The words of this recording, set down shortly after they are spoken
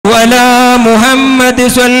على محمد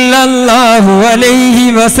صلى الله عليه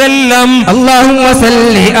وسلم اللهم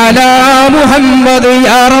صل على محمد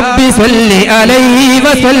يا رب صل عليه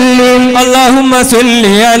وسلم اللهم صل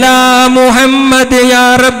على محمد يا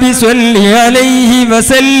رب صل عليه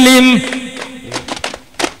وسلم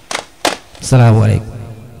السلام عليكم.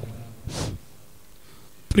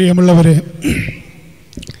 പ്രിയമുള്ളവരെ,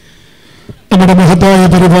 നമ്മുടെ മഹത്തായ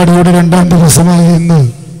പരിപാടിയുടെ രണ്ടാം ദിവസമായ ഇന്ന്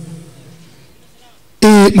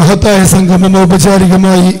ഈ മഹത്തായ സംഗമം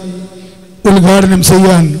ഔപചാരികമായി ഉദ്ഘാടനം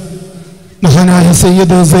ചെയ്യാൻ മഹാനായ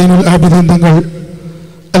സയ്യിദ് സൈനുൽ ആബിദീൻ തങ്ങൾ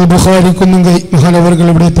അൽ ബുഖാരി കുന്നുങ്കൈ മഹാനവർകൾ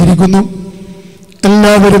ഇവിടെ എത്തിയിരിക്കുന്നു.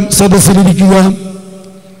 എല്ലാവരും സദസ്സിലിരിക്കുക.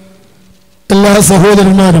 എല്ലാ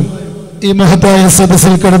സഹോദരന്മാരും ഈ മഹത്തായ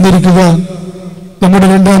സദസ്സിൽ കടന്നിരിക്കുക. നമ്മുടെ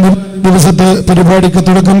രണ്ടാം ദിവസത്തെ പരിപാടിക്ക്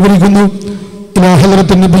തുടക്കം കുറിക്കുന്നു. ഇലാ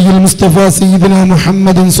ഹളറത്തുൻ നബിയിൽ മുസ്തഫ സയ്യിദുനാ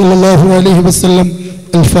മുഹമ്മദ് സ്വല്ലല്ലാഹു അലൈഹി വസല്ലം.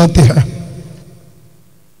 അൽ ഫാത്തിഹ.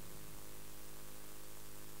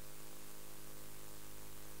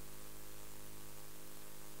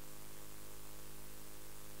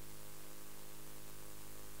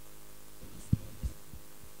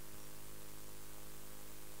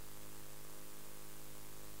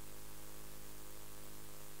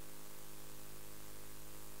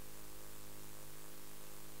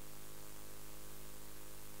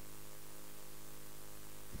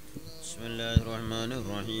 بسم الله الرحمن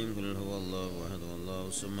الرحيم قل هو الله احد الله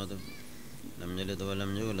الصمد لم يلد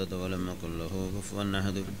ولم يولد ولم يكن له كفوا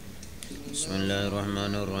احد بسم الله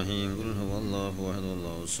الرحمن الرحيم قل هو الله احد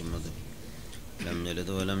الله الصمد لم يلد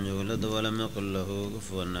ولم يولد ولم يكن له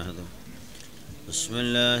كفوا احد بسم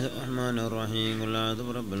الله الرحمن الرحيم قل اعوذ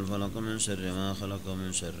برب الفلق من شر ما خلق من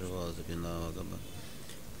شر غاسق اذا وقب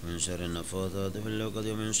من شر النفاثات في العقد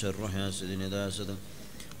ومن شر حاسد اذا حسد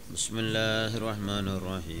بسم الله الرحمن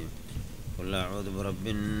الرحيم قل أعوذ برب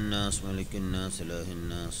الناس ملك الناس إله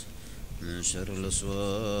الناس من شر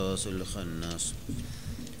الوسواس الخناس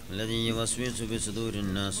الذي يوسوس في صدور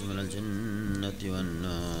الناس من الجنة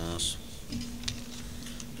والناس.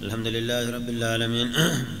 الحمد لله رب العالمين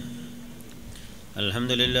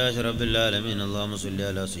الحمد لله رب العالمين. اللهم صل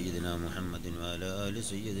على سيدنا محمد وعلى آل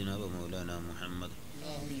سيدنا ومولانا محمد.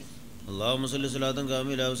 اللهم صل صلاة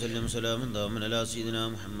كاملة وسلم سلاما دائما على سيدنا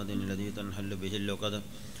محمد الذي تنحل به العقد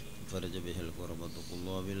فرج به الكرب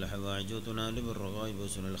وتقضى به الحوائج وتنال بالرغائب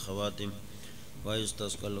وحسن الخواتم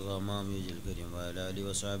ويستسقى الغمام بوجه الكريم وعلى آله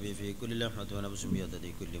وصحبه في كل لمحة ونفس بعدد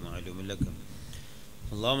كل معلوم لك.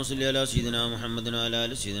 اللهم صل على سيدنا محمد وعلى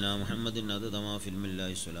آل سيدنا محمد عدد ما في علم الله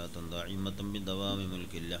صلاة دائمة بدوام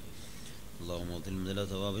ملك الله. اللهم اغفر لنا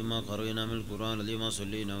ثواب ما قرأنا من القرآن الذي ما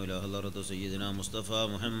صلينا إلى حضرة سيدنا مصطفى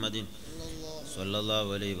محمد صلى الله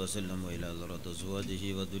عليه وسلم وإلى حضرة أزواجه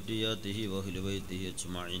وذرياته وأهل بيته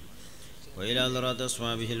أجمعين وإلى حضرة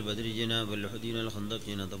أصحابه البدريين والحدين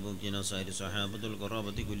الخندقين تبوكين سائر صحابة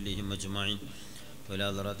القرابة كلهم أجمعين وإلى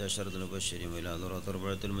حضرة عشرة المبشرين وإلى حضرة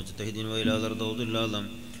أربعة المجتهدين وإلى حضرة عبد العظم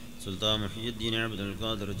سلطان محي الدين عبد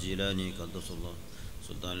القادر الجيلاني قدس الله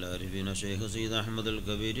سلطان العارفين شيخ سيد أحمد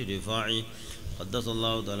الكبير رفاعي قدس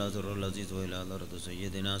الله تعالى سر العزيز وإلى حضرة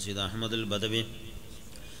سيدنا سيد أحمد البدوي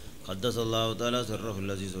قدس الله تعالى سره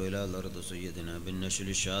العزيز وإلى حضرة سيدنا بن نشل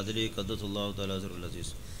الشاذلي قدس الله تعالى سر العزيز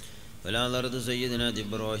وإلى حضرة سيدنا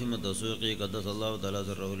إبراهيم الدسوقي قدس الله تعالى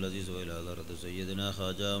سره العزيز وإلى حضرة سيدنا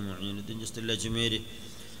خواجة معين الدين جست الأجميري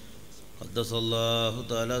قدس الله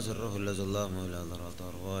تعالى سره العزيز. اللهم إلى حضرة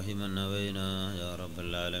أرواح من نوينا يا رب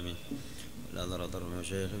العالمين لا ضرر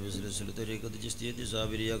المشايخ بسلسلة طريقة جستية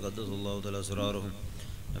صابرية قدس الله تعالى أسرارهم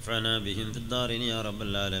نفعنا بهم في الدارين يا رب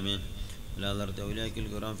العالمين. لا ضرر أولئك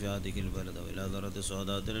الكرام في هذه البلد وإلى ضرر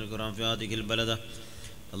سعاداتنا الكرام في هذه البلد.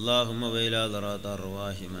 اللهم وإلى ضرر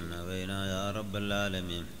أرواح من نوينا يا رب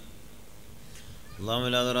العالمين. اللهم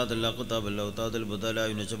إلى ضرر الأقطاب الأوتاد البدلاء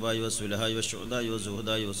والنجباء والسلهاء والشهداء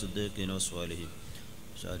والزهداء والصديقين والصالحين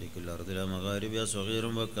شارك الأرض إلى مغاربها صغير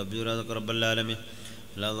وكبير رب العالمين.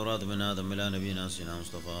 لا ضرات من آدم إلى نبينا سيدنا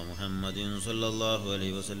مصطفى محمد صلى الله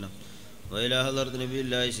عليه وسلم وإلى حضرة نبي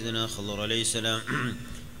الله سيدنا خضر عليه السلام.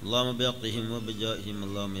 اللهم بحقهم وبجائهم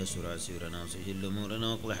اللهم يسر عسيرنا وسهل أمورنا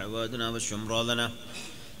واقض حوادنا واشف أمراضنا.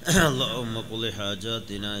 اللهم قض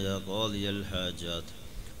حاجاتنا يا قاضي الحاجات.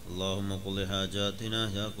 اللهم قض حاجاتنا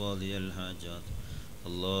يا قاضي الحاجات.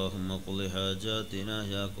 اللهم قض حاجاتنا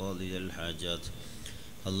يا قاضي الحاجات.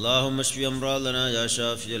 اللهم اشف أمراضنا يا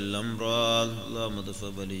شافي الأمراض. اللهم ادفع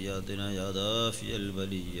بلياتنا يا دافي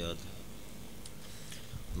البليات.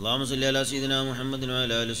 اللهم صل على سيدنا محمد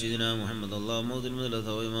وعلى آل سيدنا محمد. اللهم اغفر لنا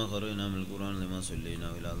وما قرأنا من القرآن لما صلينا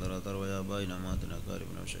وإلى حضرات أرواح آبائنا وأمهاتنا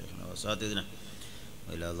وأقاربنا وشيخنا وأساتذتنا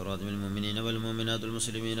وإلى حضرات المؤمنين والمؤمنات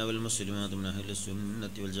والمسلمين والمسلمات من أهل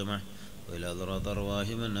السنة والجماعة وإلى ذرات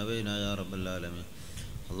أرواحهم النبينا يا رب العالمين.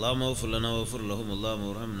 اللهم اغفر لنا واغفر لهم، اللهم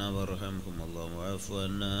ارحمنا وارحمهم، اللهم اعف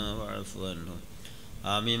عنا واعف عنهم.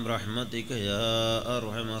 آمين برحمتك يا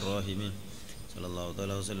أرحم الراحمين. صلى الله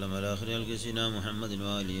تعالى وسلم على خير خلق سيدنا محمد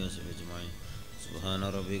وآله وصحبه أجمعين. سبحان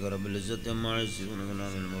ربك رب العزة عما يصفون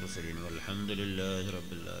وسلام على المرسلين والحمد لله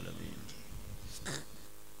رب العالمين.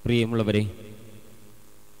 പ്രിയമുള്ളവരെ,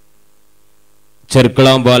 ചെർക്കള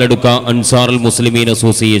ബാലടുക്ക അൻസാറുൽ മുസ്ലിമീൻ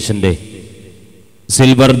അസോസിയേഷന്റെ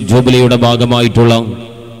സിൽവർ ജൂബിലിയുടെ ഭാഗമായിട്ടുള്ള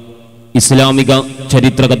ഇസ്ലാമിക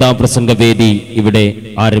ചരിത്രകഥാപ്രസംഗ വേദി ഇവിടെ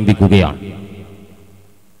ആരംഭിക്കുകയാണ്.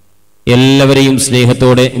 എല്ലാവരെയും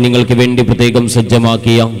സ്നേഹത്തോടെ നിങ്ങൾക്ക് വേണ്ടി പ്രത്യേകം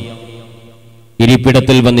സജ്ജമാക്കിയ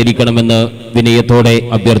ഇരിപ്പിടത്തിൽ വന്നിരിക്കണമെന്ന് വിനയത്തോടെ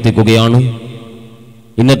അഭ്യർത്ഥിക്കുകയാണ്.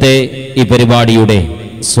 ഇന്നത്തെ ഈ പരിപാടിയുടെ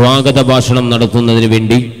സ്വാഗത ഭാഷണം നടത്തുന്നതിന്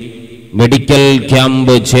വേണ്ടി മെഡിക്കൽ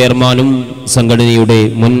ക്യാമ്പ് ചെയർമാനും സംഘടനയുടെ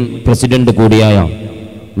മുൻ പ്രസിഡന്റ് കൂടിയായ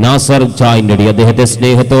നാസർ ചായിൻഡടി അദ്ദേഹത്തെ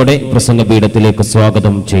സ്നേഹത്തോടെ പ്രസംഗപീഠത്തിലേക്ക്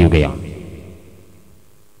സ്വാഗതം ചെയ്യുകയാണ്.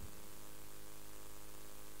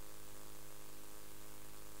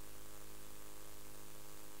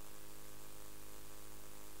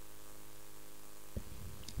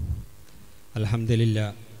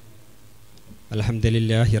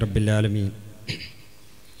 അൽഹംദുലില്ലാഹി റബ്ബിൽ ആലമീൻ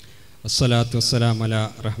വസ്സലാത്തു വസ്സലാമു അലാ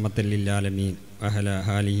റഹ്മത്തിൽ ലിൽ ആലമീൻ വഅലാ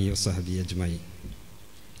ആലിഹി വസഹബിഹി അജ്മഈൻ.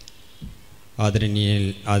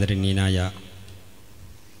 ആദരണീയനായ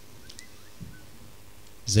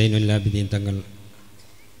സൈനുൽ ആബിദീൻ തങ്ങൾ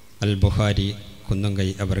അൽ Bukhari Kunnumkai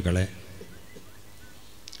അവർകളെ,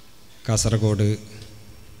 Kasaragod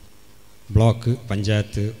block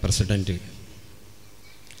panchayat president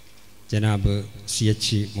ജനാബ് CH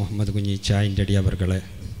Muhammad Kunhi ചായിൻഡടി അവർകളെ,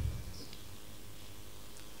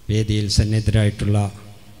 വേദിയിൽ സന്നിധരായിട്ടുള്ള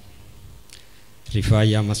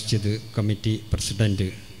റിഫായ മസ്ജിദ് committee president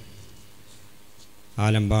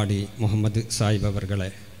Alampady Muhammad Sahib അവർകളെ,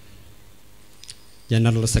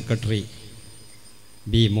 general secretary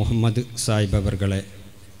B Muhammad Sahib അവർകളെ,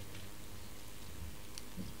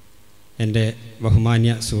 എൻ്റെ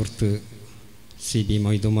ബഹുമാന്യ സുഹൃത്ത് CB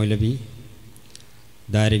മൊയ്തു മൗലവി,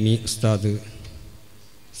 ദാരിമി ഉസ്താദ്,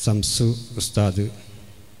 സംസു ഉസ്താദ്,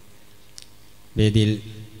 വേദിയിൽ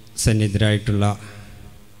സന്നിധരായിട്ടുള്ള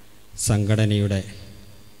സംഘടനയുടെ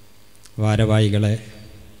ഭാരവാഹികളെ,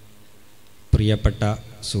 പ്രിയപ്പെട്ട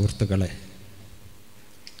സുഹൃത്തുക്കളെ,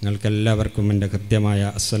 നിങ്ങൾക്കെല്ലാവർക്കും എൻ്റെ കൃത്യമായ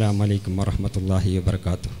അസ്സലാമു അലൈക്കും വറഹ്മത്തുള്ളാഹി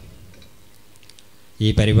വബറകാതുഹു. ഈ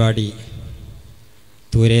പരിപാടി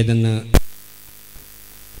ദൂരെ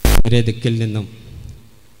ദിക്കിൽ നിന്നും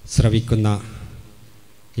ശ്രവിക്കുന്ന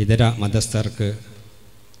ഇതര മതസ്ഥർക്ക്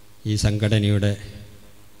ഈ സംഘടനയുടെ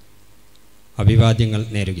അഭിവാദ്യങ്ങൾ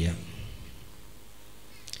നേരുകയാണ്.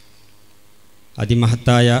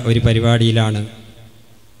 അതിമഹത്തായ ഒരു പരിപാടിയിലാണ്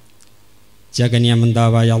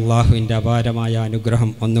ജഗന്യമന്താവായ അള്ളാഹുവിൻ്റെ അപാരമായ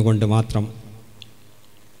അനുഗ്രഹം ഒന്നുകൊണ്ട് മാത്രം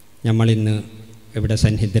നമ്മളിന്ന് ഇവിടെ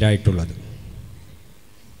സന്നിഹിതരായിട്ടുള്ളത്.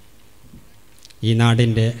 ഈ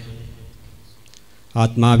നാടിൻ്റെ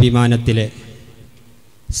ആത്മാഭിമാനത്തിലെ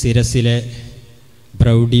ശിരസിലെ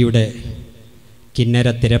പ്രൗഢിയുടെ കിന്നര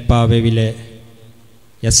തിരപ്പാവവിലെ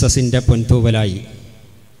SS പൊൻതൂവലായി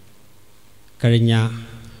കഴിഞ്ഞ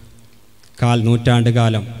കാൽനൂറ്റാണ്ട്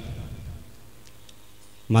കാലം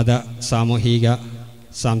മത, സാമൂഹിക,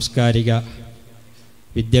 സാംസ്കാരിക,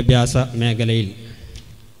 വിദ്യാഭ്യാസ മേഖലയിൽ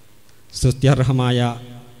സ്തുത്യർഹമായ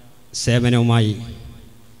സേവനവുമായി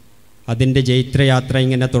അതിൻ്റെ ജൈത്രയാത്ര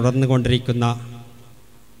ഇങ്ങനെ തുടർന്നു കൊണ്ടിരിക്കുന്ന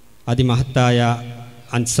അതിമഹത്തായ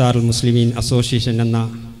അൻസാറുൽ മുസ്ലിമീൻ അസോസിയേഷൻ എന്ന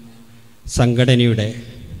സംഘടനയുടെ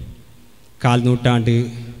കാൽനൂറ്റാണ്ട്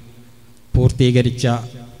പൂർത്തീകരിച്ച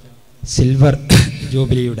സിൽവർ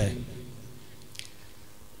ജൂബിലിയുടെ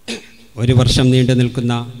ഒരു വർഷം നീണ്ടു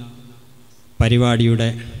നിൽക്കുന്ന പരിപാടിയുടെ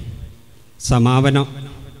സമാപന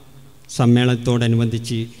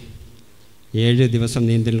സമ്മേളനത്തോടനുബന്ധിച്ച് 7 ദിവസം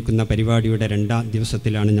നീണ്ടു നിൽക്കുന്ന പരിപാടിയുടെ 2ാം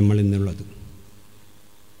ദിവസത്തിലാണ് നമ്മൾ ഇന്നുള്ളത്.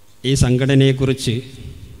 ഈ സംഘടനയെക്കുറിച്ച്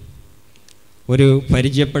ഒരു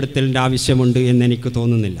പരിചയപ്പെടുത്തലിൻ്റെ ആവശ്യമുണ്ട് എന്നെനിക്ക്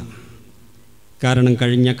തോന്നുന്നില്ല. കാരണം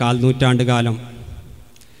കഴിഞ്ഞ കാൽനൂറ്റാണ്ട് കാലം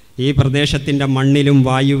ഈ പ്രദേശത്തിൻ്റെ മണ്ണിലും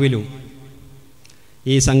വായുവിലും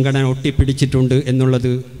ഈ സംഘടന ഒട്ടിപ്പിടിച്ചിട്ടുണ്ട്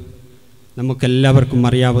എന്നുള്ളത് നമുക്കെല്ലാവർക്കും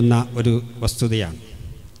അറിയാവുന്ന ഒരു വസ്തുതയാണ്.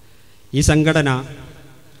 ഈ സംഘടന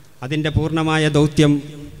അതിൻ്റെ പൂർണ്ണമായ ദൗത്യം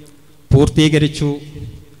പൂർത്തീകരിച്ചു,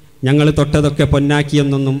 ഞങ്ങൾ തൊട്ടതൊക്കെ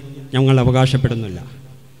പൊന്നാക്കിയെന്നൊന്നും ഞങ്ങൾ അവകാശപ്പെടുന്നില്ല.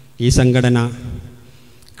 ഈ സംഘടന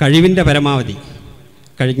കഴിവിൻ്റെ പരമാവധി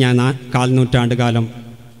കഴിഞ്ഞ കാൽനൂറ്റാണ്ട് കാലം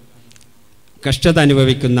കഷ്ടത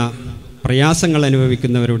അനുഭവിക്കുന്ന, പ്രയാസങ്ങൾ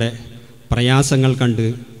അനുഭവിക്കുന്നവരുടെ പ്രയാസങ്ങൾ കണ്ട്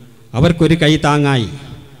അവർക്കൊരു കൈ താങ്ങായി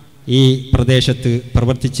ഈ പ്രദേശത്ത്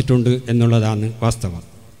പ്രവർത്തിച്ചിട്ടുണ്ട് എന്നുള്ളതാണ് വാസ്തവം.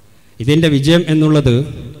 ഇതിൻ്റെ വിജയം എന്നുള്ളത്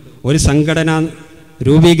ഒരു സംഘടന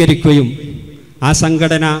രൂപീകരിക്കുകയും ആ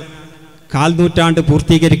സംഘടന കാൽനൂറ്റാണ്ട്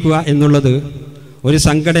പൂർത്തീകരിക്കുക എന്നുള്ളത് ഒരു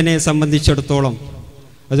സംഘടനയെ സംബന്ധിച്ചിടത്തോളം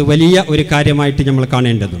അത് വലിയ ഒരു കാര്യമായിട്ട് നമ്മൾ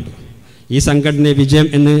കാണേണ്ടതുണ്ട്. ഈ സംഘടന വിജയം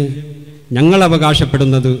എന്ന് ഞങ്ങൾ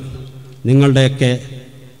അവകാശപ്പെടുന്നത് നിങ്ങളുടെയൊക്കെ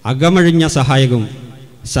അകമഴിഞ്ഞ സഹായവും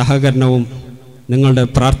സഹകരണവും നിങ്ങളുടെ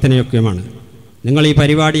പ്രാർത്ഥനയൊക്കെയുമാണ്. നിങ്ങൾ ഈ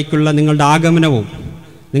പരിപാടിക്കുള്ള നിങ്ങളുടെ ആഗമനവും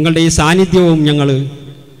നിങ്ങളുടെ ഈ സാന്നിധ്യവും ഞങ്ങൾ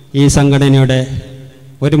ഈ സംഘടനയുടെ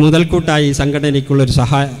ഒരു മുതൽക്കൂട്ടായി സംഘടനയ്ക്കുള്ള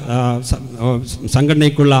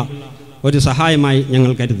ഒരു സഹായമായി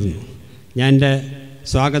ഞങ്ങൾ കരുതുന്നു. ഞാൻ എൻ്റെ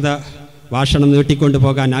സ്വാഗത ഭാഷണം നീട്ടിക്കൊണ്ടു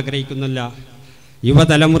പോകാൻ ആഗ്രഹിക്കുന്നില്ല.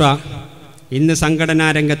 യുവതലമുറ ഇന്ന് സംഘടനാ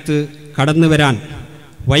രംഗത്ത് കടന്നു വരാൻ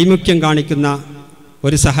വൈമുഖ്യം കാണിക്കുന്ന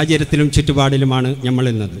ഒരു സാഹചര്യത്തിലും ചുറ്റുപാടിലുമാണ്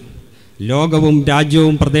നമ്മളിന്നത്. ലോകവും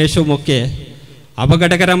രാജ്യവും പ്രദേശവുമൊക്കെ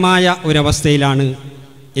അപകടകരമായ ഒരവസ്ഥയിലാണ്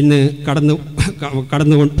ഇന്ന്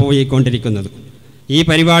കടന്നു പോയിക്കൊണ്ടിരിക്കുന്നത്. ഈ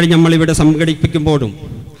പരിപാടി നമ്മളിവിടെ സംഘടിപ്പിക്കുമ്പോഴും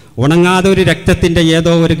ഉണങ്ങാതെ ഒരു രക്തത്തിൻ്റെ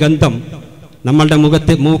ഏതോ ഒരു ഗന്ധം നമ്മളുടെ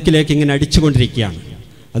മൂക്കിലേക്ക് ഇങ്ങനെ അടിച്ചുകൊണ്ടിരിക്കുകയാണ്.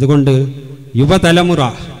 അതുകൊണ്ട് യുവതലമുറ,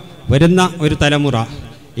 വരുന്ന ഒരു തലമുറ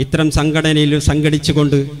ഇത്തരം സംഘടനയിൽ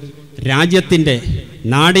സംഘടിച്ചുകൊണ്ട് രാജ്യത്തിൻ്റെ,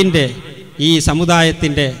 നാടിൻ്റെ, ഈ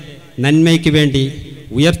സമുദായത്തിൻ്റെ നന്മയ്ക്ക് വേണ്ടി,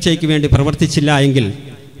 ഉയർച്ചയ്ക്ക് വേണ്ടി പ്രവർത്തിച്ചില്ല എങ്കിൽ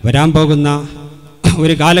വരാൻ പോകുന്ന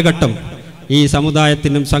ഒരു കാലഘട്ടം ഈ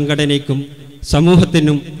സമുദായത്തിനും സംഘടനയ്ക്കും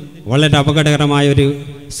സമൂഹത്തിനും വളരെ അപകടകരമായൊരു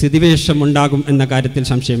സ്ഥിതിവിശേഷം ഉണ്ടാകും എന്ന കാര്യത്തിൽ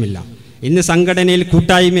സംശയമില്ല. ഇന്ന് സംഘടനയിൽ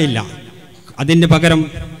കൂട്ടായ്മയില്ല. അതിന് പകരം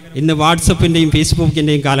ഇന്ന് വാട്സപ്പിൻ്റെയും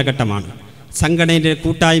ഫേസ്ബുക്കിൻ്റെയും കാലഘട്ടമാണ്. സംഘടനയുടെ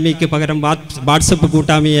കൂട്ടായ്മയ്ക്ക് പകരം വാട്സപ്പ്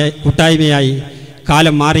കൂട്ടായ്മയായി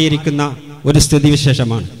കാലം മാറിയിരിക്കുന്ന ഒരു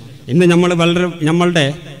സ്ഥിതിവിശേഷമാണ്. ഇന്ന് നമ്മളുടെ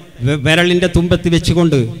വിരലിൻ്റെ തുമ്പത്ത്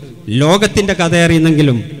വെച്ചുകൊണ്ട് ലോകത്തിൻ്റെ കഥ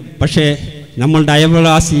അറിയുന്നെങ്കിലും പക്ഷേ നമ്മളുടെ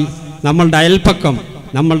അയൽവാസി, നമ്മളുടെ അയൽപ്പക്കം,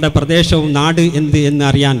 നമ്മളുടെ പ്രദേശവും നാട് എന്ത് എന്ന്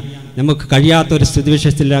അറിയാൻ നമുക്ക് കഴിയാത്തൊരു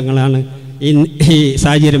സ്ഥിതിവിശേഷത്തിലാണ് ഈ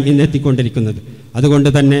സാഹചര്യം ഇന്നെത്തിക്കൊണ്ടിരിക്കുന്നത്. അതുകൊണ്ട്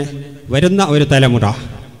തന്നെ വരുന്ന ഒരു തലമുറ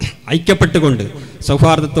ഐക്യപ്പെട്ടുകൊണ്ട്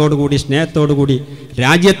സൗഹാർദ്ദത്തോടുകൂടി, സ്നേഹത്തോടുകൂടി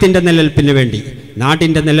രാജ്യത്തിൻ്റെ നിലനിൽപ്പിന് വേണ്ടി,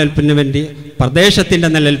 നാടിൻ്റെ നിലനിൽപ്പിന് വേണ്ടി, പ്രദേശത്തിൻ്റെ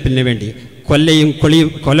നിലനിൽപ്പിന് വേണ്ടി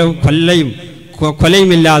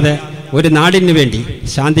കൊലയുമില്ലാതെ ഒരു നാടിന് വേണ്ടി,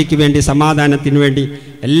 ശാന്തിക്ക് വേണ്ടി, സമാധാനത്തിന് വേണ്ടി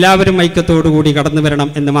എല്ലാവരും ഐക്യത്തോടുകൂടി കടന്നു വരണം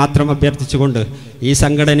എന്ന് മാത്രം അഭ്യർത്ഥിച്ചുകൊണ്ട് ഈ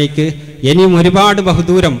സംഘടനയ്ക്ക് ഇനിയും ഒരുപാട്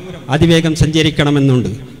ബഹുദൂരം അതിവേഗം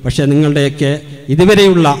സഞ്ചരിക്കണമെന്നുണ്ട്. പക്ഷേ നിങ്ങളുടെയൊക്കെ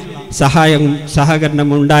ഇതുവരെയുള്ള സഹായവും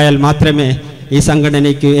സഹകരണവും ഉണ്ടായാൽ മാത്രമേ ഈ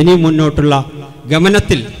സംഘടനയ്ക്ക് ഇനിയും മുന്നോട്ടുള്ള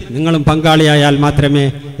ഗമനത്തിൽ നിങ്ങളും പങ്കാളിയായാൽ മാത്രമേ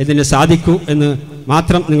ഇതിന് സാധിക്കൂ എന്ന്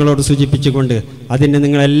മാത്രം നിങ്ങളോട് സൂചിപ്പിച്ചുകൊണ്ട് അതിന്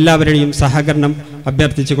നിങ്ങളെല്ലാവരുടെയും സഹകരണം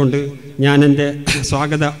അഭ്യർത്ഥിച്ചുകൊണ്ട് ഞാൻ എൻ്റെ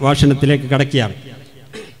സ്വാഗത ഭാഷണത്തിലേക്ക് കടക്കുകയാണ്.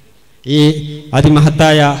 ഈ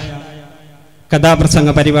അതിമഹത്തായ കഥാപ്രസംഗ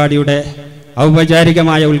പരിപാടിയുടെ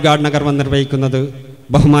ഔപചാരികമായ ഉദ്ഘാടന കർമ്മം നിർവഹിക്കുന്നത്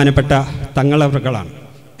ബഹുമാനപ്പെട്ട തങ്ങളവറുകളാണ്.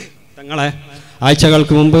 തങ്ങളെ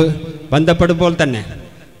ആഴ്ചകൾക്ക് മുമ്പ് ബന്ധപ്പെടുമ്പോൾ തന്നെ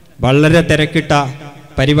വളരെ തിരക്കിട്ട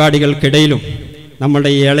പരിപാടികൾക്കിടയിലും നമ്മളുടെ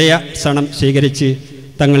ഈ ഇളയ ക്ഷണം സ്വീകരിച്ച്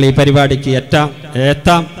തങ്ങൾ ഈ പരിപാടിക്ക്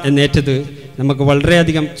എത്താം എന്നേറ്റത് നമുക്ക്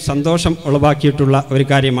വളരെയധികം സന്തോഷം ഉളവാക്കിയിട്ടുള്ള ഒരു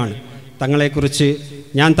കാര്യമാണ്. തങ്ങളെക്കുറിച്ച്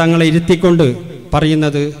ഞാൻ തങ്ങളെ ഇരുത്തിക്കൊണ്ട്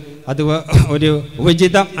പറയുന്നത് അത് ഒരു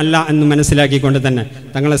ഉചിതം അല്ല എന്ന് മനസ്സിലാക്കിക്കൊണ്ട് തന്നെ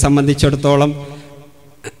തങ്ങളെ സംബന്ധിച്ചിടത്തോളം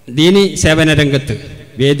ദീനി സേവന രംഗത്ത്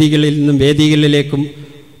വേദികളിൽ നിന്നും വേദികളിലേക്കും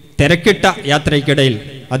തിരക്കിട്ട യാത്രയ്ക്കിടയിൽ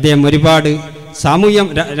അദ്ദേഹം ഒരുപാട് സാമൂഹ്യ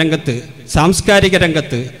രംഗത്ത്, സാംസ്കാരിക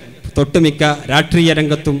രംഗത്ത്, തൊട്ടുമിക്ക രാഷ്ട്രീയ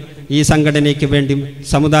രംഗത്തും ഈ സംഘടനയ്ക്ക് വേണ്ടി,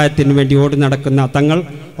 സമുദായത്തിന് വേണ്ടി ഓടി നടക്കുന്ന തങ്ങൾ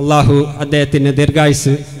അള്ളാഹു അദ്ദേഹത്തിന്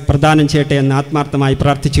ദീർഘായുസ് പ്രദാനം ചെയ്യട്ടെ എന്ന് ആത്മാർത്ഥമായി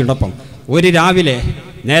പ്രാർത്ഥിച്ചതോടൊപ്പം ഒരു രാവിലെ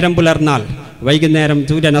നേരം പുലർന്നാൽ വൈകുന്നേരം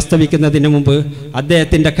സൂര്യൻ അസ്തമിക്കുന്നതിന് മുമ്പ്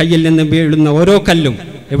അദ്ദേഹത്തിൻ്റെ കയ്യിൽ നിന്ന് വീഴുന്ന ഓരോ കല്ലും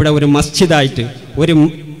ഇവിടെ ഒരു മസ്ജിദായിട്ട്, ഒരു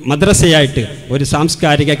മദ്രസയായിട്ട്, ഒരു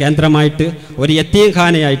സാംസ്കാരിക കേന്ദ്രമായിട്ട്, ഒരു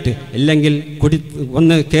യത്തീംഖാനയായിട്ട്, അല്ലെങ്കിൽ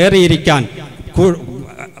ഒന്ന് കയറിയിരിക്കാൻ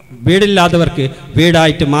വീടില്ലാത്തവർക്ക്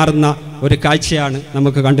വീടായിട്ട് മാറുന്ന ഒരു കാഴ്ചയാണ്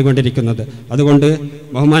നമുക്ക് കണ്ടുകൊണ്ടിരിക്കുന്നത്. അതുകൊണ്ട്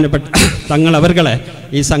ബഹുമാനപ്പെട്ട തങ്ങൾ അവർകളെ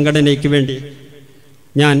ഈ സംഘടനയ്ക്ക് വേണ്ടി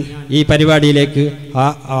ഞാൻ ഈ പരിപാടിയിലേക്ക്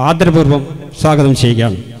ആദരപൂർവ്വം സ്വാഗതം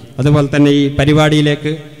ചെയ്യുകയാണ്. അതുപോലെ തന്നെ ഈ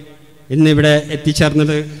പരിപാടിയിലേക്ക് ഇന്നിവിടെ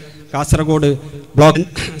എത്തിച്ചേർന്നത് കാസർഗോഡ് ബ്ലോക്ക്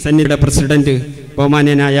സന്നിധിയുടെ പ്രസിഡന്റ്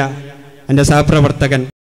ബഹുമാന്യനായ എൻ്റെ സഹപ്രവർത്തകൻ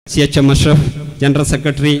CHM അഷ്റഫ്, ജനറൽ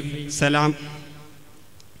സെക്രട്ടറി സലാം,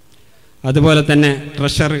 അതുപോലെ തന്നെ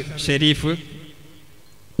ട്രഷറർ ഷെരീഫ്,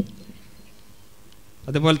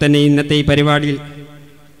 അതുപോലെ തന്നെ ഇന്നത്തെ ഈ പരിപാടിയിൽ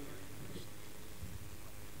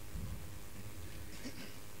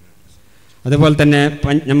അതുപോലെ തന്നെ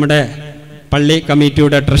നമ്മുടെ പള്ളി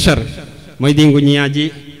കമ്മിറ്റിയുടെ ട്രഷറർ മൊയ്തീൻ കുഞ്ഞിയാജി,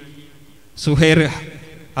 സുഹൈർ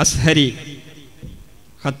അസ്ഹരി,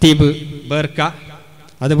 ഖത്തീബ് ബേർക്ക,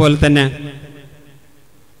 അതുപോലെ തന്നെ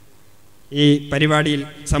ഈ പരിപാടിയിൽ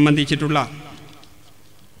സംബന്ധിച്ചിട്ടുള്ള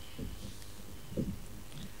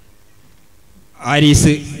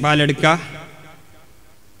ആരീസ് ബാലടുക്ക,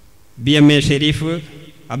 BMA ഷെരീഫ്,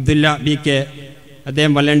 അബ്ദുല്ല BK,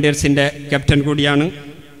 അദ്ദേഹം വളണ്ടിയേഴ്സിൻ്റെ ക്യാപ്റ്റൻ കൂടിയാണ്,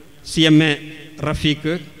 CMA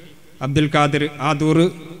റഫീഖ്, അബ്ദുൽ ഖാദിർ ആദൂർ,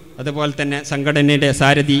 അതുപോലെ തന്നെ സംഘടനയുടെ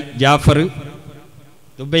സാരഥി ജാഫർ,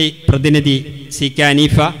 ദുബൈ പ്രതിനിധി CK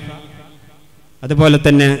അനീഫ, അതുപോലെ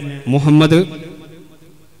തന്നെ മുഹമ്മദ്,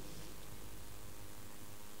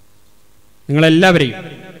 നിങ്ങളെല്ലാവരെയും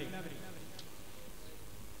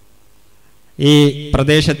ഈ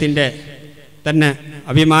പ്രദേശത്തിൻ്റെ തന്നെ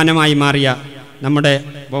അഭിമാനമായി മാറിയ നമ്മുടെ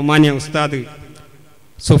ബഹുമാന്യ ഉസ്താദ്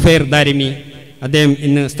സുബൈർ ദാരിമി, അദ്ദേഹം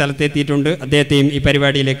ഇന്ന് സ്ഥലത്തെത്തിയിട്ടുണ്ട്. അദ്ദേഹത്തെയും ഈ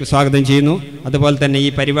പരിപാടിയിലേക്ക് സ്വാഗതം ചെയ്യുന്നു. അതുപോലെ തന്നെ ഈ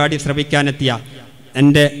പരിപാടി ശ്രവിക്കാനെത്തിയ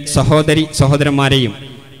എൻ്റെ സഹോദരന്മാരെയും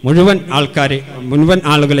മുഴുവൻ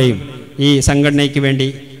ആളുകളെയും ഈ സംഘടനയ്ക്ക് വേണ്ടി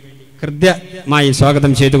ഹൃദ്യമായി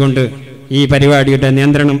സ്വാഗതം ചെയ്തുകൊണ്ട് ഈ പരിപാടിയുടെ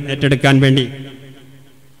നിയന്ത്രണം ഏറ്റെടുക്കാൻ വേണ്ടി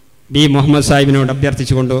ബി മുഹമ്മദ് സാഹിബിനോട്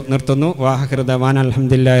അഭ്യർത്ഥിച്ചുകൊണ്ട് നിർത്തുന്നു. വാഹൃദവാൻ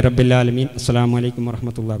അൽഹംദുലില്ലാഹി റബ്ബിൽ ആലമീൻ. അസ്സലാമു അലൈക്കും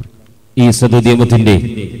വറഹ്മത്തുള്ളാഹി. ഈ സദുദ്യമത്തിന്റെ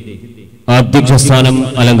അധ്യക്ഷ സ്ഥാനം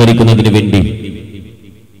അലങ്കരിക്കുന്നതിന് വേണ്ടി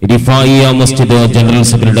റിഫായിയ മസ്ജിദ് general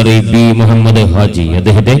secretary B Muhammad Haji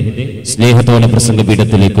അദ്ദേഹത്തെ സ്നേഹത്തോടെ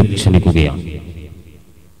പ്രസംഗപീഠത്തിലേക്ക് ക്ഷണിക്കുകയാണ്.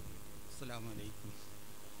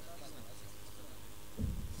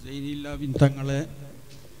 തങ്ങളെ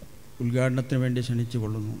ഉദ്ഘാടനത്തിന് വേണ്ടി ക്ഷണിച്ചു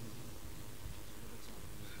കൊള്ളുന്നു.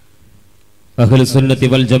 അഹ്ലുസുന്നത്തി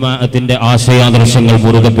വൽ ജമാഅത്തിന്റെ ആശയാദർശങ്ങൾ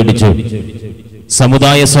മുറുകെ പിടിച്ച്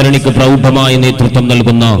സമുദായ സരണിക്ക് പ്രൗഢമായ നേതൃത്വം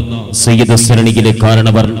നൽകുന്ന സയ്യിദ് സരണിയിലെ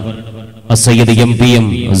കാരണവർ സയ്യിദ് MPM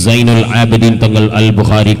സൈനുൽ ആബിദീൻ തങ്ങൾ അൽ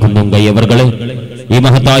ബുഖാരി കുന്നുങ്കൈ അവർകളെ ഈ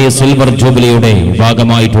മഹത്തായ സിൽവർ ജൂബിലിയുടെ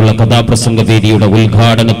ഭാഗമായിട്ടുള്ള കഥാപ്രസംഗ വേദിയുടെ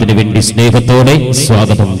ഉദ്ഘാടനത്തിന് വേണ്ടി സ്നേഹത്തോടെ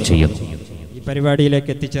സ്വാഗതം ചെയ്യുന്നു. ഈ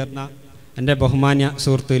പരിപാടിയിലേക്ക് എത്തിച്ചേർന്ന എൻ്റെ ബഹുമാന്യ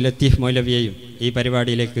സുഹൃത്ത് ലത്തീഫ് മൗലവിയെയും ഈ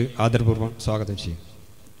പരിപാടിയിലേക്ക് ആദരപൂർവ്വം സ്വാഗതം ചെയ്യും.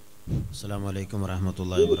 അസ്സലാമു അലൈക്കും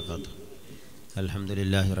വറഹ്മത്തുള്ളാഹി വബറകാതുഹു.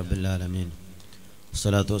 അൽഹംദുലില്ലാഹി റബ്ബിൽ ആലമീൻ.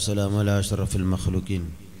 വസ്സലാത്തു വസ്സലാമു അലാ അഷ്റഫിൽ മഖ്ലൂഖീൻ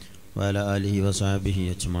വഅലാ ആലിഹി വസഹബിഹി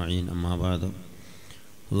അജ്മഈൻ. അമ്മാ ബഅദ്.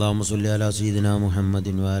 അല്ലാഹുമ്മ സ്വല്ലി അലാ സയ്യിദിനാ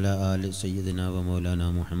മുഹമ്മദിൻ വഅലാ ആലി സയ്യിദിനാ വമൗലാനാ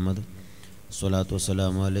മുഹമ്മദ്. വസ്സലാത്തു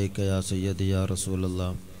വസ്സലാമു അലൈക യാ സയ്യിദി യാ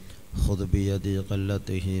റസൂലല്ലാഹ് ഖുദ് ബിയദി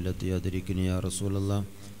ഖല്ലത്തി ഹീലത്തി അദ്രിക്നി യാ റസൂലല്ലാഹ്.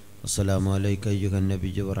 അസ്സലാമു അലൈക അയ്യുഹൻ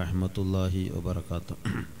നബിയ്യു വറഹ്മത്തുള്ളാഹി വബറകാതുഹു.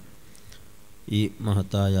 ഈ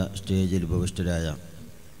മഹത്തായ സ്റ്റേജിൽ ഉപവിഷ്ടരായ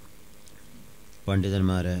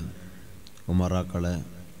പണ്ഡിതന്മാരെ, ഉമറാക്കളെ,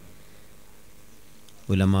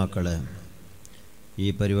 ഉലമാക്കളെ, ഈ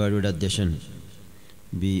പരിപാടിയുടെ അധ്യക്ഷൻ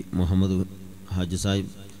ബി മുഹമ്മദ് ഹാജി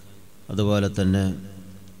സാഹിബ്, അതുപോലെ തന്നെ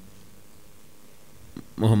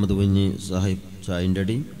മുഹമ്മദ് കുഞ്ഞി സാഹിബ്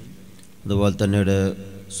ചായിൻ്റടി, അതുപോലെ തന്നെ ഇവിടെ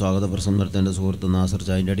സ്വാഗത പ്രസംഗം നടത്തേണ്ട സുഹൃത്ത് നാസർ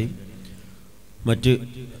ചായിൻ്റടി, മറ്റ്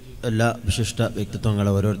എല്ലാ വിശിഷ്ട വ്യക്തിത്വങ്ങളെ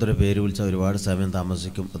ഓരോരുത്തരുടെ പേര് വിളിച്ചാൽ ഒരുപാട് സമയം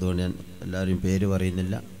താമസിക്കും. അതുകൊണ്ട് ഞാൻ എല്ലാവരെയും പേര്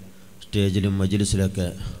പറയുന്നില്ല. സ്റ്റേജിലും മജ്ലിസിലൊക്കെ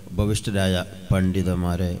ഉപവിഷ്ടരായ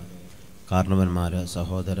പണ്ഡിതന്മാരെ, കാരണവന്മാരെ,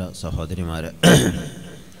 സഹോദരിമാരെ,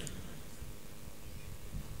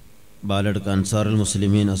 ബാലടുക്ക അൻസാറുൽ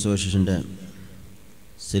മുസ്ലിമീൻ അസോസിയേഷൻ്റെ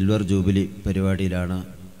സിൽവർ ജൂബിലി പരിപാടിയിലാണ്.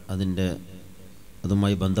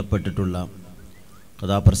 അതുമായി ബന്ധപ്പെട്ടിട്ടുള്ള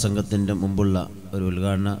കഥാപ്രസംഗത്തിൻ്റെ മുമ്പുള്ള ഒരു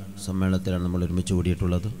ഉദ്ഘാടന സമ്മേളനത്തിലാണ് നമ്മൾ ഒരുമിച്ച്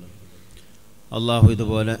കൂടിയിട്ടുള്ളത്. അള്ളാഹു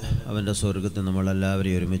ഇതുപോലെ അവൻ്റെ സ്വർഗത്തിൽ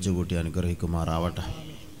നമ്മളെല്ലാവരെയും ഒരുമിച്ച് കൂട്ടി അനുഗ്രഹിക്കുമാറാവട്ടെ.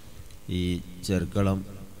 ഈ ചെർക്കളം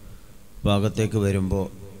ഭാഗത്തേക്ക് വരുമ്പോൾ,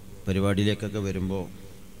 പരിപാടിയിലേക്കൊക്കെ വരുമ്പോൾ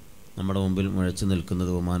നമ്മുടെ മുമ്പിൽ മുഴച്ചു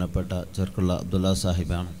നിൽക്കുന്നത് ബഹുമാനപ്പെട്ട ചെർക്കള്ള അബ്ദുള്ള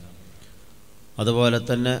സാഹിബാണ്. അതുപോലെ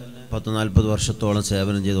തന്നെ 40 വർഷത്തോളം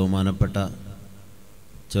സേവനം ചെയ്ത ബഹുമാനപ്പെട്ട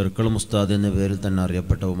ചെർക്കളം ഉസ്താദ് എന്ന പേരിൽ തന്നെ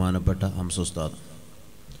അറിയപ്പെട്ട ബഹുമാനപ്പെട്ട ഹംസ ഉസ്താദ്.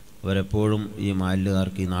 അവരെപ്പോഴും ഈ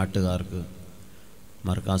മാലിന്യക്കാർക്ക്, ഈ നാട്ടുകാർക്ക്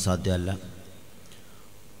മറക്കാൻ സാധ്യമല്ല.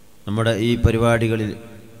 നമ്മുടെ ഈ പരിപാടികളിൽ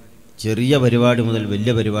ചെറിയ പരിപാടി മുതൽ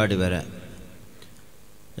വലിയ പരിപാടി വരെ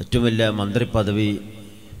ഏറ്റവും വലിയ മന്ത്രി പദവി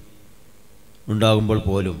ഉണ്ടാകുമ്പോൾ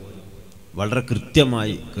പോലും വളരെ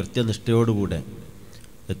കൃത്യനിഷ്ഠയോടുകൂടെ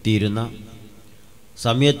എത്തിയിരുന്ന,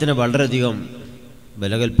 സമയത്തിന് വളരെയധികം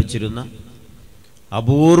വില കൽപ്പിച്ചിരുന്ന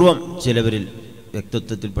അപൂർവം ചിലവരിൽ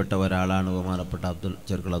വ്യക്തിത്വത്തിൽപ്പെട്ട ഒരാളാണ് ബഹുമാനപ്പെട്ട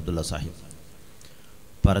ചെർക്കൽ അബ്ദുള്ള സാഹിബ്.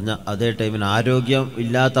 പറഞ്ഞ അതേ ടൈമിന് ആരോഗ്യം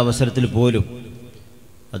ഇല്ലാത്ത അവസരത്തിൽ പോലും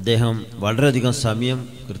അദ്ദേഹം വളരെയധികം സമയം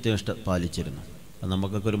കൃത്യനിഷ്ഠ പാലിച്ചിരുന്നു. അത്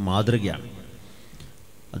നമുക്കൊക്കെ ഒരു മാതൃകയാണ്.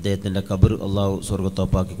 അദ്ദേഹത്തിൻ്റെ ഖബർ അള്ളാഹു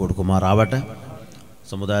സ്വർഗത്തോപ്പാക്കി കൊടുക്കുമാറാവട്ടെ.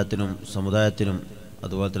 സമുദായത്തിനും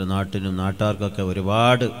അതുപോലെ തന്നെ നാട്ടിനും നാട്ടുകാർക്കൊക്കെ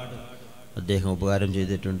ഒരുപാട് അദ്ദേഹം ഉപകാരം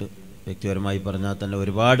ചെയ്തിട്ടുണ്ട്. വ്യക്തിപരമായി പറഞ്ഞാൽ തന്നെ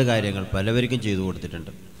ഒരുപാട് കാര്യങ്ങൾ പലവർക്കും ചെയ്തു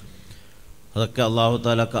കൊടുത്തിട്ടുണ്ട്. അതൊക്കെ അള്ളാഹു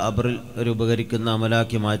താല ഖബറിൽ ഒരു ഉപകരിക്കുന്ന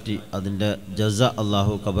അമലാക്കി മാറ്റി അതിൻ്റെ ജസ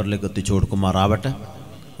അള്ളാഹു ഖബറിലേക്ക് എത്തിച്ചു കൊടുക്കുമാറാവട്ടെ.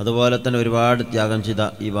 അതുപോലെ തന്നെ ഒരുപാട് ത്യാഗം ചെയ്ത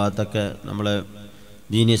ഈ ഭാഗത്തൊക്കെ നമ്മളെ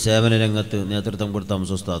ദീനി സേവന രംഗത്ത് നേതൃത്വം കൊടുത്ത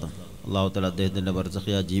ഉസ്താദും അല്ലാഹു തആല അദ്ദേഹത്തിൻ്റെ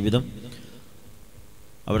ബർസഖിയ ജീവിതം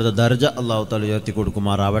അവിടുത്തെ ദർജ അല്ലാഹു തആല ഉയർത്തി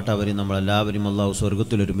കൊടുക്കുമാറാവട്ടെ. അവരെയും നമ്മളെല്ലാവരും അല്ലാഹു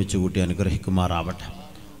സ്വർഗത്തിൽ ഒരുമിച്ച് കൂട്ടി അനുഗ്രഹിക്കുമാറാവട്ടെ.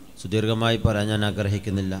 സുദീർഘമായി പറയാൻ ഞാൻ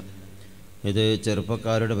ആഗ്രഹിക്കുന്നില്ല. ഇത്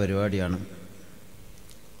ചെറുപ്പക്കാരുടെ പരിപാടിയാണ്,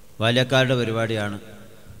 ബാല്യക്കാരുടെ പരിപാടിയാണ്.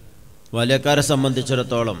 ബാല്യക്കാരെ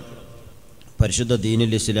സംബന്ധിച്ചിടത്തോളം പരിശുദ്ധ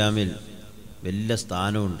ദീനുൽ ഇസ്ലാമിൽ വലിയ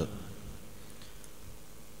സ്ഥാനമുണ്ട്.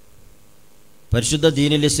 പരിശുദ്ധ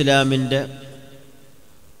ദീനുൽ ഇസ്ലാമിൻ്റെ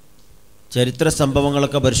ചരിത്ര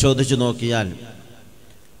സംഭവങ്ങളൊക്കെ പരിശോധിച്ച് നോക്കിയാൽ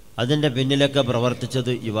അതിൻ്റെ പിന്നിലൊക്കെ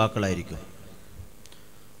പ്രവർത്തിച്ചത് യുവാക്കളായിരിക്കും.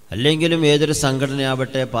 അല്ലെങ്കിലും ഏതൊരു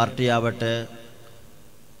സംഘടനയാവട്ടെ പാർട്ടിയാവട്ടെ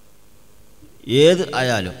ഏത്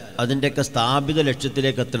ആയാലും അതിൻ്റെയൊക്കെ സ്ഥാപിത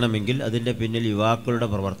ലക്ഷ്യത്തിലേക്ക് എത്തണമെങ്കിൽ അതിൻ്റെ പിന്നിൽ യുവാക്കളുടെ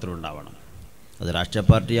പ്രവർത്തനം ഉണ്ടാവണം. അത് രാഷ്ട്രീയ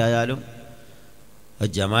പാർട്ടി ആയാലും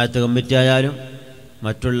ജമാഅത്ത് കമ്മിറ്റി ആയാലും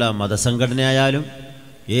മറ്റുള്ള മതസംഘടനയായാലും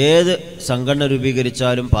ഏത് സംഘടന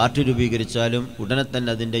രൂപീകരിച്ചാലും പാർട്ടി രൂപീകരിച്ചാലും ഉടനെ തന്നെ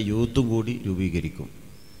അതിൻ്റെ യൂത്തും കൂടി രൂപീകരിക്കും.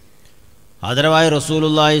 ആദരവായ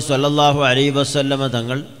റസൂലുള്ളാഹി സ്വല്ലല്ലാഹു അലൈഹി വസല്ലമ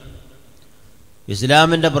തങ്ങൾ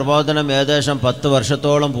ഇസ്ലാമിൻ്റെ പ്രബോധനം ഏകദേശം 10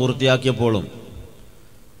 വർഷത്തോളം പൂർത്തിയാക്കിയപ്പോഴും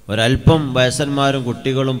ഒരല്പം വയസ്സന്മാരും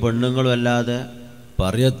കുട്ടികളും പെണ്ണുങ്ങളും അല്ലാതെ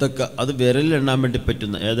പറയത്തക്ക അത് വിരലിലെണ്ണാൻ വേണ്ടി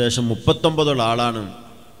പറ്റുന്ന ഏകദേശം 39 ആളാണ്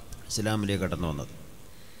ഇസ്ലാമിലേക്ക് കടന്നു വന്നത്.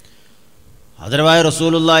 ആദരവായ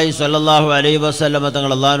റസൂലുള്ളാഹി സ്വല്ലല്ലാഹു അലൈഹി വസല്ലമ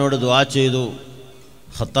തങ്ങൾ അള്ളാഹിനോട് ദുആ ചെയ്തു,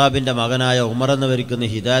 ഖത്താബിൻ്റെ മകനായ ഉമർ എന്നവരിക്കുന്ന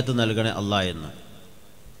ഹിദായത്ത് നൽകണേ അള്ളാഹ് എന്ന്.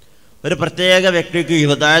 ഒരു പ്രത്യേക വ്യക്തിക്ക്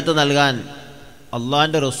ഹിദായത്ത് നൽകാൻ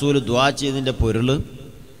അള്ളാഹിൻ്റെ റസൂൽ ദുആ ചെയ്തതിൻ്റെ പൊരുൾ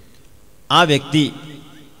ആ വ്യക്തി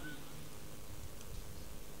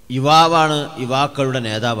യുവാവാണ്, യുവാക്കളുടെ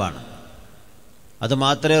നേതാവാണ്. അത്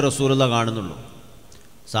മാത്രമേ റസൂലുള്ള കാണുന്നുള്ളൂ.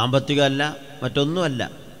 സാമ്പത്തികമല്ല, മറ്റൊന്നുമല്ല.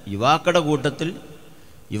 യുവാക്കളുടെ കൂട്ടത്തിൽ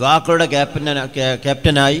യുവാക്കളുടെ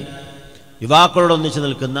ക്യാപ്റ്റനായി യുവാക്കളോടൊന്നിച്ച്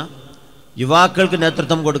നിൽക്കുന്ന, യുവാക്കൾക്ക്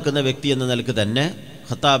നേതൃത്വം കൊടുക്കുന്ന വ്യക്തി എന്ന നിലക്ക് തന്നെ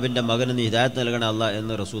ഖത്താബിൻ്റെ മകന് ഹിദായത്ത് നൽകണ അല്ലാഹ്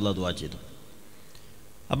എന്ന് റസൂലുള്ള ദുആ ചെയ്തു.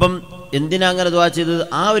 അപ്പം എന്തിനാ അങ്ങനെ ദുആ ചെയ്തത്?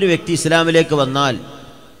 ആ ഒരു വ്യക്തി ഇസ്ലാമിലേക്ക് വന്നാൽ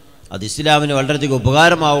അത് ഇസ്ലാമിന് വളരെയധികം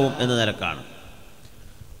ഉപകാരമാവും എന്ന നിലക്കാണ്.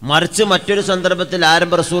 മറിച്ച് മറ്റൊരു സന്ദർഭത്തിൽ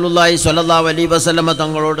ആരംഭ റസൂലുള്ളാഹി സ്വല്ലല്ലാഹു അലൈഹി വസല്ലമ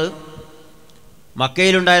തങ്ങളോട്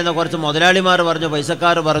മക്കയിലുണ്ടായിരുന്ന കുറച്ച് മുതലാളിമാർ പറഞ്ഞു,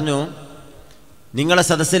 പൈസക്കാർ പറഞ്ഞു, നിങ്ങളെ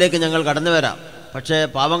സദസ്സിലേക്ക് ഞങ്ങൾ കടന്നു വരാം, പക്ഷേ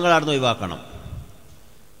പാവങ്ങളായിരുന്നു ഒഴിവാക്കണം.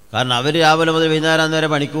 കാരണം അവർ രാവിലെ മുതൽ വൈകുന്നേരം വരെ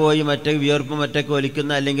പണിക്ക് പോയി മറ്റേ വിയർപ്പും മറ്റൊക്കെ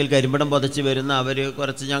ഒലിക്കുന്ന അല്ലെങ്കിൽ കരിമ്പടം പുതച്ച് വരുന്ന അവർ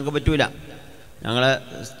കുറച്ച് ഞങ്ങൾക്ക് പറ്റൂല, ഞങ്ങളെ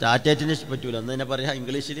സ്റ്റാറ്റേറ്റിന് പറ്റൂല എന്ന് തന്നെ പറയാം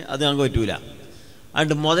ഇംഗ്ലീഷിൽ, അത് ഞങ്ങൾക്ക് പറ്റൂല.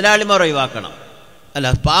 അതുകൊണ്ട് മുതലാളിമാർ ഒഴിവാക്കണം, അല്ല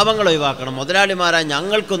പാവങ്ങൾ ഒഴിവാക്കണം. മുതലാളിമാരായ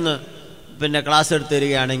ഞങ്ങൾക്കൊന്ന് ക്ലാസ് എടുത്ത്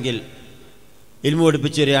തരികയാണെങ്കിൽ, ഇൽമു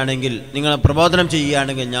പഠിപ്പിച്ച് തരികയാണെങ്കിൽ, നിങ്ങൾ പ്രബോധനം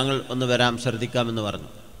ചെയ്യുകയാണെങ്കിൽ ഞങ്ങൾ ഒന്ന് വരാം, ശ്രദ്ധിക്കാമെന്ന് പറഞ്ഞു.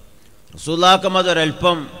 റസൂലുള്ളാഹിക്കും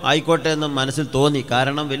അതൊരൽപ്പം ആയിക്കോട്ടെ എന്ന് മനസ്സിൽ തോന്നി.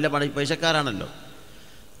 കാരണം വലിയ പൈസക്കാരാണല്ലോ,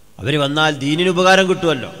 അവർ വന്നാൽ ദീനിന് ഉപകാരം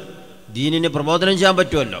കിട്ടുമല്ലോ, ദീനിന് പ്രബോധനം ചെയ്യാൻ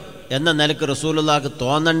പറ്റുമല്ലോ എന്ന നിലക്ക് റസൂലുള്ളാഹിക്ക്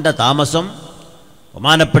തോന്നേണ്ട താമസം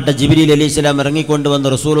ബഹുമാനപ്പെട്ട ജിബ്രീൽ അലൈഹിസ്സലാം ഇറങ്ങിക്കൊണ്ടുവന്ന്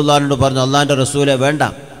റസൂലുള്ളാഹിനോട് പറഞ്ഞു, അള്ളാഹിൻ്റെ റസൂലെ വേണ്ട,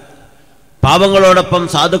 പാവങ്ങളോടൊപ്പം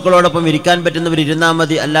സാധുക്കളോടൊപ്പം ഇരിക്കാൻ പറ്റുന്നവർ ഇരുന്നാൽ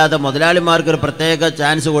മതി, അല്ലാതെ മുതലാളിമാർക്ക് ഒരു പ്രത്യേക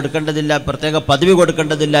ചാൻസ് കൊടുക്കേണ്ടതില്ല, പ്രത്യേക പദവി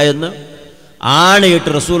കൊടുക്കേണ്ടതില്ല എന്ന് ആണയിട്ട്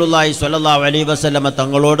റസൂലുള്ളാഹി സ്വല്ലല്ലാഹു അലൈഹി വസല്ലമ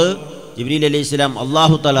തങ്ങളോട് ജിബ്രീൽ അലൈഹിസ്സലാം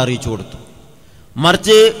അല്ലാഹു തആല അറിയിച്ചു കൊടുത്തു.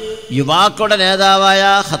 മറിച്ച് യുവാക്കളുടെ നേതാവായ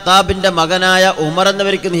ഖത്താബിൻ്റെ മകനായ ഉമർ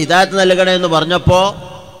എന്നവർക്ക് ഹിദായത്ത് നൽകണേ എന്ന് പറഞ്ഞപ്പോൾ,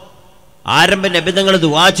 ആരംഭ നബിതങ്ങൾ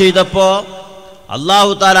ദുആ ചെയ്തപ്പോൾ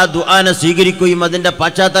അല്ലാഹു തആല ദുആനെ സ്വീകരിക്കുകയും അതിൻ്റെ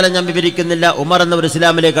പശ്ചാത്തലം ഞാൻ വിവരിക്കുന്നില്ല, ഉമർ എന്നവർ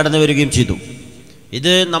ഇസ്ലാമിലേക്ക് കടന്നു വരികയും ചെയ്തു.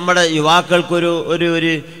 ഇത് നമ്മുടെ യുവാക്കൾക്കൊരു ഒരു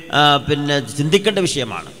ഒരു ചിന്തിക്കേണ്ട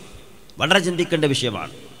വിഷയമാണ്, വളരെ ചിന്തിക്കേണ്ട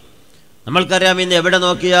വിഷയമാണ്. നമ്മൾക്കറിയാം, ഇന്ന് എവിടെ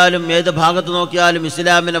നോക്കിയാലും ഏത് ഭാഗത്ത് നോക്കിയാലും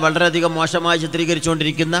ഇസ്ലാമിനെ വളരെയധികം മോശമായി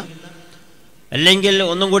ചിത്രീകരിച്ചുകൊണ്ടിരിക്കുന്ന, അല്ലെങ്കിൽ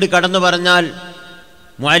ഒന്നും കൂടി കടന്നു പറഞ്ഞാൽ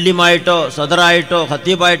മുഅല്ലിമായിട്ടോ സദറായിട്ടോ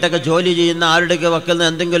ഖത്തീബായിട്ടൊക്കെ ജോലി ചെയ്യുന്ന ആരുടെയൊക്കെ വക്കിൽ നിന്ന്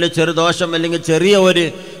എന്തെങ്കിലും ചെറുദോഷം അല്ലെങ്കിൽ ചെറിയ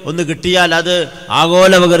ഒന്ന് കിട്ടിയാൽ അത്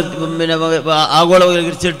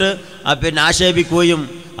ആഗോളവൽക്കരിച്ചിട്ട് ആക്ഷേപിക്കുകയും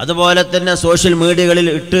അതുപോലെ തന്നെ സോഷ്യൽ മീഡിയകളിൽ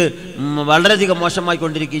ഇട്ട് വളരെയധികം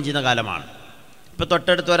മോശമായിക്കൊണ്ടിരിക്കുകയും ചെയ്യുന്ന കാലമാണ്. ഇപ്പോൾ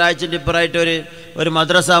തൊട്ടടുത്ത് ഒരാഴ്ചൻ്റെ ഇപ്പുറമായിട്ട് ഒരു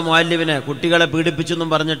മദ്രസ മുഅല്ലിമിനെ കുട്ടികളെ പീഡിപ്പിച്ചെന്നും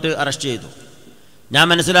പറഞ്ഞിട്ട് അറസ്റ്റ് ചെയ്തു. ഞാൻ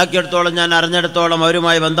മനസ്സിലാക്കിയെടുത്തോളം, ഞാൻ അറിഞ്ഞെടുത്തോളം,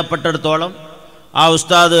 അവരുമായി ബന്ധപ്പെട്ടിടത്തോളം ആ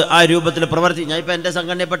ഉസ്താദ് ആ രൂപത്തിൽ ഞാൻ ഇപ്പോൾ എൻ്റെ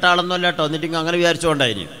സംഘടനയിൽപ്പെട്ട ആളൊന്നുമല്ല കേട്ടോ, എന്നിട്ട് അങ്ങനെ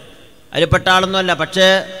വിചാരിച്ചുകൊണ്ടായിരുന്നു, അതിൽപ്പെട്ട ആളൊന്നുമല്ല. പക്ഷേ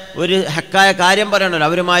ഒരു ഹക്കായ കാര്യം പറയണമല്ലോ,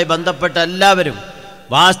 അവരുമായി ബന്ധപ്പെട്ട എല്ലാവരും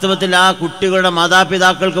വാസ്തവത്തിൽ ആ കുട്ടികളുടെ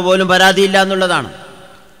മാതാപിതാക്കൾക്ക് പോലും പരാതിയില്ല എന്നുള്ളതാണ്.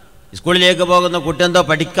 സ്കൂളിലേക്ക് പോകുന്ന കുട്ടി എന്തോ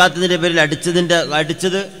പഠിക്കാത്തതിൻ്റെ പേരിൽ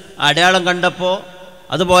അടിച്ചത് അടയാളം കണ്ടപ്പോൾ,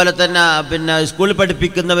 അതുപോലെ തന്നെ സ്കൂളിൽ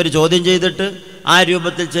പഠിപ്പിക്കുന്നവർ ചോദ്യം ചെയ്തിട്ട് ആ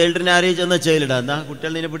രൂപത്തിൽ ചൈൽഡിനെ അറിയിച്ചെന്ന് ജയിലിടുക, എന്താ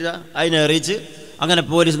കുട്ടികൾ നിന്നെ പിടിച്ചാൽ അതിനെ അറിയിച്ച് അങ്ങനെ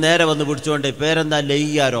പോലീസ് നേരെ വന്ന് പിടിച്ചുകൊണ്ട് പേരെന്താ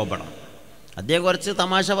ലൈംഗികാരോപണം. അദ്ദേഹം കുറച്ച്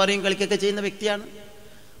തമാശ പറയും കളിക്കൊക്കെ ചെയ്യുന്ന വ്യക്തിയാണ്.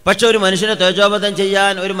 പക്ഷെ ഒരു മനുഷ്യനെ തേജോവധം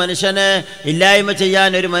ചെയ്യാൻ, ഒരു മനുഷ്യനെ ഇല്ലായ്മ ചെയ്യാൻ,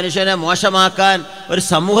 ഒരു മനുഷ്യനെ മോശമാക്കാൻ, ഒരു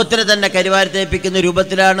സമൂഹത്തിനെ തന്നെ കരിവാരത്തേൽപ്പിക്കുന്ന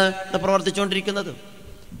രൂപത്തിലാണ് ഇത് പ്രവർത്തിച്ചുകൊണ്ടിരിക്കുന്നത്.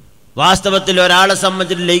 വാസ്തവത്തിൽ ഒരാളെ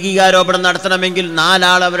സംബന്ധിച്ച് ലൈംഗികാരോപണം നടത്തണമെങ്കിൽ 4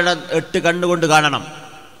 ആൾ അവരുടെ 8 കണ്ണുകൊണ്ട് കാണണം.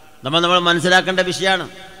 നമ്മൾ മനസ്സിലാക്കേണ്ട വിഷയമാണ്.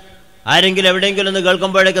 ആരെങ്കിലും എവിടെയെങ്കിലും ഒന്ന്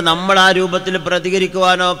കേൾക്കുമ്പോഴേക്ക് നമ്മൾ ആ രൂപത്തിൽ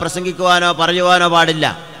പ്രതികരിക്കുവാനോ പ്രസംഗിക്കുവാനോ പറയുവാനോ പാടില്ല.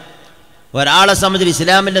 ഒരാളെ സംബന്ധിച്ച്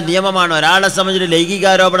ഇസ്ലാമിൻ്റെ നിയമമാണ്, ഒരാളെ സംബന്ധിച്ച്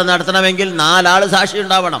ലൈംഗികാരോപണം നടത്തണമെങ്കിൽ 4 ആൾ സാക്ഷി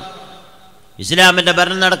ഉണ്ടാവണം. ഇസ്ലാമിൻ്റെ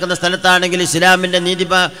ഭരണം നടക്കുന്ന സ്ഥലത്താണെങ്കിൽ ഇസ്ലാമിൻ്റെ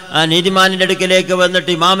നീതിമാനിൻ്റെ അടുക്കലേക്ക് വന്നിട്ട്,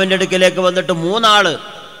 ഇമാമിൻ്റെ അടുക്കലേക്ക് വന്നിട്ട് 3 ആൾ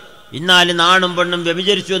ഇന്നാലും ആണും പെണ്ണും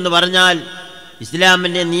വ്യഭിചരിച്ചു എന്ന് പറഞ്ഞാൽ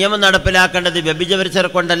ഇസ്ലാമിൻ്റെ നിയമം നടപ്പിലാക്കേണ്ടത് വ്യഭിചരിച്ചവരെ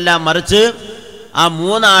കൊണ്ടല്ല, മറിച്ച് ആ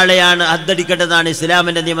 3 ആളെയാണ് ഹദ്ദടിക്കേണ്ടതാണ്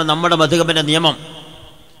ഇസ്ലാമിൻ്റെ നിയമം, നമ്മുടെ മദ്ഹബിൻ്റെ നിയമം.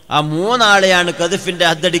 ആ 3 ആളെയാണ് ഖദ്ഫിൻ്റെ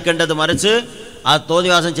ഹദ്ദടിക്കേണ്ടത്, മറിച്ച് ആ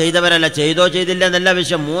തോന്നിവാസം ചെയ്തവരല്ല. ചെയ്തോ ചെയ്തില്ല എന്നല്ല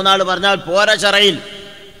വിഷയം. 3 ആൾ പറഞ്ഞാൽ പോരാ ശറയിൽ.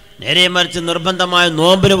 നേരെ മറിച്ച് നിർബന്ധമായ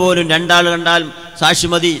നോമ്പിന് പോലും 2 ആൾ കണ്ടാൽ സാക്ഷി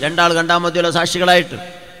മതി, 2 ആൾ കണ്ടാൽ മതിയുള്ള സാക്ഷികളായിട്ട്.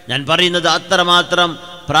 ഞാൻ പറയുന്നത് അത്രമാത്രം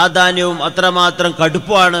പ്രാധാന്യവും അത്രമാത്രം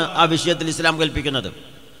കടുപ്പമാണ് ആ വിഷയത്തിൽ ഇസ്ലാം കൽപ്പിക്കുന്നത്.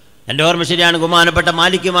 എൻ്റെ ഓർമ്മ ശരിയാണ്, ബഹുമാനപ്പെട്ട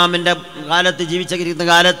മാലിക് ഇമാമിൻ്റെ കാലത്ത് ജീവിച്ചിരിക്കുന്ന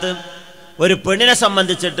കാലത്ത് ഒരു പെണ്ണിനെ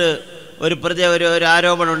സംബന്ധിച്ചിട്ട് ഒരു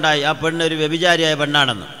ആരോപണം ഉണ്ടായി. ആ പെണ്ണ് ഒരു വ്യഭിചാരിയായ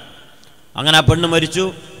പെണ്ണാണെന്ന്. അങ്ങനെ ആ പെണ്ണ്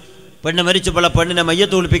മരിച്ചപ്പോൾ ആ പെണ്ണിനെ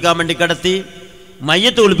മയ്യത്ത് കുളിപ്പിക്കാൻ വേണ്ടി കിടത്തി.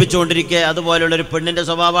 മയ്യത്ത് കുളിപ്പിച്ചുകൊണ്ടിരിക്കെ, അതുപോലുള്ളൊരു പെണ്ണിൻ്റെ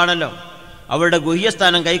സ്വഭാവമാണല്ലോ, അവളുടെ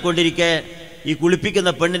ഗുഹ്യസ്ഥാനം കൈക്കൊണ്ടിരിക്കെ ഈ കുളിപ്പിക്കുന്ന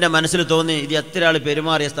പെണ്ണിൻ്റെ മനസ്സിൽ തോന്നി, ഇത് എത്ര ആൾ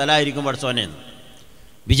പെരുമാറിയ സ്ഥലമായിരിക്കും പടച്ചോനെന്ന്.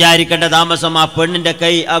 വിചാരിക്കേണ്ട താമസം ആ പെണ്ണിൻ്റെ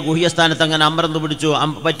കൈ ആ ഗുഹ്യസ്ഥാനത്ത് അങ്ങനെ അമർന്നു പിടിച്ചു,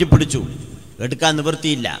 പറ്റിപ്പിടിച്ചു. എടുക്കാൻ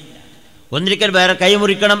നിവൃത്തിയില്ല. ഒന്നിരിക്കൽ വേറെ കൈ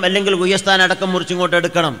മുറിക്കണം, അല്ലെങ്കിൽ ഗുഹ്യസ്ഥാനം അടക്കം മുറിച്ചിങ്ങോട്ട്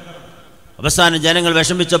എടുക്കണം. അവസാനം ജനങ്ങൾ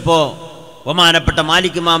വിഷമിച്ചപ്പോൾ ബഹുമാനപ്പെട്ട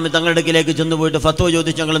മാലിക് ഇമാം തങ്ങളുടെ അടുക്കിലേക്ക് ചെന്നുപോയിട്ട് ഫത്വ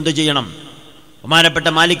ചോദിച്ചു, ഞങ്ങൾ എന്ത് ചെയ്യണം? ബഹുമാനപ്പെട്ട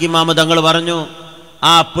മാലിക് ഇമാം തങ്ങൾ പറഞ്ഞു,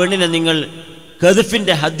 ആ പെണ്ണിനെ നിങ്ങൾ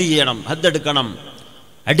ഖദ്ഫിൻ്റെ ഹദ് ചെയ്യണം, ഹദ്ദെടുക്കണം,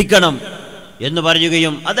 അടിക്കണം എന്ന്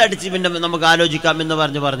പറയുകയും അതടിച്ച് പിന്നെ നമുക്ക് ആലോചിക്കാം എന്ന്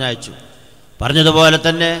പറഞ്ഞയച്ചു. പറഞ്ഞതുപോലെ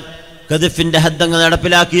തന്നെ ഖദ്ഫിൻ്റെ ഹദ്ദങ്ങ്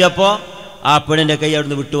നടപ്പിലാക്കിയപ്പോൾ ആ പെണ്ണിൻ്റെ കൈ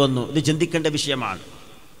അവിടുന്ന് വിട്ടുവന്നു. ഇത് ചിന്തിക്കേണ്ട വിഷയമാണ്.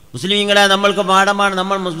 മുസ്ലിങ്ങളെ നമ്മൾക്ക് പാഠമാണ്.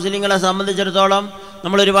 നമ്മൾ മുസ്ലിങ്ങളെ സംബന്ധിച്ചിടത്തോളം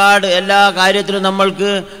നമ്മൾ ഒരുപാട് എല്ലാ കാര്യത്തിലും നമ്മൾക്ക്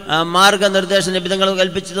മാർഗനിർദ്ദേശ നിബിധങ്ങൾ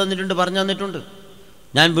കൽപ്പിച്ചു തന്നിട്ടുണ്ട്, പറഞ്ഞു തന്നിട്ടുണ്ട്.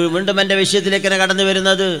 ഞാൻ വീണ്ടും എൻ്റെ വിഷയത്തിലേക്ക് തന്നെ കടന്നു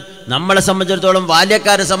വരുന്നത്, നമ്മളെ സംബന്ധിച്ചിടത്തോളം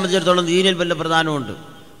ബാല്യക്കാരെ സംബന്ധിച്ചിടത്തോളം ദീനിൽ വല്ല പ്രധാനമുണ്ട്.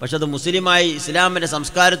 പക്ഷെ അത് മുസ്ലിമായി ഇസ്ലാമിൻ്റെ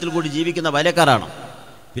സംസ്കാരത്തിൽ കൂടി ജീവിക്കുന്ന ബാല്യക്കാരാണ്.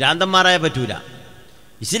 ഭ്രാന്തന്മാരായ പറ്റൂല.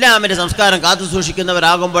 ഇസ്ലാമിൻ്റെ സംസ്കാരം കാത്തു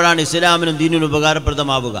സൂക്ഷിക്കുന്നവരാകുമ്പോഴാണ് ഇസ്ലാമിനും ദീനിനും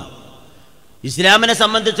ഉപകാരപ്രദമാവുക. ഇസ്ലാമിനെ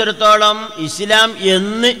സംബന്ധിച്ചിടത്തോളം ഇസ്ലാം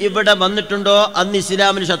എന്ന് ഇവിടെ വന്നിട്ടുണ്ടോ അന്ന്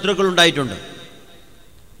ഇസ്ലാമിന് ശത്രുക്കൾ ഉണ്ടായിട്ടുണ്ട്.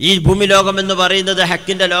 ഈ ഭൂമി ലോകം എന്ന് പറയുന്നത്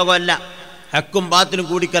ഹക്കിൻ്റെ ലോകമല്ല, ഹക്കും ബാത്തിലും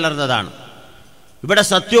കൂടിക്കലർന്നതാണ്. ഇവിടെ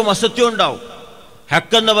സത്യവും അസത്യവും ഉണ്ടാവും.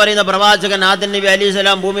 ഹക്കെന്ന് പറയുന്ന പ്രവാചകൻ ആദം നബി അലൈഹി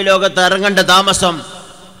സ്വലാം ഭൂമി ലോകത്ത് ഇറങ്ങേണ്ട താമസം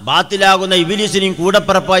ബാത്തിലാകുന്ന ഇബ്ലീസിനെയും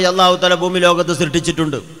കൂടപ്പിറപ്പായി അള്ളാഹു തആല ഭൂമി ലോകത്ത്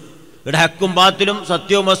സൃഷ്ടിച്ചിട്ടുണ്ട്. ഇവിടെ ഹക്കും ബാത്തിലും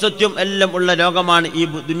സത്യവും അസത്യവും എല്ലാം ഉള്ള ലോകമാണ് ഈ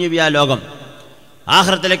ദുനിയവിയാ ലോകം.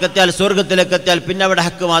 ആഖിറത്തിലേക്ക് എത്തിയാൽ, സ്വർഗത്തിലേക്ക് എത്തിയാൽ പിന്നെ അവിടെ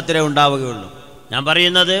ഹക്ക് മാത്രമേ ഉണ്ടാവുകയുള്ളൂ. ഞാൻ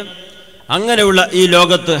പറയുന്നത് അങ്ങനെയുള്ള ഈ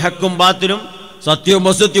ലോകത്ത്, ഹക്കും ബാത്തിലും സത്യവും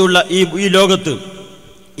അസത്യമുള്ള ഈ ലോകത്ത്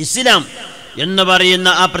ഇസ്ലാം എന്ന് പറയുന്ന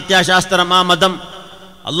ആ പ്രത്യാശാസ്ത്രം, ആ മതം,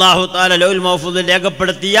 അല്ലാഹു തആല ലൗഹുൽ മഹ്ഫൂദിൽ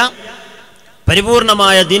രേഖപ്പെടുത്തിയ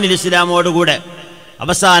പരിപൂർണമായ ദീനുൽ ഇസ്ലാമോടുകൂടെ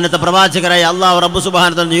അവസാനത്തെ പ്രവാചകരായ അല്ലാഹു റബ്ബ്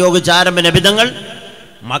സുബ്ഹാനഹു വ തആല നിയോഗിച്ച ആരംഭ നബിതങ്ങൾ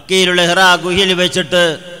മക്കയിലുള്ള ഹിറാ ഗുഹയിൽ വെച്ചിട്ട്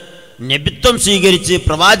നബിത്വം സ്വീകരിച്ച്,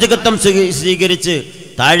 പ്രവാചകത്വം സ്വീകരിച്ച്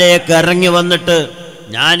താഴേക്ക് ഇറങ്ങി വന്നിട്ട്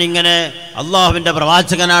ഞാനിങ്ങനെ അള്ളാഹുവിൻ്റെ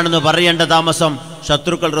പ്രവാചകനാണെന്ന് പറയേണ്ട താമസം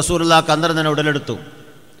ശത്രുക്കൾ റസൂലുള്ളാഹിക്ക് അന്നേരം തന്നെ ഉടലെടുത്തു.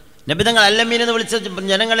 നബിതങ്ങൾ അല്ലമീൻ എന്ന് വിളിച്ച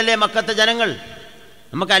ജനങ്ങളിലെ മക്കത്തെ ജനങ്ങൾ.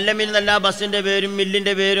 നമുക്ക് അല്ലമീൻ എന്നല്ല, ബസ്സിൻ്റെ പേരും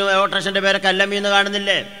മില്ലിൻ്റെ പേരും ഓട്ടോറിക്ഷൻ്റെ പേരൊക്കെ അല്ലമീൻ എന്ന്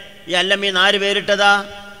കാണുന്നില്ലേ? ഈ അല്ലമീൻ ആര് പേരിട്ടതാ?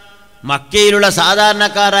 മക്കയിലുള്ള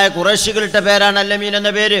സാധാരണക്കാരായ ഖുറൈശികളിട്ട പേരാണ് അല്ലമീൻ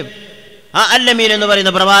എന്ന പേര്. ആ അല്ലമീൻ എന്ന്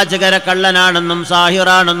പറയുന്ന പ്രവാചകരെ കള്ളനാണെന്നും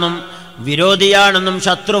സാഹിറാണെന്നും വിരോധിയാണെന്നും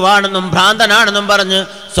ശത്രുവാണെന്നും ഭ്രാന്തനാണെന്നും പറഞ്ഞ്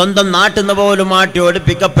സ്വന്തം നാട്ടിൽ നിന്ന് പോലും മാറ്റി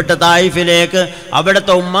ഓടിപ്പിക്കപ്പെട്ട തായിഫിലേക്ക്,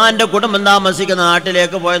 അവിടുത്തെ ഉമ്മാൻ്റെ കുടുംബം താമസിക്കുന്ന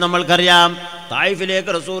നാട്ടിലേക്ക് പോയ നമ്മൾക്കറിയാം.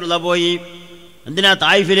 തായിഫിലേക്ക് റസൂലുള്ളാഹി പോയി. എന്തിനാ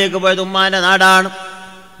തായിഫിലേക്ക് പോയത്? ഉമ്മാൻ്റെ നാടാണ്.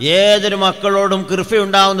 ഏതൊരു മക്കളോടും കൃപ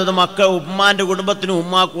ഉണ്ടാവുന്നത് ഉമ്മാൻ്റെ കുടുംബത്തിനും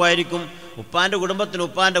ഉമ്മാക്കുമായിരിക്കും. ഉപ്പാൻ്റെ കുടുംബത്തിനും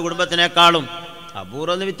ഉപ്പാൻ്റെ കുടുംബത്തിനേക്കാളും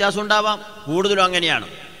അപൂർവ്വ വ്യത്യാസം ഉണ്ടാവാം, കൂടുതലും അങ്ങനെയാണ്.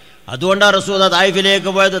 അതുകൊണ്ടാണ് റസൂൽ തായിഫിലേക്ക്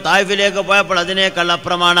പോയത്. തായിഫിലേക്ക് പോയപ്പോൾ അതിനേക്കാൾ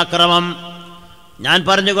അപ്പുറമാണ് ക്രമം. ഞാൻ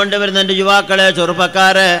പറഞ്ഞുകൊണ്ടുവരുന്ന എൻ്റെ യുവാക്കളെ,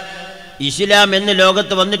 ചെറുപ്പക്കാരെ, ഇസ്ലാം എന്ന്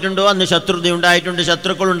ലോകത്ത് വന്നിട്ടുണ്ടോ അന്ന് ശത്രുത ഉണ്ടായിട്ടുണ്ട്,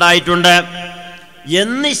 ശത്രുക്കൾ ഉണ്ടായിട്ടുണ്ട്.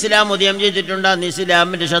 എന്ന് ഇസ്ലാം ഉദയം ചെയ്തിട്ടുണ്ട് അന്ന്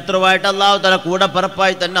ഇസ്ലാമിൻ്റെ ശത്രുവായിട്ട് അള്ളാഹു തആല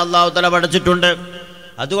കൂടപ്പിറപ്പായി തന്നെ അള്ളാഹു തആല പഠിച്ചിട്ടുണ്ട്.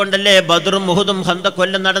 അതുകൊണ്ടല്ലേ ബദറും ഉഹുദും ഖന്തഖും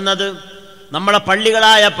കൊല്ലം നടന്നത്. നമ്മളെ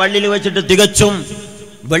പള്ളികളായ പള്ളിയിൽ വെച്ചിട്ട് തികച്ചും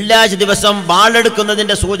വെള്ളിയാഴ്ച ദിവസം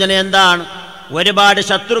വാളെടുക്കുന്നതിൻ്റെ സൂചന എന്താണ്? ഒരുപാട്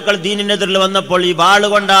ശത്രുക്കൾ ദീനിനെതിരിൽ വന്നപ്പോൾ ഈ വാള്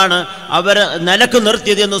കൊണ്ടാണ് അവർ നിലക്ക്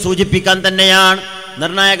നിർത്തിയത് എന്ന് സൂചിപ്പിക്കാൻ തന്നെയാണ്.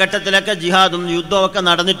 നിർണായക ഘട്ടത്തിലൊക്കെ ജിഹാദും യുദ്ധവും ഒക്കെ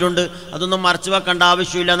നടന്നിട്ടുണ്ട്. അതൊന്നും മറച്ചു വെക്കേണ്ട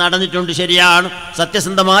ആവശ്യമില്ല, നടന്നിട്ടുണ്ട്, ശരിയാണ്.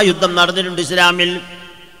 സത്യസന്ധമായ യുദ്ധം നടന്നിട്ടുണ്ട് ഇസ്ലാമിൽ.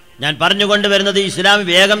 ഞാൻ പറഞ്ഞുകൊണ്ടുവരുന്നത് ഇസ്ലാം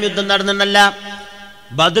വേഗം യുദ്ധം നടന്നല്ല,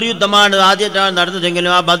 ബദർ യുദ്ധമാണ് ആദ്യമായിട്ടാണ്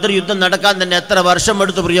നടന്നതെങ്കിലും ആ ബദർ യുദ്ധം നടക്കാൻ തന്നെ എത്ര വർഷം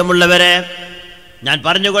എടുത്തു പ്രിയമുള്ളവരെ. ഞാൻ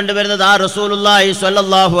പറഞ്ഞുകൊണ്ടുവരുന്നത് ആ റസൂലുള്ളാഹി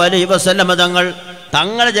സ്വല്ലല്ലാഹു അലൈഹി വസല്ലമ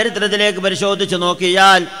തങ്ങളുടെ ചരിത്രത്തിലേക്ക് പരിശോധിച്ച്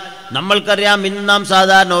നോക്കിയാൽ നമ്മൾക്കറിയാം, ഇന്ന് നാം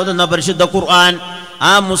സാധാരണ ഓതുന്ന പരിശുദ്ധ ഖുർആൻ,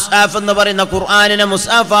 ആ മുസ്ഹാഫ് എന്ന് പറയുന്ന ഖുർആനിനെ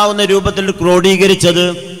മുസ്ഹാഫാവുന്ന രൂപത്തിൽ ക്രോഡീകരിച്ചത്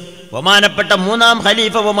ബഹുമാനപ്പെട്ട മൂന്നാം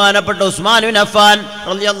ഖലീഫ ബഹുമാനപ്പെട്ട ഉസ്മാൻ ബിൻ അഫ്ഫാൻ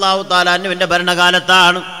റളിയല്ലാഹു തആല അൻഹുവിന്റെ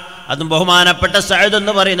ഭരണകാലത്താണ്. അതും ബഹുമാനപ്പെട്ട സഅദ്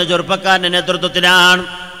എന്ന് പറയുന്ന ചെറുപ്പക്കാരന്റെ നേതൃത്വത്തിലാണ്.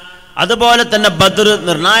 അതുപോലെ തന്നെ ബദർ,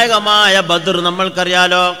 നിർണായകമായ ബദർ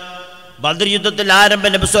നമ്മൾക്കറിയാലോ. ബദർ യുദ്ധത്തിൽ ആരംഭ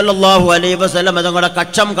നബി സല്ലല്ലാഹു അലൈഹി വസല്ലം തങ്ങളുടെ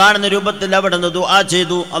കക്ഷം കാണുന്ന രൂപത്തിൽ അവിടെ നിന്ന് ദുആ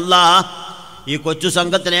ചെയ്തു, അല്ലാഹ് ഈ കൊച്ചു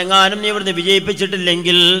സംഘത്തിനെ എങ്ങാനും നീ ഇവിടുന്ന്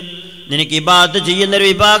വിജയിപ്പിച്ചിട്ടില്ലെങ്കിൽ നിനക്ക് ഇബാദത്ത് ചെയ്യുന്നൊരു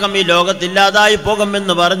വിഭാഗം ഈ ലോകത്തില്ലാതായി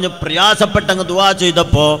പോകുമെന്ന് പറഞ്ഞ് പ്രയാസപ്പെട്ടങ്ങ് ദുആ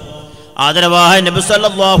ചെയ്തപ്പോൾ ആദരവായ നബി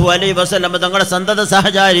സല്ലല്ലാഹു അലൈഹി വസല്ലം തങ്ങളുടെ സന്തത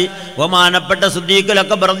സഹചാരി ബഹുമാനപ്പെട്ട സിദ്ദീഖുൽ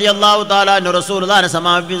അക്ബർ റളിയല്ലാഹു തആല അൻഹു റസൂലുള്ളാഹിനെ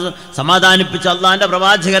സമാധാനിപ്പിച്ച അള്ളാഹിന്റെ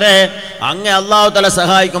പ്രവാചകരെ, അങ്ങേ അല്ലാഹു തആല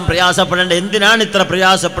സഹായിക്കും, പ്രയാസപ്പെടേണ്ട, എന്തിനാണ് ഇത്ര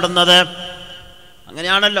പ്രയാസപ്പെടുന്നത്?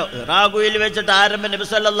 അങ്ങനെയാണല്ലോ. ഹിറാഗുയിൽ വെച്ചിട്ട് ആരംഭ നബി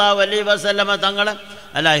സല്ലല്ലാഹു അലൈഹി വസല്ലം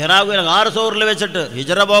ഹിറാഗുയിൽ ഗാർസോറിൽ വെച്ചിട്ട്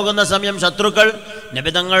ഹിജ്റ പോകുന്ന സമയം ശത്രുക്കൾ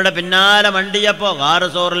നബി തങ്ങളുടെ പിന്നാലെ മണ്ടിയപ്പോൾ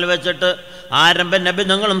ഗാർസോറിൽ വെച്ചിട്ട് ആരംഭ നബി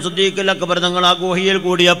തങ്ങളും സിദ്ദീഖുൽ അക്ബർ തങ്ങൾ ആ ഗുഹയിൽ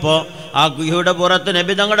കൂടിയപ്പോൾ ആ ഗുഹയുടെ പുറത്ത്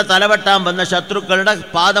നബി തങ്ങളുടെ തലവെട്ടാൻ വന്ന ശത്രുക്കളുടെ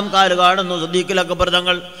പാദം കാല് കാണുന്നു. സിദ്ദീഖുൽ അക്ബർ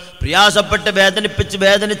തങ്ങൾ പ്രയാസപ്പെട്ട്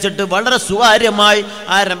വേദനിച്ചിട്ട് വളരെ സുവാര്യമായി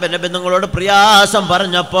ആരംഭ നബി തങ്ങളോട് പ്രയാസം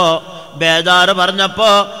പറഞ്ഞപ്പോൾ, ബേജാറ്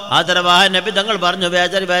പറഞ്ഞപ്പോൾ ആദരവായ നബി തങ്ങൾ പറഞ്ഞു,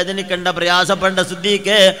 വേദനിക്കേണ്ട, പ്രയാസപ്പെടേണ്ട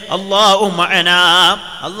സിദ്ദീഖേ, അല്ലാഹു മഅനാ,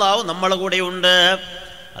 അല്ലാഹു നമ്മളെ കൂടെയുണ്ട്.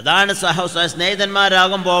 അതാണ്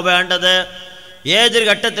സ്നേഹിതന്മാരാകും പോവേണ്ടത്. ഏതൊരു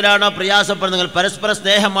ഘട്ടത്തിലാണോ പ്രയാസപ്പെടുന്നെങ്കിൽ പരസ്പര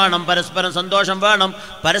സ്നേഹം വേണം, പരസ്പരം സന്തോഷം വേണം,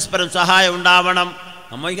 പരസ്പരം സഹായം ഉണ്ടാവണം.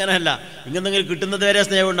 നമ്മൾ ഇങ്ങനെയല്ല, ഇങ്ങനെന്തെങ്കിലും കിട്ടുന്നത് വരെ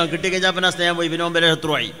സ്നേഹം ഉണ്ടാവും, കിട്ടിക്കഴിഞ്ഞാൽ പിന്നെ സ്നേഹം പോയി, പിന്നെ വരെ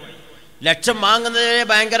ശത്രുവായി. ലക്ഷം വാങ്ങുന്നതിനെ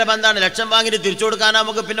ഭയങ്കര ബന്ധമാണ്, ലക്ഷം വാങ്ങിയിട്ട് തിരിച്ചു കൊടുക്കാൻ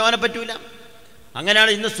നമുക്ക് പിന്നെ അവനെ പറ്റൂല.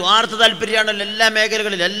 അങ്ങനെയാണ് ഇന്ന് സ്വാർത്ഥ താല്പര്യമാണല്ലോ എല്ലാ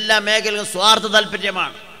മേഖലകളും സ്വാർത്ഥ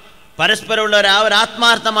താല്പര്യമാണ്. പരസ്പരമുള്ള ഒരു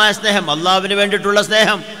ആത്മാർത്ഥമായ സ്നേഹം, അള്ളാഹുവിന് വേണ്ടിയിട്ടുള്ള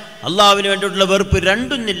സ്നേഹം, അള്ളാഹുവിന് വേണ്ടിയിട്ടുള്ള വെറുപ്പ്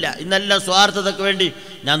രണ്ടൊന്നില്ല. ഇന്നെല്ലാം സ്വാർത്ഥതയ്ക്ക് വേണ്ടി,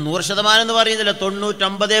 ഞാൻ 100% എന്ന് പറയുന്നില്ല,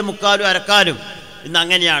 99 മുക്കാലും അരക്കാലും ഇന്ന്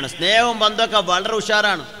അങ്ങനെയാണ്. സ്നേഹവും ബന്ധമൊക്കെ വളരെ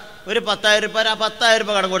ഉഷാറാണ്. ഒരു 10,000 രൂപ, ആ 10,000 രൂപ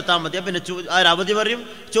കടം കൊടുത്താൽ മതി, പിന്നെ അവധി പറയും,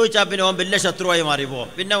 ചോദിച്ചാൽ പിന്നെ അവൻ വലിയ ശത്രുവായി മാറിപ്പോകും,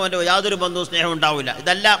 പിന്നെ അവൻ്റെ യാതൊരു ബന്ധവും സ്നേഹം ഉണ്ടാവില്ല.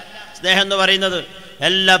 ഇതല്ല സ്നേഹം എന്ന് പറയുന്നത്.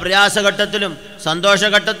 എല്ലാ പ്രയാസഘട്ടത്തിലും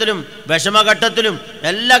സന്തോഷഘട്ടത്തിലും വിഷമഘട്ടത്തിലും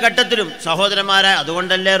എല്ലാ ഘട്ടത്തിലും സഹോദരന്മാരായ,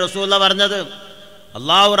 അതുകൊണ്ടല്ലേ റസൂല പറഞ്ഞത്,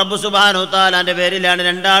 അല്ലാഹു റബ്ബ് സുബ്ഹാനഹു തആലാന്റെ പേരിലാണ്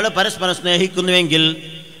രണ്ടാൾ പരസ്പരം സ്നേഹിക്കുന്നുവെങ്കിൽ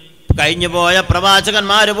കഴിഞ്ഞുപോയ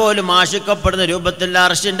പ്രവാചകന്മാർ പോലും ആശിക്കപ്പെടുന്ന രൂപത്തിൽ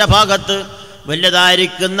അർശിന്റെ ഭാഗത്ത്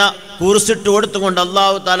വലിയതായിരിക്കുന്ന കുറിച്ചിട്ട് കൊടുത്തുകൊണ്ട്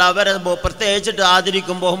അല്ലാഹു തആല അവരെ പ്രത്യേകിച്ചിട്ട്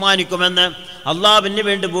ആദരിക്കും, ബഹുമാനിക്കുമെന്ന് അള്ളാഹുവിന്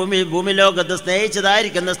വേണ്ടി ഭൂമി ലോകത്ത്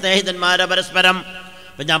സ്നേഹിച്ചതായിരിക്കുന്ന സ്നേഹിതന്മാരെ പരസ്പരം.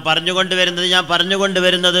 അപ്പം ഞാൻ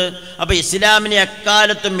പറഞ്ഞുകൊണ്ടുവരുന്നത് അപ്പം ഇസ്ലാമിന്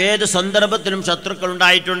എക്കാലത്തും ഏത് സന്ദർഭത്തിലും ശത്രുക്കൾ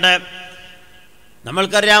ഉണ്ടായിട്ടുണ്ട്.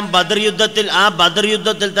 നമ്മൾക്കറിയാം ബദർ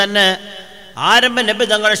യുദ്ധത്തിൽ തന്നെ ആരംഭ നബി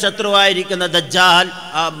തങ്ങളുടെ ശത്രുവായിരിക്കുന്ന ദജ്ജാൽ,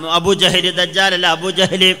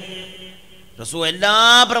 അബൂജഹൽ റസൂൽ എല്ലാ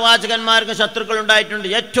പ്രവാചകന്മാർക്കും ശത്രുക്കൾ ഉണ്ടായിട്ടുണ്ട്.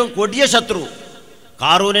 ഏറ്റവും കൊടിയ ശത്രു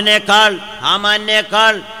കാറൂനിനേക്കാൾ,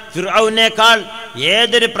 ഹാമാനേക്കാൾ, ഫിർഔനേക്കാൾ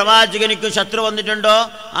ഏതൊരു പ്രവാചകനിക്കും ശത്രു വന്നിട്ടുണ്ടോ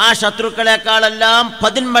ആ ശത്രുക്കളെക്കാളെല്ലാം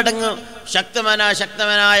 10 മടങ്ങ്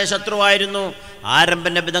ശക്തനായ ശത്രുവായിരുന്നു ആരംഭ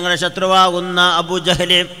നബി തങ്ങളുടെ ശത്രുവാകുന്ന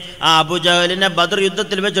അബൂജഹൽ. ആ അബൂജഹലിനെ ബദർ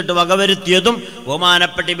യുദ്ധത്തിൽ വെച്ചിട്ട് വകവരുത്തിയതും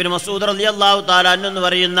ബഹുമാനപ്പെട്ട ഇബ്നു മസ്ഊദ് റളിയല്ലാഹു തആല അൻഹു എന്ന്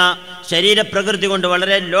പറയുന്ന ശരീരപ്രകൃതി കൊണ്ട്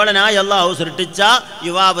വളരെ ലോലനായി അല്ലാഹു സൃഷ്ടിച്ച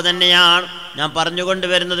യുവാവ് തന്നെയാണ്. ഞാൻ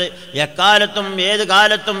പറഞ്ഞുകൊണ്ടുവരുന്നത് എക്കാലത്തും ഏത്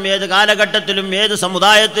കാലത്തും ഏത് കാലഘട്ടത്തിലും ഏത്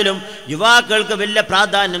സമുദായത്തിലും യുവാക്കൾക്ക് വലിയ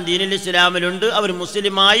പ്രാധാന്യം ദീനുൽ ഇസ്ലാമിലുണ്ട്. അവർ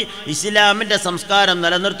മുസ്ലിമായി ഇസ്ലാമിൻ്റെ സംസ്കാരം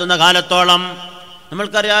നിലനിർത്തുന്ന കാലത്തോളം.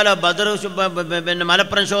 നമ്മൾക്കറിയാലോ ബദർ, പിന്നെ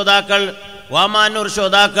മലപ്പുറം ശ്രോതാക്കൾ, വാമാനൂർ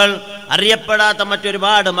ശ്രോതാക്കൾ, അറിയപ്പെടാത്ത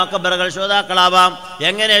മറ്റൊരുപാട് മക്കബറകൾ ശ്രോതാക്കളാവാം.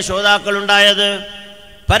 എങ്ങനെ ശ്രോതാക്കൾ ഉണ്ടായത്?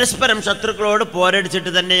 പരസ്പരം ശത്രുക്കളോട്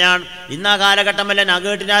പോരടിച്ചിട്ട് തന്നെയാണ്. ഇന്നാ കാലഘട്ടമല്ല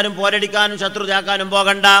നഗേട്ടിനാരും പോരടിക്കാനും ശത്രുതാക്കാനും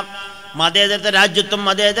പോകണ്ട. മതേതര രാജ്യത്തും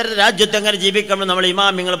എങ്ങനെ ജീവിക്കണം നമ്മൾ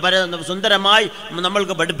ഇമാമിങ്ങൾ സുന്ദരമായി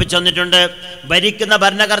നമ്മൾക്ക് പഠിപ്പിച്ചു തന്നിട്ടുണ്ട്. ഭരിക്കുന്ന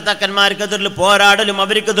ഭരണകർത്താക്കന്മാർക്കെതിരിൽ പോരാടലും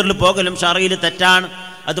അവർക്കെതിരിൽ പോകലും ശറഈൽ തെറ്റാണ്.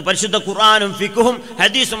 അത് പരിശുദ്ധ ഖുർആനും ഫിഖും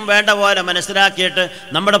ഹദീസും വേണ്ട പോലെ മനസ്സിലാക്കിയിട്ട്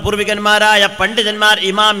നമ്മുടെ പൂർവികന്മാരായ പണ്ഡിതന്മാർ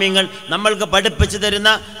ഇമാമിങ്ങൾ നമ്മൾക്ക് പഠിപ്പിച്ചു തരുന്ന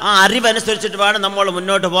ആ അറിവനുസരിച്ചിട്ട് വേണം നമ്മൾ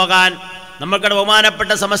മുന്നോട്ട് പോകാൻ. നമ്മൾക്കടെ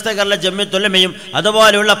ബഹുമാനപ്പെട്ട സമസ്ത കേരള ജമിയത്തുലമയും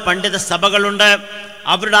അതുപോലെയുള്ള പണ്ഡിത സഭകളുണ്ട്.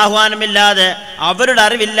 അവരുടെ ആഹ്വാനമില്ലാതെ അവരുടെ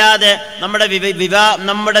അറിവില്ലാതെ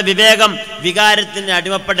നമ്മുടെ വിവേകം വികാരത്തിന്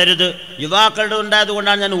അടിമപ്പെടരുത്. യുവാക്കളുടെ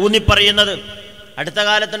ഉണ്ടായതുകൊണ്ടാണ് ഞാൻ ഊന്നിപ്പറയുന്നത്. അടുത്ത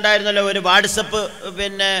കാലത്തുണ്ടായിരുന്നല്ലോ ഒരു വാട്സപ്പ്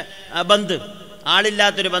ബന്ദ്,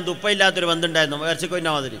 ആളില്ലാത്തൊരു ബന്ദ്, ഉപ്പയില്ലാത്തൊരു ബന്ധുണ്ടായിരുന്നു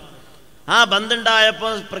ഇറച്ചിക്കൊന്ന മാതിരി. ആ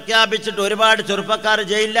ബന്ധുണ്ടായപ്പോൾ പ്രഖ്യാപിച്ചിട്ട് ഒരുപാട് ചെറുപ്പക്കാർ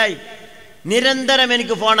ജയിലിലായി. നിരന്തരം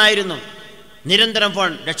എനിക്ക് ഫോണായിരുന്നു, നിരന്തരം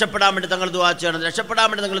ഫോൺ. രക്ഷപ്പെടാൻ വേണ്ടി തങ്ങൾ ദുആ ചെയ്യണം, രക്ഷപ്പെടാൻ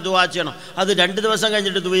വേണ്ടി നിങ്ങൾ ദുആ ചെയ്യണം. അത് 2 ദിവസം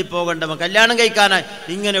കഴിഞ്ഞിട്ട് ദുബൈ പോകണ്ട, കല്യാണം കഴിക്കാനായി.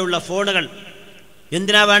 ഇങ്ങനെയുള്ള ഫോണുകൾ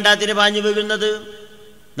എന്തിനാ വേണ്ടാത്തിന് പാഞ്ഞു വീഴുന്നത്?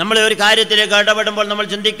 നമ്മൾ ഒരു കാര്യത്തിലേക്ക് ഇടപെടുമ്പോൾ നമ്മൾ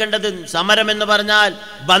ചിന്തിക്കേണ്ടത്, സമരം എന്ന് പറഞ്ഞാൽ,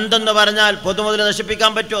 ബന്ധം എന്ന് പറഞ്ഞാൽ പൊതുമുതൽ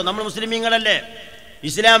നശിപ്പിക്കാൻ പറ്റുമോ? നമ്മൾ മുസ്ലിമീങ്ങളല്ലേ?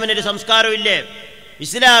 ഇസ്ലാമിനൊരു സംസ്കാരമില്ലേ?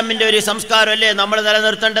 ഇസ്ലാമിൻ്റെ ഒരു സംസ്കാരമല്ലേ നമ്മൾ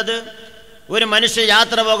നിലനിർത്തേണ്ടത്? ഒരു മനുഷ്യ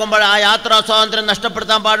യാത്ര പോകുമ്പോൾ ആ യാത്രാ സ്വാതന്ത്ര്യം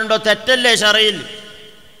നഷ്ടപ്പെടുത്താൻ പാടുണ്ടോ? തെറ്റല്ലേ ശറയിൽ?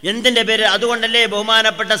 എന്തിൻ്റെ പേര്? അതുകൊണ്ടല്ലേ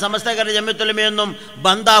ബഹുമാനപ്പെട്ട സമസ്ത കേരള ജമിയത്തുലമയൊന്നും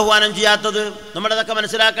ബന്ധാഹ്വാനം ചെയ്യാത്തത്? നമ്മളതൊക്കെ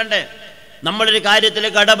മനസ്സിലാക്കണ്ടേ? നമ്മളൊരു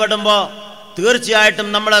കാര്യത്തിലേക്ക് ഇടപെടുമ്പോൾ തീർച്ചയായിട്ടും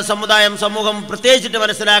നമ്മളെ സമുദായം, സമൂഹം പ്രത്യേകിച്ചിട്ട്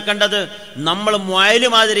മനസ്സിലാക്കേണ്ടത്, നമ്മൾ മുയല്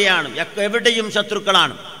മാതിരിയാണ്, എവിടെയും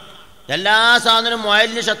ശത്രുക്കളാണ്. എല്ലാ സാധനവും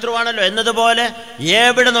മുയലിന് ശത്രുവാണല്ലോ എന്നതുപോലെ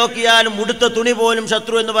എവിടെ നോക്കിയാലും ഉടുത്ത തുണി പോലും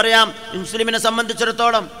ശത്രു എന്ന് പറയാം മുസ്ലിമിനെ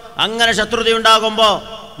സംബന്ധിച്ചിടത്തോളം. അങ്ങനെ ശത്രുതയുണ്ടാകുമ്പോൾ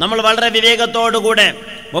നമ്മൾ വളരെ വിവേകത്തോടുകൂടെ,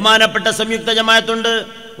 ബഹുമാനപ്പെട്ട സംയുക്ത ജമാഅത്തുണ്ട്,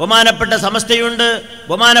 ബഹുമാനപ്പെട്ട സമസ്തയുണ്ട്,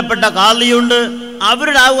 ബഹുമാനപ്പെട്ട ഖാദിയുണ്ട്,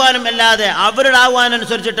 അവരുടെ ആഹ്വാനം അല്ലാതെ, അവരുടെ ആഹ്വാനം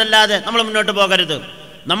അനുസരിച്ചിട്ടല്ലാതെ നമ്മൾ മുന്നോട്ട് പോകരുത്.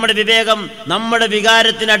 നമ്മുടെ വിവേകം നമ്മുടെ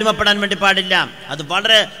വികാരത്തിന് അടിമപ്പെടാൻ വേണ്ടി പാടില്ല. അത്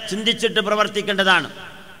വളരെ ചിന്തിച്ചിട്ട് പ്രവർത്തിക്കേണ്ടതാണ്.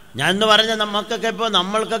 ഞാൻ എന്ന് പറഞ്ഞാൽ നമ്മൾക്കൊക്കെ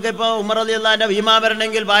ഇപ്പോൾ ഉമർ റളിയല്ലാഹുവിന്റെ ഈമാൻ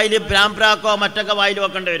വരണമെങ്കിൽ വായിൽ പ്രാക്കോ മറ്റൊക്കെ വായിൽ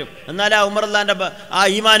വെക്കേണ്ടി വരും. എന്നാൽ ആ ഉമർ റളിയല്ലാഹുവിന്റെ ആ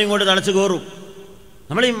ഈമാനും കൊണ്ട് തളച്ചു കയറും.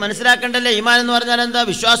 നമ്മൾ ഈ മനസ്സിലാക്കേണ്ടല്ലേ, ഈമാൻ എന്ന് പറഞ്ഞാൽ എന്താ,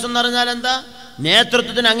 വിശ്വാസം എന്ന് പറഞ്ഞാൽ എന്താ?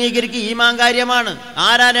 നേതൃത്വത്തിന് അംഗീകരിക്കുക ഈമാൻ കാര്യമാണ്.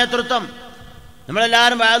 ആരാ നേതൃത്വം?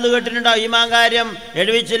 നമ്മളെല്ലാവരും വാഴ്ന്നു കേട്ടിട്ടുണ്ടാവും. ഈമാൻ കാര്യം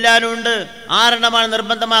എഴുതിച്ചില്ലാനുണ്ട്. 6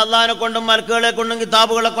 നിർബന്ധമാണ്. അള്ളാഹിനെ കൊണ്ടും മലക്കുകളെ കൊണ്ടും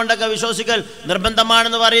കിതാബുകളെ കൊണ്ടൊക്കെ വിശ്വസിക്കൽ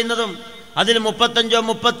നിർബന്ധമാണെന്ന് പറയുന്നതും അതിൽ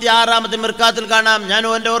 35-36 മിർക്കാത്തിൽ കാണാം. ഞാൻ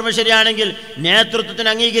എൻ്റെ ഓർമ്മ ശരിയാണെങ്കിൽ നേതൃത്വത്തിന്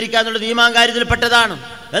അംഗീകരിക്കുക എന്നുള്ളത് ഈമാൻ കാര്യത്തിൽപ്പെട്ടതാണ്.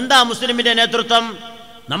 എന്താ മുസ്ലിമിൻ്റെ നേതൃത്വം?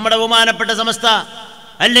 നമ്മുടെ ബഹുമാനപ്പെട്ട സമസ്ത,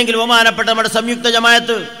 അല്ലെങ്കിൽ ബഹുമാനപ്പെട്ട നമ്മുടെ സംയുക്ത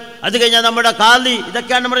ജമാഅത്ത്, അത് കഴിഞ്ഞാൽ നമ്മുടെ ഖാദി,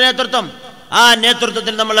 ഇതൊക്കെയാണ് നമ്മുടെ നേതൃത്വം. ആ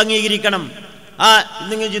നേതൃത്വത്തിൽ നമ്മൾ അംഗീകരിക്കണം.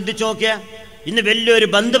 നിങ്ങൾ ചിന്തിച്ചു നോക്കിയാൽ ഇന്ന് വലിയൊരു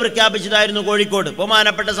ബന്ദ് പ്രഖ്യാപിച്ചതായിരുന്നു കോഴിക്കോട്,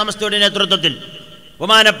 ബഹുമാനപ്പെട്ട സമസ്തയുടെ നേതൃത്വത്തിൽ.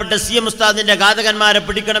 ബഹുമാനപ്പെട്ട CM ഉസ്താദിന്റെ ഘാതകന്മാരെ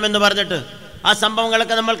പിടിക്കണമെന്ന് പറഞ്ഞിട്ട് ആ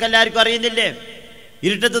സംഭവങ്ങളൊക്കെ നമ്മൾക്ക് എല്ലാവർക്കും അറിയുന്നില്ലേ?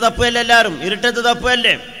 ഇരുട്ടത്ത് തപ്പുകയല്ലേ? എല്ലാവരും ഇരുട്ടത്ത്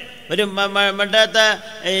തപ്പുകയല്ലേ? ഒരു മറ്റത്തെ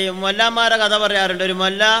ഈ മൊല്ലാമാരെ കഥ പറയാറുണ്ട്. ഒരു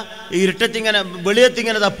മൊല്ല ഇരുട്ടത്തിങ്ങനെ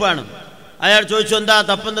വെളിയത്തിങ്ങനെ തപ്പാണ്. അയാൾ ചോദിച്ചു, എന്താ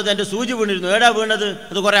തപ്പുന്നത്? എൻ്റെ സൂചി വീണിരുന്നു. എവിടാ വീണത്?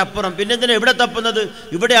 അത് കുറേ അപ്പുറം. പിന്നെ എന്തിനാ ഇവിടെ തപ്പുന്നത്?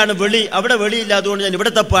 ഇവിടെയാണ് വെളി, അവിടെ വെളിയില്ല, അതുകൊണ്ട് ഞാൻ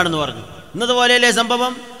ഇവിടെ തപ്പാണെന്ന് പറഞ്ഞു. ഇന്നതുപോലെയല്ലേ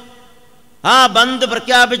സംഭവം? ആ ബന്ദ്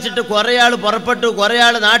പ്രഖ്യാപിച്ചിട്ട് കുറേ ആൾ പുറപ്പെട്ടു, കുറേ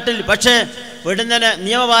ആൾ നാട്ടിൽ. പക്ഷേ ഇവിടുന്ന്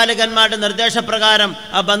നിയമപാലകന്മാരുടെ നിർദ്ദേശപ്രകാരം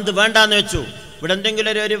ആ ബന്ദ് വേണ്ടാന്ന് വെച്ചു. ഇവിടെ എന്തെങ്കിലും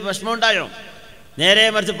ഒരു പ്രശ്നം ഉണ്ടായോ? നേരെ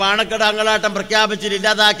മറിച്ച് പാണക്കട അങ്ങളാട്ടം പ്രഖ്യാപിച്ചിട്ട്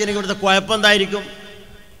ഇല്ലാതാക്കിയെങ്കിൽ ഇവിടുത്തെ കുഴപ്പം എന്തായിരിക്കും?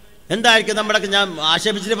 എന്തായിരിക്കും നമ്മുടെയൊക്കെ, ഞാൻ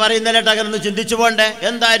ആക്ഷേപിച്ചിട്ട് പറയുന്നതിനായിട്ട് അങ്ങനെ ഒന്ന് ചിന്തിച്ചു പോണ്ടേ?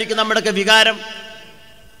 എന്തായിരിക്കും നമ്മുടെയൊക്കെ വികാരം?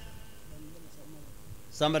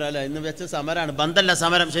 സമരം അല്ല, ഇന്ന് വെച്ച സമരമാണ്, ബന്ധല്ല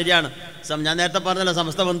സമരം. ശരിയാണ്, ഞാൻ നേരത്തെ പറഞ്ഞല്ലോ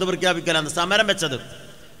സമസ്ത ബന്ദ് പ്രഖ്യാപിക്കലാണ് സമരം വെച്ചത്.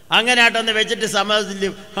 അങ്ങനെ ആട്ടൊന്ന് വെച്ചിട്ട് സമരത്തിൽ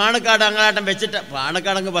പാണക്കാട് അങ്ങാട്ടം വെച്ചിട്ട്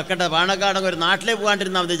പാണക്കാടങ്ങ് വെക്കട്ടെ. പാണക്കാടങ്ങ് ഒരു നാട്ടിലേക്ക്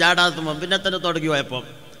പോകാണ്ടിരുന്നാൽ മതി. ജാടാത്തുമ്പോൾ പിന്നെ തന്നെ തുടങ്ങി പോയപ്പോൾ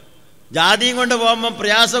ജാതിയും കൊണ്ട് പോകുമ്പം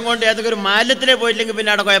പ്രയാസം കൊണ്ട് ഏതൊക്കെ ഒരു മാലിന്യത്തിലേ പോയില്ലെങ്കിൽ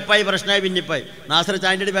പിന്നെ അവിടെ കുഴപ്പമായി, പ്രശ്നമായി, പിന്നിപ്പായി. നാസർ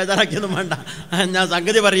ചായൻ്റെ ബേജാറാക്കിയൊന്നും വേണ്ട, ഞാൻ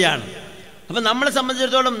സംഗതി പറയുകയാണ്. അപ്പം നമ്മളെ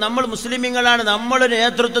സംബന്ധിച്ചിടത്തോളം നമ്മൾ മുസ്ലിമീങ്ങളാണ്, നമ്മളൊരു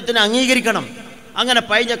നേതൃത്വത്തിന് അംഗീകരിക്കണം. അങ്ങനെ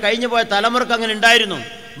കഴിഞ്ഞു പോയ തലമുറക്ക് അങ്ങനെ ഉണ്ടായിരുന്നു.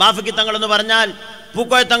 ബാഫിക്ക് തങ്ങളെന്ന് പറഞ്ഞാൽ,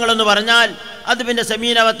 പൂക്കോയ തങ്ങളെന്ന് പറഞ്ഞാൽ അത് പിന്നെ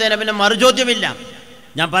സമീനവത്തേന പിന്നെ മറുചോദ്യമില്ല.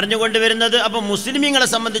 ഞാൻ പറഞ്ഞുകൊണ്ടുവരുന്നത്, അപ്പം മുസ്ലിമീങ്ങളെ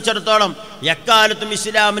സംബന്ധിച്ചിടത്തോളം എക്കാലത്തും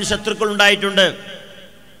ഇസ്ലാമിന് ശത്രുക്കൾ ഉണ്ടായിട്ടുണ്ട്.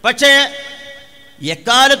 പക്ഷേ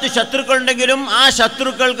എക്കാലത്ത് ശത്രുക്കളുണ്ടെങ്കിലും ആ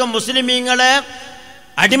ശത്രുക്കൾക്ക് മുസ്ലിമീങ്ങളെ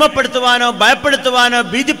അടിമപ്പെടുത്തുവാനോ ഭയപ്പെടുത്തുവാനോ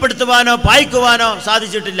ഭീതിപ്പെടുത്തുവാനോ പായിക്കുവാനോ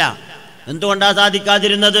സാധിച്ചിട്ടില്ല. എന്തുകൊണ്ടാണ്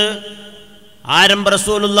സാധിക്കാതിരുന്നത്? ആരംഭ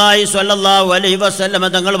റസൂലുള്ളാഹി സ്വല്ലല്ലാഹു അലൈഹി വസല്ലമ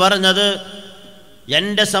തങ്ങൾ പറഞ്ഞത്,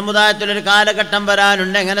 എൻ്റെ സമുദായത്തിലൊരു കാലഘട്ടം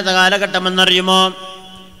വരാനുണ്ട്. എങ്ങനത്തെ കാലഘട്ടം എന്നറിയുമോ?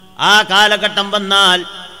 ആ കാലഘട്ടം വന്നാൽ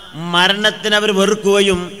മരണത്തിന് അവർ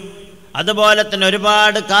വെറുക്കുകയും അതുപോലെ തന്നെ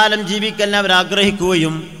ഒരുപാട് കാലം ജീവിക്കാൻ അവർ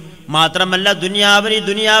ആഗ്രഹിക്കുകയും മാത്രമല്ല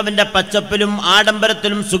ദുനിയാവിൻ്റെ പച്ചപ്പിലും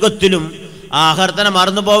ആഡംബരത്തിലും സുഖത്തിലും ആഹർത്തനം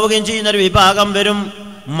മറന്നു പോവുകയും ചെയ്യുന്നൊരു വിഭാഗം വരും.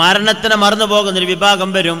 മരണത്തിന് മറന്നു പോകുന്നൊരു വിഭാഗം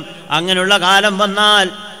വരും. അങ്ങനെയുള്ള കാലം വന്നാൽ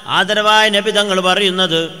ആദരവായ നബി തങ്ങൾ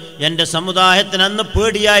പറയുന്നത്, എൻ്റെ സമുദായത്തിന് അന്ന്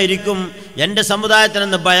പേടിയായിരിക്കും, എൻ്റെ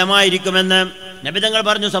സമുദായത്തിനന്ന് ഭയമായിരിക്കുമെന്ന് നബിതങ്ങൾ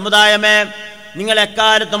പറഞ്ഞു. സമുദായമേ, നിങ്ങൾ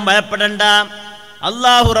എക്കാലത്തും ഭയപ്പെടേണ്ട.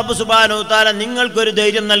 അല്ലാഹു റബ്ബ് സുബ്ഹാനഹു തആല നിങ്ങൾക്കൊരു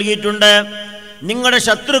ധൈര്യം നൽകിയിട്ടുണ്ട്. നിങ്ങളുടെ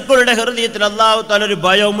ശത്രുക്കളുടെ ഹൃദയത്തിൽ അല്ലാഹു തആല ഒരു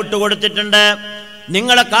ഭയവും ഇട്ടുകൊടുത്തിട്ടുണ്ട്.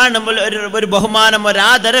 നിങ്ങളെ കാണുമ്പോൾ ഒരു ബഹുമാനം, ഒരു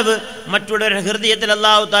ആദരവ് മറ്റുള്ളവരുടെ ഹൃദയത്തിൽ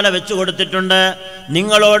അല്ലാഹു തആല വെച്ചു കൊടുത്തിട്ടുണ്ട്.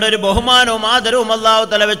 നിങ്ങളോടൊരു ബഹുമാനവും ആദരവും അല്ലാഹു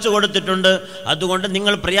തആല വെച്ചു കൊടുത്തിട്ടുണ്ട്. അതുകൊണ്ട്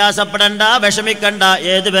നിങ്ങൾ പ്രയാസപ്പെടണ്ട, വിഷമിക്കണ്ട.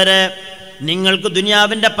 ഏതുവരെ? നിങ്ങൾക്ക്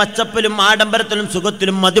ദുനിയാവിൻ്റെ പച്ചപ്പിലും ആഡംബരത്തിലും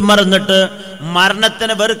സുഖത്തിലും മതിമറന്നിട്ട്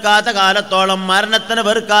മരണത്തിന് വെറുക്കാത്ത കാലത്തോളം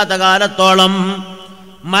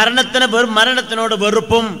മരണത്തിനോട്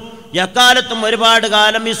വെറുപ്പും എക്കാലത്തും ഒരുപാട്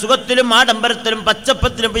കാലം ഈ സുഖത്തിലും ആഡംബരത്തിലും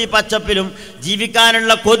പച്ചപ്പിലും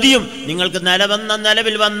ജീവിക്കാനുള്ള കൊതിയും നിങ്ങൾക്ക്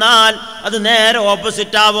നിലവിൽ വന്നാൽ അത് നേരെ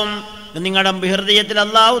ഓപ്പോസിറ്റ് ആവും. നിങ്ങളുടെ ഹൃദയത്തിൽ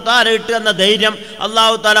അല്ലാഹു തആല ഇട്ട് എന്ന ധൈര്യം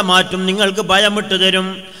അല്ലാഹു തആല മാറ്റും, നിങ്ങൾക്ക് ഭയമിട്ട് തരും.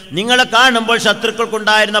 നിങ്ങളെ കാണുമ്പോൾ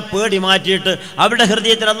ശത്രുക്കൾക്കുണ്ടായിരുന്ന പേടി മാറ്റിയിട്ട് അവരുടെ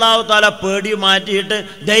ഹൃദയത്തിൽ അല്ലാഹു തആല പേടി മാറ്റിയിട്ട്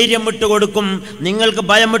ധൈര്യം ഇട്ട് കൊടുക്കും. നിങ്ങൾക്ക്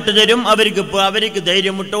ഭയമിട്ട് തരും, അവർക്ക്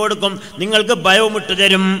ധൈര്യം ഇട്ട് കൊടുക്കും, നിങ്ങൾക്ക് ഭയവും ഇട്ട്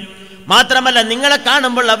തരും. മാത്രമല്ല, നിങ്ങളെ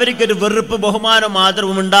കാണുമ്പോൾ അവർക്കൊരു വെറുപ്പ്, ബഹുമാനവും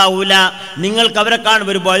ആദരവും ഉണ്ടാവൂല. നിങ്ങൾക്ക് അവരെ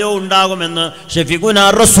കാണുമ്പോൾ ഒരു ഭയവും ഉണ്ടാകുമെന്ന് ഷഫീഖുനാ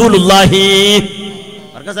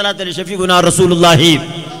റസൂലുള്ളാഹി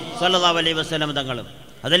സ്വല്ലല്ലാഹു അലൈഹി വസല്ലം തങ്ങൾ.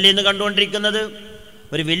 അതല്ലേ ഇന്ന് കണ്ടുകൊണ്ടിരിക്കുന്നത്.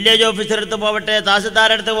 ഒരു വില്ലേജ് ഓഫീസർ അടുത്ത് പോവട്ടെ, തഹസിൽദാർ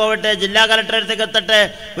അടുത്ത് പോവട്ടെ, ജില്ലാ കളക്ടർ അടുത്തേക്ക് എത്തട്ടെ,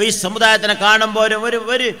 ഈ സമുദായത്തിനെ കാണുമ്പോൾ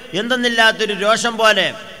ഒരു എന്തെന്നില്ലാത്തൊരു രോഷം പോലെ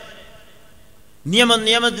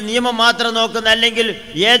നിയമം മാത്രം നോക്കുന്ന, അല്ലെങ്കിൽ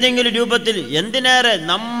ഏതെങ്കിലും രൂപത്തിൽ എന്തിനേറെ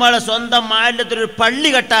നമ്മളെ സ്വന്തം മാലിന്യത്തിലൊരു പള്ളി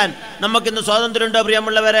കെട്ടാൻ നമുക്കിന്ന് സ്വാതന്ത്ര്യമുണ്ടോ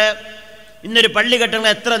പ്രിയമുള്ളവരെ? ഇന്നൊരു പള്ളി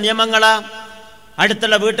കെട്ടണമെങ്കിൽ എത്ര നിയമങ്ങളാ?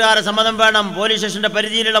 അടുത്തുള്ള വീട്ടുകാരെ സമ്മതം വേണം, പോലീസ് സ്റ്റേഷൻ്റെ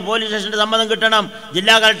പരിധിയിലുള്ള പോലീസ് സ്റ്റേഷൻ്റെ സമ്മതം കിട്ടണം,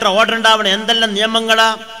 ജില്ലാ കളക്ടർ ഓർഡർ ഉണ്ടാവണം. എന്തെല്ലാം നിയമങ്ങളാ!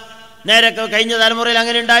 നേരെ കഴിഞ്ഞ തലമുറയിൽ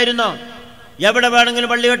അങ്ങനെ ഉണ്ടായിരുന്നോ? എവിടെ വേണമെങ്കിലും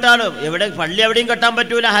പള്ളി കെട്ടാലോ? പള്ളി എവിടെയും കെട്ടാൻ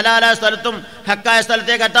പറ്റൂല. ഹലാലായ സ്ഥലത്തും ഹക്കായ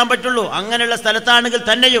സ്ഥലത്തേ കെട്ടാൻ പറ്റുള്ളൂ. അങ്ങനെയുള്ള സ്ഥലത്താണെങ്കിൽ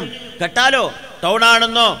തന്നെയും കെട്ടാലോ?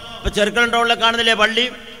 ടൗണാണെന്നോ, ഇപ്പോൾ ചെറുക്കൽ ടൗണിൽ കാണുന്നില്ലേ പള്ളി?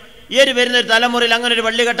 ഈ വരുന്നൊരു തലമുറയിൽ അങ്ങനെ ഒരു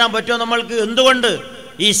പള്ളി കെട്ടാൻ പറ്റുമോ നമ്മൾക്ക്? എന്തുകൊണ്ട്?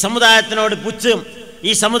 ഈ സമുദായത്തിനോട് പുച്ഛം,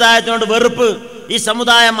 ഈ സമുദായത്തിനോട് വെറുപ്പ്, ഈ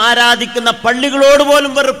സമുദായം ആരാധിക്കുന്ന പള്ളികളോട്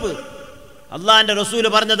പോലും വെറുപ്പ്. അള്ളാഹിൻ്റെ റസൂല്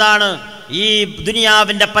പറഞ്ഞതാണ്, ഈ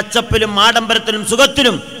ദുനിയാവിൻ്റെ പച്ചപ്പിലും ആഡംബരത്തിലും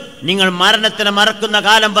സുഖത്തിലും നിങ്ങൾ മരണത്തിനെ മറക്കുന്ന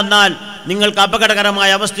കാലം വന്നാൽ നിങ്ങൾക്ക് അപകടകരമായ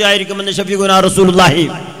അവസ്ഥയായിരിക്കുമെന്ന് ഷഫീഖുനാ റസൂലുള്ളാഹി.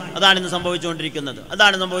 അതാണ് സംഭവിച്ചുകൊണ്ടിരിക്കുന്നത്.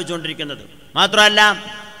 മാത്രമല്ല,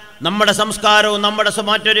 നമ്മുടെ സംസ്കാരവും നമ്മുടെ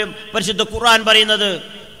മറ്റൊരു പരിശുദ്ധ ഖുർആൻ പറയുന്നത്,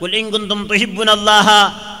 ഖുൽ ഇൻ കുന്തും തുഹിബ്ബുനല്ലാഹ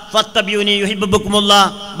ഫത്തബിയൂനി യുഹിബ്ബുക്കുമുല്ലാഹ്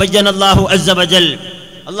ബയ്യനല്ലാഹു അസ്സ വജൽ.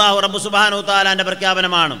 അല്ലാഹു റബ്ബ് സുബ്ഹാനഹു തആലാന്റെ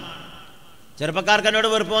പ്രഖ്യാപനമാണ്. ചെറുപ്പക്കാർക്ക് എന്നോട്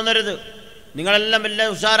വെറുപ്പ് വന്നരുത്, നിങ്ങളെല്ലാം വലിയ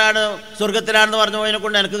ഉഷാറാണ്, സ്വർഗത്തിലാണെന്ന് പറഞ്ഞു പോയതിനെ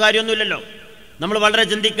കൊണ്ട് എനിക്ക് കാര്യമൊന്നുമില്ലല്ലോ. നമ്മൾ വളരെ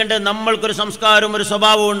ചിന്തിക്കേണ്ടത്, നമ്മൾക്കൊരു സംസ്കാരവും ഒരു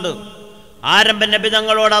സ്വഭാവവും ഉണ്ട്. ആരംഭ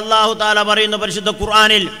നബിതങ്ങളോട് അല്ലാഹു തആല പറയുന്നു പരിശുദ്ധ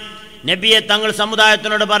ഖുർആനിൽ, നബിയെ തങ്ങൾ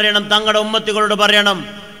സമുദായത്തിനോട് പറയണം, തങ്ങളുടെ ഉമ്മത്തികളോട് പറയണം,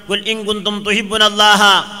 ഖുൽ ഇൻ കുന്തും തുഹിബ്ബുനല്ലാഹ,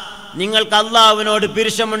 നിങ്ങൾക്ക് അല്ലാഹുവിനോട്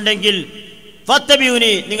പിരിശമുണ്ടെങ്കിൽ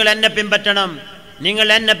ഫത്തബിയൂനി, നിങ്ങൾ എന്നെ പിൻപറ്റണം. നിങ്ങൾ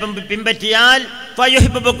എന്നെ പിൻപറ്റിയാൽ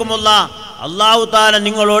ഫയുഹിബ്ബുക്കുമുല്ലാഹ്, അല്ലാഹു തആല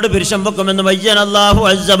നിങ്ങളോട് പിരിശം വെക്കുമെന്ന് ബയ്യനല്ലാഹു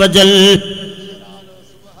അസ്സ വജൽ.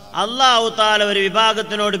 അല്ലാഹു തആല ഒരു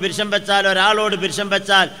വിഭാഗത്തിനോട് പിരിശം വെച്ചാൽ, ഒരാളോട് പിരിശം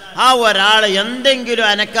വെച്ചാൽ, ആ ഒരാളെ എന്തെങ്കിലും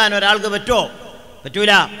അനക്കാൻ ഒരാൾക്ക്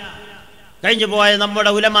പറ്റൂല. കഴിഞ്ഞു പോയ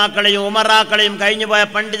നമ്മുടെ ഉലമാക്കളെയും ഉമറാക്കളെയും കഴിഞ്ഞുപോയ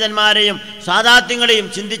പണ്ഡിതന്മാരെയും സാദാത്യങ്ങളെയും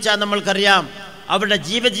ചിന്തിച്ചാൽ നമ്മൾക്കറിയാം, അവരുടെ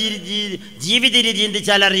ജീവിത രീതി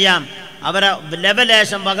ചിന്തിച്ചാൽ അറിയാം, അവരെ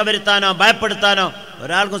ലെവലേശം വകവരുത്താനോ ഭയപ്പെടുത്താനോ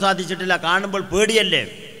ഒരാൾക്കും സാധിച്ചിട്ടില്ല. കാണുമ്പോൾ പേടിയല്ലേ,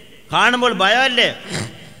 കാണുമ്പോൾ ഭയമല്ലേ?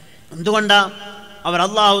 എന്തുകൊണ്ടാ? അവർ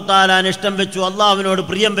അല്ലാഹു തആലാനെ ഇഷ്ടം വെച്ചു, അള്ളാഹുവിനോട്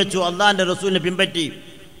പ്രിയം വെച്ചു, അള്ളാഹിൻ്റെ റസൂലിനെ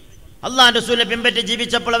പിൻപറ്റി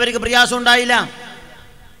ജീവിച്ചപ്പോൾ അവർക്ക് പ്രയാസം ഉണ്ടായില്ല.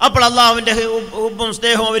 അപ്പോൾ അള്ളാഹുവിൻ്റെ ഉപ്പും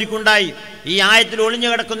സ്നേഹവും അവർക്കുണ്ടായി. ഈ ആയത്തിൽ ഒളിഞ്ഞു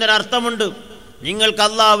കിടക്കുന്നൊരു അർത്ഥമുണ്ട്. നിങ്ങൾക്ക്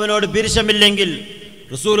അള്ളാഹുവിനോട് പിരിശമില്ലെങ്കിൽ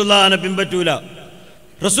റസൂലുള്ളാഹിനെ പിൻപറ്റൂല.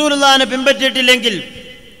 റസൂലുള്ളാഹിനെ പിൻപറ്റിയിട്ടില്ലെങ്കിൽ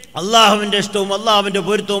അള്ളാഹുവിൻ്റെ ഇഷ്ടവും അള്ളാഹുവിൻ്റെ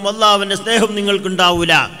പൊരുത്തവും അള്ളാഹുവിൻ്റെ സ്നേഹവും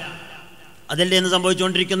നിങ്ങൾക്കുണ്ടാവൂല. അതല്ലേ ഇന്ന്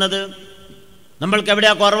സംഭവിച്ചുകൊണ്ടിരിക്കുന്നത്? നമ്മൾക്ക്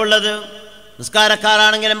എവിടെയാണ് കുറവുള്ളത്?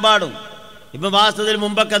 നിസ്കാരക്കാരാണെങ്കിലും പാടും. ഇപ്പം വാസ്തവത്തിൽ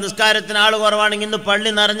മുമ്പൊക്കെ നിസ്കാരത്തിന് ആൾ കുറവാണെങ്കിൽ ഇന്ന് പള്ളി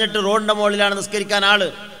നിറഞ്ഞിട്ട് റോഡിൻ്റെ മുകളിലാണ് നിസ്കരിക്കാൻ ആൾ.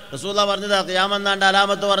 റസൂലുള്ളാഹി പറഞ്ഞത് ഖിയാമത്താണ്ട്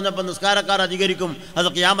അലാമത്ത് പറഞ്ഞപ്പോൾ നിസ്കാരക്കാർ അധികരിക്കും, അത്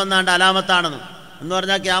ഖിയാമത്താണ്ട് അലാമത്താണെന്ന്. എന്ന്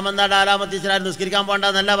പറഞ്ഞാൽ ഖിയാമത്താണ്ട് അലാമത്ത് ഇസ്ലാം നിസ്കരിക്കാൻ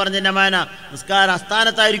പോകണ്ടെന്നല്ല പറഞ്ഞതിൻ്റെ മാന, നിസ്കാരം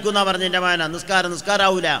അസ്ഥാനത്തായിരിക്കും എന്നാണ് പറഞ്ഞതിൻ്റെ മാന.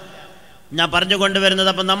 നിസ്കാരാവൂല. ഞാൻ പറഞ്ഞു കൊണ്ടുവരുന്നത്,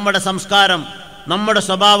 അപ്പം നമ്മുടെ സംസ്കാരം, നമ്മുടെ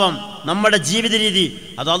സ്വഭാവം, നമ്മുടെ ജീവിത രീതി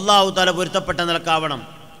അത് അല്ലാഹു തആല പൊരുത്തപ്പെട്ട നിലക്കാവണം,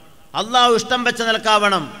 അല്ലാഹു ഇഷ്ടം വെച്ച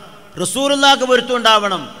നിലക്കാവണം, റസൂലുള്ളാഹിക്ക് പൊരുത്തം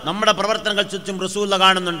ഉണ്ടാവണം. നമ്മുടെ പ്രവർത്തനങ്ങൾ ചുറ്റും റസൂലുള്ള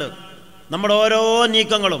കാണുന്നുണ്ട്. നമ്മുടെ ഓരോ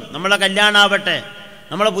നീക്കങ്ങളും, നമ്മളെ കല്യാണമാവട്ടെ,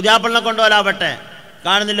 നമ്മളെ പുതിയാപ്പള്ളിനെ കൊണ്ടുപോലാവട്ടെ,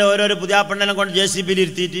 കാണുന്നില്ല ഓരോരോ പുതിയാപ്പള്ളിനെ കൊണ്ട് JCBയിൽ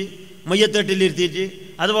ഇരുത്തിയിട്ട് മയ്യത്തേട്ടിലിരുത്തിയിട്ട്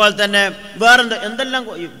അതുപോലെ തന്നെ വേറെന്ത് എന്തെല്ലാം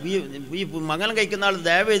ഈ മംഗലം കഴിക്കുന്ന ആൾ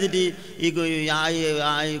ദയവ് ചെയ്തിട്ട് ഈ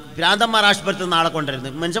ഭ്രാന്തന്മാർ ആശുപത്രിയിൽ നാളെ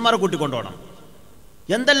കൊണ്ടുവരുന്നത് മനുഷ്യന്മാരെ കൂട്ടിക്കൊണ്ടുപോകണം.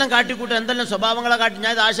 എന്തെല്ലാം കാട്ടിക്കൂട്ടും, എന്തെല്ലാം സ്വഭാവങ്ങളെ കാട്ടി.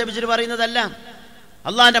 ഞാൻ ഇത് ആക്ഷേപിച്ചിട്ട് പറയുന്നതല്ല.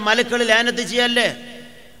 അള്ളാഹിൻ്റെ മലക്കൾ ലാനത്ത് ചെയ്യല്ലേ,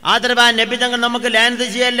 ആദരവായ നബി തങ്ങൾ നമുക്ക് ലാനത്ത്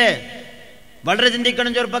ചെയ്യല്ലേ. വളരെ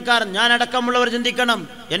ചിന്തിക്കണം ചെറുപ്പക്കാർ, ഞാൻ അടക്കമുള്ളവർ ചിന്തിക്കണം.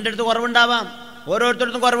 എൻ്റെ അടുത്ത് കുറവുണ്ടാവാം,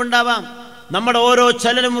 ഓരോരുത്തർക്കും കുറവുണ്ടാവാം. നമ്മുടെ ഓരോ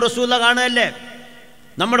ചലനും റസൂല കാണുകയല്ലേ,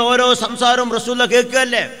 നമ്മുടെ ഓരോ സംസാരവും റസൂല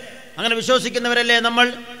കേൾക്കുകയല്ലേ. അങ്ങനെ വിശ്വസിക്കുന്നവരല്ലേ നമ്മൾ.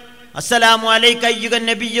 അസ്സലാമു അലൈക അയ്യുഹൻ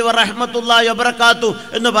നബിയ്യു വറഹ്മത്തുള്ളാഹി വബറകാത്തു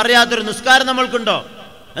എന്ന് പറയാത്തൊരു നിസ്കാരം നമ്മൾക്കുണ്ടോ?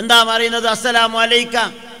 എന്താ പറയുന്നത്? അസ്സലാമു അലൈക,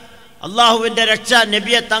 അള്ളാഹുവിൻ്റെ രക്ഷ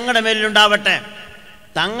നബിയെ തങ്ങളുടെ മേലിലുണ്ടാവട്ടെ.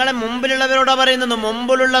 തങ്ങളെ മുമ്പിലുള്ളവരോടാ പറയുന്നത്,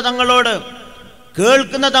 മുമ്പിലുള്ള തങ്ങളോട്,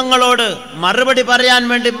 കേൾക്കുന്ന തങ്ങളോട് മറുപടി പറയാൻ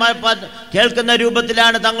വേണ്ടി കേൾക്കുന്ന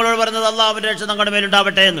രൂപത്തിലാണ് തങ്ങളോട് പറഞ്ഞത് അള്ളാഹുവിൻ്റെ രക്ഷ തങ്ങളുടെ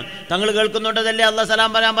മേലുണ്ടാവട്ടെ എന്ന്. തങ്ങൾ കേൾക്കുന്നുണ്ടതല്ലേ അള്ളാഹ്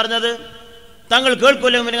സലാം പറയാൻ പറഞ്ഞത്. തങ്ങൾ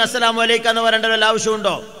കേൾക്കൂല്ലെങ്കിൽ അസ്സലാമു അലൈക എന്ന് പറയേണ്ട വല്ല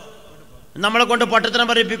ആവശ്യമുണ്ടോ? നമ്മളെ കൊണ്ട് പൊട്ടത്തരം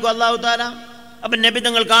പറയിപ്പിക്കും അള്ളാഹു താല. അപ്പം നബി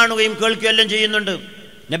തങ്ങൾ കാണുകയും കേൾക്കുകയെല്ലാം ചെയ്യുന്നുണ്ട്.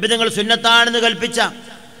 നബി തങ്ങൾ സുന്നത്താണെന്ന് കൽപ്പിച്ച,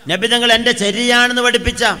 നബി തങ്ങൾ എൻ്റെ ചര്യയാണെന്ന്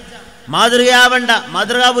പഠിപ്പിച്ച, മാതൃകയാവേണ്ട,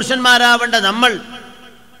 മാതൃകാ പുരുഷന്മാരാവേണ്ട നമ്മൾ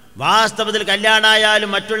വാസ്തവത്തിൽ കല്യാണമായാലും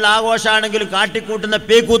മറ്റുള്ള ആഘോഷമാണെങ്കിലും കാട്ടിക്കൂട്ടുന്ന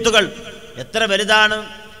പേക്കൂത്തുകൾ എത്ര വലുതാണ്.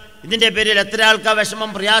 ഇതിൻ്റെ പേരിൽ എത്ര ആൾക്കാർ വിഷമം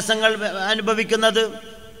പ്രയാസങ്ങൾ അനുഭവിക്കുന്നത്.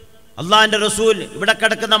 അള്ളാഹിൻ്റെ റസൂൽ, ഇവിടെ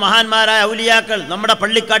കിടക്കുന്ന മഹാന്മാരായ ഔലിയാക്കൾ, നമ്മുടെ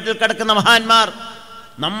പള്ളിക്കാട്ടിൽ കിടക്കുന്ന മഹാന്മാർ,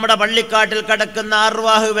 നമ്മുടെ പള്ളിക്കാട്ടിൽ കിടക്കുന്ന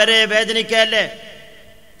അർവാഹ് വരെ വേദനിക്കല്ലേ.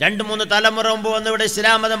 2-3 തലമുറ മുമ്പ് വന്ന് ഇവിടെ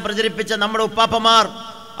ഇസ്ലാം മതം പ്രചരിപ്പിച്ച നമ്മുടെ ഉപ്പാപ്പമാർ,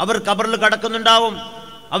 അവർ ഖബറിൽ കിടക്കുന്നുണ്ടാവും.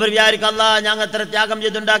 അവർ വിചാരിക്കും അല്ലാഹ് ഞങ്ങൾ എത്ര ത്യാഗം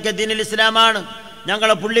ചെയ്തുണ്ടാക്കിയ ദീനുൽ ഇസ്ലാമാണ്,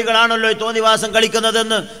 ഞങ്ങളെ പുള്ളികളാണല്ലോ ഈ തോന്നിവാസം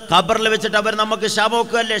കളിക്കുന്നതെന്ന് ഖബറിൽ വെച്ചിട്ട് അവർ നമുക്ക്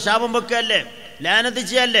ശാപം വെക്കുകയല്ലേ, ലാനത്ത്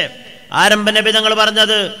ചെയ്യല്ലേ. ആരംഭ നബി തങ്ങൾ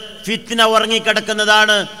പറഞ്ഞത് ഫിത്ന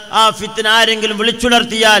ഉറങ്ങിക്കിടക്കുന്നതാണ്. ആ ഫിത്ന ആരെങ്കിലും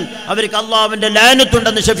വിളിച്ചുണർത്തിയാൽ അവർക്ക് അള്ളാഹുവിന്റെ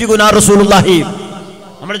ലാനത്തുണ്ടെന്ന് ഷഫീഖുനാ റസൂലുള്ളാഹി.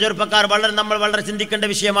 നമ്മുടെ ചെറുപ്പക്കാർ നമ്മൾ വളരെ ചിന്തിക്കേണ്ട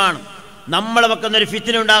വിഷയമാണ്. നമ്മളെ വെക്കുന്നൊരു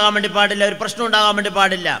ഫിത്ന ഉണ്ടാകാൻ വേണ്ടി പാടില്ല, ഒരു പ്രശ്നം ഉണ്ടാകാൻ വേണ്ടി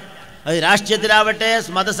പാടില്ല. അത് രാഷ്ട്രീയത്തിലാവട്ടെ,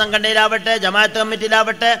 മതസംഘടനയിലാവട്ടെ, ജമാഅത്ത്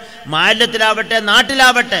കമ്മിറ്റിയിലാവട്ടെ, മാലിന്യത്തിലാവട്ടെ,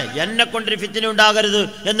 നാട്ടിലാവട്ടെ, എന്നെ കൊണ്ടൊരു ഫിത്ന ഉണ്ടാകരുത്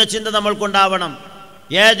എന്ന ചിന്ത നമ്മൾക്കുണ്ടാവണം.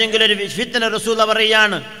 ഏതെങ്കിലും ഒരു ഫിത്ന റസൂൽ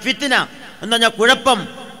പറയുകയാണ്, ഫിത്ന എന്ന് പറഞ്ഞാൽ കുഴപ്പം,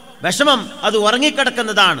 വിഷമം, അത്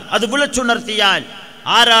ഉറങ്ങിക്കിടക്കുന്നതാണ്. അത് വിളിച്ചുണർത്തിയാൽ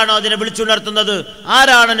ആരാണോ അതിനെ വിളിച്ചുണർത്തുന്നത്,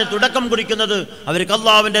 ആരാണ് അതിന് തുടക്കം കുറിക്കുന്നത്, അവർക്ക്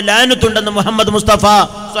അള്ളാഹുവിന്റെ ലാനത്തുണ്ടെന്ന് മുഹമ്മദ് മുസ്തഫ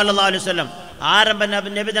സല്ലല്ലാഹു അലൈഹി വസല്ലം. ആരംഭ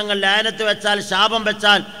നബി തങ്ങൾ ലാനത്ത് വെച്ചാൽ, ശാപം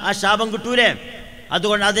വെച്ചാൽ ആ ശാപം കിട്ടൂലേ.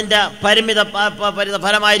 അതുകൊണ്ട് അതിൻ്റെ പരിമിത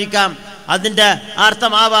ഫലമായിരിക്കാം, അതിൻ്റെ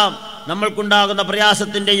അർത്ഥമാവാം നമ്മൾക്കുണ്ടാകുന്ന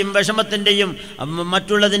പ്രയാസത്തിൻ്റെയും വിഷമത്തിൻ്റെയും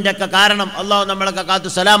മറ്റുള്ളതിൻ്റെ ഒക്കെ കാരണം അള്ളാഹു നമ്മളൊക്കെ കാത്തു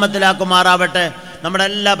സലാമത്തിലാക്കുമാറാവട്ടെ. നമ്മുടെ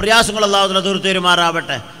എല്ലാ പ്രയാസങ്ങളും അള്ളാഹു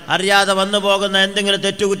തീർത്തേരുമാറാവട്ടെ. അറിയാതെ വന്നു പോകുന്ന എന്തെങ്കിലും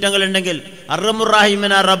തെറ്റുകുറ്റങ്ങളുണ്ടെങ്കിൽ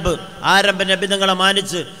അർഹമുറാഹിമിന റബ്ബ് ആരംഭ നബിതങ്ങളെ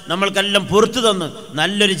മാനിച്ച് നമ്മൾക്കെല്ലാം പുറത്തു തന്ന്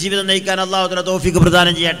നല്ലൊരു ജീവിതം നയിക്കാൻ അള്ളാഹു തൗഫീഖ്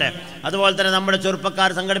പ്രദാനം ചെയ്യട്ടെ. അതുപോലെ തന്നെ നമ്മുടെ ചെറുപ്പക്കാർ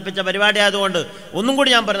സംഘടിപ്പിച്ച പരിപാടി ആയതുകൊണ്ട് ഒന്നും കൂടി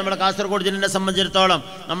ഞാൻ പറഞ്ഞു, നമ്മുടെ കാസർഗോഡ് ജില്ലയെ സംബന്ധിച്ചിടത്തോളം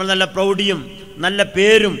നമ്മൾ നല്ല പ്രൗഢിയും നല്ല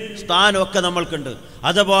പേരും സ്ഥാനവും ഒക്കെ നമ്മൾക്കുണ്ട്.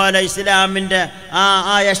 അതുപോലെ ഇസ്ലാമിൻ്റെ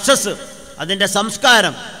ആ യശസ്, അതിൻ്റെ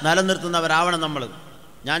സംസ്കാരം നിലനിർത്തുന്നവരാവണം നമ്മൾ.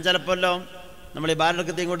 ഞാൻ ചിലപ്പോഴല്ലോ നമ്മൾ ഈ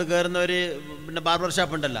ബാർബർക്ക് ഇങ്ങോട്ട് കയറുന്നവർ ബാർബർ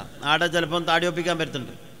ഷാപ്പ് ഉണ്ടല്ലോ, ആടെ ചിലപ്പം താടി ഒപ്പിക്കാൻ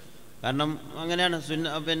പറ്റുന്നുണ്ട്. കാരണം അങ്ങനെയാണ്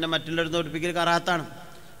പിന്നെ മറ്റുള്ളവർ ഒപ്പിക്കൽ കറാത്താണ്.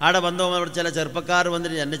 ആടെ വന്നു പോകുമ്പോൾ അവിടെ ചില ചെറുപ്പക്കാർ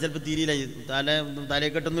വന്നിട്ട് എന്നെ ചിലപ്പോൾ തിരിയില്ല, തലയെ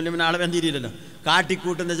കെട്ടൊന്നുമില്ല, പിന്നെ ആളെ വേൻ തിരിയില്ലല്ലോ.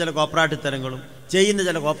 കാട്ടിക്കൂട്ടുന്ന ചില കോപ്രാട്ടിത്തരങ്ങളും ചെയ്യുന്ന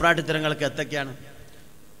ചില കോപ്രാട്ടിത്തരങ്ങളൊക്കെ എന്തൊക്കെയാണ്.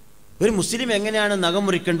 ഒരു മുസ്ലിം എങ്ങനെയാണ് നഖം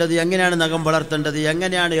മുറിക്കേണ്ടത്, എങ്ങനെയാണ് നഖം വളർത്തേണ്ടത്,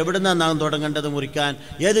 എങ്ങനെയാണ് എവിടുന്നാണ് നഖം തുടങ്ങേണ്ടത് മുറിക്കാൻ,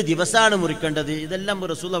 ഏത് ദിവസമാണ് മുറിക്കേണ്ടത്, ഇതെല്ലാം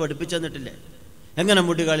റസൂൽ പഠിപ്പിച്ചു തന്നിട്ടില്ലേ. എങ്ങനെ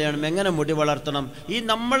മുടി കളയണം, എങ്ങനെ മുടി വളർത്തണം. ഈ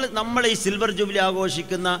നമ്മൾ ഈ സിൽവർ ജൂബിലി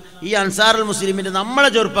ആഘോഷിക്കുന്ന ഈ അൻസാറുൽ മുസ്ലിമിൻ്റെ നമ്മളെ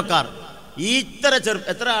ചെറുപ്പക്കാർ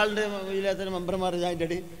എത്ര ആളുടെ മെമ്പർമാർ അതിൻ്റെ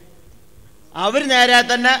അടി അവർ നേരെ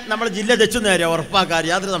തന്നെ നമ്മൾ ജില്ല തെച്ചു നേരെ ഉറപ്പാക്കാൻ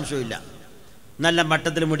യാതൊരു സംശയമില്ല. നല്ല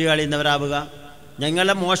മട്ടത്തിൽ മുടി കളയുന്നവരാവുക.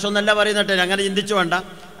 ഞങ്ങളെ മോശമെന്നല്ല പറയുന്നിട്ട്, അങ്ങനെ ചിന്തിച്ചു വേണ്ട.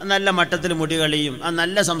 നല്ല മട്ടത്തിൽ മുടി കളിയും ആ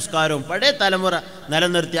നല്ല സംസ്കാരവും പഴയ തലമുറ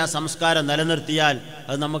നിലനിർത്തി ആ സംസ്കാരം നിലനിർത്തിയാൽ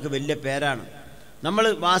അത് നമുക്ക് വലിയ പേരാണ്. നമ്മൾ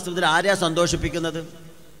വാസ്തവത്തിൽ ആരെയാ സന്തോഷിപ്പിക്കുന്നത്?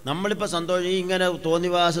 നമ്മളിപ്പോൾ ഈ ഇങ്ങനെ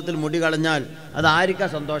തോന്നിവാസത്തിൽ മുടി കളഞ്ഞാൽ അത് ആർക്കാ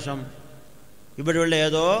സന്തോഷം? ഇവിടെയുള്ള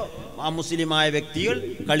ഏതോ ആ മുസ്ലിമായ വ്യക്തികൾ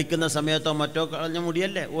കളിക്കുന്ന സമയത്തോ മറ്റോ കളഞ്ഞ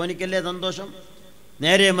മുടിയല്ലേ, ഓനിക്കല്ലേ സന്തോഷം?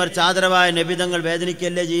 നേരെ മറിച്ച് ആദരവായ നബിതങ്ങൾ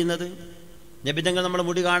വേദനിക്കല്ലേ ചെയ്യുന്നത്. നബിതങ്ങൾ നമ്മളെ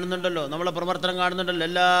മുടി കാണുന്നുണ്ടല്ലോ, നമ്മളെ പ്രവർത്തനം കാണുന്നുണ്ടല്ലോ.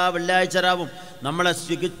 എല്ലാ വെള്ളിയാഴ്ച രാവും നമ്മളെ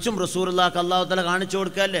തികച്ചും റസൂലുള്ളാഹിക്ക് അല്ലാഹു തആല കാണിച്ചു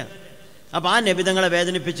കൊടുക്കല്ലേ. അപ്പോൾ ആ നബിതങ്ങളെ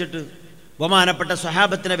വേദനിപ്പിച്ചിട്ട്, ബഹുമാനപ്പെട്ട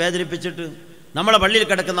സ്വഹാബത്തിനെ വേദനിപ്പിച്ചിട്ട്, നമ്മളെ പള്ളിയിൽ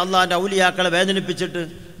കിടക്കുന്ന അള്ളാഹിൻ്റെ ഔലിയാക്കളെ വേദനിപ്പിച്ചിട്ട്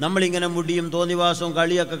നമ്മളിങ്ങനെ മുടിയും തോന്നിവാസവും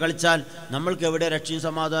കളിയൊക്കെ കളിച്ചാൽ നമ്മൾക്ക് എവിടെ രക്ഷയും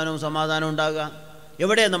സമാധാനവും ഉണ്ടാവുക?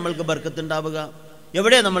 എവിടെ നമ്മൾക്ക് ബർക്കത്തുണ്ടാവുക?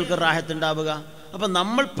 എവിടെ നമ്മൾക്ക് റാഹത്തുണ്ടാവുക? അപ്പം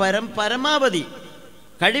നമ്മൾ പരമാവധി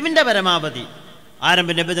കഴിവിൻ്റെ പരമാവധി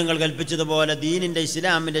ആരംഭ നബിതങ്ങൾ കൽപ്പിച്ചതുപോലെ ദീനിൻ്റെ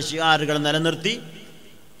ഇസ്ലാമിൻ്റെ ഷിയാറുകൾ നിലനിർത്തി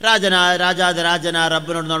രാജാ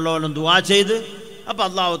റബ്ബിനോട് നല്ലോണം ദുആ ചെയ്ത് അപ്പോൾ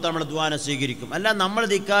അള്ളാഹു നമ്മുടെ ദുആനെ സ്വീകരിക്കും. അല്ല നമ്മൾ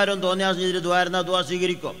ധിക്കാരവും തോന്നിയാൽ ചെയ്തിട്ട് ദുആ ദുആ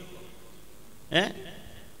സ്വീകരിക്കോ?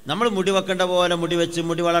 നമ്മൾ മുടി വെക്കേണ്ട പോലെ മുടി വെച്ച്,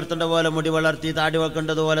 മുടി വളർത്തേണ്ട പോലെ മുടി വളർത്തി, താടി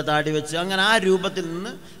വെക്കേണ്ടതുപോലെ താടി വെച്ച്, അങ്ങനെ ആ രൂപത്തിൽ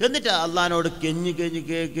നിന്ന് എന്നിട്ട് അള്ളാഹിനോട്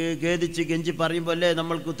ഖേദിച്ച് കെഞ്ചി പറയുമ്പോൾ അല്ലേ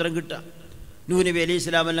നമ്മൾക്ക് ഉത്തരം കിട്ടുക. നൂഹ് നബി അലൈഹി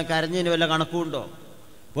ഇസ്ലാമെല്ലാം കരഞ്ഞതിന് വല്ല കണക്കുണ്ടോ?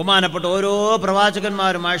 ബഹുമാനപ്പെട്ട ഓരോ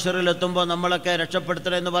പ്രവാചകന്മാരും മാഷറിലെത്തുമ്പോൾ നമ്മളൊക്കെ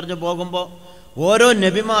രക്ഷപ്പെടുത്തണമെന്ന് പറഞ്ഞ് പോകുമ്പോൾ ഓരോ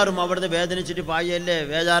നബിമാരും അവിടുന്ന് വേദനിച്ചിട്ട് പായല്ലേ,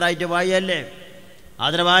 ബേജാറായിട്ട് പായല്ലേ,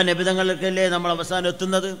 ആദരവായ നബിതങ്ങൾക്കല്ലേ നമ്മൾ അവസാനം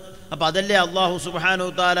എത്തുന്നത്. അപ്പം അതല്ലേ അള്ളാഹു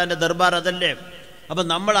സുബ്ഹാനഹു തആലാന്റെ ദർബാർ, അതല്ലേ. അപ്പം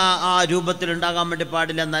നമ്മൾ ആ രൂപത്തിൽ ഉണ്ടാകാൻ വേണ്ടി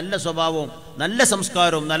പാടില്ല. നല്ല സ്വഭാവവും നല്ല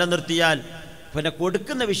സംസ്കാരവും നിലനിർത്തിയാൽ പിന്നെ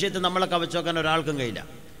കൊടുക്കുന്ന വിഷയത്തിൽ നമ്മളെ കവച്ചു വെക്കാൻ ഒരാൾക്കും കഴിയില്ല.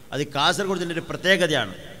 അത് കാസർഗോഡിൻ്റെ ഒരു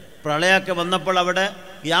പ്രത്യേകതയാണ്. പ്രളയമൊക്കെ വന്നപ്പോൾ അവിടെ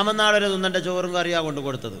യാമനാളൊരു തിന്നൻ്റെ ചോറും കറിയാണ് കൊണ്ട്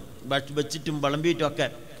കൊടുത്തത്, വെച്ചിട്ടും വിളമ്പിയിട്ടും ഒക്കെ.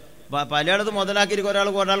 പലയിടത്തും മുതലാക്കിയിട്ട് ഒരാൾ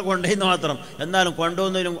കൊണ്ടുപോയിന്ന് മാത്രം. എന്നാലും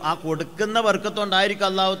കൊണ്ടുപോകുന്നതിനും ആ കൊടുക്കുന്ന വർക്കത്തോണ്ടായിരിക്കും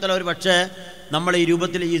അള്ളാഹു തആല ഒരു പക്ഷേ നമ്മൾ ഈ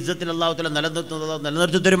രൂപത്തിൽ ഈ ഇസ്സത്തിൽ അള്ളാഹു തആല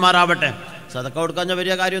നിലനിർത്തി തരുമാറാവട്ടെ. സദക്ക കൊടുക്കാൻ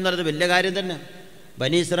വലിയ കാര്യം എന്നത് വലിയ കാര്യം തന്നെ.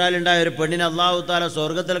 ബനി ഇസ്രായേലുണ്ടായ ഒരു പെണ്ണിനെ അള്ളാഹു തആല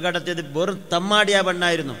സ്വർഗത്തിൽ കടത്തിയത് വെറും തമ്മാടിയ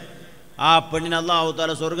പെണ്ണായിരുന്നു. ആ പെണ്ണിനെ അള്ളാഹു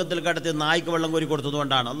തആല സ്വർഗത്തിൽ കടത്തി നായ്ക്ക് വെള്ളം കോരി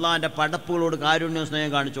കൊടുത്തതുകൊണ്ടാണ്. അള്ളാഹിൻ്റെ പടപ്പുകളോട് കാരുണ്യവും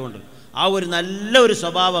സ്നേഹം കാണിച്ചുകൊണ്ട് ആ ഒരു നല്ല ഒരു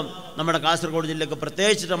സ്വഭാവം നമ്മുടെ കാസർഗോഡ് ജില്ലക്ക്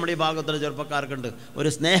പ്രത്യേകിച്ചിട്ട് നമ്മുടെ ഈ ഭാഗത്തുള്ള ചെറുപ്പക്കാർക്കുണ്ട്. ഒരു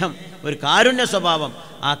സ്നേഹം, ഒരു കാരുണ്യ സ്വഭാവം.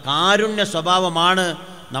 ആ കാരുണ്യ സ്വഭാവമാണ്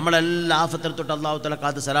നമ്മളെല്ലാ ആഫത്തിൽ തൊട്ട് അള്ളാഹു തആല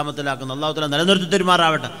കാത്ത് സലാമത്തിലാക്കുന്നത്. അള്ളാഹു തആല നിലനിർത്തി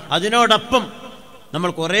തരുമാറാവട്ടെ. അതിനോടൊപ്പം നമ്മൾ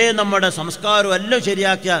കുറേ നമ്മുടെ സംസ്കാരവും എല്ലാം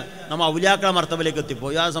ശരിയാക്കിയാൽ നമ്മൾ ഔലിയാക്കളെ മർത്തബയിലേക്ക്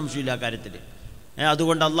എത്തിപ്പോയി, ആ സംശയമില്ല ആ കാര്യത്തിൽ.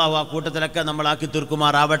 അതുകൊണ്ട് അള്ളാഹു ആ കൂട്ടത്തിലൊക്കെ നമ്മളാക്കി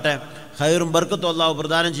തീർക്കുമാറാവട്ടെ. ഖൈറും ബർക്കത്തും അള്ളാഹു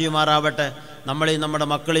പ്രദാനം ചെയ്യുമാറാവട്ടെ. നമ്മളെയും നമ്മുടെ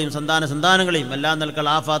മക്കളെയും സന്താനങ്ങളെയും എല്ലാ നിലക്കുള്ള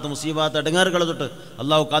ആഫാത്ത് മുസീബാത്ത് ഇടങ്ങേറുകൾ തൊട്ട്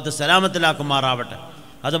അള്ളാഹു കാത്ത് സലാമത്തിലാക്കുമാറാവട്ടെ.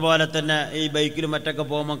 അതുപോലെ തന്നെ ഈ ബൈക്കിലും മറ്റൊക്കെ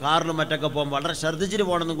പോകുമ്പോൾ, കാറിലും മറ്റൊക്കെ പോകുമ്പോൾ വളരെ ശ്രദ്ധിച്ചിട്ട്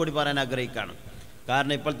പോകണമെന്നും കൂടി പറയാൻ ആഗ്രഹിക്കുകയാണ്.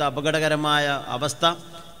 കാരണം ഇപ്പോഴത്തെ അപകടകരമായ അവസ്ഥ,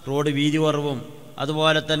 റോഡ് വീതി കുറവും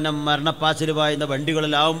അതുപോലെ തന്നെ മരണപ്പാച്ചിൽ പായുന്ന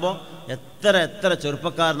വണ്ടികളിലാവുമ്പോൾ എത്ര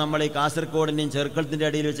ചെറുപ്പക്കാർ നമ്മൾ ഈ കാസർഗോഡിൻ്റെയും ചെറുക്കളത്തിൻ്റെ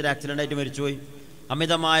ഇടയിൽ വെച്ചൊരു ആക്സിഡൻ്റായിട്ട് മരിച്ചുപോയി.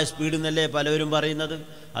 അമിതമായ സ്പീഡ് എന്നല്ലേ പലവരും പറയുന്നത്.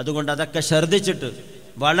 അതുകൊണ്ട് അതൊക്കെ ശ്രദ്ധിച്ചിട്ട്,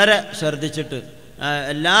 വളരെ ശ്രദ്ധിച്ചിട്ട്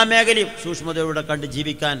എല്ലാ മേഖലയും സൂക്ഷ്മതയോടെ കണ്ട്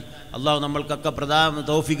ജീവിക്കാൻ അള്ളാഹു നമ്മൾക്കൊക്കെ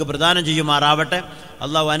തൗഫീഖ് പ്രദാനം ചെയ്യുമാറാവട്ടെ.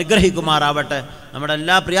 അള്ളാഹു അനുഗ്രഹിക്കുമാറാവട്ടെ. നമ്മുടെ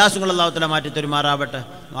എല്ലാ പ്രയാസങ്ങളും അള്ളാഹു തആല മാറ്റി തരുമാറാവട്ടെ.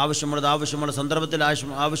 ആവശ്യമുള്ള സന്ദർഭത്തിൽ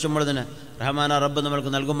ആവശ്യമുള്ളതിന് റഹ്മാന റബ്ബ്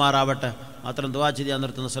നമ്മൾക്ക് നൽകുമാറാവട്ടെ. മാത്രം ദുആ ചെയ്ത് ഞാൻ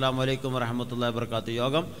നിർത്തുന്നു. അസ്സലാമു അലൈക്കും വറഹ്മത്തുള്ളാഹി വബറകാതുഹു.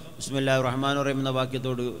 യോഗം ബിസ്മില്ലാഹിർ റഹ്മാനിർ റഹീം എന്ന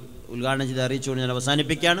വാക്യത്തോട് ഉദ്ഘാടനം ചെയ്ത് അറിയിച്ചുകൊണ്ട് ഞാൻ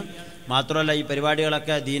അവസാനിപ്പിക്കുകയാണ്. മാത്രമല്ല ഈ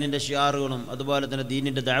പരിപാടികളൊക്കെ ദീനിൻ്റെ ഷിയാറുകളും അതുപോലെ തന്നെ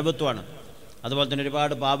ദീനിൻ്റെ ദഅവത്തുമാണ്. അതുപോലെ തന്നെ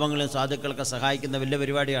ഒരുപാട് പാപങ്ങളും സാധുക്കളൊക്കെ സഹായിക്കുന്ന വലിയ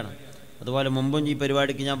പരിപാടിയാണ്. അതുപോലെ മുമ്പും ഈ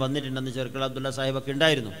പരിപാടിക്ക് ഞാൻ വന്നിട്ടുണ്ടെന്ന് ചെർക്കള അബ്ദുള്ള സാഹിബൊക്കെ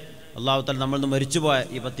ഉണ്ടായിരുന്നു. അള്ളാഹു തആല നമ്മളിൽ നിന്ന് മരിച്ചുപോയ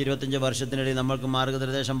ഈ 10-25 വർഷത്തിനിടയിൽ നമ്മൾക്ക്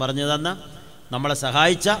മാർഗ്ഗനിർദ്ദേശം പറഞ്ഞു തന്ന, നമ്മളെ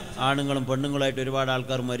സഹായിച്ച ആണുങ്ങളും പെണ്ണുങ്ങളായിട്ട് ഒരുപാട്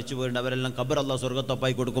ആൾക്കാർ മരിച്ചു പോയിട്ടുണ്ട്. അവരെല്ലാം ഖബർ അള്ളാഹു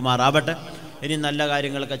സ്വർഗ്ഗത്തൊപ്പായി കൊടുക്കുമാറാവട്ടെ. ഇനി നല്ല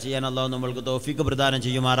കാര്യങ്ങളൊക്കെ ചെയ്യാൻ അള്ളാഹു നമ്മൾക്ക് തൗഫീഖ് പ്രദാനം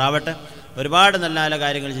ചെയ്യുമാറാവട്ടെ. ഒരുപാട് നല്ല നല്ല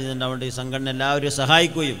കാര്യങ്ങൾ ചെയ്യുന്നുണ്ട്. ഈ സംഘടന എല്ലാവരും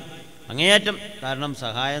സഹായിക്കുകയും അങ്ങേയറ്റം, കാരണം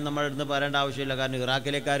സഹായം നമ്മുടെ അടുത്ത് പറയേണ്ട ആവശ്യമില്ല. കാരണം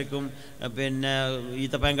ഇറാഖിലേക്കാർക്കും പിന്നെ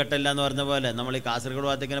ഈത്തപ്പയം കെട്ടില്ല എന്ന് പറഞ്ഞ പോലെ നമ്മൾ ഈ കാസർഗോഡ്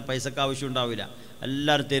ഭാഗത്തേക്കിങ്ങനെ പൈസക്ക് ആവശ്യം ഉണ്ടാവില്ല.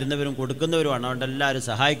 എല്ലാവരും തരുന്നവരും കൊടുക്കുന്നവരുമാണ്. അതുകൊണ്ട് എല്ലാവരും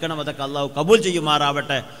സഹായിക്കണം. അതൊക്കെ അള്ളാഹു കബൂൽ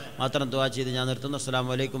ചെയ്യുമാറാവട്ടെ. മാത്രം ദുആ ചെയ്ത് ഞാൻ നിർത്തുന്നു.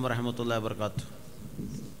 അസ്സലാമു അലൈക്കും വറഹ്മത്തുള്ളാഹി വബറകാതുഹു.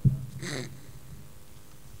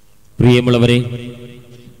 പ്രിയമുള്ളവരെ,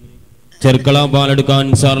 ചെർക്കള ബാലടുക്ക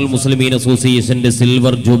അൻസാറുൽ മുസ്ലിമീൻ അസോസിയേഷന്റെ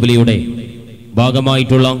സിൽവർ ജൂബിലിയുടെ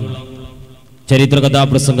ഭാഗമായിട്ടുള്ള ചരിത്ര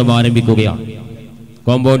കഥാപ്രസംഗം ആരംഭിക്കുകയാണ്.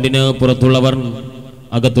 കോമ്പൗണ്ടിന് പുറത്തുള്ളവർ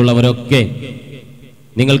അകത്തുള്ളവരൊക്കെ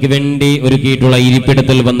നിങ്ങൾക്ക് വേണ്ടി ഒരുക്കിയിട്ടുള്ള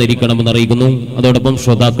ഇരിപ്പിടത്തിൽ വന്നിരിക്കണമെന്ന് അറിയിക്കുന്നു. അതോടൊപ്പം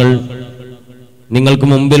ശ്രോതാക്കൾ നിങ്ങൾക്ക്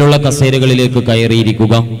മുമ്പിലുള്ള കസേരകളിലേക്ക്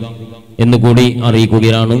കയറിയിരിക്കുക എന്നുകൂടി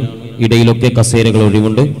അറിയിക്കുകയാണ്. ഇടയിലൊക്കെ കസേരകൾ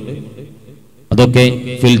ഒഴിവുണ്ട്, അതൊക്കെ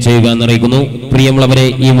ഫിൽ ചെയ്യുക എന്നറിയിക്കുന്നു. പ്രിയമുള്ളവരെ,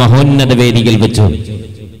 ഈ മഹോന്നത വേദിയിൽ വെച്ച്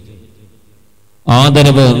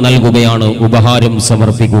ആദരവ് നൽകുകയാണ്, ഉപഹാരം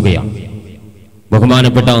സമർപ്പിക്കുകയാണ്.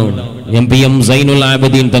 ബഹുമാനപ്പെട്ട എം സൈനുൽ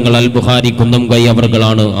ആബിദീൻ തങ്ങൾ അൽ ബുഖാരി കുന്നംകൈ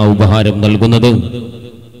അവർകളാണ് ആ ഉപഹാരം നൽകുന്നത്.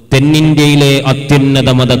 തെന്നിന്ത്യയിലെ അത്യുന്നത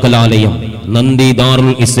മതകലാലയം നന്ദി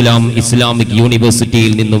ദാറുൽ ഇസ്ലാം ഇസ്ലാമിക്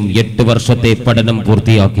യൂണിവേഴ്സിറ്റിയിൽ നിന്നും 8 വർഷത്തെ പഠനം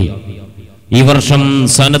പൂർത്തിയാക്കി ഈ വർഷം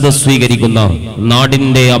സനദ് സ്വീകരിക്കുന്ന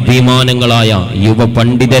നാടിന്റെ അഭിമാനങ്ങളായ യുവ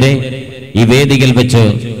പണ്ഡിതരെ ഈ വേദിയിൽ വെച്ച്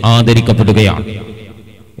ആദരിക്കപ്പെടുകയാണ്.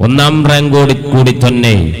 1ാം റാങ്കോട് കൂടി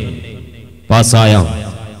തന്നെ പാസായ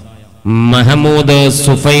മഹമൂദ്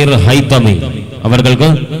സുഫൈർ ഹൈതമി അവർക്ക്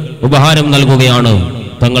ഉപഹാരം നൽകുകയാണ്.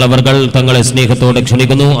 തങ്ങളെ സ്നേഹത്തോടെ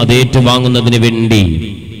ക്ഷണിക്കുന്നു. അത് ഏറ്റുവാങ്ങുന്നതിന് വേണ്ടി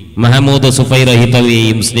മഹമൂദ് സുഫൈർ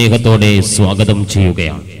ഹൈതമിയെയും സ്നേഹത്തോടെ സ്വാഗതം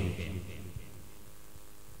ചെയ്യുകയാണ്.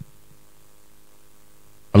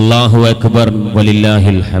 അല്ലാഹു അക്ബർ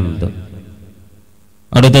വലില്ലാഹിൽ ഹംദ്.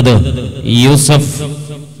 അടുത്തത് യൂസഫ്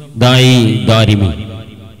ദായി ദാരിമി.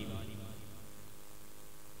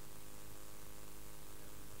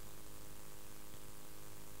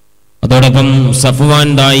 അതോടൊപ്പം സഫ്വാൻ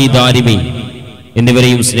ദായി ദാരിമി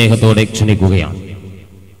എന്നിവരെയും സ്നേഹത്തോടെ ക്ഷണിക്കുകയാണ്.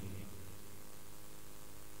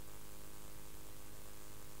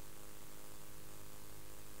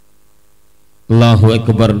 അല്ലാഹു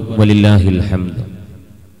അക്ബർ വലില്ലാഹിൽ ഹംദ്.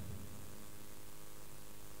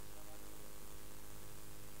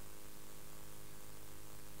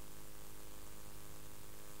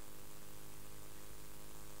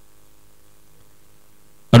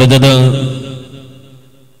 അടുത്തത്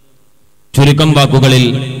ചുരുക്കം വാക്കുകളിൽ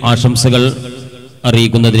ആശംസകൾ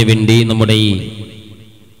അറിയിക്കുന്നതിന് വേണ്ടി നമ്മുടെ ഈ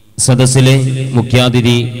സദസ്സിലെ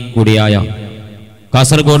മുഖ്യാതിഥി കൂടിയായ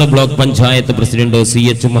Kasaragod block panchayat president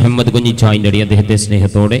CH Muhammad കുഞ്ഞിച്ചായിൻ്റെ അദ്ദേഹത്തെ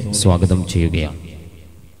സ്നേഹത്തോടെ സ്വാഗതം ചെയ്യുകയാണ്.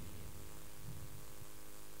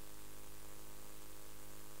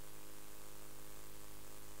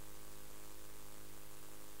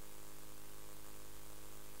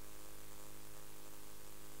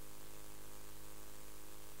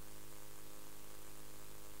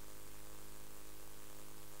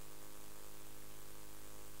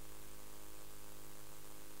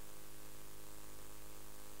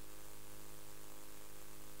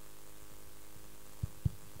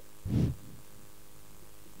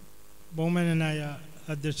 ബഹുമാന്യനായ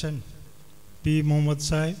അധ്യക്ഷൻ പി മുഹമ്മദ്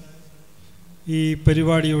സാഹിബ്, ഈ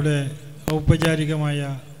പരിപാടിയുടെ ഔപചാരികമായ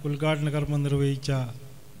ഉദ്ഘാടന കർമ്മം നിർവഹിച്ച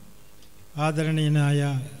ആദരണീയനായ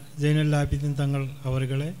ജൈനുൽ ആബിദീൻ തങ്ങൾ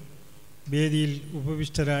അവരുകളെ, വേദിയിൽ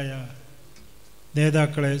ഉപവിഷ്ടരായ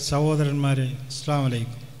നേതാക്കളെ, സഹോദരന്മാരെ, അസ്സലാമു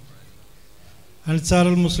അലൈക്കും.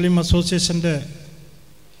 അൻസാറുൽ മുസ്ലിം അസോസിയേഷൻ്റെ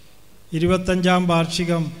 25ാം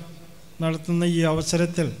വാർഷികം നടത്തുന്ന ഈ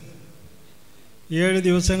അവസരത്തിൽ 7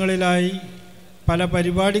 ദിവസങ്ങളിലായി പല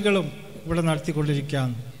പരിപാടികളും ഇവിടെ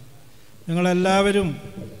നടത്തിക്കൊണ്ടിരിക്കുകയാണ്. നിങ്ങളെല്ലാവരും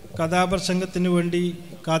കഥാപ്രസംഗത്തിന് വേണ്ടി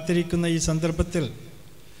കാത്തിരിക്കുന്ന ഈ സന്ദർഭത്തിൽ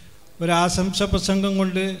ഒരു ആശംസ പ്രസംഗം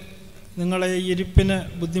കൊണ്ട് നിങ്ങളെ ഈ ഇരിപ്പിന്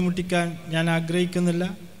ബുദ്ധിമുട്ടിക്കാൻ ഞാൻ ആഗ്രഹിക്കുന്നില്ല.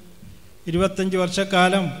 25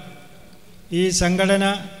 വർഷക്കാലം ഈ സംഘടന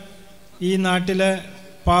ഈ നാട്ടിലെ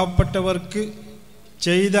പാവപ്പെട്ടവർക്ക്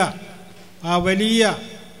ചെയ്ത ആ വലിയ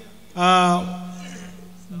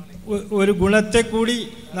ഒരു ഗുണത്തെ കൂടി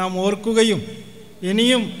നാം ഓർക്കുകയും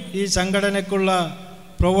ഇനിയും ഈ സംഘടനയ്ക്കുള്ള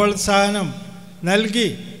പ്രോത്സാഹനം നൽകി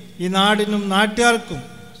ഈ നാടിനും നാട്ടുകാർക്കും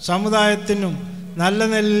സമുദായത്തിനും നല്ല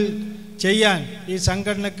നെല്ല് ചെയ്യാൻ ഈ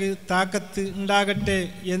സംഘടനയ്ക്ക് താക്കത്ത് ഉണ്ടാകട്ടെ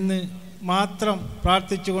എന്ന് മാത്രം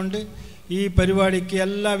പ്രാർത്ഥിച്ചുകൊണ്ട് ഈ പരിപാടിക്ക്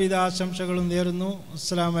എല്ലാവിധ ആശംസകളും നേരുന്നു.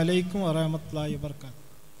 അസ്സലാമു അലൈക്കും വറഹ്മത്തുള്ളാഹി വബറകാതുഹു.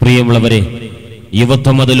 പ്രിയമുള്ളവരെ,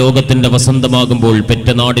 യുവത്വം അത് ലോകത്തിന്റെ വസന്തമാകുമ്പോൾ,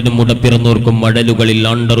 പെറ്റനാടിനും ഉടപ്പിറന്നോർക്കും മഴലുകളിൽ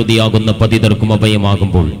ആണ്ടറുതിയാകുന്ന പതിതർക്കും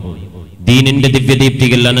അഭയമാകുമ്പോൾ, ദീനിന്റെ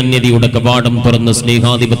ദിവ്യദീപ്തികൾ അനന്യതയുടെ കവാടം തുറന്ന്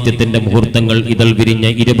സ്നേഹാധിപത്യത്തിന്റെ മുഹൂർത്തങ്ങൾ ഇതൾ വിരിഞ്ഞ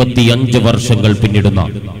 25 വർഷങ്ങൾ പിന്നിടുന്ന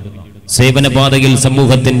സേവനപാതയിൽ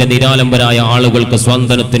സമൂഹത്തിന്റെ നിരാലംബരായ ആളുകൾക്ക്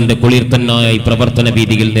സ്വാതന്ത്ര്യത്തിന്റെ കുളിർത്തന്നായി പ്രവർത്തന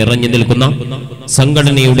വീതിയിൽ നിറഞ്ഞു നിൽക്കുന്ന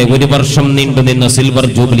സംഘടനയുടെ 1 വർഷം നീണ്ടുനിന്ന സിൽവർ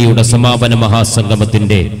ജൂബിലിയുടെ സമാപന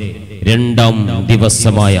മഹാസംഗമത്തിന്റെ 2ാം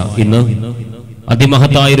ദിവസമായ ഇന്ന്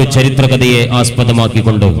അതിമഹത്തായൊരു ചരിത്രകഥയെ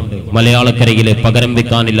ആസ്പദമാക്കിക്കൊണ്ട് മലയാളക്കരയിലെ പകരം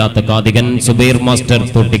വെക്കാനില്ലാത്ത കാതികൻ Zubair master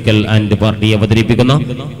Thottikkal and party അവതരിപ്പിക്കുന്ന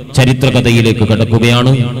ചരിത്രകഥയിലേക്ക്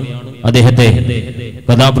കടക്കുകയാണ്. അദ്ദേഹത്തെ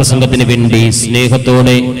കഥാപ്രസംഗത്തിന് വേണ്ടി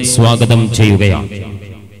സ്നേഹത്തോടെ സ്വാഗതം ചെയ്യുകയാണ്.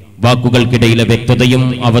 വാക്കുകൾക്കിടയിലെ വ്യക്തതയും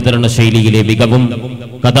അവതരണ ശൈലിയിലെ മികവും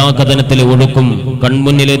കഥാകഥനത്തിലെ ഒഴുക്കും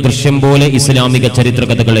കൺമുന്നിലെ ദൃശ്യം പോലെ ഇസ്ലാമിക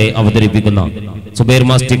ചരിത്രകഥകളെ അവതരിപ്പിക്കുന്ന സുബൈർ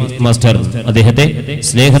മാസ്റ്റർ അദ്ദേഹത്തെ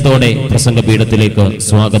സ്നേഹത്തോടെ പ്രസംഗപീഠത്തിലേക്ക്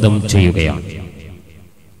സ്വാഗതം ചെയ്യുകയാണ്.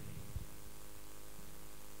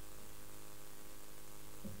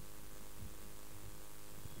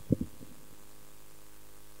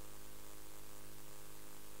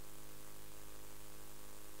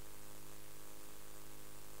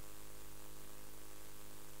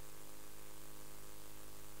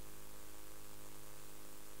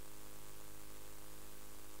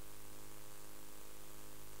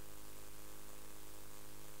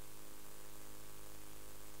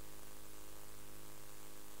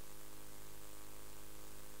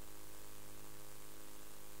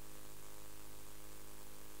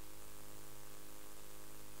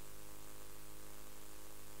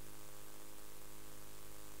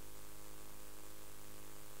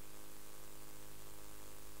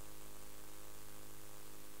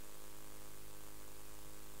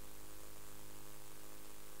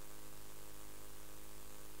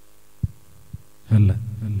 അല്ല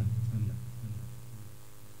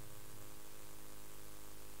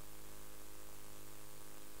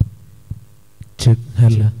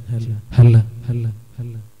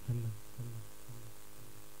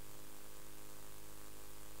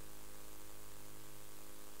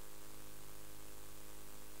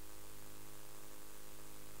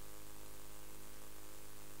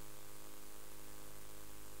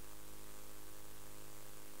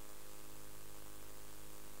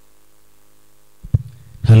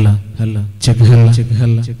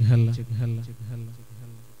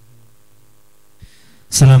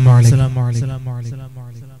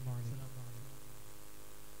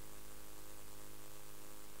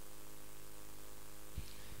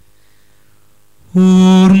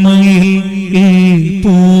ഓർമ്മയിൽ ഈ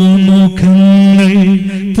പൂമുഖങ്ങൾ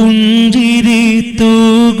പുഞ്ചിരി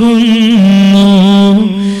തൂകുന്നു.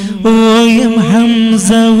 ഓയം ഹംസ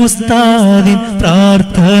ഉസ്താദിൻ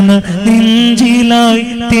പ്രാർത്ഥന നെഞ്ചിലായി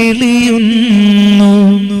തെളിയുന്നു.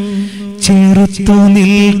 ചെറുത്തു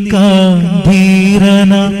നിൽക്കാൻ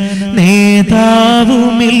ധീരന നേതാവുമില്ലാതായി.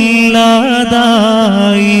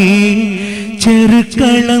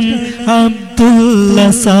 ചെറുക്കളം അബ്ദുള്ള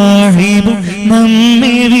സാഹിബും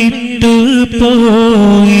നമ്മെ വിട്ടു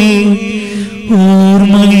പോയി.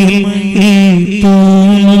 ഓർമ്മയിൽ ഈ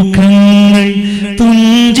പൂമുഖങ്ങൾ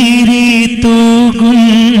പുഞ്ചിരി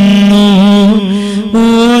തൂകുന്നു.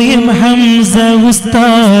 ഓയം ഹംസ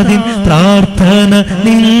ഉസ്താദിൻ പ്രാർത്ഥന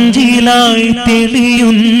നെഞ്ചിലായി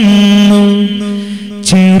തെളിയുന്നു.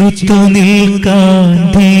 ചെറുത്തു നിൽക്കാൻ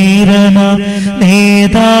ധീരന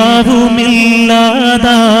നേതാവുമില്ലാതായി.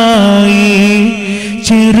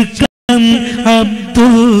 ചെറുക്കൻ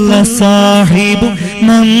അബ്ദുള്ള സാഹിബും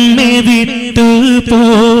നമ്മെ വിട്ടു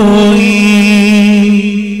പോയി.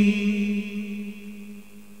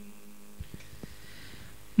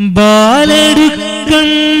 ബാലടുക്കം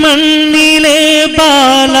മണ്ണിലെ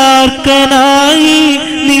ബാലാർക്കനായി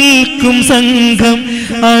നിൽക്കും സംഘം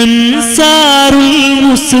അൻസാറുൽ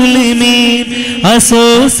മുസ്ലിമീൻ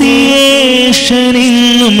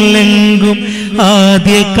അസോസിയേഷനിന്നും ലംഘും.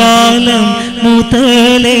 ആദ്യകാലം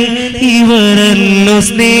മുതലേ ഇവരല്ലോ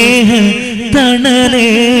സ്നേഹ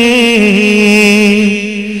തണലേ.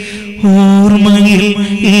 ഓർമ്മയിൽ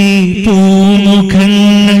ഈ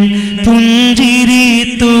പൂമുഖങ്ങൾ പുഞ്ചിരി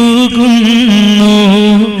തൂകുന്നു.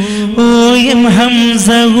 ഓയം ഹംസ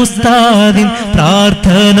ഉസ്താദിൻ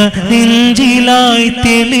പ്രാർത്ഥന നെഞ്ചിലായി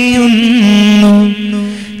തെളിയുന്നു.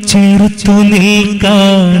 ചെറുത്തു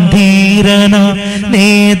നിൽക്കാൻ ധീരന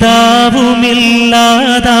നേതാവുമില്ലാതായി.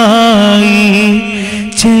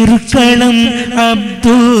 ചെറുക്കളം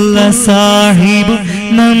അബ്ദുള്ള സാഹിബ്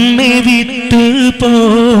നമ്മെ വിട്ടു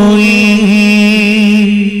പോയി.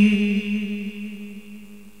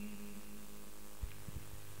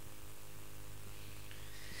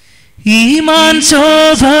 ഈമാൻ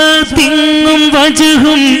ശോഭ തിങ്ങും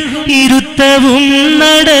വജുഹും ഇരുത്തവും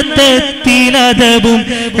നടത്തത്തിലതവും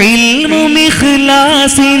ഇൽമും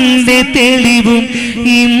ഇഖ്ലാസിന്റെ തെളിവും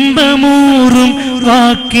ഇമ്പമൂറും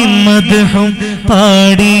വാക്കിൻ മദ്ഹും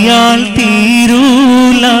പാടിയാൽ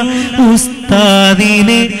തീരൂല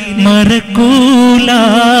ഉസ്താദിനെ മറക്കൂല.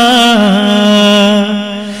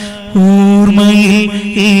 ഓർമ്മയിൽ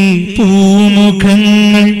ഈ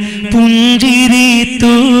പൂമുഖങ്ങൾ പുഞ്ചിരി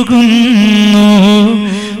തൂകുന്നു.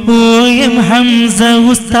 ഓയം ഹംസ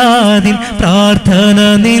ഉസ്താദിൻ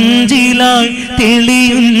പ്രാർത്ഥന നെഞ്ചിലായി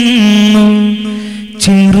തെളിയുന്നു.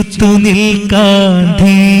 ചെറുത്തു നിൽക്കാൻ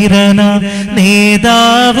ധീരന നേതാവുമില്ലാതായി.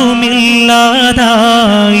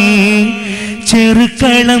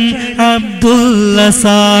 ചെറുക്കളം അബ്ദുള്ള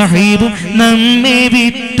സാഹിബും നമ്മെ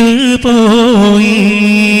വിട്ടു പോയി.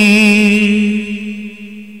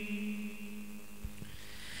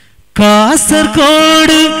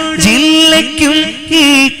 കാസർഗോഡ് ജില്ലയ്ക്കും ഈ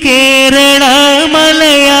കേരള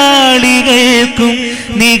മലയാളികൾക്കും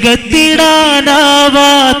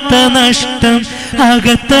നികത്തിടാനാവാത്ത നഷ്ടം.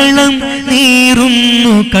 അകത്തളം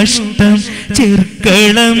നീറുന്നു കഷ്ടം.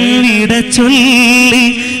 ചെർക്കളം വിട ചൊല്ലി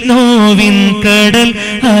നോവിൻ കടൽ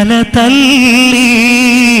അല തല്ലി.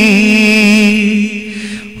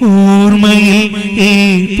 ഓർമ്മയിൽ ഈ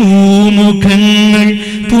പൂമുഖങ്ങൾ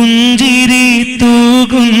പുഞ്ചിരി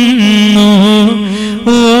തൂകുന്നു.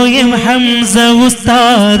 ഓയം ഹംസ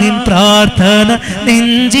ഉസ്താദിൻ പ്രാർത്ഥന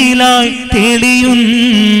നെഞ്ചിലായി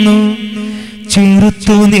തെളിയുന്നു.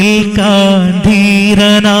 ചെറുത്തു നിൽക്കാൻ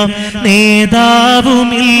ധീരനാം നേതാവുമില്ലാതായി.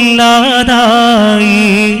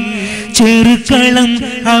 ചെറുക്കളം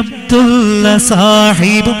അബ്ദുള്ള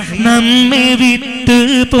സാഹിബും നമ്മെ വിട്ടു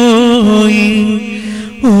പോയി.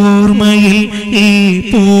 ഓർമ്മയിൽ ഈ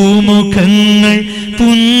പൂമുഖങ്ങൾ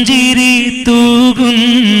പുഞ്ചിരി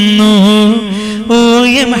തൂകുന്നു.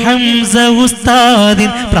 ഓയം ഹംസ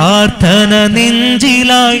ഉസ്താദിൻ പ്രാർത്ഥന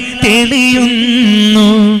നെഞ്ചിലായി തെളിയുന്നു.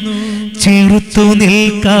 ചെറുത്തു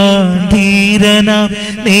നിൽക്കാൻ ധീരനാം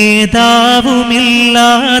നേതാവുമില്ലാതായി.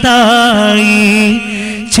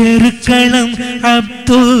 ചെറുക്കളം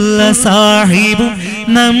അബ്ദുള്ള സാഹിബും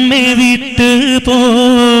നമ്മെ വിട്ടു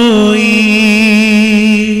പോയി.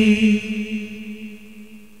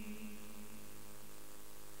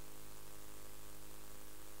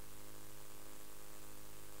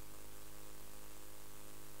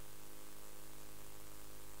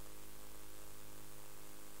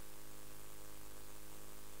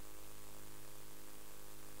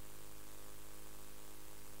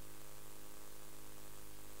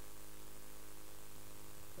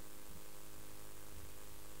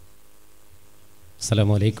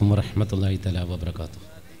 അസ്സലാമു അലൈക്കും വറഹ്മത്തുള്ളാഹി തആല വബറകാതുഹു.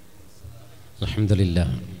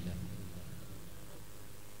 അൽഹംദുലില്ലാഹ്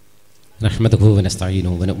നഹ്മദുഹു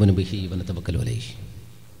വനസ്തഈനുഹു വനുഅ്മിനു ബിഹി വനതവക്കലു അലൈഹി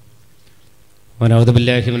വനഊദു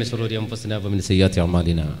ബില്ലാഹി മിൻ ശുറൂരി അൻഫുസിനാ വമിൻ സയ്യിആതി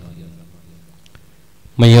അഅ്മാലിനാ.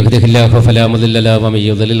 മൻ യഹ്ദിഹില്ലാഹു ഫലാ മുദില്ല ലഹു വമൻ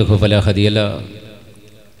യുദ്ലിൽഹു ഫലാ ഹാദിയ ലഹു.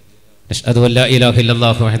 നശ്ഹദു അൻ ലാ ഇലാഹ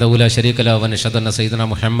ഇല്ലല്ലാഹു വഹ്ദഹു ലാ ശരീക ലഹു വനശ്ഹദു അന്ന സയ്യിദനാ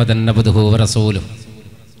മുഹമ്മദൻ അബ്ദുഹു വറസൂലുഹു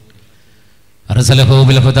أرسله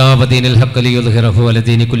بالهدى ودين الحق ليظهره على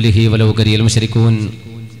الدين كله ولو كره المشركون.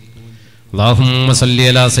 اللهم صل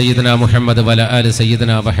على سيدنا محمد وعلى آل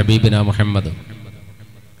سيدنا وحبيبنا محمد.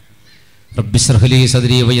 رب اشرح لي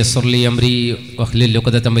صدري ويسر لي أمري واحلل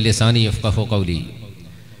عقدة من لساني يفقهوا قولي.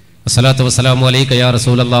 الصلاة والسلام عليك يا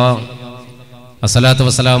رسول الله. الصلاة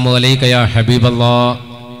والسلام عليك يا حبيب الله.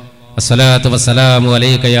 الصلاة والسلام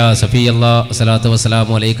عليك يا صفي الله. الصلاة والسلام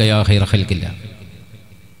عليك يا خير خلق الله.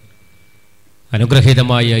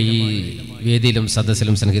 അനുഗ്രഹീതമായ ഈ വേദിയിലും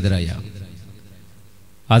സദസ്സിലും സന്നിഹിതരായ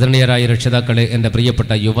ആദരണീയരായ രക്ഷിതാക്കളെ, എൻ്റെ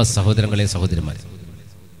പ്രിയപ്പെട്ട യുവ സഹോദരങ്ങളെ, സഹോദരിമാരെ,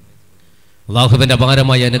 അള്ളാഹുവിൻ്റെ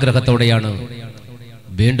അപാരമായ അനുഗ്രഹത്തോടെയാണ്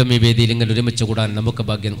വീണ്ടും ഈ വേദിയിൽ ഇങ്ങനെ ഒരുമിച്ച് കൂടാൻ നമുക്ക്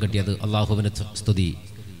ഭാഗ്യം കിട്ടിയത്. അള്ളാഹുവിന് സ്തുതി.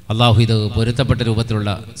 അള്ളാഹു ഇത് പൊരുത്തപ്പെട്ട രൂപത്തിലുള്ള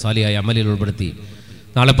സാലിയായ അമലിൽ ഉൾപ്പെടുത്തി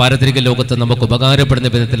നാളെ പാരത്രിക ലോകത്ത് നമുക്ക് ഉപകാരപ്പെടുന്ന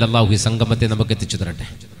വിധത്തിൽ അള്ളാഹു ഈ സംഗമത്തെ നമുക്ക് എത്തിച്ചു തരട്ടെ.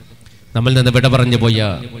 നമ്മിൽ നിന്ന് വിട പറഞ്ഞു പോയ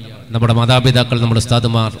നമ്മുടെ മാതാപിതാക്കൾ, നമ്മുടെ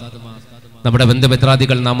ഉസ്താദുമാർ, നമ്മുടെ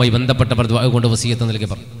ബന്ധുമിത്രാദികൾ, നാമായി ബന്ധപ്പെട്ടവർ ദുആ കൊണ്ട് വസിയത്ത്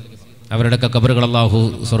നൽകിയവർ, അവരുടെയൊക്കെ ഖബറുകൾ അല്ലാഹു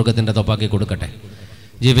സ്വർഗ്ഗത്തിൻ്റെ തോപ്പാക്കി കൊടുക്കട്ടെ.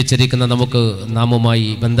 ജീവിച്ചിരിക്കുന്ന നമുക്ക് നാമുമായി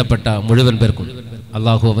ബന്ധപ്പെട്ട മുഴുവൻ പേർക്കും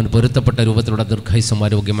അല്ലാഹു അവൻ പൊരുത്തപ്പെട്ട രൂപത്തിലുള്ള ദീർഘായുസ്സും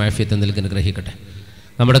ആരോഗ്യം ആഫിയത്ത് നൽകി അനുഗ്രഹിക്കട്ടെ.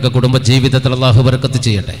 നമ്മുടെയൊക്കെ കുടുംബ ജീവിതത്തിൽ അല്ലാഹു ബറക്കത്ത്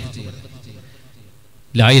ചെയ്യട്ടെ.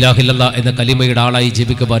 ലാ ഇലാഹ ഇല്ലല്ലാഹ് എന്ന കലിമയുടെ ആളായി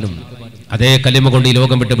ജീവിക്കുവാനും അതേ കലിമ കൊണ്ട് ഈ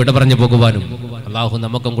ലോകം വിട്ട് വിട പറഞ്ഞു പോകുവാനും അല്ലാഹു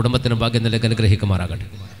നമുക്കും കുടുംബത്തിനും ഭാഗ്യം നൽകി അനുഗ്രഹിക്കുമാറാകട്ടെ.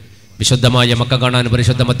 വിശുദ്ധമായ മക്ക കാണാൻ,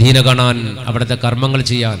 പരിശുദ്ധ മദീന കാണാൻ, അവിടുത്തെ കർമ്മങ്ങൾ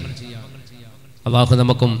ചെയ്യാൻ അള്ളാഹു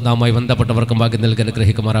നമുക്കും നാമായി ബന്ധപ്പെട്ടവർക്കും ഭാഗ്യം നൽകി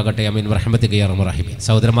അനുഗ്രഹിക്കുമാറാകട്ടെ. ആമീൻ വറഹ്മതിക യാ അർഹമർ റഹീമീൻ.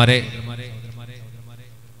 സഹോദരന്മാരെ,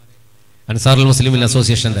 അൻസാറുൽ മുസ്ലിമീൻ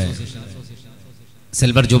അസോസിയേഷൻ്റെ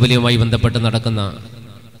സിൽവർ ജൂബിലിയുമായി ബന്ധപ്പെട്ട് നടക്കുന്ന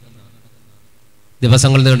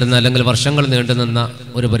ദിവസങ്ങൾ നീണ്ടുന്ന അല്ലെങ്കിൽ വർഷങ്ങൾ നീണ്ടുനിന്ന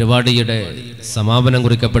ഒരു പരിപാടിയുടെ സമാപനം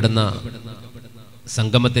കുറിക്കപ്പെടുന്ന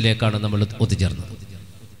സംഗമത്തിലേക്കാണ് നമ്മൾ ഒത്തുചേർന്നത്.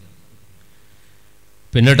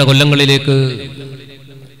 പിന്നിട്ട കൊല്ലങ്ങളിലേക്ക്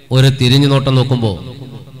ഒരു തിരിഞ്ഞു നോട്ടം നോക്കുമ്പോൾ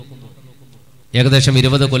ഏകദേശം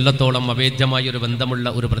 20 കൊല്ലത്തോളം അഭേദ്യമായ ഒരു ബന്ധമുള്ള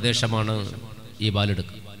ഒരു പ്രദേശമാണ് ഈ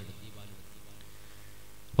ബാലടുക്ക്.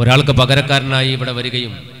 ഒരാൾക്ക് പകരക്കാരനായി ഇവിടെ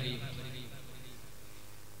വരികയും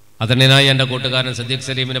അതിനായി എൻ്റെ കൂട്ടുകാരൻ സദ്ദീഖ്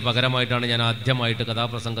സലീമിന് പകരമായിട്ടാണ് ഞാൻ ആദ്യമായിട്ട്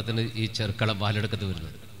കഥാപ്രസംഗത്തിന് ഈ ചെർക്കള ബാലടുക്കത്ത്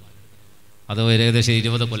വരുന്നത്. അത് ഏകദേശം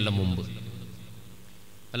 20 കൊല്ലം മുമ്പ്.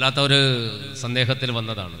 അല്ലാത്ത ഒരു സന്ദേഹത്തിൽ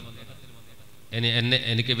വന്നതാണ്.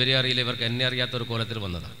 എനിക്ക് ഇവരെ അറിയില്ല, ഇവർക്ക് എന്നെ അറിയാത്തൊരു കോലത്തിൽ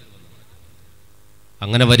വന്നതാണ്.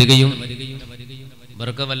 അങ്ങനെ വരികയും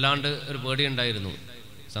ഇവർക്ക് വല്ലാണ്ട് ഒരു പേടി ഉണ്ടായിരുന്നു.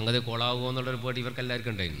 സംഗതി കോളാവുമോ എന്നുള്ളൊരു പേടി ഇവർക്ക്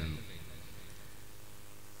എല്ലാവർക്കും ഉണ്ടായിരുന്നു.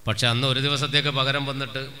 പക്ഷെ അന്ന് ഒരു ദിവസത്തേക്ക് പകരം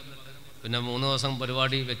വന്നിട്ട് പിന്നെ 3 ദിവസം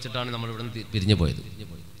പരിപാടി വെച്ചിട്ടാണ് നമ്മൾ ഇവിടെ നിന്ന് പിരിഞ്ഞു പോയത്.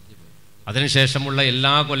 അതിനുശേഷമുള്ള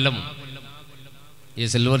എല്ലാ കൊല്ലവും ഈ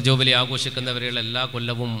സിൽവർ ജൂബിലി ആഘോഷിക്കുന്നവരെയുള്ള എല്ലാ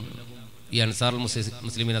കൊല്ലവും ഈ അൻസാറുൽ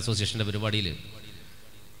മുസ്ലിമീൻ അസോസിയേഷൻ്റെ പരിപാടിയിൽ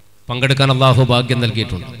പങ്കെടുക്കാൻ അല്ലാഹു ഭാഗ്യം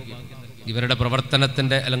നൽകിയിട്ടുണ്ട്. ഇവരുടെ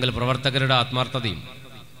പ്രവർത്തനത്തിൻ്റെ അല്ലെങ്കിൽ പ്രവർത്തകരുടെ ആത്മാർത്ഥതയും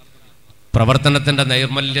പ്രവർത്തനത്തിൻ്റെ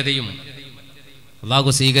നൈർമല്യതയും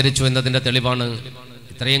അല്ലാഹു സ്വീകരിച്ചു എന്നതിൻ്റെ തെളിവാണ്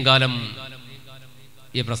ഇത്രയും കാലം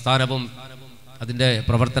ഈ പ്രസ്ഥാനവും അതിൻ്റെ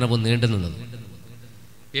പ്രവർത്തനവും നീണ്ടു നിന്നത്.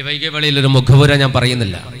 ഈ വൈകിയവേളയിൽ ഒരു മുഖവുര ഞാൻ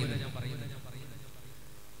പറയുന്നില്ല.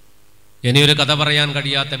 ഇനിയൊരു കഥ പറയാൻ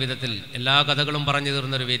കഴിയാത്ത വിധത്തിൽ എല്ലാ കഥകളും പറഞ്ഞു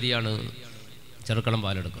തീർന്നൊരു വേദിയാണ് ചെറുക്കളം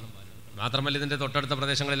ബാലടുക്ക. മാത്രമല്ല, ഇതിൻ്റെ തൊട്ടടുത്ത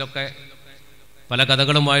പ്രദേശങ്ങളിലൊക്കെ പല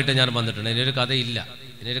കഥകളുമായിട്ട് ഞാൻ വന്നിട്ടുണ്ട്. ഇനിയൊരു കഥയില്ല,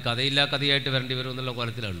 ഇനിയൊരു കഥയായിട്ട് വരേണ്ടി വരും എന്നുള്ള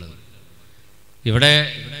കോലത്തിലുള്ളത്. ഇവിടെ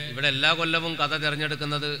എല്ലാ കൊല്ലവും കഥ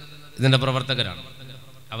തിരഞ്ഞെടുക്കുന്നത് ഇതിൻ്റെ പ്രവർത്തകരാണ്.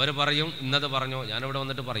 അവർ പറയും ഇന്നത് പറഞ്ഞോ, ഞാനിവിടെ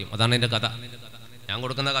വന്നിട്ട് പറയും, അതാണ് എൻ്റെ കഥ. ഞാൻ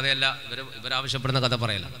കൊടുക്കുന്ന കഥയല്ല, ഇവരാവശ്യപ്പെടുന്ന കഥ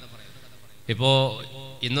പറയല. ഇപ്പോൾ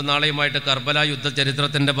ഇന്നും നാളെയുമായിട്ട് കർബല യുദ്ധ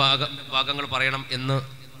ചരിത്രത്തിൻ്റെ ഭാഗങ്ങൾ പറയണം എന്ന്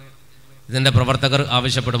ഇതിൻ്റെ പ്രവർത്തകർ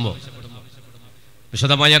ആവശ്യപ്പെടുമ്പോൾ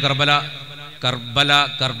വിശദമായ കർബല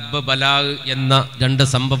എന്ന രണ്ട്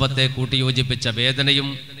സംഭവത്തെ കൂട്ടിയോജിപ്പിച്ച വേദനയും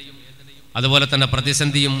അതുപോലെ തന്നെ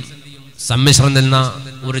പ്രതിസന്ധിയും സമ്മിശ്രം നിന്ന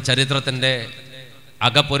ഒരു ചരിത്രത്തിൻ്റെ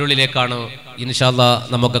അകപ്പൊരുളിലേക്കാണ് ഇൻഷാ അല്ലാഹ്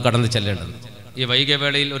നമുക്ക് കടന്നു ചെല്ലേണ്ടത്. ഈ വൈകിയ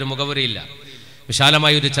വേളയിൽ ഒരു മുഖവുരയില്ല,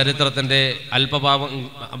 വിശാലമായ ഒരു ചരിത്രത്തിൻ്റെ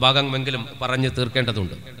ഭാഗമെങ്കിലും പറഞ്ഞു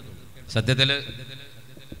തീർക്കേണ്ടതുണ്ട്. സത്യത്തിൽ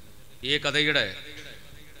ഈ കഥയുടെ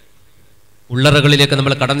ഉള്ളറകളിലേക്ക്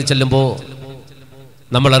നമ്മൾ കടന്നു ചെല്ലുമ്പോൾ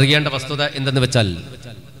നമ്മൾ അറിയേണ്ട വസ്തുത എന്തെന്ന് വെച്ചാൽ,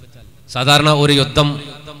 സാധാരണ ഒരു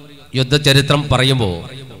യുദ്ധ ചരിത്രം പറയുമ്പോൾ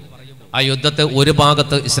ആ യുദ്ധത്തെ ഒരു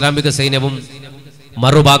ഭാഗത്ത് ഇസ്ലാമിക സൈന്യവും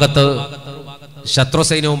മറുഭാഗത്ത് ശത്രു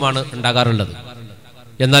സൈന്യവുമാണ് ഉണ്ടാകാറുള്ളത്.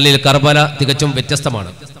 എന്നാൽ ഈ കർബല തികച്ചും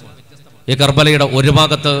വ്യത്യസ്തമാണ്. ഈ കർബലയുടെ ഒരു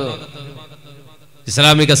ഭാഗത്ത്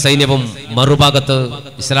ഇസ്ലാമിക സൈന്യവും മറുഭാഗത്ത്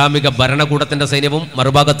ഇസ്ലാമിക ഭരണകൂടത്തിന്റെ സൈന്യവും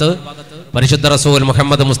മറുഭാഗത്ത് പരിശുദ്ധ റസൂൽ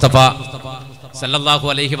മുഹമ്മദ് മുസ്തഫ സല്ലല്ലാഹു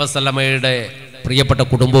അലൈഹി വസല്ലമയുടെ പ്രിയപ്പെട്ട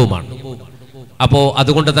കുടുംബവുമാണ്. അപ്പോൾ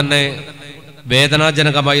അതുകൊണ്ട് തന്നെ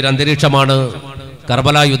വേദനാജനകമായ ഒരു അന്തരീക്ഷമാണ്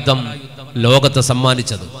കർബല യുദ്ധം ലോകത്ത്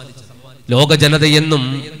സമ്മാനിച്ചത്. ലോക ജനതയെന്നും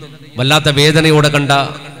വല്ലാത്ത വേദനയോടെ കണ്ട,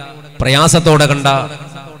 പ്രയാസത്തോടെ കണ്ട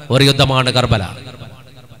ഒരു യുദ്ധമാണ് കർബല.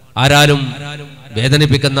 ആരാലും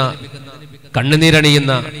വേദനിപ്പിക്കുന്ന,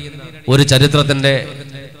 കണ്ണുനീരണിയുന്ന ഒരു ചരിത്രത്തിൻ്റെ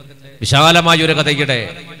വിശാലമായ ഒരു കഥയുടെ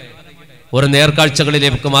ഒരു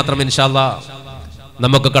നേർക്കാഴ്ചകളിലേക്ക് മാത്രം ഇൻഷാ അല്ലാഹ്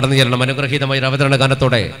നമുക്ക് കടന്നു ചെല്ലണം. അനുഗ്രഹീതമായ ഒരു അവതരണ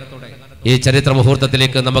ഗാനത്തോടെ ഈ ചരിത്ര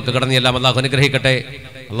മുഹൂർത്തത്തിലേക്ക് നമുക്ക് കടന്നു ചെല്ലാം. അള്ളാഹു അനുഗ്രഹിക്കട്ടെ.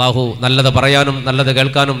 അള്ളാഹു നല്ലത് പറയാനും നല്ലത്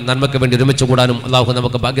കേൾക്കാനും നന്മയ്ക്ക് വേണ്ടി ഒരുമിച്ച് കൂടാനും അള്ളാഹു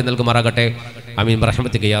നമുക്ക് ഭാഗ്യം നൽകുമാറാകട്ടെ. ആമീൻ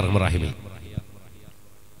ബിറഹ്മതിക യാ അർഹമർ റഹീമീൻ.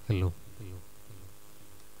 Hello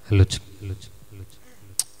hello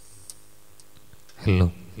hello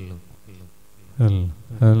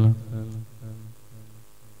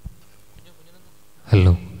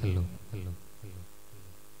hello hello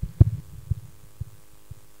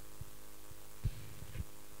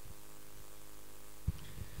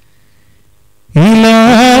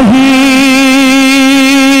ഇലാഹി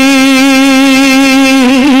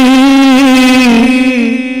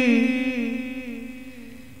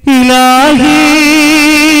ഇലാഹി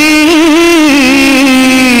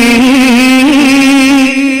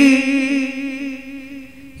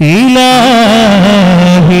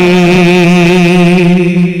ഇലാഹി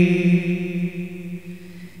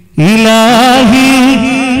ഇലാഹി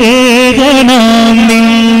ഏകനാം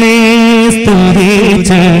നിന്നെ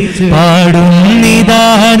സ്തുതിച്ച് പാടുന്നിതാ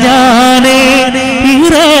ഞാനേ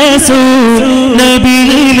റസൂൽ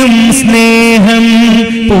നബിയിലും സ്നേഹം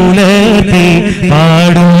പുലർത്തി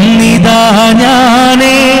പാടുന്നിതാ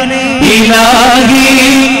ഞാനേ ഇലാഹി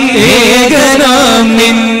ഏകനാം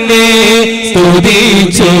നിന്നെ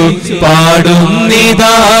സ്തുതിച്ചു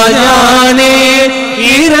പാടുന്നിതാ ഞാനേ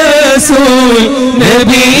റസൂൽ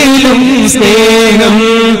നബിയിലും സ്നേഹം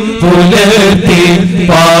പുലർത്തി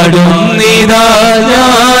പാടുന്നിതാ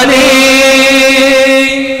ഞാനേ.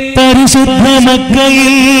 പരിശുദ്ധ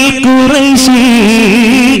മക്കയിൽ ഖുറൈശി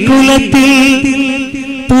കുലത്തിൽ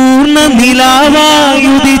പൂർണ്ണ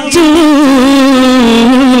നിലാവായുദിച്ചു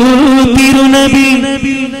തിരുനബി.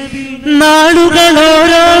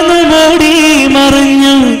 നാളുകളോരോന്നു മോടി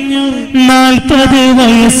മറിഞ്ഞു 40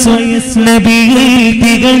 വയസ്സും നബിയിൽ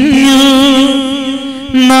തികഞ്ഞു.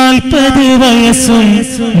 40 വയസ്സും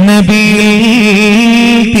നബിയിൽ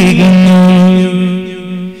തികഞ്ഞു.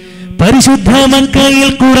 പരിശുദ്ധ മക്കയിൽ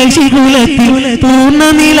ഖുറൈശി കുലത്തിൽ പൂർണ്ണ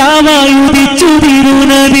നിലാവായുദിച്ചു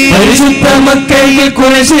തിരുനബി. പരിശുദ്ധ മക്കയിൽ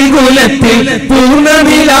ഖുറൈശി കുലത്തിൽ പൂർണ്ണ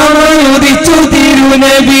നിലാവായുദിച്ചു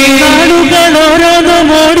തിരുനബി. നാളുകളോരോന്ന്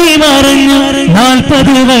മോടി മറിഞ്ഞു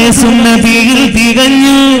 40 വയസ്സും നബിയിൽ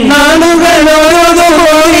തികഞ്ഞു. നാളുകളോരോന്ന്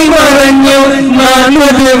മോടി മറിഞ്ഞു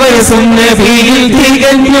 40 വയസ്സും നബിയിൽ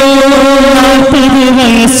തികഞ്ഞു. 40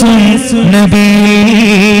 വയസ്സും നബിയിൽ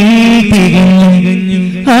തികഞ്ഞു.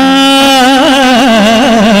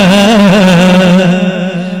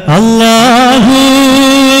 അല്ലാഹു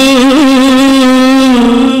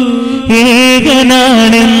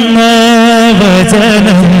ഏകനാണെന്ന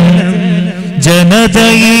വചനം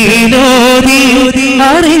ജനതയിലോതി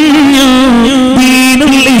അറിഞ്ഞു.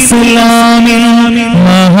 ദീനുൽ ഇസ്ലാമിൽ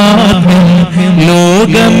മഹാത്മ്യം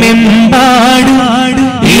ലോകമെമ്പാടും.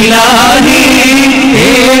 ഇലാഹി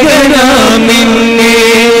ഏകനാം നിന്നെ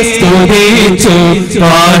സ്തുതിച്ചു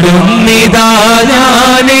പാടുന്നിതാ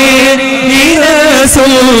ഞാനേ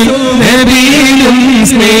റസൂൽ നബിയിലും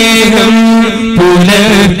സ്നേഹം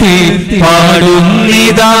പുലർത്തി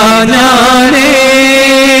പാടുന്നിതാ ഞാനേ.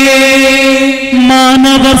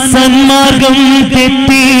 മാനവർ സന്മാർഗം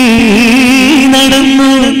തെറ്റി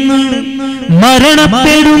നടന്നു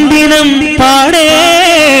മരണപ്പെടും ദിനം പാടേ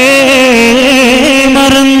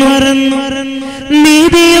മറന്നു.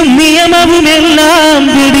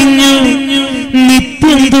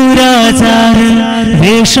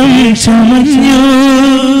 വേഷം ചമഞ്ഞു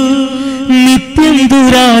നിത്യം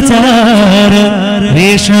ദുരാചാര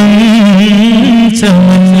വേഷം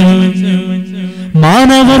ചമഞ്ഞു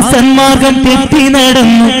മാനവർ സന്മാർഗം തെറ്റി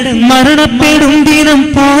നടന്നു മരണപ്പെടും ദിനം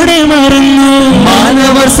പാടെ മറന്നു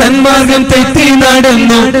മാനവർ സന്മാർഗം തെറ്റി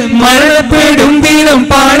നടന്നു മരണപ്പെടും ദിനം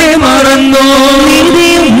പാടെ മറന്നു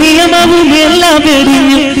നീതിയും നിയമവും എല്ലാം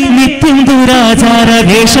വെടിഞ്ഞു നിത്യം ദുരാചാര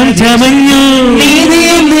വേഷം ചമഞ്ഞു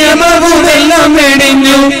നീതിയും നിയമവും എല്ലാം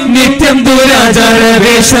വെടിഞ്ഞു നിത്യം ദുരാചാര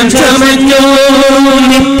വേഷം ചമഞ്ഞു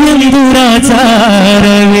നിത്യം ദുരാചാര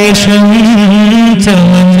വേഷം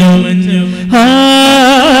ചമഞ്ഞു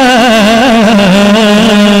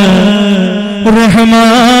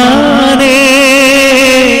റഹ്മാനേ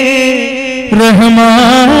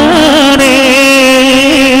റഹ്മാനേ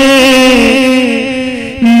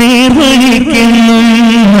നിർവഹിക്കുന്നു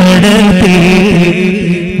നടത്തി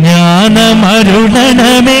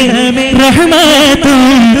ജ്ഞാനമരുളണമേ റഹ്മത്തും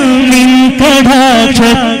നിൻ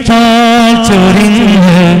കടാക്ഷത്താൽ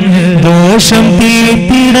ചൊരിഞ്ഞ് ദോഷം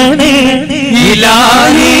തീർത്തിടണേ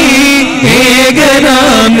ഇലാഹി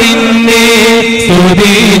ഏകനാം നിന്നെ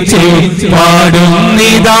സ്തുതിച്ചു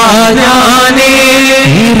പാടുന്നിതാ ഞാനേ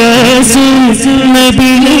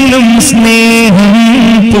നബിയിലും സ്നേഹം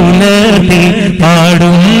പുലർത്തി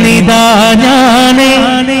പാടുന്നിതാ ഞാനേ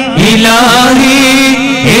ഇലാഹി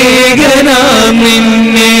ഏകനാം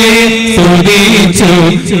നിന്നെ സ്തുതിച്ചു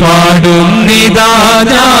പാടുന്നിതാ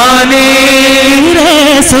ഞാനേ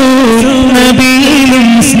നബിയിലും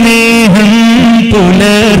സ്നേഹം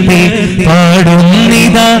പുലർത്തി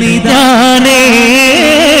പാടുന്നിതാ ഞാനേ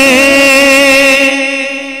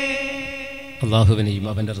അള്ളാഹുവിനെയും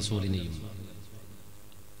അവൻ്റെ റസൂലിനെയും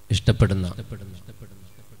ഇഷ്ടപ്പെടുന്ന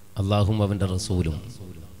അള്ളാഹും അവൻ്റെ റസൂലും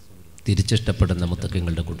തിരിച്ചിഷ്ടപ്പെടുന്ന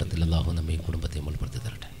മുത്തക്കിങ്ങളുടെ കൂട്ടത്തിൽ അള്ളാഹു നമ്മയും കുടുംബത്തെയും ഉൾപ്പെടുത്തി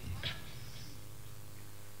തരട്ടെ.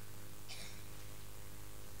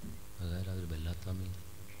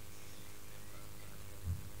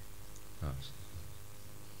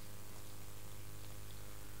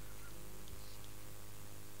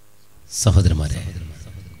 സഹോദരന്മാരെ,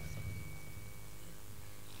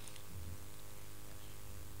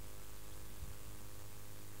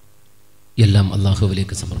 എല്ലാം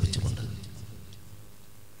അള്ളാഹുവിലേക്ക് സമർപ്പിച്ചുകൊണ്ട്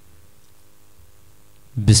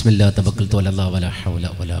ബിസ്മില്ലാ തവക്കൽതു അലല്ലാഹി വലാ ഹൗല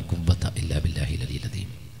വലാ ഖുവത ഇല്ലാ ബില്ലാഹിൽ അലിയിൽ അദീം.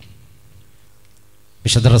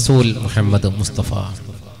 വിശുദ്ധ റസൂൽ മുഹമ്മദ് മുസ്തഫ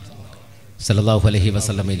സല്ലല്ലാഹു അലൈഹി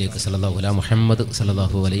വസല്ലമയിലേക്ക് സല്ലല്ലാഹു അലാ മുഹമ്മദ്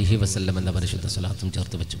സല്ലല്ലാഹു അലൈഹി വസല്ലം എന്ന പരിശുദ്ധ സ്വലാത്തും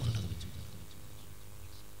ചേർത്ത് വെച്ചുകൊണ്ട്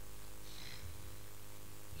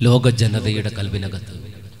ലോക ജനതയുടെ കൽബിനകത്ത്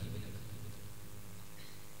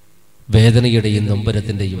വേദനയുടെയും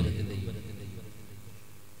നൊമ്പരത്തിൻ്റെയും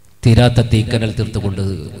തീരാത്ത തീക്കനൽ തീർത്തുകൊണ്ട്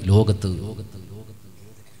ലോകത്ത്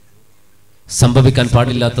സംഭവിക്കാൻ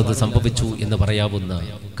പാടില്ലാത്തത് സംഭവിച്ചു എന്ന് പറയാവുന്ന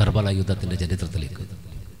കർബല യുദ്ധത്തിന്റെ ചരിത്രത്തിലേക്ക്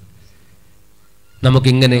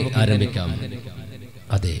നമുക്കിങ്ങനെ ആരംഭിക്കാം.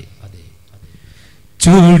 അതെ,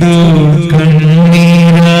 ചൂടു കണ്ണീരാലി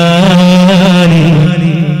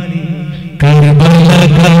കർബല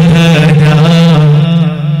കഥ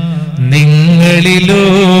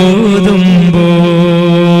നിങ്ങളിലോതുമ്പോ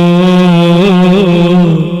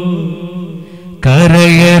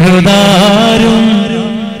കരയരുതാരും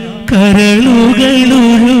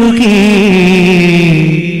കരളുകളൊഴുകി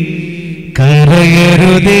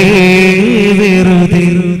കരയരുതേ വെറുതെ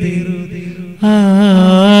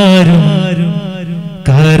ആരും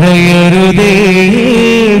കരയരുതേ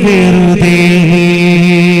വെറുതെ.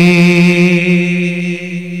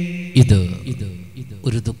 ഇത്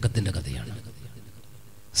ഒരു ദുഃഖത്തിന്റെ കഥയാണ്.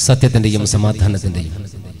 സത്യത്തിന്റെയും സമാധാനത്തിന്റെയും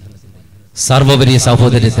സർവോപരി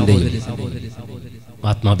സഹോദര്യത്തിന്റെയും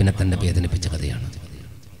ആത്മാവിനെ തന്നെ വേദനിപ്പിച്ച കഥയാണ്.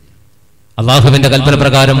 അള്ളാഹുവിന്റെ കൽപ്പന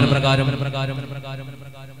പ്രകാരം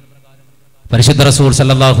പരിശുദ്ധ റസൂൽ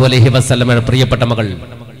സല്ലല്ലാഹു അലൈഹി വസല്ലമയുടെ പ്രിയപ്പെട്ട മകൾ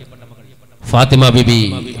ഫാത്തിമ ബിബി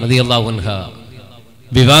റളിയല്ലാഹു അൻഹ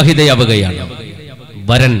വിവാഹിതയാവുകയാണ്.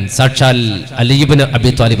 വരൻ സാക്ഷാൽ അലി ഇബ്നു അബി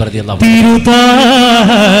ത്വാലിബ് റളിയല്ലാഹു അൻഹു.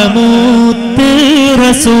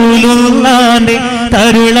 റസൂലുള്ളാന്റെ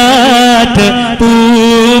തരുളാറ്റ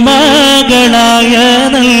പൂമകളായ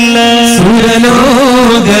നല്ല സുരലോകറാണി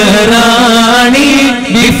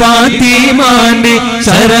ഫാത്തിമാന്റെ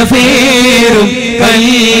ശരഫേറും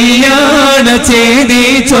കല്യാണ ചേതി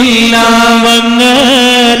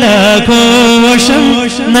ചൊല്ലാമംഗലഘോഷം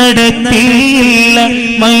നടത്തിയില്ല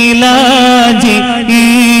മൈലാഞ്ചി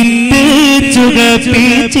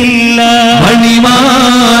ചുകപ്പിച്ചില്ല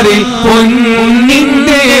മണിമാറിൽ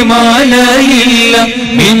പൊന്നിന്റെ മാലയില്ല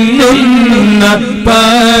മിന്നുന്ന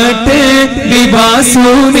പാട്ട്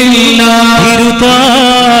ലിബാസുമില്ല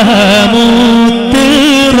മൂത്ത്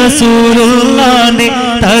റസൂലുള്ളാന്റെ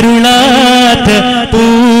തരുളാറ്റ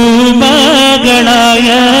പൂമകളായ മകളായ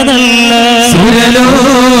നല്ല സുരലോകത്രാണി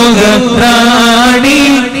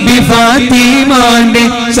ഫാത്തിമാന്റെ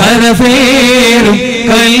ശരഫേറും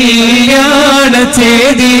കല്യാണ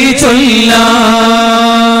ചേതി ചൊല്ലാം.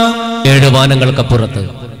 7 വാനങ്ങൾക്കപ്പുറത്ത്,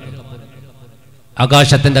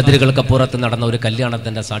 ആകാശത്തിന്റെ അതിരുകൾക്കപ്പുറത്ത് നടന്ന ഒരു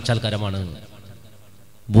കല്യാണത്തിന്റെ സാക്ഷാത്കാരമാണ്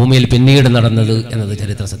ഭൂമിയിൽ പിന്നീട് നടന്നത് എന്നത്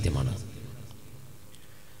ചരിത്ര സത്യമാണ്.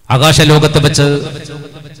 ആകാശലോകത്ത് വെച്ച്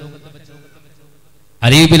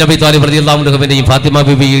അലി ബിൻ അബി ത്വാലിബ് റളിയല്ലാഹു അൻഹുവിന്റെയും ഫാത്തിമ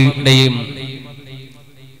ബീവിയുടെയും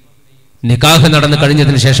നിക്കാഹ് നടന്നു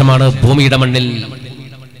കഴിഞ്ഞതിന് ശേഷമാണ് ഭൂമിയുടെ മണ്ണിൽ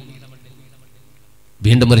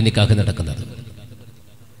വീണ്ടും ഒരു നിക്കാഹ് നടക്കുന്നത്.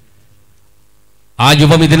 ആ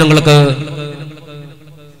യുവമിഥുനങ്ങൾക്ക്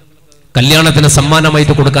കല്യാണത്തിന്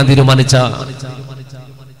സമ്മാനമായിട്ട് കൊടുക്കാൻ തീരുമാനിച്ച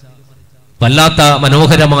വല്ലാത്ത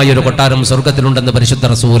മനോഹരമായ ഒരു കൊട്ടാരം സ്വർഗത്തിലുണ്ടെന്ന് പരിശുദ്ധ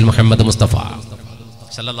റസൂൽ മുഹമ്മദ് മുസ്തഫ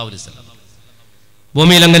സല്ലല്ലാഹു അലൈഹി വസല്ലം.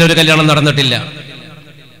 ഭൂമിയിൽ അങ്ങനെ ഒരു കല്യാണം നടന്നിട്ടില്ല.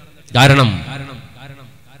 കാരണം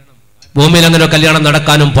ഭൂമിയിൽ അങ്ങനെ ഒരു കല്യാണം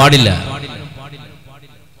നടക്കാനും പാടില്ല.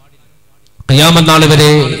 ഖിയാമത്ത് നാൾ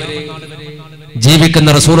വരെ ജീവിക്കുന്ന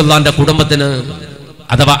റസൂലുള്ളാഹിന്റെ കുടുംബത്തിന്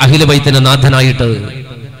അഥവാ അഹ്ലു ബൈത്തിന് നാഥനായിട്ട്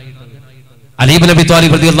അലി ഇബ്നു അബി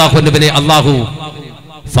ത്വാലിബ് റളിയല്ലാഹു അൻഹുവിനെ അല്ലാഹു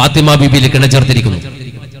ഫാത്തിമ ബീബിയിലേക്ക് ഇണചേർത്തിരിക്കുന്നു.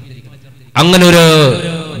 അങ്ങനെ ഒരു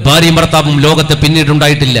ഭാര്യയും ഭർത്താവും ലോകത്ത്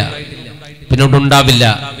പിന്നീടുണ്ടായിട്ടില്ല, പിന്നീടുണ്ടാവില്ല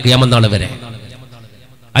ഖിയാമത്ത് നാൾ വരെ.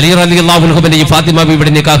 അലി റളിയല്ലാഹു അൻഹുവിന്റെയും ഫാത്തിമ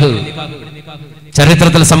ബീബിയുടെ നിക്കാഹ്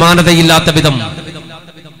ചരിത്രത്തിൽ സമാനതയില്ലാത്ത വിധം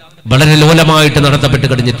വളരെ ലോലമായിട്ട് നടത്തപ്പെട്ട്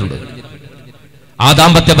കഴിഞ്ഞിട്ടുണ്ട്. ആ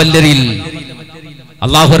ദാമ്പത്യ വല്ലരിയിൽ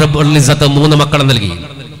അല്ലാഹു റബ്ബുൽ ഇസ്സത്ത് 3 മക്കളെ നൽകി.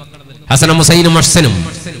 ഹസനും ഹുസൈനും മഹ്സനും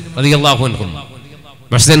റളിയല്ലാഹു അൻഹും.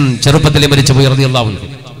 മഹ്സൻ ചെറുപ്പത്തിലെ മരിച്ചുപോയി റളിയല്ലാഹു അൻഹു.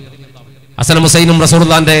 ഹസനും ഹുസൈനും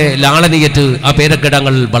റസൂലുള്ളാഹിന്റെ ലാളനയേറ്റ് ആ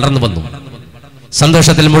പേരക്കിടങ്ങൾ വളർന്നു വന്നു.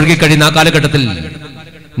 സന്തോഷത്തിൽ മുഴുകിക്കഴിയുന്ന ആ കാലഘട്ടത്തിൽ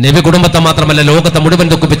നബി കുടുംബത്തെ മാത്രമല്ല ലോകത്തെ മുഴുവൻ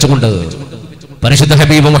ദുഃഖിപ്പിച്ചുകൊണ്ട് പരിശുദ്ധ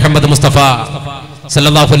ഹബീബ് മുഹമ്മദ് മുസ്തഫ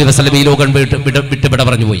സല്ലല്ലാഹു അലൈഹി വസല്ലം ഈ ലോകം വിട്ടുവിട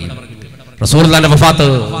പറഞ്ഞുപോയി. റസൂലുള്ളാഹിന്റെ വഫാത്ത്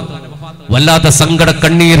വല്ലാത്ത സങ്കട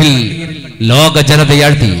കണ്ണീരിൽ ലോക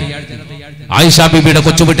ജനതയാഴ്ത്തി. ആയിഷ ബീബിയുടെ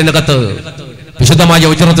കൊച്ചുവീട്ടിനകത്ത് വിശുദ്ധമായ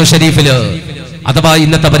ഉജ്റത്തു ഷരീഫില് അഥവാ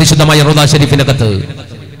ഇന്നത്തെ പരിശുദ്ധമായ റൗദ ഷരീഫിനകത്ത്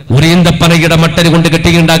ഒരു ഈന്തപ്പനയുടെ മട്ടരി കൊണ്ട്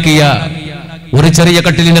കെട്ടിയുണ്ടാക്കിയ ഒരു ചെറിയ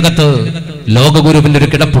കട്ടിലിനകത്ത് ലോകഗുരുവിന്റെ ഒരു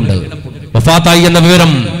കിടപ്പുണ്ട്. വഫാത്തായി എന്ന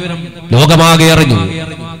വിവരം ലോകമാകെ അറിഞ്ഞു.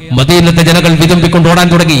 മദീനത്തെ ജനങ്ങൾ വിതുമ്പിക്കൊണ്ട് ഓടാൻ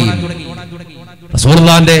തുടങ്ങി.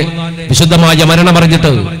 റസൂലുള്ളാഹിന്റെ വിശുദ്ധമായ മരണം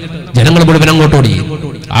അറിഞ്ഞിട്ട് ജനങ്ങൾ മുഴുവൻ അങ്ങോട്ടോടി.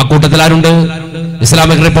 ആ കൂട്ടത്തിൽ ആരുണ്ട്?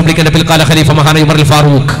 ഇസ്ലാമിക് റിപ്പബ്ലിക്കിന്റെ പിൽക്കാല ഖലീഫ മഹാനായ ഉമർ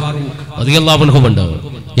ഫാറൂഖ് റളിയല്ലാഹു അൻഹു ഉണ്ട്.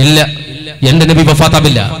 ഇല്ല, എന്റെ നബി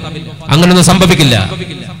വഫാത്താവില്ല, അങ്ങനൊന്നും സംഭവിക്കില്ല.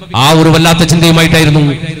 ആ ഒരു വല്ലാത്ത ചിന്തയുമായിട്ടായിരുന്നു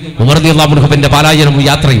ഉമർ റളിയല്ലാഹു അൻഹുവിന്റെ പലായനവും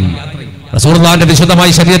യാത്രയും. റസൂലുള്ളാഹിന്റെ വിശുദ്ധമായ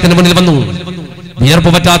ശരീരത്തിന് മുന്നിൽ വന്നു. വിയർപ്പ്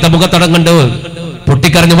പറ്റാത്ത മുഖത്തടം കണ്ട്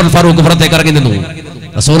പൊട്ടിക്കരഞ്ഞ ഉമർ ഫാറൂഖ് പുറത്തേക്ക് ഇറങ്ങി നിന്നു.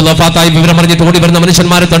 റസൂൽ വഫാത്തായി വിവരം അറിഞ്ഞിട്ട് ഓടി വരുന്ന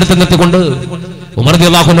മനുഷ്യന്മാരെ തടുത്തു നിർത്തിക്കൊണ്ട് ഉമർ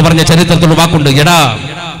റളിയല്ലാഹു അൻഹു പറഞ്ഞ ചരിത്രത്തിലുള്ള വാക്കുണ്ട്, എടാ,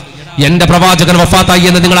 എന്റെ പ്രവാചകൻ വഫാത്തായി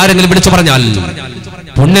എന്ന് നിങ്ങൾ ആരെങ്കിലും വിളിച്ചു പറഞ്ഞാൽ,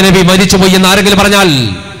 പുണ്യനബി മരിച്ചുപോയി എന്ന് ആരെങ്കിലും പറഞ്ഞാൽ,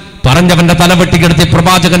 പറഞ്ഞവന്റെ തല വെട്ടിക്കെടുത്തി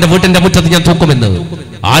പ്രവാചകന്റെ വീട്ടിന്റെ മുറ്റത്ത് ഞാൻ തൂക്കുമെന്ന്.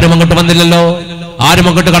 ആരും അങ്ങോട്ട് വന്നില്ലല്ലോ, ആരും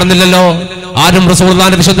അങ്ങോട്ട് കടന്നില്ലല്ലോ, ആരും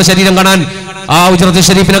റസൂലുള്ളാഹിന്റെ വിശുദ്ധ ശരീരം കാണാൻ ആ ഉജ്റത്തു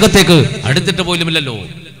ഷരീഫിനകത്തേക്ക് അടുത്തിട്ട് പോലുമില്ലല്ലോ.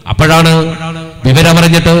 അപ്പോഴാണ്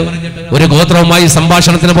വിവരമറിഞ്ഞിട്ട് ഒരു ഗോത്രവുമായി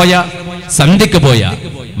സംഭാഷണത്തിന് പോയ, സന്ധിക്ക് പോയ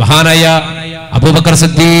മഹാനായ അബൂബക്കർ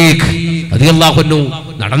സിദ്ദീഖ് റളിയല്ലാഹു അൻഹു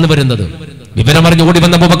നടന്നു വരുന്നത്. വിവരമറിഞ്ഞ് ഓടി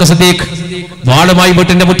വന്ന അബൂബക്കർ സിദ്ദീഖ് വാളുമായി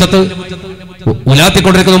വീട്ടിന്റെ മുറ്റത്ത്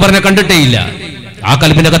ഉലാത്തിക്കൊണ്ടിരിക്കുന്ന ഉമറിനെ കണ്ടിട്ടേയില്ല. ആ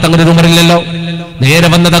കൽബിനകത്ത് അങ്ങനെ ഒരു ഉമറില്ലല്ലോ. നേരെ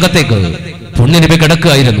വന്നതകത്തേക്ക് പുണ്യനബി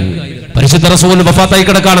കിടക്കുകയായിരുന്നു. പരിശുദ്ധ റസൂൽ വഫാത്തായി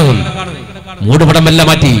കിടക്കാണ്. മൂടുപടമെല്ലാം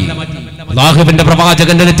മാറ്റി അല്ലാഹുവിന്റെ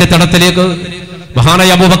പ്രവാചകന്റെ നെറ്റിത്തടത്തിലേക്ക് മഹാനായ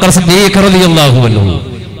അബൂബക്കർ സിദ്ദീഖ് റളിയല്ലാഹു അൻഹു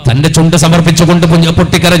തന്റെ ചുണ്ട് സമർപ്പിച്ചുകൊണ്ട്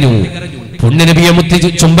പൊട്ടിക്കരഞ്ഞു. പുണ്യനബിയെ മുത്തി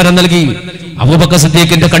ചുംബനം നൽകി. അബൂബക്കർ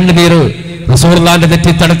സിദ്ദീഖിന്റെ കണ്ണുനീർ റസൂലുള്ളാഹിന്റെ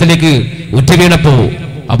നെറ്റിത്തടത്തിലേക്ക് ഉറ്റി വീണപ്പോ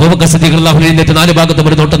അബൂബക്കർ സിദ്ദീഖ് റളിയല്ലാഹു അൻഹു എഴുന്നേറ്റ് 4 ഭാഗത്തും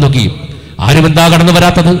ഒരു നോട്ടം നോക്കി. ആരും എന്താ കടന്നു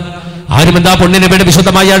വരാത്തത്? ആരും എന്താ പുണ്യനബിയുടെ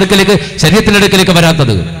വിശുദ്ധമായ അടുക്കലേക്ക്, ശരീരത്തിന്റെ അടുക്കലേക്ക്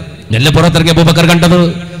വരാത്തത്? നെല്ല് പുറത്തിറങ്ങിയ അബൂബക്കർ കണ്ടത്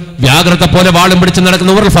വ്യാഘ്രത്തെ പോലെ വാളും പിടിച്ച്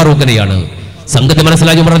നടക്കുന്ന ഉമർ ഫാറൂഖിനെയാണ്. സംഗതി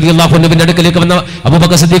മനസ്സിലായി ഉമർ റളിയല്ലാഹു അൻഹുവിന്റെ അടുക്കലേക്ക് വന്ന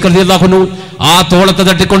അബൂബക്കർ സിദ്ദീഖ് റളിയല്ലാഹു അൻഹു ആ തോളത്തെ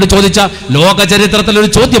തട്ടിക്കൊണ്ട് ചോദിച്ച ലോക ചരിത്രത്തിൽ ഒരു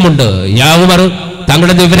ചോദ്യമുണ്ട്. യാ ഉമർ,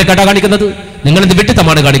 താങ്കളെന്ത് ഇവരെ കട കാണിക്കുന്നത്? നിങ്ങളെന്ത്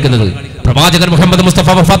വിട്ടിത്തമാണ് കാണിക്കുന്നത്? പ്രവാചകൻ മുഹമ്മദ് മുസ്തഫ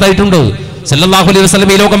വഫാത്തായിട്ടുണ്ട്. സല്ലല്ലാഹു അലൈഹി വസല്ലം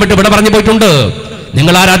ഈ ലോകം വിട്ട് വിട പറഞ്ഞു പോയിട്ടുണ്ട്.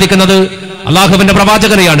 നിങ്ങൾ ആരാധിക്കുന്നത് അള്ളാഹുവിന്റെ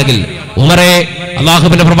പ്രവാചകനെയാണെങ്കിൽ, ഉമറെ,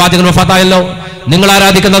 അള്ളാഹുവിന്റെ പ്രവാചകൻ വഫാത്തായല്ലോ. നിങ്ങൾ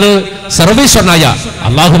ആരാധിക്കുന്നത് സർവീശ്വരനായ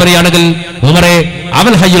അള്ളാഹുവിനെയാണെങ്കിൽ, ഉമറെ,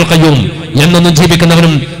 അവൻ ഹയ്യുൽ ഖയ്യൂം, എന്നൊന്നും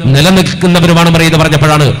ജീവിക്കുന്നവനും നിലനിൽക്കുന്നവനുമാണ് ഉമർ എന്ന്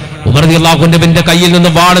പറഞ്ഞപ്പോഴാണ് ഉമർ റളിയല്ലാഹു അൻഹുവിന്റെ കയ്യിൽ നിന്ന്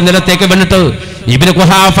വാൾ നിലത്തേക്ക് വീണിട്ട് ഇബ്നു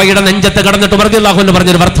ഖുഹാഫയുടെ നെഞ്ചത്ത് കടന്നിട്ട് ഉമർ റളിയല്ലാഹു അൻഹു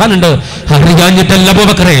പറഞ്ഞൊരു വർത്താനുണ്ട്, അറിയാഞ്ഞിട്ടല്ല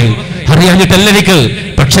അബൂബക്കറെ, അറിയാഞ്ഞിട്ടല്ല എനിക്ക്,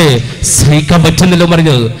 പക്ഷേ സഹിക്കാൻ പറ്റുന്നില്ല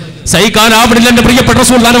ഉമറിന്. സഹിക്കാനാവിടില്ല എന്റെ പ്രിയപ്പെട്ട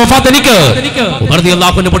റസൂലുള്ളാഹിന്റെ വഫാത്ത് എനിക്ക്. ഉമർ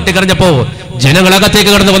റളിയല്ലാഹു അൻഹു പൊട്ടിക്കരഞ്ഞപ്പോ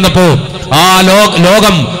ജനങ്ങളകത്തേക്ക് കടന്നു വന്നപ്പോ ആ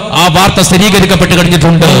ലോകം ആ വാർത്ത സ്ഥിരീകരിക്കപ്പെട്ട്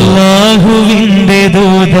കഴിഞ്ഞിട്ടുണ്ട്. അല്ലാഹുവിന്റെ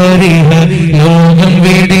ദൂതരിഹ ലോകം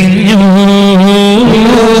വെടിഞ്ഞു,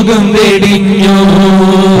 ലോകം വെടിഞ്ഞു.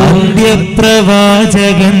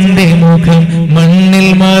 അന്ത്യപ്രവാചകന്റെ മുഖം മണ്ണിൽ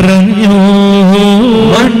മറഞ്ഞു,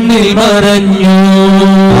 മണ്ണിൽ മറഞ്ഞു.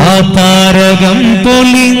 ആ താരകം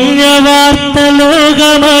പൊളിഞ്ഞ വാർത്ത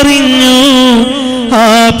ലോകമറിഞ്ഞു. ആ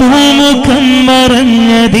പൂമുഖം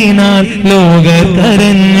മറഞ്ഞതിനാൽ ലോകർ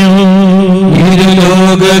കരഞ്ഞു.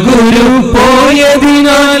 ഇരുലോക ഗുരു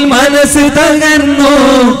പോയതിനാൽ മനസ്സ് തകർന്നു.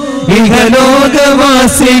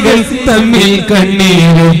 ഇഹലോകവാസികൾ തമ്മിൽ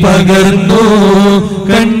കണ്ണീര് പകർന്നു,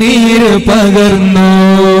 കണ്ണീര് പകർന്നു.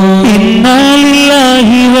 ഇന്നാ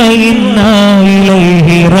ലില്ലാഹി വ ഇന്നാ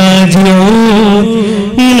ഇലൈഹി റാജിഊൻ,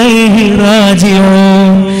 ഇലൈഹി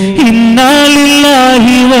റാജിഊൻ. ഇന്നാ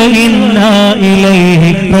ലില്ലാഹി വ ഇന്നാ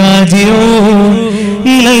ഇലൈഹി റാജിഊൻ,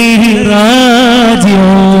 ഇലൈഹി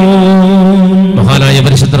റാജിഊൻ. മഹാനായ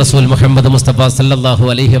പരിശുദ്ധ റസൂൽ മുഹമ്മദ് മുസ്തഫ സല്ലല്ലാഹു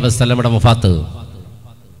അലൈഹി വസല്ലമയുടെ വഫാത്ത്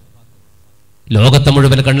ലോകത്തെ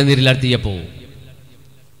മുഴുവൻ കണ്ണുനീരിലാഴ്ത്തിയപ്പോൾ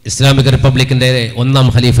ഇസ്ലാമിക് റിപ്പബ്ലിക്കിന്റെ 1ാം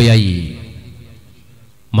ഖലീഫയായി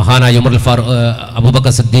മഹാനായ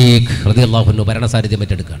അബൂബക്കർ സിദ്ദീഖ് റളിയല്ലാഹു അൻഹു ഭരണസാരഥ്യം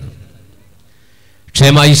ഏറ്റെടുക്കുകയാണ്.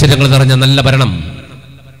 ക്ഷേമൈശ്വര്യങ്ങൾ നിറഞ്ഞ നല്ല ഭരണം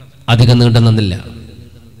അധികം നീണ്ടു നിന്നില്ല.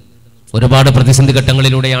 ഒരുപാട് പ്രതിസന്ധി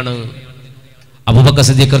ഘട്ടങ്ങളിലൂടെയാണ് അബൂബക്കർ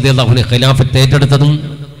സിദ്ദീഖ് റളിയല്ലാഹു അൻഹു ഖിലാഫത്ത് ഏറ്റെടുത്തതും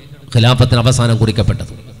ഖിലാഫത്തിന് അവസാനം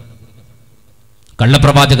കുറിക്കപ്പെട്ടതും.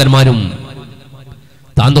 കള്ളപ്രവാചകന്മാരും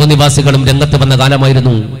താന്തോന്നിവാസികളും രംഗത്ത് വന്ന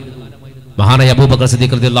കാലമായിരുന്നു മഹാനായ അബൂബക്കർ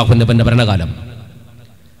സിദ്ദീഖ് റളിയല്ലാഹു അൻഹുവിന്റെ ഭരണകാലം.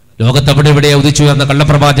 ലോകത്തെവിടെ ഇവിടെ ഉദിച്ചുയർന്ന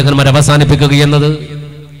കള്ളപ്രവാചകന്മാർ അവസാനിപ്പിക്കുക എന്നത്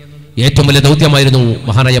ഏറ്റവും വലിയ ദൗത്യമായിരുന്നു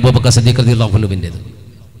മഹാനായ അബൂബക്കർ സിദ്ദീഖ് റളിയല്ലാഹു അൻഹുവിൻ്റെത്.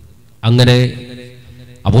 അങ്ങനെ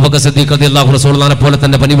അബൂബക്കർ സിദ്ദീഖ് റളിയല്ലാഹു അൻഹു റസൂലുള്ളാഹിനെ പോലെ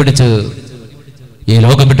തന്നെ പനി പിടിച്ച് ഈ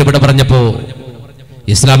ലോകം വിട്ടുവിട പറഞ്ഞപ്പോൾ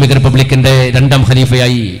ഇസ്ലാമിക് റിപ്പബ്ലിക്കിന്റെ 2ാം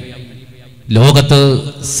ഖലീഫയായി ലോകത്ത്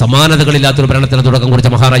സമാനതകളില്ലാത്തൊരു ഭരണത്തിന് തുടക്കം കുറിച്ച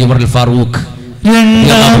മഹാനായ Umar Farooq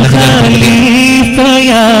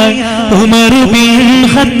Umar bin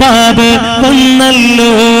Khattab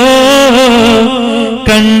വന്നല്ലോ.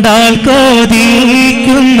 കണ്ടാൽ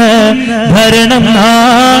കോതിക്കുന്ന ഭരണം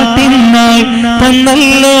നാട്ടിനായി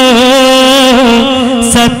തന്നല്ലോ.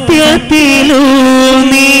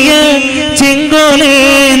 സത്യത്തിലൂന്നിയ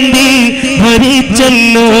ചെങ്കോലേന്തി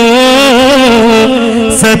ഭരിച്ചല്ലോ.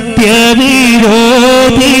 സത്യവിരോധികൾ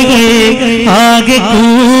ആകെ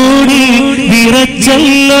കൂടി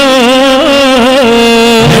വിറച്ചല്ലോ.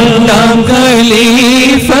 2ാം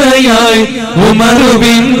ഖലീഫയായി ഉമർ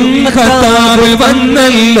ബിൻ ഖത്താബ്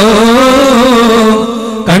വന്നല്ലോ.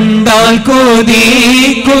 കണ്ടാൽ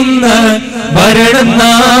കൊതിക്കുന്ന ഭരണം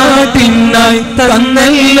നാട്ടിനായി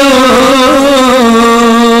തന്നല്ലോ.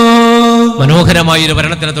 മനോഹരമായൊരു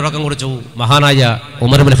ഭരണത്തിന് തുടക്കം കുറിച്ചു മഹാനായ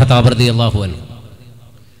ഉമർ ബിൻ ഖത്താബ് റളിയല്ലാഹു അൻഹു.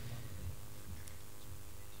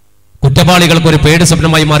 കുറ്റവാളികൾക്ക് ഒരു പേടി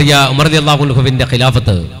സ്വപ്നമായി മാറിയ ഉമർ റളിയല്ലാഹു അൻഹുവിന്റെ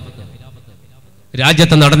ഖിലാഫത്ത്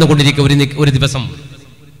രാജ്യത്ത് നടന്നുകൊണ്ടിരിക്കുക ഒരു ദിവസം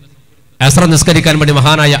അസ്ർ നിസ്കരിക്കാൻ വേണ്ടി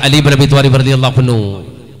മഹാനായ അലി ഇബ്നു അബീ ത്വാലിബ് റളിയല്ലാഹു അൻഹു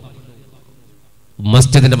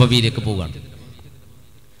മസ്ജിദിന്റെ നബവിയിലേക്ക് പോവുകയാണ്.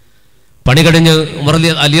 പണി കഴിഞ്ഞ്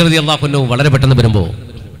അലി റളിയല്ലാഹു അൻഹു വളരെ പെട്ടെന്ന് വരുമ്പോൾ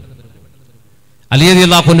അലി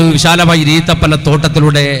റളിയല്ലാഹു അൻഹു വിശാലമായി ഈത്തപ്പന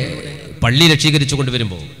തോട്ടത്തിലൂടെ പള്ളി ലക്ഷീകരിച്ചു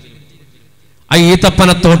കൊണ്ടുവരുമ്പോൾ ആ ഈത്തപ്പന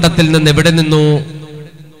തോട്ടത്തിൽ നിന്ന് എവിടെ നിന്നോ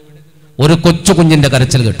ഒരു കൊച്ചു കുഞ്ഞിന്റെ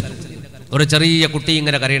കരച്ചിൽ കേട്ടു. ഒരു ചെറിയ കുട്ടി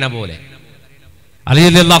ഇങ്ങനെ കരയണ പോലെ. അലി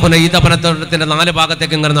റളിയല്ലാഹു അൻഹു ഈത്തപ്പനത്തോട്ടത്തിന്റെ 4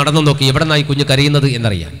 ഭാഗത്തേക്ക് ഇങ്ങനെ നടന്നു നോക്കി എവിടെ നിന്നായി കുഞ്ഞ് കരയുന്നത്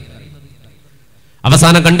എന്നറിയാൻ.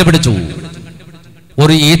 അവസാനം കണ്ടുപിടിച്ചു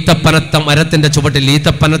ഒരു ഈത്തപ്പനത്ത മരത്തിന്റെ ചുവട്ടിൽ,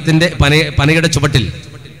 ഈത്തപ്പനത്തിന്റെ പനയുടെ ചുവട്ടിൽ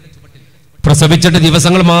പ്രസവിച്ചിട്ട്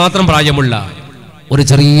ദിവസങ്ങൾ മാത്രം പ്രായമുള്ള ഒരു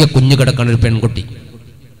ചെറിയ കുഞ്ഞു കിടക്കുന്ന ഒരു പെൺകുട്ടി.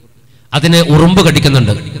 അതിനെ ഉറുമ്പ്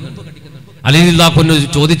കടിക്കുന്നുണ്ട്. അലി റളിയല്ലാഹു അൻഹു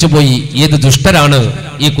ചോദിച്ചു പോയി, ഏത് ദുഷ്ടരാണ്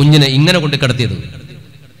ഈ കുഞ്ഞിനെ ഇങ്ങനെ കൊണ്ട് കിടത്തിയത്?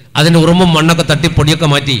 അതിന്റെ ഉറുമ്പും മണ്ണൊക്കെ തട്ടി പൊടിയൊക്കെ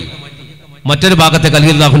മാറ്റി മറ്റൊരു ഭാഗത്തേക്ക് അലി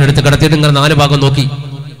റളിയല്ലാഹു അൻഹു എടുത്ത് കിടത്തിയിട്ട് ഇങ്ങനെ 4 ഭാഗം നോക്കി.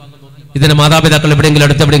 ഇതിന്റെ മാതാപിതാക്കൾ എവിടെയെങ്കിലും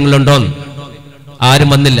അടുത്തെവിടെയെങ്കിലും ഉണ്ടോന്ന്. ആരും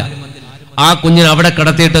വന്നില്ല. ആ കുഞ്ഞിനെ അവിടെ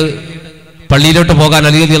കിടത്തിയിട്ട് പള്ളിയിലോട്ട് പോകാൻ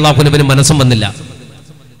അലി റളിയല്ലാഹു അൻഹുവിന് മനസ്സും വന്നില്ല.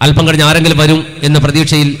 അല്പം കഴിഞ്ഞ് ആരെങ്കിലും വരും എന്ന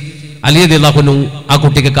പ്രതീക്ഷയിൽ അലി റളിയല്ലാഹു അൻഹു ആ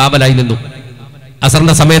കുട്ടിക്ക് കാവലായി നിന്നു.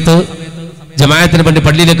 അസറിന്റെ സമയത്ത് ജമാഅത്തിന് വേണ്ടി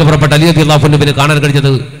പള്ളിയിലേക്ക് പുറപ്പെട്ട അലി റളിയല്ലാഹു അൻഹുവിന് കാണാൻ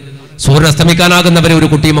കഴിഞ്ഞത് സൂര്യൻ അസ്തമിക്കാനാകുന്നവരെ ഒരു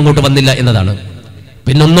കുട്ടിയും അങ്ങോട്ട് വന്നില്ല എന്നതാണ്.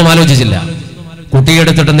 പിന്നൊന്നും ആലോചിച്ചില്ല.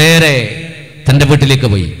 കുട്ടിയെടുത്തിട്ട് നേരെ തന്റെ വീട്ടിലേക്ക്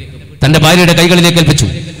പോയി തന്റെ ഭാര്യയുടെ കൈകളിലേക്ക് ഏൽപ്പിച്ചു.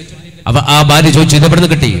 ആ ഭാര്യ ചോദിച്ചു, ഇതെവിടുന്ന്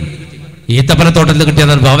കിട്ടി? ഈത്തപ്പനത്തോട്ടത്തിൽ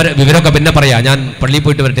കിട്ടിയെന്നാണ്. വിവരമൊക്കെ പിന്നെ പറയാ, ഞാൻ പള്ളിയിൽ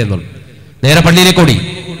പോയിട്ട് വരട്ടെ എന്നുള്ളു. നേരെ പള്ളിയിലേക്ക് ഓടി.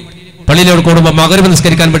 പള്ളിയിലോട്ട് കൂടുമ്പോൾ മഗ്‌രിബ്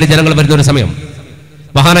നിസ്കരിക്കാൻ വേണ്ടി ജനങ്ങൾ വരുന്ന ഒരു സമയം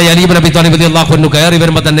മഹാനായ അലി ഇബ്നു അബി ത്വാലിബ് റളിയല്ലാഹു അൻഹു കയറി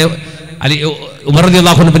വരുമ്പോൾ തന്നെ ഉമർ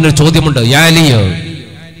റളിയല്ലാഹു അൻഹു പിന്നെ ഒരു ചോദ്യമുണ്ട്, യാ അലി,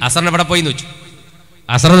 അസറിന് എവിടെ പോയി എന്ന് വെച്ചു.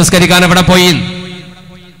 അസർ നിസ്കരിക്കാൻ എവിടെ പോയി?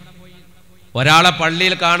 ഒരാളെ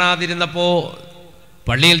പള്ളിയിൽ കാണാതിരുന്നപ്പോ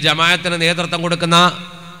പള്ളിയിൽ ജമാഅത്തിന് നേതൃത്വം കൊടുക്കുന്ന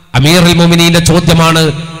അമീറുൽ മുഅ്മിനീന്റെ ചോദ്യമാണ്,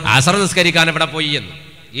 അസർ നിസ്കരിക്കാൻ എവിടെ പോയി എന്ന്.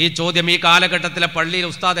 ഈ ചോദ്യം ഈ കാലഘട്ടത്തിലെ പള്ളിയിൽ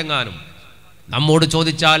ഉസ്താദ് എങ്ങാനും നമ്മോട്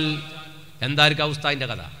ചോദിച്ചാൽ എന്തായിരിക്കും ആ ഉസ്താദിന്റെ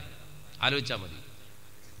കഥ? ആലോചിച്ചാൽ മതി.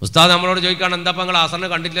 ഉസ്താദ് നമ്മളോട് ചോദിക്കുകയാണ്, എന്താ നിങ്ങൾ അസറിന്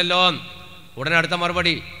കണ്ടില്ലല്ലോ? ഉടനെ അടുത്ത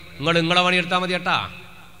മറുപടി, നിങ്ങളെ പണി എടുത്താൽ മതി ഏട്ടാ.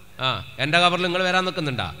 എൻ്റെ കബറിൽ നിങ്ങൾ വരാൻ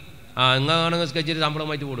നിൽക്കുന്നുണ്ടാ? നിങ്ങൾ നിസ്കരിച്ചിട്ട്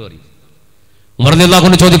ശമ്പളമായിട്ട് കൂടെ പറയും. ഉമർ റളിയല്ലാഹു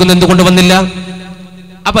അൻഹു ചോദിക്കുന്നു, എന്തുകൊണ്ട് വന്നില്ല?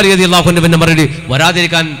 അപ്പോൾ അലി റളിയല്ലാഹു അൻഹു പിന്നെ മറുപടി,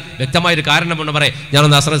 വരാതിരിക്കാൻ വ്യക്തമായൊരു കാരണമുണ്ട്, പറയും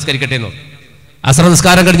ഞാനൊന്ന് അസർ നിസ്കരിക്കട്ടെ എന്ന്. അസർ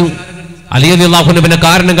നിസ്കാരം കഴിഞ്ഞു. അലി റളിയല്ലാഹു അൻഹു പിന്നെ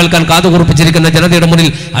കാരണം കേൾക്കാൻ കാതുകുറിപ്പിച്ചിരിക്കുന്ന ജനതയുടെ മുന്നിൽ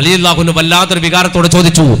അലി റളിയല്ലാഹു അൻഹു വല്ലാത്തൊരു വികാരത്തോടെ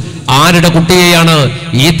ചോദിച്ചു, ആരുടെ കുട്ടിയെയാണ്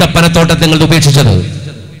ഈ തപ്പനത്തോട്ടത്തിൽ നിങ്ങൾ ഉപേക്ഷിച്ചത്?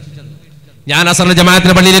 ഞാൻ അസറിന്റെ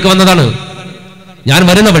ജമാഅത്തിന്റെ പള്ളിയിലേക്ക് വന്നതാണ്. ഞാൻ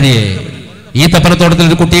വരുന്ന വഴിയെ ഈ തപ്പനത്തോട്ടത്തിൽ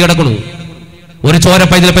ഒരു കുട്ടി കിടക്കുന്നു. ഒരു ചോര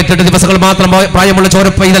പൈതൽ, 8 ദിവസങ്ങൾ മാത്രം പ്രായമുള്ള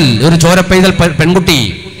ഒരു ചോര പൈതൽ പെൺകുട്ടി.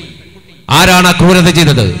 ആരാണ് ക്രൂരത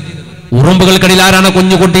ചെയ്തത്? ഉറുമ്പുകൾക്കിടയിൽ ആരാണ്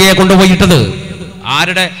കുഞ്ഞുകുട്ടിയെ കൊണ്ടുപോയിട്ടത്?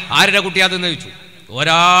 ആരുടെ കുട്ടിയാതെന്ന് ചോദിച്ചു.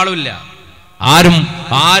 ഒരാളുമില്ല. ആരും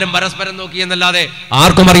പരസ്പരം നോക്കി എന്നല്ലാതെ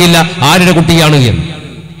ആർക്കും അറിയില്ല ആരുടെ കുട്ടിയാണ് എന്ന്.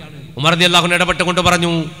 ഉമർ റളിയല്ലാഹു അൻഹു ഇടപെട്ടുകൊണ്ട്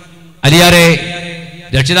പറഞ്ഞു, അലിയാരെ,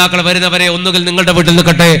 രക്ഷിതാക്കൾ വരുന്നവരെ ഒന്നുകിൽ നിങ്ങളുടെ വീട്ടിൽ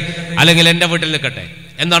നിൽക്കട്ടെ, അല്ലെങ്കിൽ എൻ്റെ വീട്ടിൽ നിൽക്കട്ടെ.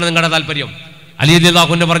 എന്താണ് നിങ്ങളുടെ താല്പര്യം? അലി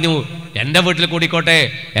റളിയല്ലാഹു അൻഹു പറഞ്ഞു, എൻ്റെ വീട്ടിൽ കൂടിക്കോട്ടെ,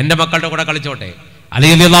 എൻ്റെ മക്കളുടെ കൂടെ കളിച്ചോട്ടെ. അലി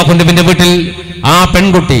റളിയല്ലാഹു അൻഹുവിന്റെ വീട്ടിൽ ആ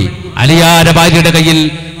പെൺകുട്ടി അലിയാരെ ഭാര്യയുടെ കയ്യിൽ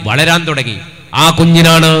വളരാൻ തുടങ്ങി. ആ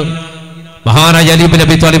കുഞ്ഞിനാണ് മഹാനായ അലി ഇബ്നു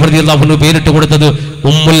അബി ത്വാലിബ് റളിയല്ലാഹു അൻഹു പേരിട്ട് കൊടുത്തത്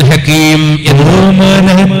ഉമ്മുൽ ഹകീം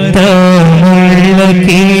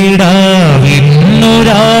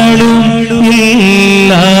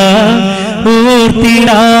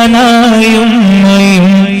ഓർത്തിടാനായും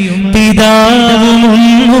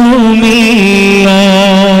പിതാവുമൊന്നുമില്ല.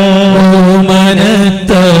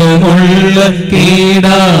 മനത്തമുള്ള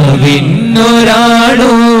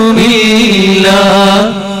കീടാവിന്നൊരാളുമില്ല.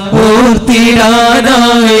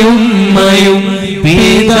 ഓർത്തിടാനായും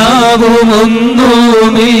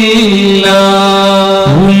പിതാവുമൊന്നുമില്ല.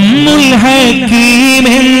 ഉമ്മുൽ ഹകീം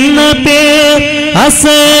എന്ന പേർ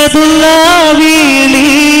അസദുല്ലാഹ്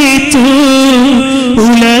വിളിച്ചു.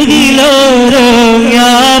 ഉലകിലോരോ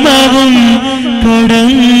യാമവും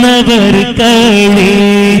കടന്നവർ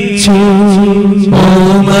കളിച്ചു.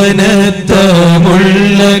 ഓമനത്തമുള്ള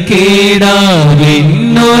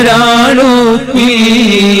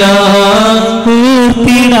കീടാവിന്നൊരാളുമില്ല.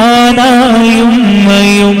 പൂർത്തിനാനായും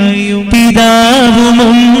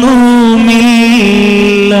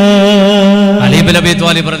പിതാവുമൊന്നുമില്ല. അലി ഇബ്നു അബി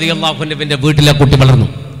ത്വാലിബ് റളിയല്ലാഹു അൻഹുവിന്റെ വീട്ടിലെ കുട്ടി വളർന്നു.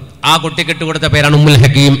 ആ കുട്ടിക്ക് ഇട്ടുകൊടുത്ത പേരാണ് ഉമ്മുൽ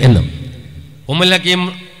ഹകീം എന്ന്. ഉമ്മുൽ ഹകീം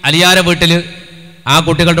അലിയാരെ വീട്ടിൽ ആ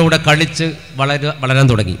കുട്ടികളുടെ കൂടെ കളിച്ച് വളരാൻ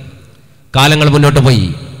തുടങ്ങി. കാലങ്ങൾ മുന്നോട്ട് പോയി.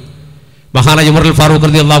 മഹാനായ ഉമർ ഫാറൂഖ്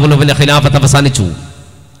റളിയല്ലാഹു അൻഹുവിന്റെ ഖിലാഫത്ത് അവസാനിച്ചു.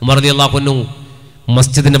 ഉമർ റളിയല്ലാഹു അൻഹു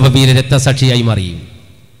മസ്ജിദ് നബവിയിലെ രക്തസാക്ഷിയായി മാറി.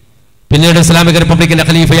 പിന്നീട് ഇസ്ലാമിക റിപ്പബ്ലിക്കിന്റെ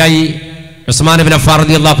ഖലീഫയായി ഉസ്മാൻ ഇബ്നു അഫ്ഫാൻ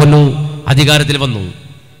റളിയല്ലാഹു അൻഹു അധികാരത്തിൽ വന്നു.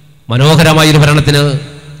 മനോഹരമായൊരു ഭരണത്തിന്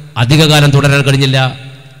അധികകാലം തുടരാൻ കഴിഞ്ഞില്ല.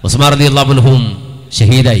 ഉസ്മാൻ റളിയല്ലാഹു അൻഹു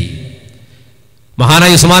ഷഹീദായി.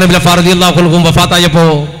 മഹാനായ ഉസ്മാൻ ഇബ്നു അഫ്ഫാൻ റളിയല്ലാഹു അൻഹു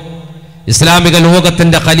വഫാത്തായപ്പോൾ ഇസ്ലാമിക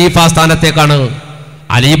ലോകത്തിന്റെ ഖലീഫ സ്ഥാനത്തേക്കാണ്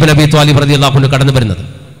അലി ഇബ്നു അബി ത്വാലിബ് റളിയല്ലാഹു അൻഹു കടന്നു വരുന്നത്.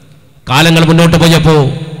 കാലങ്ങൾ മുന്നോട്ട് പോയപ്പോൾ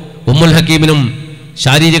ഉമ്മുൽ ഹകീമിനും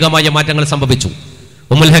ശാരീരികമായ മാറ്റങ്ങൾ സംഭവിച്ചു.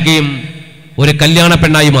 ഉമ്മുൽ ഹകീം ഒരു കല്യാണ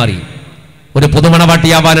പെണ്ണായി മാറി. ഒരു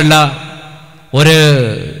പുതുമണവാട്ടിയാവാനുള്ള ഒരു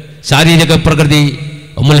ശാരീരിക പ്രകൃതി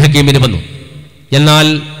ഉമ്മുൽ ഹകീമിന് വന്നു. എന്നാൽ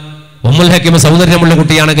ഉമ്മുൽ ഹകീം സൗന്ദര്യമുള്ള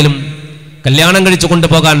കുട്ടിയാണെങ്കിലും കല്യാണം കഴിച്ചു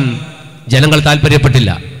കൊണ്ടുപോകാൻ ജനങ്ങൾ താല്പര്യപ്പെട്ടില്ല.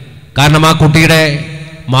 കാരണം ആ കുട്ടിയുടെ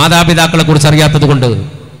മാതാപിതാക്കളെ കുറിച്ച് അറിയാത്തത് കൊണ്ട്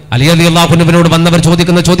അലി റളിയല്ലാഹു അൻഹുവിനോട് വന്നവർ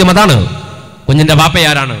ചോദിക്കുന്ന ചോദ്യം അതാണ്. കുഞ്ഞിന്റെ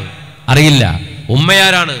ബാപ്പയാരാണ്? അറിയില്ല.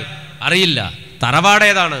 ഉമ്മയാരാണ്? അറിയില്ല. തറവാട്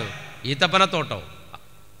ഏതാണ്? ഈത്തപ്പനത്തോട്ടോ?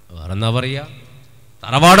 വേറെന്നാ പറയാ?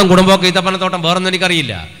 തറവാടും കുടുംബമൊക്കെ ഈത്തപ്പനത്തോട്ടം വേറൊന്നും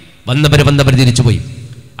എനിക്കറിയില്ല. വന്നവർ തിരിച്ചുപോയി.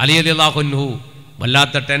 അലി റളിയല്ലാഹു അൻഹു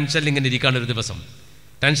വല്ലാത്ത ടെൻഷനിൽ ഇങ്ങനെ ഇരിക്കാണ്. ഒരു ദിവസം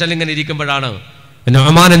ടെൻഷനിൽ ഇങ്ങനെ ഇരിക്കുമ്പോഴാണ്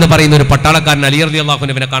നൊമാൻ എന്ന് പറയുന്ന ഒരു പട്ടാളക്കാരൻ അലി റളിയല്ലാഹു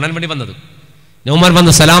അൻഹുവിനെ കാണാൻ വേണ്ടി വന്നത്. നൊമാൻ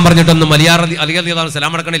വന്ന് സലാം പറഞ്ഞിട്ടൊന്നും അലി റളിയല്ലാഹു അൻഹു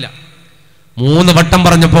സലാം അടക്കണില്ല. 3 വട്ടം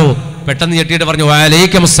പറഞ്ഞപ്പോൾ പെട്ടെന്ന് ഞെട്ടിയിട്ട് പറഞ്ഞു,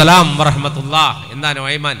 വഅലൈക്കും അസ്സലാം വറഹ്മത്തുള്ളാഹ്. എന്താ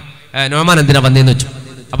നൊമാൻ എന്തിനാ വന്നേന്ന് വെച്ചു.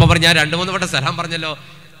 അപ്പൊ പറഞ്ഞു, ഞാൻ 2-3 വട്ടം സലാം പറഞ്ഞല്ലോ,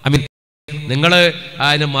 നിങ്ങൾ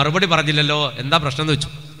അതിന് മറുപടി പറഞ്ഞില്ലല്ലോ, എന്താ പ്രശ്നം എന്ന് വെച്ചു.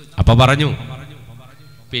 അപ്പൊ പറഞ്ഞു,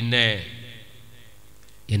 പിന്നെ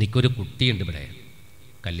എനിക്കൊരു കുട്ടിയുണ്ട് ഇവിടെ,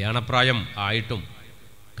 കല്യാണപ്രായം ആയിട്ടും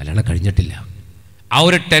കല്യാണം കഴിഞ്ഞിട്ടില്ല. ആ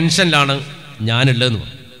ഒരു ടെൻഷനിലാണ് ഞാനുള്ളതെന്ന്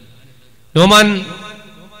പറഞ്ഞു. നൊമാൻ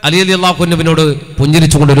അലി റളിയല്ലാഹു അൻഹുവിനോട്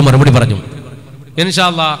പുഞ്ചിരിച്ചുകൊണ്ട് ഒരു മറുപടി പറഞ്ഞു. ഇൻഷാ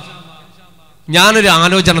അല്ലാഹ് ഞാനൊരു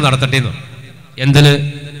ആലോചന നടത്തട്ടേന്ന്. എന്തിന്?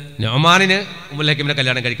 നൊമാനിന് ഉമ്മുൽ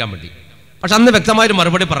കല്യാണം കഴിക്കാൻ വേണ്ടി. പക്ഷെ അന്ന് വ്യക്തമായൊരു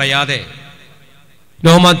മറുപടി പറയാതെ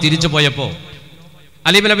നൊമാൻ തിരിച്ചു പോയപ്പോൾ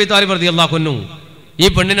അലി ഇബ്നു അബീ ത്വാലിബ് റളിയല്ലാഹു അൻഹു ഈ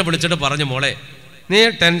പെണ്ണിനെ വിളിച്ചിട്ട് പറഞ്ഞു, മോളെ നീ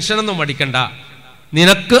ടെൻഷനൊന്നും അടിക്കണ്ട,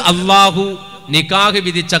 നിനക്ക് അള്ളാഹു നിക്കാഹ്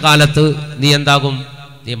വിധിച്ച കാലത്ത് നീ എന്താകും?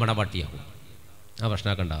 നീ മണവാട്ടിയാകും, ആ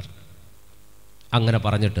പ്രശ്നമാക്കണ്ടാറ്. അങ്ങനെ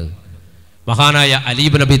പറഞ്ഞിട്ട് മഹാനായ അലി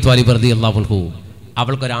ഇബ്നു അബീ ത്വാലിബ് റളിയല്ലാഹു അൻഹു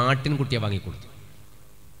അവൾക്കൊരാട്ടിൻകുട്ടിയെ വാങ്ങിക്കൊടുത്തു.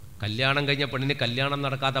 കല്യാണം കഴിഞ്ഞ പെണ്ണിന് കല്യാണം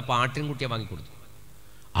നടക്കാത്തപ്പോൾ ആട്ടിൻകുട്ടിയെ വാങ്ങിക്കൊടുത്തു.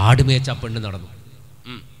 ആട് മേച്ച പെണ്ണ് നടന്നു.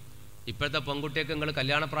 ഇപ്പോഴത്തെ പെൺകുട്ടിയൊക്കെ നിങ്ങൾ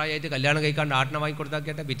കല്യാണപ്രായമായിട്ട് കല്യാണം കഴിക്കാണ്ട് ആട്ടിനെ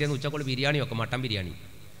വാങ്ങിക്കൊടുത്താക്കിയിട്ട് പിറ്റേന്ന് ഉച്ചക്കോളി ബിരിയാണി ഒക്കെ മട്ടൻ ബിരിയാണി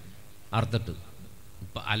അറുത്തിട്ട്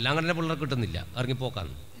ഇപ്പം അല്ലാങ്ങനെ പിള്ളേർക്ക് കിട്ടുന്നില്ല,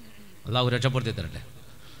 ഇറങ്ങിപ്പോക്കാന്ന്. അല്ലാഹു രക്ഷപ്പെടുത്തി തരട്ടെ.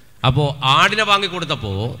 അപ്പോൾ ആടിനെ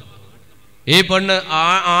വാങ്ങിക്കൊടുത്തപ്പോൾ ഈ പെണ്ണ്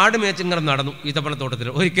ആട് മേച്ച് ഇങ്ങനെ നടന്നു ഈത്തപ്പനത്തോട്ടത്തിൽ.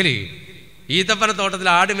 ഒരിക്കലും ഈത്തപ്പനത്തോട്ടത്തിൽ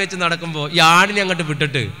ആട് മേച്ച് നടക്കുമ്പോൾ ഈ ആടിനെ അങ്ങോട്ട്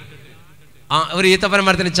വിട്ടിട്ട് ഒരു ഈത്തപ്പന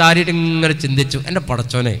മരത്തിന് ചാരിയിട്ട് ഇങ്ങനെ ചിന്തിച്ചു, എൻ്റെ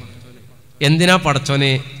പടച്ചോനെ, എന്തിനാ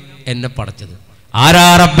പടച്ചോനെ എന്നെ പടച്ചത്? ആരാ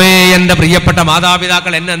റബ്ബേ എൻ്റെ പ്രിയപ്പെട്ട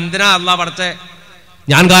മാതാപിതാക്കൾ എന്നെ എന്തിനാ അല്ലാഹ് പടച്ചേ?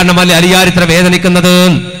 ഞാൻ കാരണമല്ലേ അലിയാർ ഇത്ര വേദനിക്കുന്നത്?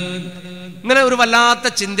 ഇങ്ങനെ ഒരു വല്ലാത്ത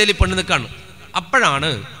ചിന്തയിൽ പെണ്ണ് നിൽക്കാണ്. അപ്പോഴാണ്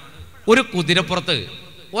ഒരു കുതിരപ്പുറത്ത്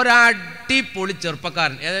ഒരടിപൊളി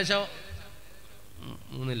ചെറുപ്പക്കാരൻ, ഏകദേശം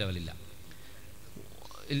 3 ലെവലില്ല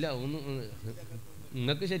ഇല്ല,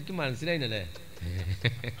 നിങ്ങൾക്ക് ശരിക്കും മനസ്സിലായില്ലേ?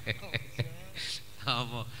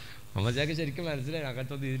 അപ്പോൾ അമ്മച്ചാക്ക് ശരിക്കും മനസ്സിലായി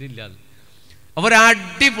അങ്ങനത്തെ ഒന്നും ഇതിലില്ല. അപ്പോൾ ഒരു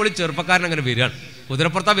അടിപൊളി ചെറുപ്പക്കാരൻ അങ്ങനെ വരികയാണ്.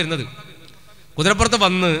 കുതിരപ്പുറത്താണ് വരുന്നത്. കുതിരപ്പുറത്ത്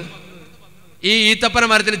വന്ന് ഈ ഈത്തപ്പന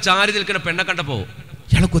മരത്തിന് ചാരി നിൽക്കുന്ന പെണ്ണെ കണ്ടപ്പോൾ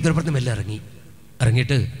ഇയാൾ കുതിരപ്പുറത്ത് മെല്ലെ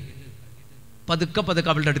ഇറങ്ങിയിട്ട് പതുക്കെ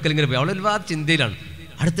അവളുടെ അടുക്കൽ ഇങ്ങനെ പോയി. അവൾ ഒരുപാട് ചിന്തയിലാണ്.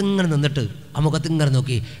 അടുത്തിങ്ങനെ നിന്നിട്ട് ആ മുഖത്ത് ഇങ്ങനെ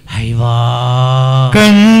നോക്കി, ഹൈവാ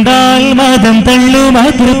കണ്ടാൽ മതം തള്ളും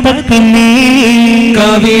അതിർപ്പക്കുന്നീ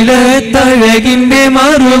കവിളത്തഴകിന്റെ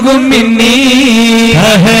മറുകും മിന്നി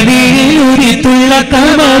കഹരിയിലുരിത്തുള്ള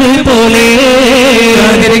കമറ് പോലെ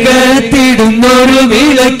കതിർകത്തിടുന്നൊരു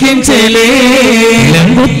വിളക്കിൻ ചെലേ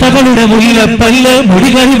ലംബുത്തകളുടെ മുല്ലപ്പല്ല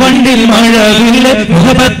മുടികൾ വണ്ടിൽ മഴവില്ല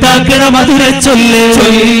മുഖപത്താക്കണ മധുര ചൊല്ല്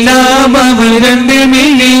ചൊല്ലാം അവൾ 2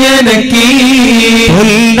 മില്ലിയനക്കി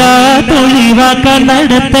തൊഴിവാക്കാൻ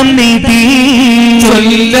നടത്തം നീതി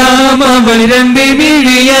ചൊല്ലാം അവൾ 2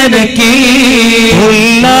 മില്ലിയനക്കി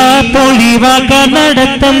പൊഴിവാക്കാൻ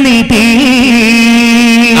നടത്തം നീതി.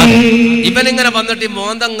 ഇവനിങ്ങനെ വന്നിട്ട് ഈ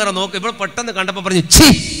മോന്തങ്ങനെ നോക്കി. ഇപ്പോൾ പെട്ടെന്ന് കണ്ടപ്പോൾ പറഞ്ഞു,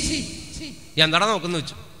 ഞാൻ നട നോക്കുന്നു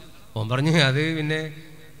വെച്ചു. ഓൻ പറഞ്ഞു, അത് പിന്നെ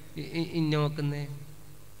ഇന്ന നോക്കുന്നേ,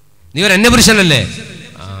 നീ ഒരു അന്യപുരുഷനല്ലേ?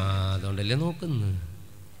 അതുകൊണ്ടല്ലേ നോക്കുന്നു.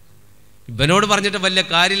 ഇവനോട് പറഞ്ഞിട്ട് വലിയ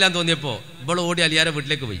കാര്യമില്ലാന്ന് തോന്നിയപ്പോൾ ഇവൾ ഓടി അലിയാരെ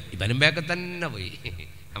വീട്ടിലേക്ക് പോയി. ഇവനും ബാക്ക് തന്നെ പോയി.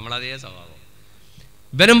 നമ്മളതേ സ്വഭാവം.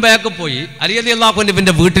 ഇവനും ബാക്ക് പോയി. അലി റളിയല്ലാഹു അൻഹു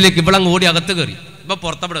ഇവന്റെ വീട്ടിലേക്ക് ഇവളങ്ങ് ഓടി അകത്ത് കയറി. ഇപ്പൊ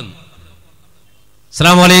പുറത്തപ്പെടുന്നു.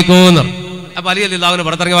 അസ്സലാമു അലൈക്കും. അപ്പൊ അലി റളിയല്ലാഹു അൻഹു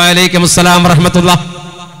പുറത്തിറങ്ങി, വഅലൈക്കും അസ്സലാം വറഹ്മത്തുള്ളാഹ്.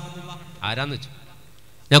 ആരാന്ന് വെച്ചു.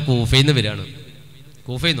 ഞാൻ കൂഫയിൽ നിന്ന് വരികയാണ്.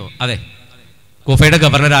 കൂഫയിൽ നിന്നോ? അതെ, കൂഫയുടെ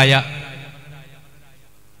ഗവർണറായ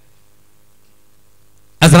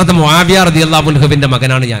ഹസ്രത്ത് മുആവിയ റളിയല്ലാഹു അൻഹുവിന്റെ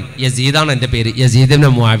മകനാണ് ഞാൻ. യസീദാണ് എൻ്റെ പേര്, യസീദ് ഇബ്നു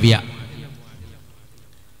മുആവിയ.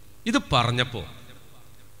 ഇത് പറഞ്ഞപ്പോൾ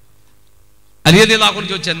അലി റളിയല്ലാഹു അൻഹു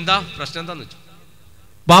ചോദിച്ചു, എന്താ പ്രശ്നം എന്താന്ന് വെച്ചു.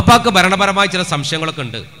 ബാപ്പാക്ക് ഭരണപരമായ ചില സംശയങ്ങളൊക്കെ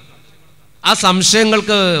ഉണ്ട്, ആ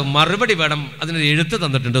സംശയങ്ങൾക്ക് മറുപടി വേണം, അതിനൊരു എഴുത്ത്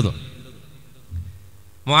തന്നിട്ടുണ്ടെന്ന്.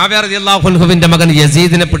 മുആവിയ റളിയല്ലാഹു അൻഹുവിന്റെ മകൻ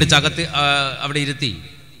യസീദിനെ പിടിച്ച് അകത്ത് അവിടെ ഇരുത്തി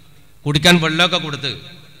കുടിക്കാൻ വെള്ളമൊക്കെ കൊടുത്ത്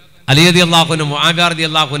അലി റളിയല്ലാഹു അൻഹു മുആവിയ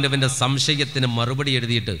റളിയല്ലാഹു അൻഹുവിന്റെ സംശയത്തിന് മറുപടി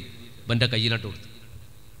എഴുതിയിട്ട് ഇവന്റെ കയ്യിലിട്ട് കൊടുത്തു.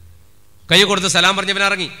 കൈ കൊടുത്ത് സലാം പറഞ്ഞവൻ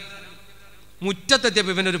ഇറങ്ങി.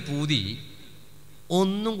 മുറ്റത്തെത്തിയപ്പോൾ ഇവനൊരു പൂതി,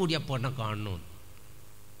 ഒന്നും കൂടി ആ പെണ്ണെ കാണണു.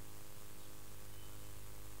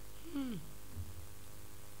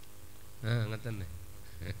 അങ്ങനെ തന്നെ.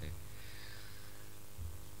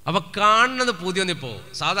 അപ്പൊ കാണുന്നത് പൂതി വന്നിപ്പോ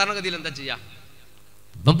സാധാരണഗതിയിൽ എന്താ ചെയ്യാ?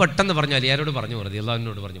 ഇപ്പം പെട്ടെന്ന് പറഞ്ഞു, അലിയാരോട് പറഞ്ഞു,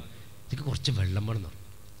 റളിയല്ലാഹുവിനോട് പറഞ്ഞു, എനിക്ക് കുറച്ച് വെള്ളം വേണം.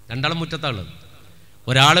 രണ്ടാളും മുറ്റത്താണ്.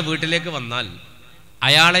 ഒരാൾ വീട്ടിലേക്ക് വന്നാൽ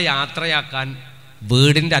അയാളെ യാത്രയാക്കാൻ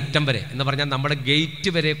വീടിൻ്റെ അറ്റം വരെ എന്ന് പറഞ്ഞാൽ നമ്മുടെ ഗേറ്റ്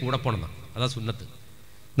വരെ കൂടെ പോകണം. അതാ സുന്നത്ത്.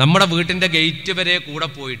 നമ്മുടെ വീട്ടിൻ്റെ ഗേറ്റ് വരെ കൂടെ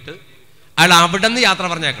പോയിട്ട് അയാൾ അവിടെ നിന്ന് യാത്ര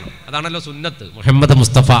പറഞ്ഞേക്കണം. അതാണല്ലോ സുന്നത്ത്. മുഹമ്മദ്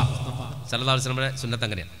മുസ്തഫ സല്ലല്ലാഹു അലൈഹി വസല്ലമയുടെ സുന്നത്ത്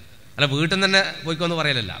അങ്ങനെയാണ്. അല്ല വീട്ടിൽ നിന്ന് തന്നെ പോയിക്കോന്ന്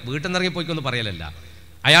പറയലല്ല, വീട്ടിൽ നിന്ന് ഇറങ്ങി പോയിക്കോന്ന് പറയലല്ല.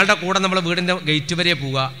 അയാളുടെ കൂടെ നമ്മൾ വീടിൻ്റെ ഗേറ്റ് വരെ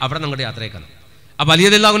പോവുക, അവിടെ നമ്മുടെ യാത്രയേക്കണം. അപ്പോൾ അലി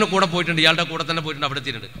റളിയല്ലാഹു അൻഹു കൂടെ പോയിട്ടുണ്ട്, ഇയാളുടെ കൂടെ തന്നെ പോയിട്ടുണ്ട്, അവിടെ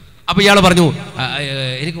എത്തിയിട്ടുണ്ട്. അപ്പോൾ ഇയാൾ പറഞ്ഞു,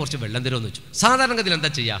 എനിക്ക് കുറച്ച് വെള്ളം തരുമെന്ന് വെച്ചു. സാധാരണഗതിയിൽ എന്താ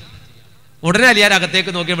ചെയ്യുക? ഉടനെ അലിയാർ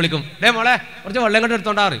അകത്തേക്ക് നോക്കി വിളിക്കും, മോളെ കുറച്ച് വെള്ളം കൊണ്ട്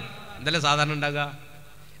എടുത്തോണ്ടാറ്. എന്തല്ലേ സാധാരണ ഉണ്ടാകുക?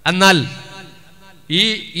 എന്നാൽ ഈ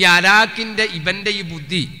അലാക്കിൻ്റെ ഇവൻ്റെ ഈ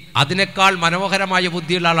ബുദ്ധി അതിനേക്കാൾ മനോഹരമായ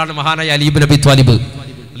ബുദ്ധിയുള്ള ആളാണ് മഹാനായ അലി ഇബ്നു അബീ ത്വാലിബ്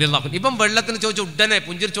റളിയല്ലാഹു അൻഹു. ഇപ്പം വെള്ളത്തിന് ചോദിച്ചു ഉടനെ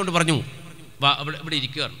പുഞ്ചിരിച്ചുകൊണ്ട് പറഞ്ഞു, ഇവിടെ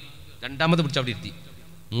ഇരിക്കുകയാണ്. രണ്ടാമത് പിടിച്ച് അവിടെ ഇരുത്തി.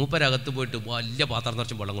 മൂപ്പരകത്ത് പോയിട്ട് വലിയ പാത്രം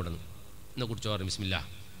നിറച്ചും വെള്ളം കൊണ്ടുവന്നു. ഇന്ന് കുടിച്ചോ പറഞ്ഞു. ബിസ്മില്ല.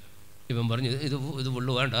 ഇവൻ പറഞ്ഞു ഇത്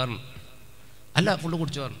ഫുള്ള് വേണ്ടായിരുന്നു. അല്ല ഫുള്ള്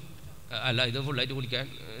കുടിച്ചോ പറഞ്ഞു. അല്ല ഇത് ഫുള്ളായിട്ട് കുടിക്കാൻ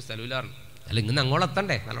സ്ഥലമില്ലായിരുന്നു. അല്ല ഇങ്ങനെ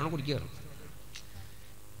അങ്ങോട്ടെത്തണ്ടേ, നല്ലോണം കുടിക്കുകയായിരുന്നു.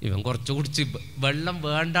 ഇവൻ കുറച്ച് കുടിച്ച്. വെള്ളം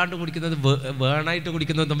വേണ്ടാണ്ട് കുടിക്കുന്നത് വേണമായിട്ട്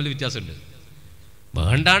കുടിക്കുന്നത് തമ്മിൽ വ്യത്യാസമുണ്ട്.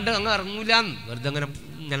 വേണ്ടാണ്ട് അങ്ങ് ഇറങ്ങൂലാന്ന് വെറുതെ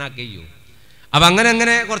ഇങ്ങനെ ആക്കിയോ. അപ്പം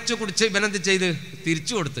അങ്ങനെ കുറച്ച് കുടിച്ച് ഇവനെന്ത് ചെയ്ത്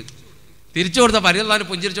തിരിച്ചു കൊടുത്ത പരിപാടി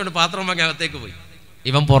പുഞ്ചിരിച്ചുകൊണ്ട് പാത്രം വാങ്ങി അകത്തേക്ക് പോയി.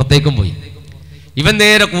 ഇവൻ പുറത്തേക്കും പോയി. ഇവൻ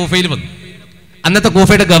നേരെ കൂഫയിൽ വന്നു. അന്നത്തെ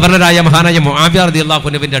കൂഫയുടെ ഗവർണറായ മഹാനായ മുആവിയ റളിയല്ലാഹു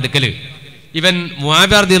അൻഹുവിന്റെ അടുക്കൽ ഇവൻ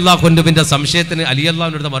മുആവിയ റളിയല്ലാഹു അൻഹുവിന്റെ സംശയത്തിന് അലി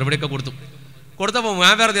അള്ളാഹുവിന്റെ മറുപടിയൊക്കെ കൊടുത്തപ്പോൾ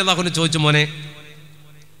മുആവിയ റളിയല്ലാഹു അൻഹു ചോദിച്ചു, മോനെ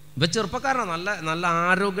ഇവ ചെറുപ്പക്കാരനാണ്, നല്ല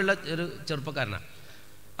ആരോഗ്യമുള്ള ഒരു ചെറുപ്പക്കാരനാണ്.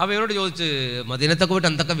 അപ്പോൾ ഇവനോട് ചോദിച്ച് മദീനത്തൊക്കെ പോയിട്ട്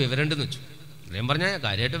എന്തൊക്കെ വിവരമുണ്ടെന്ന് വെച്ചു. ഞാൻ പറഞ്ഞാൽ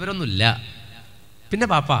കാര്യമായിട്ട് വിവരമൊന്നുമില്ല. പിന്നെ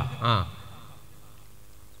പാപ്പാ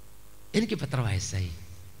എനിക്കിപ്പോൾ എത്ര വയസ്സായി?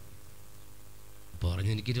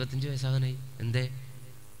 പറഞ്ഞു എനിക്ക് 25 വയസ്സാകാനായി. എന്തേ?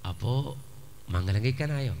 അപ്പോൾ മംഗലം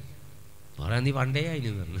കഴിക്കാനായോ? പറയാൻ നീ പണ്ടേ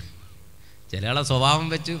ആയിന്ന് പറഞ്ഞു. ചില ആളെ സ്വഭാവം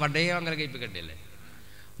വെച്ച് പണ്ടേ മംഗലം കഴിപ്പിക്കണ്ടല്ലേ.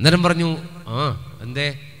 അന്നേരം പറഞ്ഞു എന്തേ?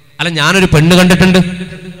 അല്ല ഞാനൊരു പെണ്ണ് കണ്ടിട്ടുണ്ട്.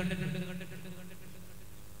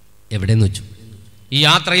 എവിടെയെന്ന് വെച്ചു. ഈ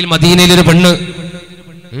യാത്രയിൽ മദീനയിലൊരു പെണ്ണ്.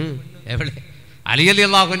 എവിടെ? അലി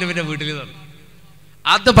റളിയല്ലാഹു അൻഹുവിന്റെ വീട്ടിൽ നിന്ന്.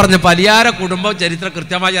 അത് പറഞ്ഞപ്പോൾ അലിയാര കുടുംബം ചരിത്രം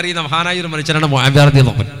കൃത്യമായി അറിയുന്ന മഹാനായ ഒരു മനുഷ്യനാണ് മുആവിയ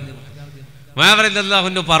റളിയല്ലാഹു അൻഹു. മുആവിയ റളിയല്ലാഹു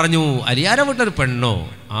അൻഹു പറഞ്ഞു, അലിയാര വീട്ടിലൊരു പെണ്ണോ?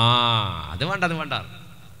 അത് വേണ്ട.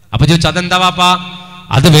 അപ്പൊ ചോദിച്ചു, അതെന്താ വാപ്പാ?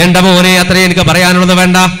 അത് വേണ്ട മോനെ, അത്രയും എനിക്ക് പറയാനുള്ളത്.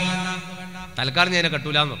 വേണ്ട, തൽക്കാലം ഞാൻ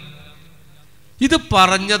കെട്ടൂലെന്ന്. ഇത്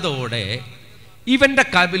പറഞ്ഞതോടെ ഇവന്റെ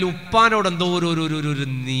കൽബിൽ ഉപ്പാനോട് എന്തോ ഒരു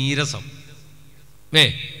നീരസം.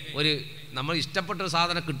 ഒരു നമ്മൾ ഇഷ്ടപ്പെട്ട ഒരു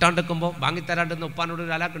സാധനം കിട്ടാണ്ടിരിക്കുമ്പോൾ വാങ്ങിത്തരാണ്ടെന്ന് ഉപ്പാനോട്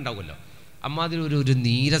ഒരു അലാക്ക് ഉണ്ടാവുമല്ലോ. അമ്മാതിരി ഒരു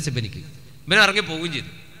നീരസം എനിക്ക്. ഇവനെ ഇറങ്ങി പോവുകയും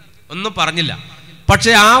ചെയ്തു. ഒന്നും പറഞ്ഞില്ല.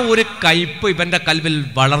 പക്ഷെ ആ ഒരു കയ്പ് ഇവന്റെ കൽബിൽ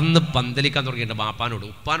വളർന്ന് പന്തലിക്കാൻ തുടങ്ങിയിട്ടുണ്ട്. ബാപ്പാനോട്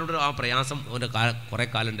ഉപ്പാനോട് ആ പ്രയാസം അവൻ്റെ കുറെ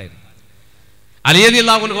കാലം ഉണ്ടായിരുന്നു. അലി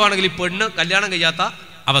റളിയല്ലാഹു അൻഹു ആണെങ്കിൽ ഈ പെണ്ണ് കല്യാണം കഴിയാത്ത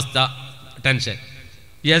അവസ്ഥ, ടെൻഷൻ.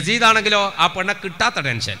 യസീദ് ആണെങ്കിലോ ആ പെണ്ണെ കിട്ടാത്ത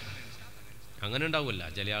ടെൻഷൻ. അങ്ങനെ ഉണ്ടാവില്ല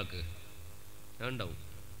ചില ആൾക്ക്. ഉണ്ടാവും.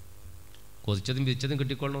 കൊതിച്ചതും വിരിച്ചതും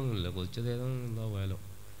കിട്ടിക്കൊള്ളണമെന്നില്ല. കൊതിച്ചത് ഏതാണല്ലോ.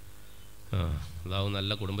 അതാവും.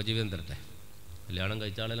 നല്ല കുടുംബജീവിതം തരട്ടെ. കല്യാണം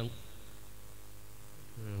കഴിച്ച ആളെല്ലാം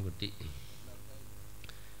കിട്ടി.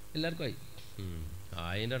 എല്ലാവർക്കും ആയി.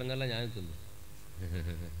 അതിൻ്റെ ഇടങ്ങല്ല ഞാൻ നിൽക്കുന്നു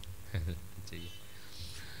ചെയ്യും.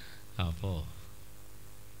 അപ്പോൾ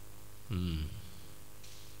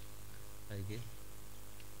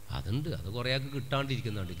അതുണ്ട്. അത് കുറേ ആൾക്ക്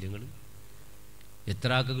കിട്ടാണ്ടിരിക്കുന്നുണ്ട്. നിങ്ങൾ എത്ര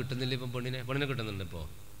ആൾക്ക് കിട്ടുന്നില്ല ഇപ്പം? പെണ്ണിനെ കിട്ടുന്നുണ്ട്. ഇപ്പോൾ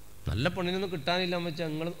നല്ല പെണ്ണിനൊന്നും കിട്ടാനില്ല എന്ന് വെച്ചാൽ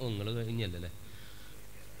നിങ്ങൾ കഴിഞ്ഞല്ലേ.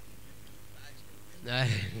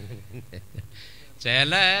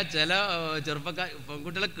 ചില ചെറുപ്പക്കാർ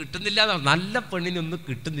പെൺകുട്ടികളെ കിട്ടുന്നില്ല. നല്ല പെണ്ണിനൊന്നും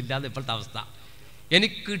കിട്ടുന്നില്ല എന്ന് ഇപ്പോഴത്തെ അവസ്ഥ.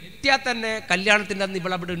 എനിക്ക് കിട്ടിയാൽ തന്നെ കല്യാണത്തിൻ്റെ അന്ന്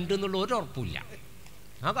ഇവിടെ ഉണ്ട് എന്നുള്ള ഒരു ഉറപ്പില്ല.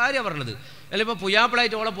 ആ കാര്യമാണ് പറഞ്ഞത്. അല്ല ഇപ്പോൾ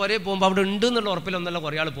പുയ്യാപ്പിളായിട്ട് ഓളെ പുരേ പോകുമ്പോൾ അവിടെ ഉണ്ട് എന്നുള്ള ഉറപ്പിലൊന്നല്ല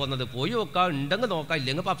കുറേ ആൾ പോകുന്നത്. പോയി നോക്കാം, ഉണ്ടെങ്കിൽ നോക്കാം,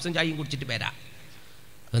 ഇല്ലെങ്കിൽ പപ്സും ചായയും കുടിച്ചിട്ട് വരാം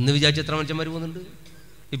എന്ന് വിചാരിച്ച് എത്ര മനുഷ്യന്മാർ പോകുന്നുണ്ട്.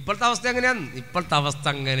 ഇപ്പോഴത്തെ അവസ്ഥ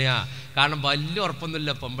അങ്ങനെയാ. കാരണം വലിയ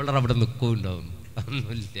ഉറപ്പൊന്നുമില്ല പെമ്പിള്ളർ അവിടെ നിൽക്കുന്നുണ്ടാവും.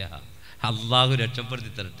 ഒന്നുമില്ല. അള്ളാഹു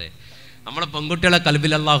രക്ഷപ്പെടുത്തി തരട്ടെ. നമ്മളെ പെൺകുട്ടികളെ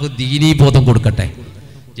കൽബിൽ അള്ളാഹു ദീനീ ബോധം കൊടുക്കട്ടെ.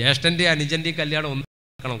 ജ്യേഷ്ഠൻ്റെയും അനുജൻ്റെയും കല്യാണം ഒന്നും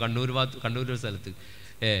കണ്ണൂർ ഒരു സ്ഥലത്ത്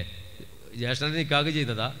ജ്യേഷ്ഠൻ്റെ നിക്കാഹ്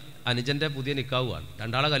ചെയ്തതാ. അനുജൻ്റെ പുതിയ നിക്കാഹുമാണ്.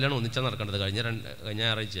 രണ്ടാളെ കല്യാണം ഒന്നിച്ചാൽ നടക്കേണ്ടത്. കഴിഞ്ഞ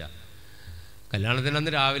ഞായറാഴ്ച കല്യാണത്തിന്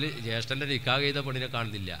അന്ന് രാവിലെ ജ്യേഷ്ഠൻ്റെ നിക്കാഹ് ചെയ്ത പെണ്ണിനെ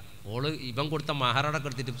കാണുന്നില്ല. ഓള് ഇവൻ കൊടുത്ത മഹാറാടൊക്കെ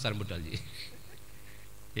എടുത്തിട്ട് സ്ഥലം വിട്ടാൽ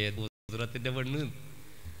ഏതുറത്തിൻ്റെ പെണ്ണ്.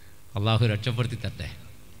 അള്ളാഹു രക്ഷപ്പെടുത്തി തട്ടെ.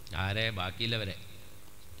 ആരെ ബാക്കിയില്ലവരെ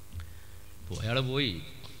അയാൾ പോയി.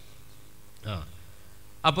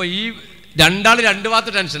 അപ്പോൾ ഈ രണ്ടാൾ രണ്ട്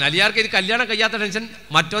ഭാഗത്ത് ടെൻഷൻ. അലിയാർക്ക് ഇത് കല്യാണം കഴിയാത്ത ടെൻഷൻ,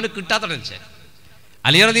 മറ്റവന് കിട്ടാത്ത ടെൻഷൻ.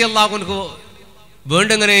 അലി റളിയല്ലാഹു അൻഹു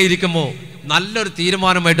വീണ്ടെങ്ങനെ ഇരിക്കുമ്പോൾ നല്ലൊരു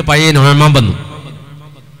തീരുമാനമായിട്ട് പയ്യെ നോമാൻ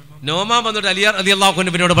വന്നിട്ട് അലി റളിയല്ലാഹു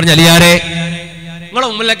അൻഹുവിനോട് പറഞ്ഞു, അലിയാരെ നിങ്ങളെ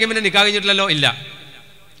ഉമ്മുൽ ഹക്കീമിനെ നിക്കാഹ് കഴിഞ്ഞിട്ടില്ലല്ലോ? ഇല്ല.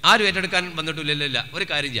 ആരും ഏറ്റെടുക്കാൻ വന്നിട്ടില്ലല്ലോ? ഇല്ല. ഒരു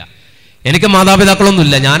കാര്യം ചെയ്യാം, എനിക്ക്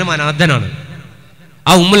മാതാപിതാക്കളൊന്നുമില്ല, ഞാനും അനാഥനാണ്.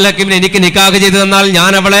 ആ ഉമ്മുൽ ഹക്കീമിനെ എനിക്ക് നിക്കാഹ് ചെയ്തു തന്നാൽ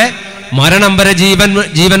ഞാൻ അവളെ മരണം വരെ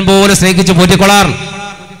ജീവൻ പോലെ സ്നേഹിച്ച് പോറ്റിക്കൊള്ളാർ.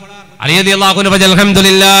 അലി റളിയല്ലാഹു അൻഹു പറഞ്ഞു,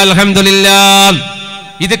 അൽഹംദുലില്ലാ അൽഹംദുലില്ലാ.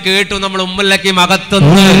 ഇത് കേട്ടു നമ്മൾ ഉമ്മുൽ ഹക്കീം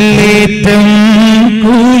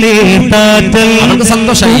അകത്തുനിന്ന്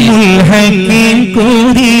സന്തോഷമായി.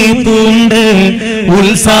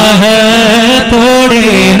 ഉത്സാഹത്തോടെ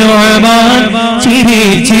നോമാൻ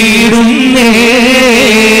ചിരിച്ചിടുന്നേ.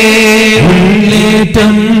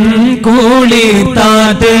 ഉള്ളേറ്റം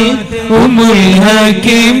കൂളിത്താറ്റിൽ ഉമ്മുൽ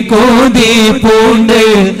ഹക്കീം കൊതി പൂണ്ട്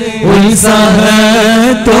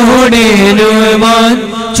ഉത്സാഹത്തോടെ നോമാൻ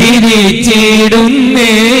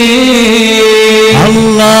ചിരിച്ചിടുന്നേ.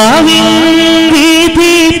 അല്ലാഹുവിൻ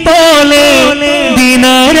വിധി പോലെ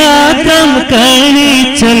ദിനരാത്രം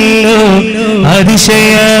കഴിച്ചല്ലോ,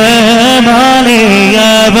 അതിശയമാണ്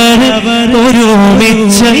അവർ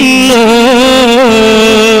ഒരുമിച്ചല്ലോ.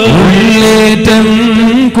 ഉള്ളേറ്റം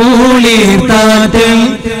കുളിർത്താറ്റം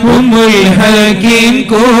ഉമ്മുൽ ഹകീം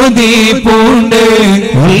കോതി പൂണ്ട്,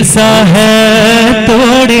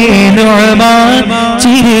 ഉത്സാഹത്തോടെ നുഅ്മാൻ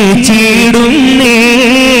ചിരിച്ചിടുന്നേ.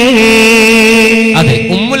 അതെ,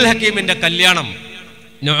 ഉമ്മുൽ ഹക്കീമിന്റെ കല്യാണം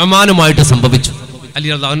നുഅ്മാനുമായിട്ട് സംഭവിച്ചു. അലി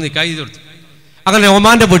റളിയല്ലാഹു അൻഹു നിക്കാഹ് ചെയ്തു കൊടുത്തു. അങ്ങനെ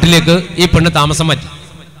നോമാന്റെ വീട്ടിലേക്ക് ഈ പെണ്ണ് താമസം മാറ്റി.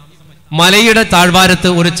 മലയുടെ താഴ്വാരത്ത്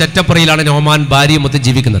ഒരു ചെറ്റപ്പുറയിലാണ് നോമാൻ ഭാര്യയുമൊത്ത്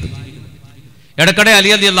ജീവിക്കുന്നത്. ഇടയ്ക്കിടെ അലി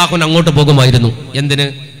റളിയല്ലാഹു അൻഹു അങ്ങോട്ട് പോകുമായിരുന്നു. എന്തിന്?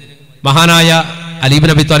 മഹാനായ അലി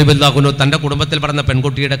ഇബ്നു അബീ ത്വാലിബ് റളിയല്ലാഹു അൻഹു തൻ്റെ കുടുംബത്തിൽ പറഞ്ഞ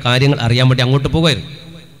പെൺകുട്ടിയുടെ കാര്യങ്ങൾ അറിയാൻ വേണ്ടി അങ്ങോട്ട് പോകുമായിരുന്നു.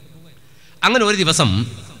 അങ്ങനെ ഒരു ദിവസം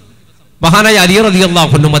മഹാനായ അലി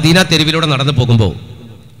റളിയല്ലാഹു അൻഹു മദീന തെരുവിലൂടെ നടന്നു പോകുമ്പോൾ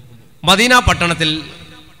മദീന പട്ടണത്തിൽ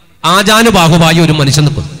ആജാനുബാഹുവായി ഒരു മനുഷ്യൻ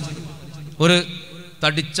നിൽക്കുന്നു. ഒരു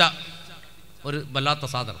തടിച്ച ഒരു വല്ലാത്ത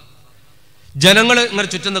സാധനം. ജനങ്ങൾ ഇങ്ങനെ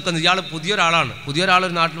ചുറ്റും നിൽക്കുന്നത്. ഇയാൾ പുതിയൊരാളാണ്.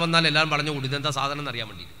 പുതിയൊരാളൊരു നാട്ടിൽ വന്നാൽ എല്ലാവരും പറഞ്ഞു കൂടി ഇതെന്താ സാധനം എന്നറിയാൻ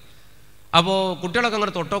വേണ്ടി. അപ്പോൾ കുട്ടികളൊക്കെ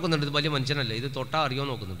അങ്ങനെ തൊട്ടോക്കുന്നുണ്ട്. ഇത് വലിയ മനുഷ്യനല്ലേ, ഇത് തൊട്ടാ അറിയോ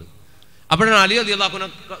നോക്കുന്നുണ്ട്. അപ്പോഴാണ് അലി റളിയല്ലാഹു അൻഹു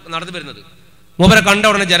നടന്നു വരുന്നത്. മൂപ്പരെ കണ്ട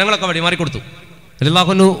ഉടനെ ജനങ്ങളൊക്കെ വഴിമാറി കൊടുത്തു. റളിയല്ലാഹു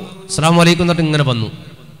അൻഹു അസ്സലാമു അലൈക്കും എന്നിട്ട് ഇങ്ങനെ വന്നു.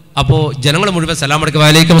 അപ്പോൾ ജനങ്ങൾ മുഴുവൻ സലാം അടയ്ക്കും,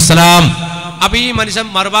 വലൈക്കും അസ്സലാം. അപ്പോൾ ഈ മനുഷ്യൻ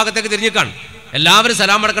മറുഭാഗത്തേക്ക് തിരിഞ്ഞിക്കാണ്. എല്ലാവരും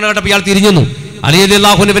സലാം അടക്കണം കേട്ടപ്പോൾ ഇയാൾ തിരിഞ്ഞു. അലി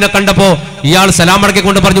റളിയല്ലാഹു അൻഹുവിനെ കണ്ടപ്പോ ഇയാൾ സലാം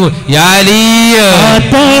മടക്കിക്കൊണ്ട് പറഞ്ഞു, യാ അലി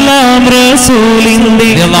റസൂലിന്റെ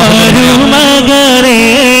മരുമകനേ,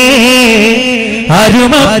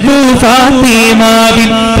 അരുമപ്പു ഫാത്തിമാവിൻ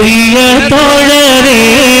പ്രിയ തോഴരേ,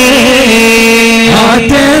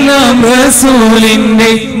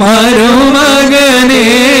 റസൂലിന്റെ മരുമകനേ,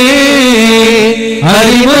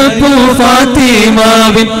 അരുമപ്പു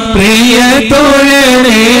ഫാത്തിമാവിൻ പ്രിയ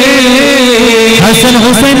തോഴരേ. ഹസൻ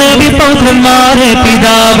ഹുസൈൻ നബി പൗത്രന്മാരെ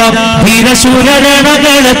പിതാവാം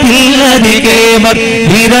ധീരശൂരരണകളത്തിലധികേമർ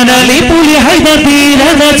ധീരനലി പുലി ഹൈദർ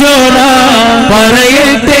ധീരന ചോല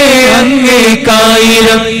പറയട്ടെ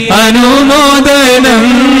അങ്ങേക്കായിരം അനുമോദനം.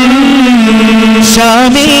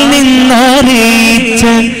 ഷാമിൽ നിന്നറിയിച്ച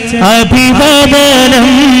അഭിവാദനം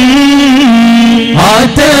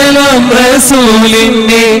ആറ്റലം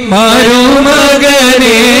റസൂലിന്റെ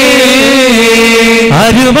മരുമകനേ,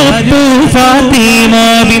 അരുമപ്പു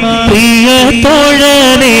ഫാത്തിമാവിൻ പ്രിയ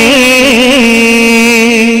തോഴനേ.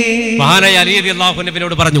 മഹാനായ അലി റളിയല്ലാഹു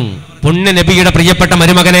അൻഹുവിനോട് പറഞ്ഞു, പുണ്യ നബിയുടെ പ്രിയപ്പെട്ട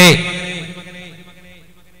മരുമകനെ,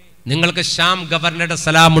 നിങ്ങൾക്ക് ഷാം ഗവർണറുടെ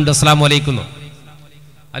സലാമുണ്ട്, അസ്സലാമു അലൈക്കും.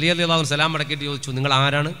 അലി റളിയല്ലാഹു അൻഹു സലാം മടക്കിയിട്ട് ചോദിച്ചു, നിങ്ങൾ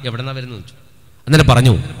ആരാണ്, എവിടെ നിന്നാണ് വരുന്നത് ചോദിച്ചു. എന്നിട്ട്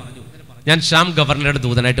പറഞ്ഞു, ഞാൻ ഷാം ഗവർണറുടെ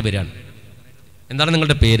ദൂതനായിട്ട് വരികയാണ്. എന്താണ്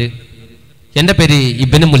നിങ്ങളുടെ പേര്? എൻ്റെ പേര്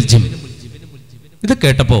ഇബ്നു മുൽജിം. ഇത്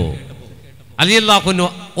കേട്ടപ്പോൾ അലി റളിയല്ലാഹു അൻഹു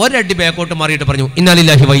ഒരടി ബാക്കോട്ട് മാറിയിട്ട് പറഞ്ഞു, ഇന്നാ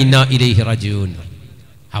ലില്ലാഹി വ ഇന്നാ ഇലൈഹി റാജിഊൻ.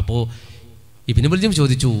 അപ്പോൾ ഇബ്നു മുൽജിം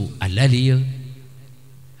ചോദിച്ചു, അല്ല അലി,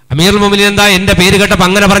 അമീറുൽ മുഅ്മിനീൻ എന്താ എൻ്റെ പേര് കേട്ടപ്പോൾ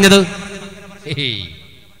അങ്ങനെ പറഞ്ഞത്?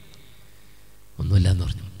 ഒന്നുമില്ല എന്ന്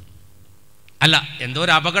പറഞ്ഞു. അല്ല, എന്തോ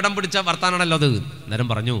ഒരു അപകടം പിടിച്ച വർത്താനാണല്ലോ അത്. നേരം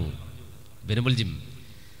പറഞ്ഞു, ഇബ്നു മുൽജിം,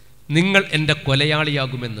 നിങ്ങൾ എൻ്റെ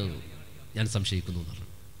കൊലയാളിയാകുമെന്ന് ഞാൻ സംശയിക്കുന്നു.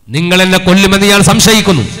 നിങ്ങൾ എന്നെ കൊല്ലുമെന്ന് ഞാൻ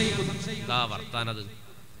സംശയിക്കുന്നു. എന്താ വർത്താനത്?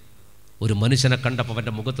 ഒരു മനുഷ്യനെ കണ്ടപ്പോൾ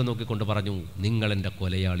അവൻ്റെ മുഖത്ത് നോക്കിക്കൊണ്ട് പറഞ്ഞു, നിങ്ങൾ എൻ്റെ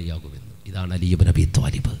കൊലയാളിയാകുമെന്ന്. ഇതാണ് അലി ഇബ്നു അബീ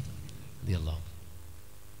ത്വാലിബ് റളിയല്ലാഹു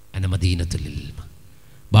അന മദീനത്തുൽ ഇൽമ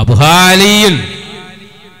ബാബുഹാ അലിയുൻ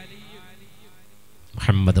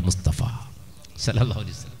മുഹമ്മദ് മുസ്തഫ സല്ലല്ലാഹു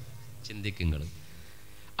അലൈഹി വസല്ലം. ചിന്തിക്കുക.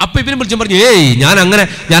 അപ്പൊ ഇബ്നു മുൽജിം പറഞ്ഞു, ഞാൻ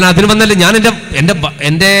അതിന് വന്നല്ലേ, ഞാൻ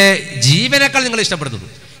എൻ്റെ ജീവനേക്കാൾ നിങ്ങൾ ഇഷ്ടപ്പെടുന്നു,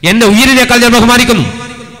 എൻ്റെ ഉയിരിനേക്കാൾ ഞാൻ ബഹുമാനിക്കുന്നു.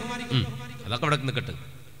 അതൊക്കെ അവിടെ നിൽക്കട്ടെ.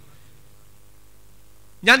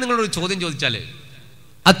 ഞാൻ നിങ്ങളോട് ഒരു ചോദ്യം ചോദിച്ചാൽ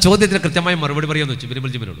ആ ചോദ്യത്തിന് കൃത്യമായി മറുപടി പറയാമെന്ന് വെച്ചു ഇബ്നു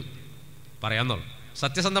മുൽജിമിനോട്. പറയാമെന്ന് പറഞ്ഞു.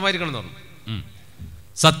 സത്യസന്ധമായിരിക്കണം എന്ന് പറഞ്ഞു.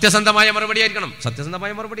 സത്യസന്ധമായ മറുപടി ആയിരിക്കണം.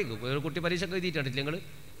 സത്യസന്ധമായ മറുപടി. ഒരു കുട്ടി പരീക്ഷയ്ക്ക് എഴുതിയിട്ടുണ്ട്, നിങ്ങൾ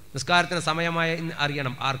നിസ്കാരത്തിന് സമയമായ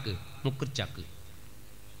അറിയണം. ആർക്ക്? മുക്കുർച്ചാക്ക്.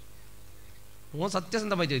 ഓ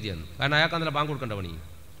സത്യസന്ധമായി ചെയ്തിയാണ്. കാരണം അയാൾക്കന്നല്ല ബാങ്ക് കൊടുക്കേണ്ട പണി.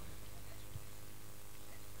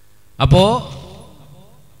 അപ്പോ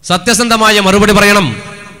സത്യസന്ധമായ മറുപടി പറയണം.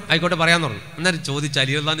 ആയിക്കോട്ടെ, പറയാന്ന് പറഞ്ഞു. എന്നാലും ചോദിച്ചു,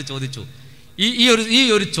 അലി റളിയല്ലാഹു അൻഹു ചോദിച്ചു, ഈ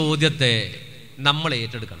ഒരു ചോദ്യത്തെ നമ്മൾ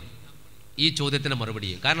ഏറ്റെടുക്കണം. ഈ ചോദ്യത്തിന് മറുപടി.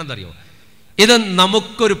 കാരണം എന്താ അറിയോ, ഇത്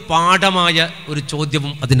നമുക്കൊരു പാഠമായ ഒരു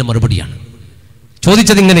ചോദ്യവും അതിൻ്റെ മറുപടിയാണ്.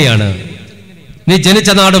 ചോദിച്ചത് ഇങ്ങനെയാണ്, നീ ജനിച്ച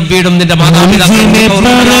നാടും വീടും നിന്റെ മാതാപിതാക്കളും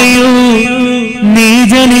നീ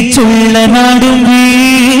ജനിച്ചുള്ള നാടും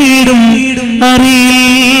വീടും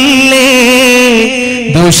അറിയില്ലേ,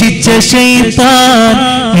 ദുഷിച്ച ശൈത്താൻ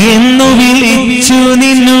എന്നു വിളിച്ചു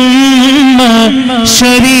നിന്നും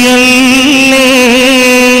ശരിയല്ലേ,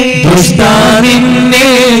 ദുഷ്ടാവിനെ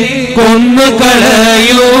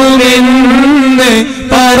കൊന്നുകളയുമെന്ന്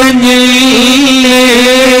പറഞ്ഞില്ലേ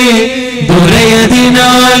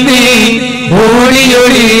ദുരയതിനാൽ നീ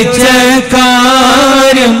ഓടിയൊളിച്ച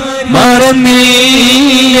കാര്യം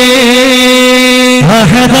മറന്നില്ലേ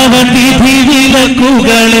അഹതവൻ വിധി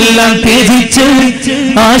വിലക്കുകളെല്ലാം ത്യജിച്ച്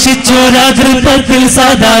ആശിച്ചോരാതൃത്വത്തിൽ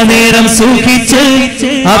സദാ നേരം സൂക്ഷിച്ച്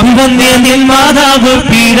അഭിവന്യ നിൻ മാതാവ്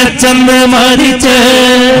പീഡച്ചെന്ന് മരിച്ച്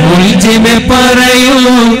ഉൾജിമെ പറയൂ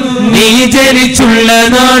നീ ജനിച്ചുള്ള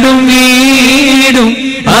നാടും വീടും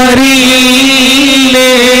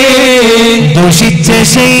അറിയില്ലേ ദുഷിച്ച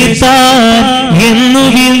ശൈത്താൻ എന്നു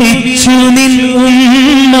വിളിച്ചു നിൻ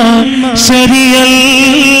ഉമ്മ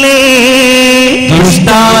ശരിയല്ലേ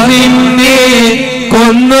ദുഷ്ടാവിനെ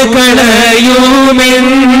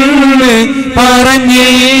കൊന്നുകളയുമെന്ന്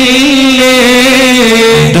പറഞ്ഞില്ലേ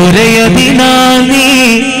ദുരയതിനാൽ നീ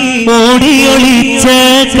ഓടിയൊളിച്ച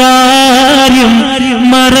കാര്യം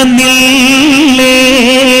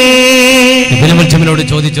മറന്നില്ലേ ോട്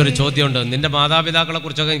ചോദിച്ചൊരു ചോദ്യമുണ്ട്. നിന്റെ മാതാപിതാക്കളെ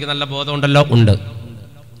കുറിച്ചൊക്കെ എനിക്ക് നല്ല ബോധമുണ്ടല്ലോ. ഉണ്ട്.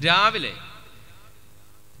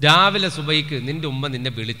 രാവിലെ സുബൈക്ക് നിന്റെ ഉമ്മ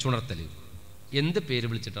നിന്നെ വിളിച്ചുണർത്തല് എന്ത് പേര്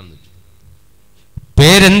വിളിച്ചിട്ടാന്ന് വെച്ചു?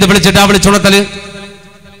 പേരെന്ത് വിളിച്ചിട്ടാ വിളിച്ചുണർത്തല്?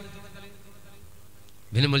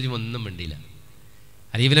 ഒന്നും വേണ്ടിയില്ല.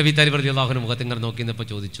 അലീബ് നബി താലിബ് റളിയല്ലാഹു അൻഹു മുഖത്തിങ്ങനെ നോക്കി നിന്നപ്പോൾ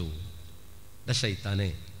ചോദിച്ചു, ശൈത്താനെ,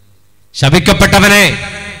 ശപിക്കപ്പെട്ടവനെ,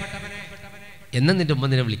 എന്നും നിന്റെ ഉമ്മ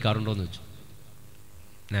നിന്നെ വിളിക്കാറുണ്ടോ എന്ന് വെച്ചു.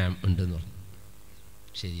 ഞാൻ ഉണ്ടെന്ന് പറഞ്ഞു.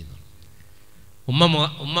 ശരിയെന്ന് പറഞ്ഞു.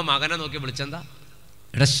 ഉമ്മ മകനെ നോക്കി വിളിച്ചെന്താ?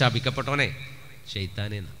 എടാ ശപിക്കപ്പെട്ടവനെ,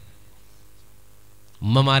 ശൈത്താനേന്നാ.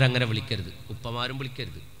 ഉമ്മമാരങ്ങനെ വിളിക്കരുത്, ഉപ്പമാരും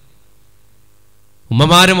വിളിക്കരുത്.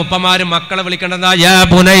 ഉമ്മമാരും ഉപ്പമാരും മക്കളെ വിളിക്കേണ്ടതാ യാ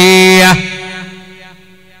ബുനയ്യ.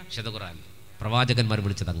 വിശുദ്ധ ഖുർആൻ പ്രവാചകന്മാർ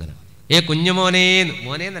വിളിച്ചത് അങ്ങനെ. കുഞ്ഞുമോനേന്ന്,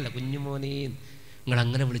 മോനേന്നല്ല കുഞ്ഞുമോനേന്ന്. നിങ്ങൾ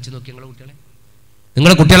അങ്ങനെ വിളിച്ചു നോക്കി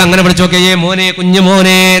നിങ്ങളെ കുട്ടികളെ അങ്ങനെ വിളിച്ചു നോക്കിയേ മോനെ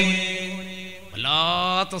കുഞ്ഞുമോനേ.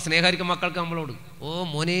 വല്ലാത്ത സ്നേഹമായിരിക്കും മക്കൾക്ക് നമ്മളോട്. ഓ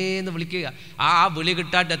മോനേന്ന് വിളിക്കുക. ആ വിളി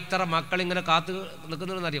കിട്ടാട്ട് എത്ര മക്കൾ ഇങ്ങനെ കാത്തു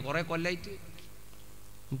നിൽക്കുന്നതെന്നറിയാം. കുറെ കൊല്ലായിട്ട്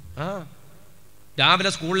രാവിലെ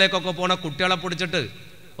സ്കൂളിലേക്കൊക്കെ പോണ കുട്ടികളെ പിടിച്ചിട്ട്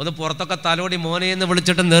ഒന്ന് പുറത്തൊക്കെ തലോടി മോനേന്ന്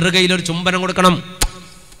വിളിച്ചിട്ട് നെറുകയിലൊരു ചുംബനം കൊടുക്കണം.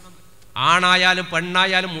 ആണായാലും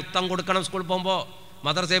പെണ്ണായാലും മുത്തം കൊടുക്കണം. സ്കൂളിൽ പോകുമ്പോൾ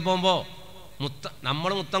മദ്രസയിൽ പോകുമ്പോൾ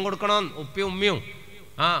നമ്മൾ മുത്തം കൊടുക്കണം. ഉപ്പയും ഉമ്മയും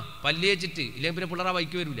പല്ലി വെച്ചിട്ട്. ഇല്ലെങ്കിൽ പിന്നെ പിള്ളേർ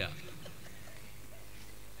വൈക്ക് വരില്ല.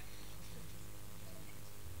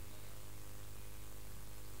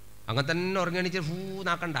 അങ്ങനെ തന്നെ ഉറങ്ങിയണിച്ച് ഫൂ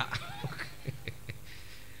നാക്കണ്ട.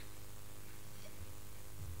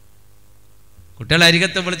 കുട്ടികളെ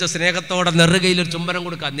അരികത്ത് വിളിച്ച സ്നേഹത്തോടെ നെറുകയിൽ ഒരു ചുംബനം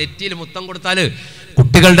കൊടുക്കുക. നെറ്റിയിൽ മുത്തം കൊടുത്താൽ,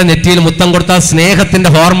 കുട്ടികളുടെ നെറ്റിയിൽ മുത്തം കൊടുത്താൽ സ്നേഹത്തിന്റെ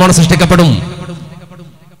ഹോർമോൺ സൃഷ്ടിക്കപ്പെടും.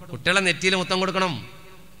 കുട്ടികളെ നെറ്റിയിൽ മുത്തം കൊടുക്കണം.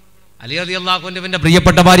 അലി റളിയല്ലാഹു അൻഹുവിന്റെ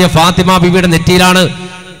പ്രിയപ്പെട്ട ഭാര്യ ഫാത്തിമ ബീവിയുടെ നെറ്റിയിലാണ്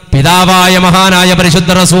പിതാവായ മഹാനായ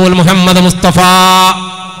പരിശുദ്ധ റസൂൽ മുഹമ്മദ് മുസ്തഫ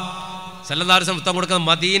സല്ലല്ലാഹു അലൈഹി വസല്ലം മുത്തം കൊടുക്കുന്നത്.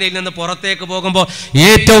 മദീനയിൽ നിന്ന് പുറത്തേക്ക് പോകുമ്പോൾ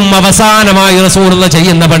ഏറ്റവും അവസാനമായി റസൂലുള്ള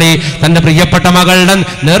ചെയ്യുന്ന പണി തന്റെ പ്രിയപ്പെട്ട മകളുടെ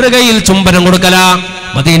നെറുകയിൽ ചുംബനം കൊടുക്കല.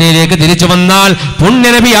 മദീനയിലേക്ക് തിരിച്ചു വന്നാൽ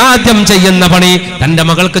പുണ്യനബി ആദ്യം ചെയ്യുന്ന പണി തന്റെ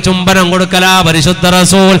മകൾക്ക് ചുംബനം കൊടുക്കല. പരിശുദ്ധ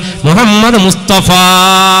റസൂൽ മുഹമ്മദ് മുസ്തഫ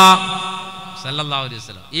സല്ലല്ലാഹു അലൈഹി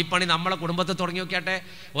വസല്ലം. ഈ പണി നമ്മളെ കുടുംബത്തിൽ തുടങ്ങി നോക്കിയാട്ടെ,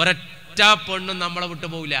 ഒരൊറ്റ പെണ്ണും നമ്മളെ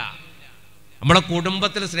വിട്ടുപോകില്ല. നമ്മളെ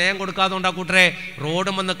കുടുംബത്തിൽ സ്നേഹം കൊടുക്കാതെ കൊണ്ടാ കൂട്ടരെ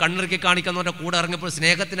റോഡും വന്ന് കണ്ണിറുക്കി കാണിക്കുന്നവരുടെ കൂടെ ഇറങ്ങിയപ്പോൾ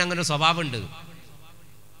സ്നേഹത്തിന് അങ്ങനെ ഒരു സ്വഭാവമുണ്ട്.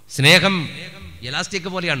 സ്നേഹം എലാസ്റ്റിക്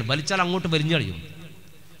പോലെയാണ്, വലിച്ചാൽ അങ്ങോട്ട് വലിഞ്ഞു കളയും.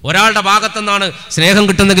 ഒരാളുടെ ഭാഗത്തു നിന്നാണ് സ്നേഹം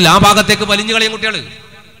കിട്ടുന്നെങ്കിൽ ആ ഭാഗത്തേക്ക് വലിഞ്ഞു കളയും കുട്ടികൾ.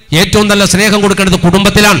 ഏറ്റവും നല്ല സ്നേഹം കൊടുക്കേണ്ടത്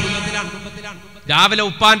കുടുംബത്തിലാണ്. രാവിലെ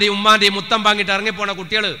ഉപ്പാന്റെയും ഉമ്മാന്റെയും മുത്തം വാങ്ങിയിട്ട് ഇറങ്ങിപ്പോണ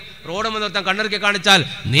കുട്ടികൾ റോഡും വന്ന് നിർത്താൻ കണ്ണിറുക്കി കാണിച്ചാൽ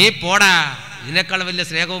നീ പോടാ, ഇതിനേക്കാൾ വലിയ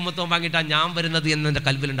സ്നേഹവും മുത്തവും വാങ്ങിയിട്ടാണ് ഞാൻ വരുന്നത് എന്നെ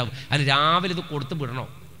കൽവിലുണ്ടാവും. അതിന് രാവിലെ ഇത് കൊടുത്തു വിടണോ?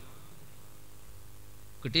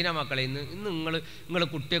 കിട്ടീന മക്കളെ, ഇന്ന് നിങ്ങൾ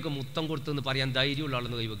കുട്ടിയൊക്കെ മുത്തം കൊടുത്തെന്ന് പറയാൻ ധൈര്യമുള്ള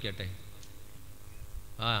ആളെന്ന് കൈവയ്ക്കട്ടെ.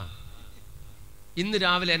 ഇന്ന്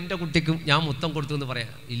രാവിലെ എൻ്റെ കുട്ടിക്കും ഞാൻ മുത്തം കൊടുത്തു എന്ന്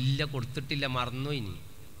പറയാം. ഇല്ല, കൊടുത്തിട്ടില്ല, മറന്നോ. ഇനി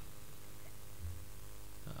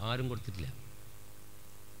ആരും കൊടുത്തിട്ടില്ല.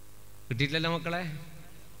 കിട്ടിയിട്ടില്ലല്ലോ മക്കളെ?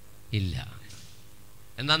 ഇല്ല.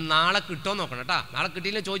 എന്നാൽ നാളെ കിട്ടുമോ നോക്കണം കേട്ടാ. നാളെ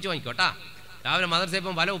കിട്ടിയില്ല ചോദിച്ചു വാങ്ങിക്കോട്ടാ. രാവിലെ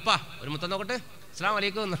മദർസേപ്പം വല ഉപ്പാ ഒരു മുത്തം നോക്കട്ടെ, അസ്സലാമു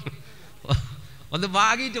അലൈക്കും ഒന്ന്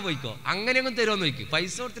വാങ്ങിയിട്ട് പോയിക്കോ. അങ്ങനെയൊന്നും തരുമോന്ന് ചോദിക്കും.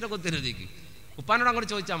 പൈസ കൊടുത്തിട്ടൊക്കെ തരുമോ ചോദിക്കും. ഉപ്പാനോട് അങ്ങോട്ട്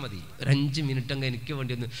ചോദിച്ചാൽ മതി. ഒരു 5 മിനിറ്റെങ്കിൽ എനിക്ക്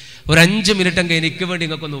വേണ്ടി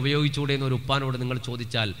നിങ്ങൾക്കൊന്ന് ഉപയോഗിച്ചുകൂടെ എന്ന് ഒരു ഉപ്പാനോട് നിങ്ങൾ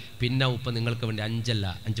ചോദിച്ചാൽ പിന്നെ ഉപ്പ നിങ്ങൾക്ക് വേണ്ടി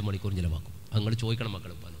 5 മണിക്കൂർ ചിലവാക്കും. നിങ്ങൾ ചോദിക്കണം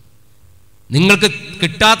മക്കൾ ഉപ്പാനോട്. നിങ്ങൾക്ക്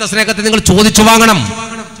കിട്ടാത്ത സ്നേഹത്തെ നിങ്ങൾ ചോദിച്ചു വാങ്ങണം.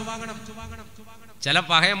 ചില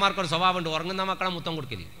പഹയന്മാർക്കൊരു സ്വഭാവമുണ്ട്, ഉറങ്ങുന്ന മക്കളെ മുത്തം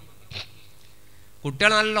കൊടുക്കല്.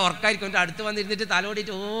 കുട്ടികൾ നല്ല ഉറക്കായിരിക്കും. എൻ്റെ അടുത്ത് വന്നിരുന്നിട്ട്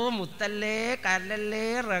തലോടിയിട്ട് ഓ മുത്തല്ലേ, കരലല്ലേ,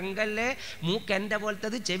 റങ്കല്ലേ, മൂക്ക് എൻ്റെ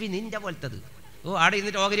പോലത്തത്, ചെവി നിൻ്റെ പോലത്തത്. ഓ ആടെ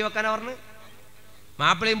ഇരുന്നിട്ട് ഓഹരി വെക്കാനാ പറഞ്ഞ്.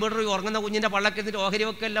 മാപ്പിളയും വീട്ടിൽ ഉറങ്ങുന്ന കുഞ്ഞിൻ്റെ പള്ളക്കെന്നിട്ട് ഓഹരി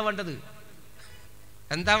വെക്കല്ല വേണ്ടത്.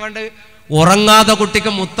 എന്താ വേണ്ടത്? ഉറങ്ങാതെ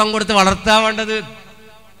കുട്ടിക്ക് മുത്തം കൊടുത്ത് വളർത്താൻ വേണ്ടത്.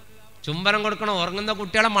 ചുംബനം കൊടുക്കണം. ഉറങ്ങുന്ന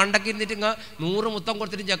കുട്ടികളെ മണ്ടക്ക് ഇരുന്നിട്ട് 100 മുത്തം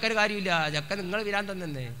കൊടുത്തിട്ട് ചക്കന് കാര്യമില്ല. ചക്ക നിങ്ങൾ വിരാൻ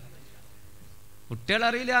തന്നെ.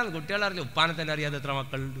 കുട്ടികളറിയില്ല. ഉപ്പാനെ തന്നെ അറിയാതെ എത്ര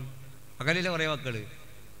മക്കളുണ്ട്. മക്കളില്ല കുറേ മക്കള്.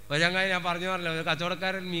 അപ്പോൾ ചങ്ങായി ഞാൻ പറഞ്ഞല്ലോ, ഒരു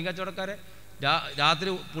കച്ചവടക്കാരൻ, മീൻ കച്ചവടക്കാരൻ രാത്രി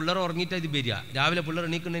പിള്ളേർ ഉറങ്ങിയിട്ട് ഇത് വരിക. രാവിലെ പിള്ളേർ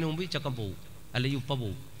എണീക്കുന്നതിന് മുമ്പ് ചക്കൻ പോവും, അല്ലെങ്കിൽ ഉപ്പ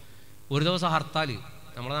പോവും. ഒരു ദിവസം ഹർത്താൽ.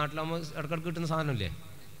 നമ്മുടെ നാട്ടിലാകുമ്പോൾ ഇടയ്ക്കിടയ്ക്ക് കിട്ടുന്ന സാധനമില്ലേ,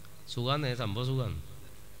 സുഖാന്ന്, സംഭവം സുഖാന്ന്.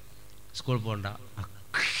 സ്കൂളിൽ പോകണ്ട.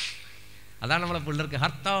 അതാണ് നമ്മളെ പിള്ളേർക്ക്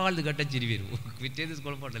ഹർത്താൽ കേട്ട ചിരി വരും. പിറ്റേന്ന്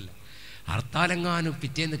സ്കൂളിൽ പോകണ്ടല്ല. ഹർത്താലെങ്ങാനും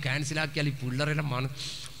പിറ്റേന്ന് ക്യാൻസലാക്കിയാൽ ഈ പിള്ളേരെല്ലാം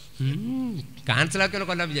ക്യാൻസലാക്കിയാൽ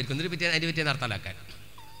കൊല്ലാൻ വിചാരിക്കും. എന്നിട്ട് അതിൻ്റെ പിറ്റേന്ന് ഹർത്താലാക്കാൻ.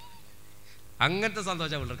 അങ്ങനത്തെ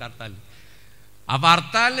സന്തോഷം പിള്ളേർക്ക് ഹർത്താലിന്. അപ്പം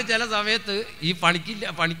ഹർത്താലിന് ചില സമയത്ത് ഈ പണിക്കില്ല,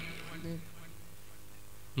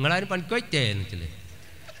 നിങ്ങളാരും പണിക്ക് വയ്ക്കേ എന്നിട്ടില്ലേ,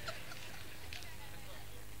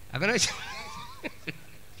 അങ്ങനെ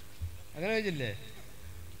വെച്ചില്ലേ.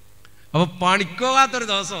 അപ്പൊ പണിക്കോകാത്തൊരു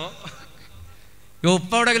ദിവസം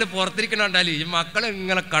ഉപ്പ എവിടെയെങ്കിലും പുറത്തിരിക്കണുണ്ടാൽ ഈ മക്കൾ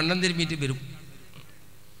ഇങ്ങനെ കണ്ണും തിരുമ്മിയിട്ട് വരും.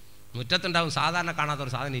 മുറ്റത്തുണ്ടാവും സാധാരണ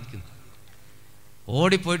കാണാത്തൊരു സാധനം ഇരിക്കുന്നു.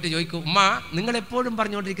 ഓടിപ്പോയിട്ട് ചോദിക്കും, ഉമ്മ നിങ്ങൾ എപ്പോഴും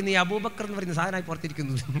പറഞ്ഞുകൊണ്ടിരിക്കുന്ന ഈ അബൂബക്കർ എന്ന് പറയുന്ന സാധനമായി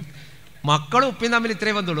പുറത്തിരിക്കുന്നത്. മക്കളും ഉപ്പയും തമ്മിൽ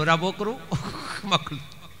ഇത്രയും ബന്ധമുള്ളൂ, ഒരു അബൂബക്കറും മക്കളും.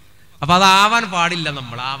 അപ്പം അതാവാൻ പാടില്ല,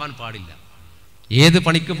 നമ്മളാവാൻ പാടില്ല. ഏത്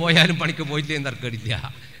പണിക്ക് പോയാലും പണിക്ക് പോയില്ലേ എന്ന് തർക്കമില്ല.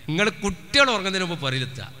 നിങ്ങൾ കുട്ടികൾ ഉറങ്ങുന്നതിന് മുമ്പ്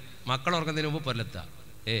പൊരയിലെത്തുക, മക്കൾ ഉറങ്ങുന്നതിന് മുമ്പ് പൊരയിലെത്തുക.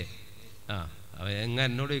 എങ്ങനെ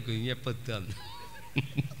എന്നോട് ചോദിക്കും ഇനി എപ്പോൾ എത്തുകയെന്ന്.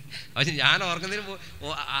 പക്ഷെ ഞാൻ ഉറങ്ങുന്നതിന്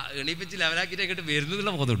എണീപ്പിച്ച് ലെവലാക്കിയിട്ട്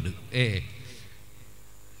വരുന്നതിനുള്ള ബോധമുണ്ട്.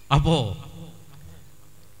 അപ്പോ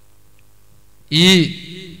ഈ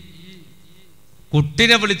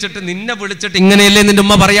കുട്ടിനെ വിളിച്ചിട്ട്, നിന്നെ വിളിച്ചിട്ട് ഇങ്ങനെയല്ലേ നിന്റെ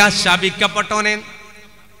ഉമ്മ പറയാ, ശപിക്കപ്പെട്ടോനെ.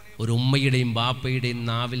 ഒരു ഉമ്മയുടെയും ബാപ്പയുടെയും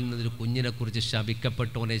നാവിൽ നിന്നൊരു കുഞ്ഞിനെ കുറിച്ച്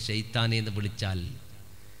ശപിക്കപ്പെട്ടോനെ, ശൈത്താനെ എന്ന് വിളിച്ചാൽ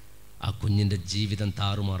ആ കുഞ്ഞിൻ്റെ ജീവിതം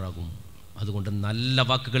താറുമാറാകും. അതുകൊണ്ട് നല്ല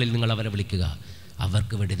വാക്കുകളിൽ നിങ്ങൾ അവരെ വിളിക്കുക,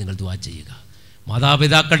 അവർക്ക് വേണ്ടി നിങ്ങൾ ദുആ ചെയ്യുക.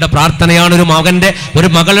 മാതാപിതാക്കളുടെ പ്രാർത്ഥനയാണ് ഒരു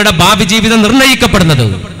മകളുടെ ഭാവി ജീവിതം നിർണ്ണയിക്കപ്പെടുന്നത്.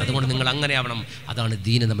 അതുകൊണ്ട് നിങ്ങൾ അങ്ങനെ ആവണം. അതാണ്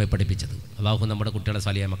ദീൻ നമ്മെ പഠിപ്പിച്ചത്. അല്ലാഹു നമ്മുടെ കുട്ടികളെ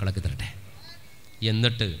സാലിയായ മക്കളൊക്കെ തരട്ടെ.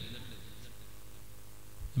 എന്നിട്ട്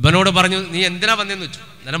ഇവനോട് പറഞ്ഞു, നീ എന്തിനാ വന്നെന്ന് വെച്ചു.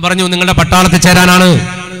 ഞാൻ പറഞ്ഞു, നിങ്ങളുടെ പട്ടാളത്തിൽ ചേരാനാണ്.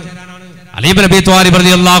 അലി ഇബ്നു അബീ ത്വാലിബ്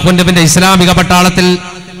റളിയല്ലാഹു അൻഹുവിന്റെ ഇസ്ലാമിക പട്ടാളത്തിൽ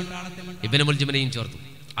ഇബ്നു മുൽജിമിനെയും ചേർത്തു.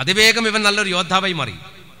 അതിവേഗം ഇവൻ നല്ലൊരു യോദ്ധാവായി മാറി.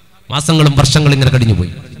 മാസങ്ങളും വർഷങ്ങളും ഇങ്ങനെ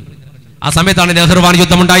കഴിഞ്ഞുപോയി. ആ സമയത്താണ് നെഹ്റുവാൻ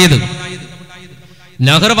യുദ്ധമുണ്ടായത്.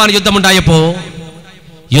 നെഹ്റുവാൻ യുദ്ധമുണ്ടായപ്പോ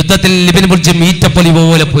യുദ്ധത്തിൽ ഇബ്നു മുൽജിം ഈറ്റപ്പൊലി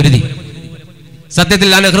പോലെ പൊരുതി. സത്യത്തിൽ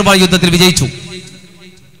ആ നെഹ്റുവാൻ യുദ്ധത്തിൽ വിജയിച്ചു.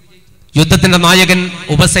 യുദ്ധത്തിന്റെ നായകൻ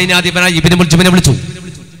ഉപസൈന്യാധിപനായ ഇബ്നു മുൽജിമിനെ വിളിച്ചു.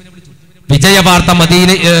 വിജയ വാർത്ത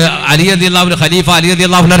അലി റളിയല്ലാഹു ഖലീഫ അലി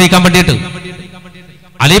റളിയല്ലാഹുവിനെ അറിയിക്കാൻ വേണ്ടിയിട്ട്,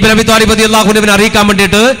 അലി ഇബ്നു അബീ ത്വാലിബ് റളിയല്ലാഹുവിനെ അറിയിക്കാൻ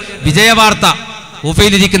വേണ്ടിയിട്ട്, വിജയ വാർത്ത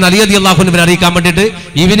കൂഫയിലിരിക്കുന്ന അലി റളിയല്ലാഹുവിനെ അറിയിക്കാൻ വേണ്ടിയിട്ട്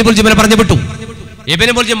ഇബ്നു മുൽജിമിനെ പറഞ്ഞു വിട്ടു.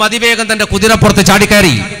 ഇബ്നു മുൽജിം അതിവേഗം തന്റെ കുതിരപ്പുറത്ത്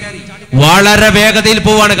ചാടിക്കയറി വളരെ വേഗതയിൽ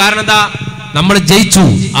പോവാണ്. കാരണം എന്താ, നമ്മൾ ജയിച്ചു.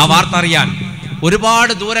 ആ വാർത്ത അറിയാൻ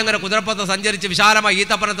ഒരുപാട് ദൂരം ഇങ്ങനെ കുതിരപ്പുറത്ത് സഞ്ചരിച്ച് വിശാലമായ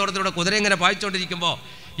ഈത്തപ്പനത്തോടത്തിലൂടെ കുതിര ഇങ്ങനെ പായിച്ചുകൊണ്ടിരിക്കുമ്പോൾ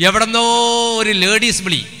എവിടെന്നോ ഒരു ലേഡീസ്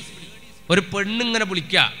വിളി, ഒരു പെണ്ണിങ്ങനെ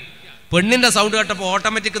വിളിക്കുക. പെണ്ണിന്റെ സൗണ്ട് കേട്ടപ്പോൾ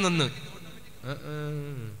ഓട്ടോമാറ്റിക് നിന്ന്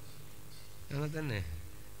അങ്ങനെ തന്നെ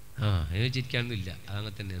ചിരിക്കാനൊന്നുമില്ല,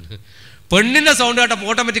 അതങ്ങനെ തന്നെയാണ്. പെണ്ണിന്റെ സൗണ്ട് കേട്ടപ്പോൾ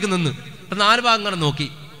ഓട്ടോമാറ്റിക് നിന്ന് 4 ഭാഗം ഇങ്ങനെ നോക്കി.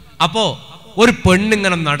 അപ്പോ ഒരു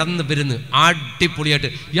പെണ്ണിങ്ങനെ നടന്ന് വരുന്നു അടിപൊളിയായിട്ട്.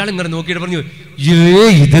 ഇയാൾ ഇങ്ങനെ നോക്കിയിട്ട് പറഞ്ഞു,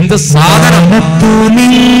 ഇതെന്താ സാധനം?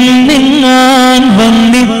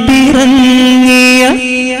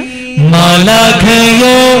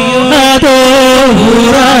 മലഖയോ അതോ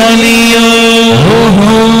ഹുറാലിയോ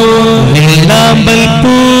നീലാമ്പൽ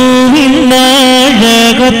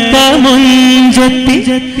പൂവിനഴകൊത്ത മുഞ്ചത്തി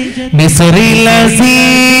മിസ്റിൽ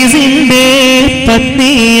അസീസിന്റെ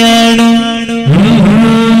പത്നിയാണ്.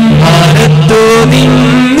 മരത്തു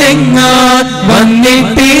നിന്നെങ്ങാൻ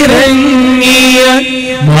വന്നിട്ടിറങ്ങിയ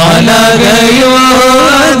മലഖയോ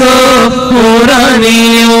അതോ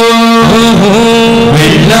ഹുറാലിയോ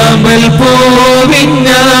വെള്ളാമ്പൽ പൂവിനഴകൊത്ത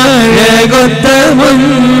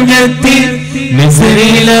മുഞ്ചത്തി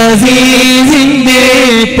മിസ്റിൽ അസീസിന്റെ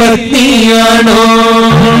പത്നിയാണോ?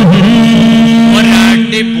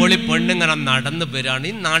 ഒരടിപൊളി പെണ്ണിങ്ങനെ നടന്നു വരികയാണ്.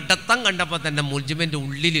 ഈ നടത്തം കണ്ടപ്പോൾ തന്നെ മുൽജിമിന്റെ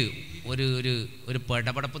ഉള്ളില് ഒരു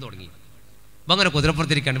പടപടപ്പ് തുടങ്ങി. അപ്പൊ അങ്ങനെ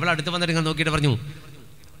കുതിരപ്പുറത്തിരിക്കാണ്. ഇവിടെ അടുത്ത് വന്നിട്ട് ഇങ്ങനെ നോക്കിയിട്ട് പറഞ്ഞു,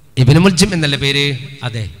 ഇബ്നു മുൽജിം എന്നല്ലേ പേര്?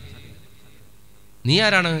 അതെ. നീ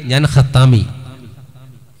ആരാണ്? ഞാൻ ഖത്താമി.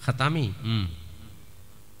 ഖത്താമി,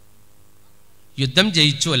 യുദ്ധം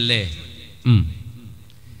ജയിച്ചു അല്ലേ?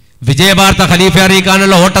 വിജയവാർത്ത ഖലീഫ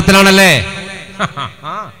അറിയിക്കാനുള്ള ഓട്ടത്തിലാണല്ലേ?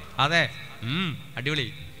 അതെ. അടിപൊളി.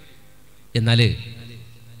 എന്നാല്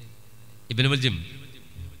ഇബ്നു മുൽജിം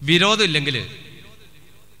വിരോധം ഇല്ലെങ്കിൽ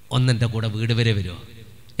ഒന്നെൻ്റെ കൂടെ വീട് വരെ വരുമോ,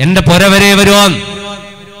 എൻ്റെ പുര വരെ വരുമോ?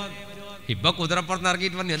 ഇപ്പൊ കുതിരപ്പുറത്ത്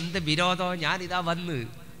ഇറങ്ങിയിട്ട് പറഞ്ഞു എന്ത് വിരോധോ, ഞാൻ ഇതാ വന്ന്.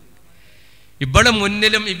 ഇവിടെ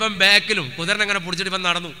മുന്നിലും ഇവൻ ബാക്കിലും കുതിരനെ അങ്ങനെ പിടിച്ചിട്ട് ഇവൻ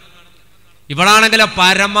നടന്നു. ഇവളാണെങ്കിലോ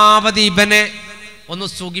പരമാവധി ഇവനെ ഒന്ന്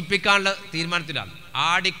സുഖിപ്പിക്കാനുള്ള തീരുമാനത്തിലാണ്.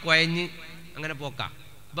 ആടിക്കൊയഞ്ഞ് അങ്ങനെ പോക്കാം.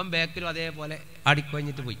 ഇവൻ ബാക്കിലും അതേപോലെ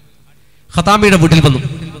ആടിക്കൊയഞ്ഞിട്ട് പോയി. ഖത്താമിയുടെ വീട്ടിൽ വന്നു.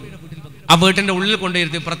 ആ വീട്ടിൻ്റെ ഉള്ളിൽ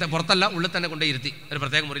കൊണ്ടുയിരുത്തി, പുറത്തല്ല ഉള്ളിൽ തന്നെ കൊണ്ടുയിരുത്തി, ഒരു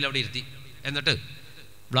പ്രത്യേക മുറിയിൽ അവിടെ ഇരുത്തി. എന്നിട്ട്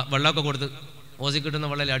വെള്ളമൊക്കെ കൊടുത്ത് ഓസി കിട്ടുന്ന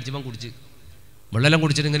വെള്ളം അടിച്ചപ്പം കുടിച്ച്, വെള്ളം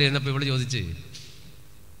കുടിച്ചിട്ട് ഇങ്ങനെ ഇരുന്നപ്പോൾ ഇവള് ചോദിച്ച്,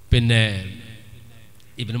 പിന്നെ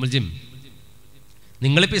ഇബ്നു മുൽജിം,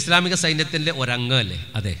 നിങ്ങളിപ്പോൾ ഇസ്ലാമിക സൈന്യത്തിൻ്റെ ഒരംഗമല്ലേ?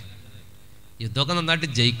 അതെ. യുദ്ധമൊക്കെ നന്നായിട്ട്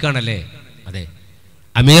ജയിക്കുകയാണല്ലേ? അതെ.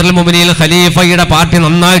 അമീറുൽ മുഅ്മിനീൻ ഖലീഫയുടെ പാർട്ടി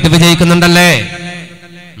നന്നായിട്ട് വിജയിക്കുന്നുണ്ടല്ലേ?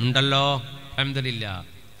 ഉണ്ടല്ലോ, അൽഹംദുലില്ലാഹ്.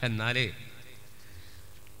 എന്നാലേ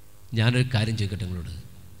ഞാനൊരു കാര്യം ചോദിക്കട്ടെ നിങ്ങളോട്.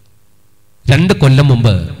 2 കൊല്ലം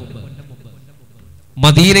മുമ്പ്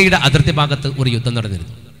മദീനയുടെ അതിർത്തി ഭാഗത്ത് ഒരു യുദ്ധം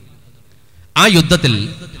നടന്നിരുന്നു. ആ യുദ്ധത്തിൽ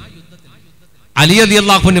അലി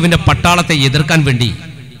റളിയല്ലാഹു അൻഹുവിന്റെ പട്ടാളത്തെ എതിർക്കാൻ വേണ്ടി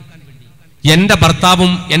എന്റെ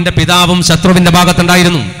ഭർത്താവും എന്റെ പിതാവും ശത്രുവിന്റെ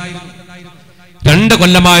ഭാഗത്തുണ്ടായിരുന്നു. 2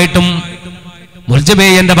 കൊല്ലമായിട്ടും മുൽജിമേ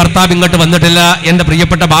എന്റെ ഭർത്താവ് ഇങ്ങോട്ട് വന്നിട്ടില്ല, എന്റെ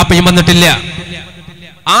പ്രിയപ്പെട്ട ബാപ്പയും വന്നിട്ടില്ല.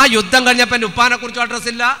 ആ യുദ്ധം കഴിഞ്ഞപ്പോൾ എന്റെ ഉപ്പാനെ കുറിച്ചും അഡ്രസ്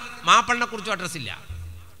ഇല്ല, മാപ്പളിനെ കുറിച്ചും അഡ്രസ് ഇല്ല.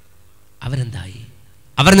 അവരെന്തായി?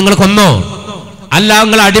 അവർ നിങ്ങൾ കൊന്നോ? അല്ല,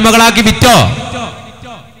 നിങ്ങൾ അടിമകളാക്കി വിറ്റോ?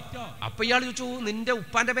 അപ്പൊ ഇയാൾ ചോദിച്ചു, നിന്റെ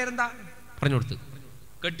ഉപ്പാന്റെ പേരെന്താ? പറഞ്ഞു കൊടുത്തു.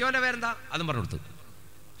 കെട്ടിയോന്റെ പേരെന്താ? അതും പറഞ്ഞു കൊടുത്തു.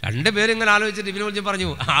 2 പേരും ഇങ്ങനെ ആലോചിച്ചിട്ട് ഇബ്നു മുൽജിം പറഞ്ഞു,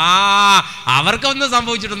 ആ അവർക്കൊന്നും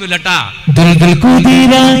സംഭവിച്ചിട്ടൊന്നുമില്ല ട്ടാ. ദിൽ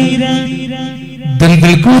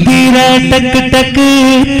കുതിര ടക്ക് ടക്ക്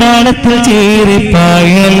താളത്തിൽ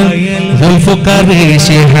ചേരിപ്പായലും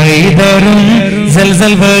ദുൽഫുഖാറേശി ഹൈദറും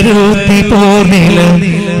സൽസൽ വരൂത്തി പോർനിലും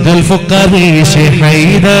ദുൽഫുഖാറേശി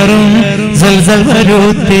ഹൈദറും സൽസൽ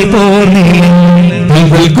വരൂത്തി പോർനിലും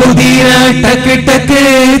ദിൽ കുതിര ടക്ക് ടക്ക്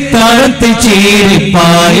താളത്തിൽ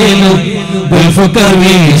ചേരിപ്പായലും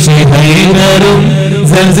ദുൽഫുഖാറേശി ഹൈദറും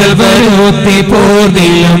സൽസൽ വരൂത്തി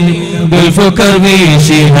പോർനിലും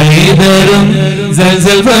ദുൽഫുഖാറേശി ഹൈദറും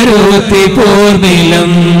സൽസൽ വരൂത്തി പോർനിലും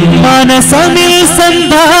മനസമിൽ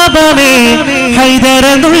സന്താപമേ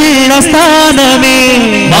ഹൈദറനുള്ള സ്ഥാനമേ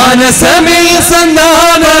മനസമിൽ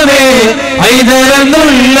സന്താപമേ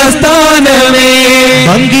ഹൈദറനുള്ള സ്ഥാനമേ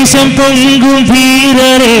മങ്കിശം പൊങ്കും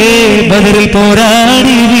ധീരരേ ബദറിൽ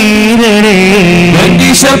പോരാടി വീരരേ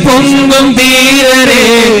മങ്കിശം പൊങ്കും ധീരരേ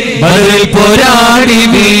ബദറിൽ പോരാടി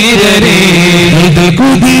വീരരേ ദിൽ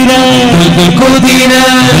കുതിര ദിൽ കുതിര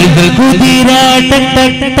ദിൽ കുതിര ടക്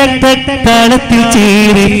ടക് ടക് ടക് താളത്തിൽ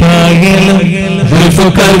ചേരിപ്പായലും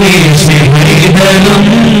ദുൽഫുഖാറേശി ഹൈദറും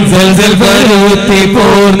സൽസൽ വരൂത്തി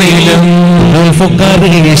പോർനിലും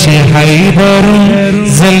ദുൽഫുഖാറേശി ഹൈദറും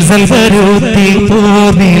സൽസൽ വരൂത്തി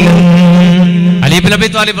പോർനിലും. അലി ഇബ്നു അബീ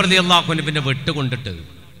ത്വാലിബ് റളിയല്ലാഹു അൻഹുവിനെ വെട്ടുകൊണ്ടിട്ട്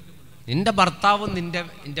നിന്റെ ഭർത്താവും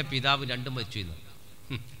നിന്റെ പിതാവും രണ്ടും വെച്ചു.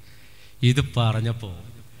 ഇത് പറഞ്ഞപ്പോ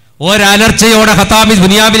ഒരലർച്ചയോടെ ഖത്താബി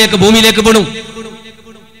ദുനിയാവിലേക്ക് ഭൂമിയിലേക്ക് വീണു.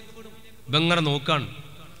 ഇവങ്ങനെ നോക്കാണ്.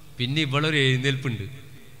 പിന്നെ ഇവളൊരു എഴുന്നേൽപ്പുണ്ട്.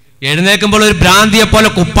 എഴുന്നേൽക്കുമ്പോൾ ഒരു ഭ്രാന്തിയെ പോലെ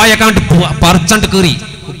കുപ്പായക്കാണ്ട് പറിച്ചണ്ട് കീറി,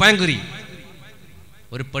 കുപ്പായം കീറി.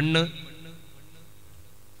 ഒരു പെണ്ണ്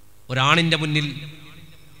ഒരാണിന്റെ മുന്നിൽ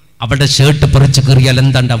അവളുടെ ഷർട്ട് പറിച്ച് കീറിയാൽ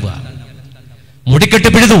എന്താണ്ടാവുക? മുടിക്കെട്ട്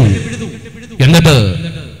പിഴുതു. എന്നിട്ട്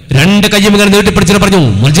 2 കയ്യും ഇങ്ങനെ നീട്ടിപ്പിടിച്ചിട്ട് പറഞ്ഞു,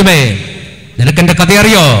 മുൽജിമേ നിനക്കെന്റെ കഥ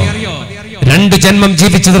അറിയോ? 2 ജന്മം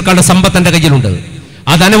ജീവിച്ചു തീർക്കാനുള്ള സമ്പത്ത് എന്റെ കയ്യിലുണ്ട്.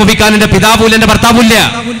 അത് അനുഭവിക്കാൻ എന്റെ പിതാവൂല്ല, എന്റെ ഭർത്താവൂല്ല.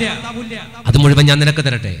 അത് മുഴുവൻ ഞാൻ നിനക്ക്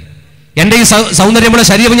തരട്ടെ. എന്റെ ഈ സൗന്ദര്യമുള്ള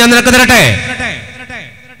ശരീരം ഞാൻ നിനക്ക് തരട്ടെ.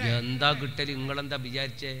 എന്താ കിട്ടല്? നിങ്ങളെന്താ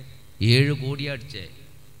വിചാരിച്ചേ? 7 കോടി അടിച്ചേ.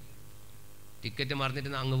 ടിക്കറ്റ് മറന്നിട്ട്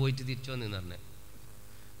അങ്ങ് പോയിട്ട് തിരിച്ചു വന്നു പറഞ്ഞേ.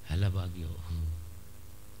 അല്ല ഭാഗ്യോ,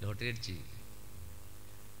 ലോട്ടറി അടിച്ച്.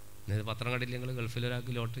 പത്രം കണ്ടില്ല നിങ്ങൾ?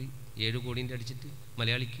 ഗൾഫിലൊരാൾക്ക് ലോട്ടറി 7 കോടിൻ്റെ അടിച്ചിട്ട്,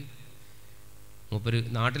 മലയാളിക്ക്. മൂപ്പര്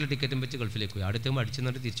നാട്ടിലെ ടിക്കറ്റും വെച്ച് ഗൾഫിലേക്ക് പോയി. അടുത്തേക്ക് അടിച്ചു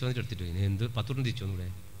നിന്നിട്ട് തിരിച്ചു വന്നിട്ട് എടുത്തിട്ട് പോയി. എന്ത് 10 രൂപ തിരിച്ചു വന്നൂടെ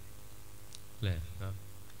അല്ലേ?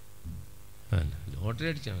 ലോട്ടറി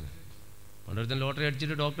അടിച്ചാൽ പണ്ടൊരുത്തൻ ലോട്ടറി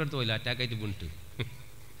അടിച്ചിട്ട് ഡോക്ടറെ അടുത്ത് പോയില്ല, അറ്റാക്കായിട്ട് വീണിട്ട്.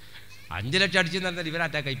 5 ലക്ഷം അടിച്ചെന്ന് പറഞ്ഞാൽ ഇവർ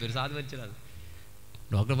അറ്റാക്കായി പോയി. ഒരു സാധു വലിച്ചതാണ്.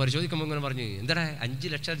 ഡോക്ടർ പരിശോധിക്കുമ്പോൾ ഇങ്ങനെ പറഞ്ഞു, എന്താടാ 5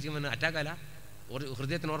 ലക്ഷം അടിക്കുമ്പോൾ അറ്റാക്കല്ല,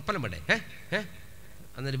 ഹൃദയത്തിന് ഉറപ്പലം വേണ്ടേ?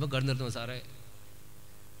 അന്നേരം ഇപ്പം കടന്നു നിർത്തുമ്പോൾ സാറേ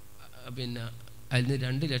പിന്നെ അതിൽ നിന്ന്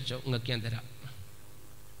 2 ലക്ഷം നിങ്ങൾക്ക് ഞാൻ തരാം,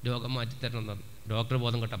 രോഗം മാറ്റിത്തരണം എന്ന് പറഞ്ഞു. ഡോക്ടർ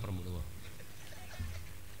ബോധം കെട്ടപ്പുറം വിടുവോ?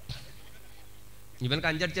 ഇവനക്ക്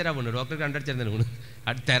 5 അടിച്ചേരാ വീണു, ഡോക്ടർക്ക് 2 അടിച്ചേരുന്നതിന് വീണ്.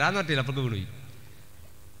 തരാന്ന് പറ്റില്ല, അപ്പുറത്ത് വീണുപോയി.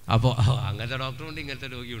 അപ്പോൾ അങ്ങനത്തെ ഡോക്ടറുണ്ട്, ഇങ്ങനത്തെ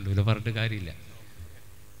രോഗിയുണ്ട്, പിന്നെ പറഞ്ഞിട്ട് കാര്യമില്ല.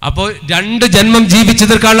 അപ്പോൾ 2 ജന്മം ജീവിച്ചു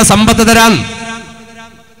തീർക്കാനുള്ള സമ്പത്ത് തരാൻ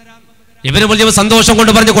ഇവര് വലിയ സന്തോഷം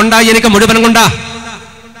കൊണ്ട് പറഞ്ഞു, കൊണ്ടാ എനിക്ക് മുഴുവനും കൊണ്ടാ,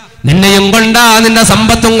 നിന്നെയും കൊണ്ടാ, നിന്റെ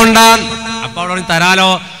സമ്പത്തും കൊണ്ടാ. അപ്പോൾ തരാലോ,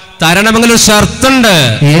 തരണമെങ്കിൽ ഒരു ഷർത്തുണ്ട്.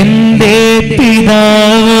 എന്റെ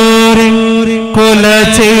പിതാവോരെ കൊല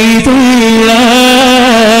ചെയ്തുള്ള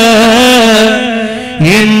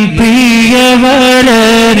എൻ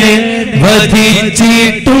പ്രിയവരനെ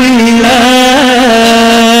വധിച്ചിട്ടുള്ള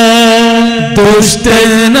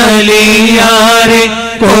ദുഷ്ടനലിയാരെ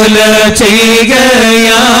കൊല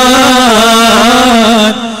ചെയ്യുകയാ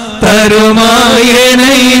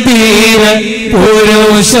തരുമായനൈതീര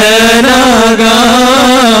പുരുഷനാകാം.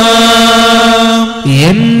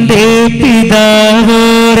 എന്റെ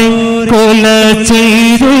പിതാവോരെ കൊല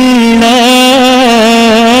ചെയ്തുള്ള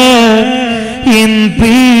എൻ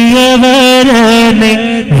പ്രിയവരനെ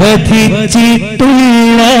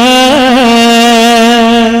വധിച്ചിട്ടുള്ള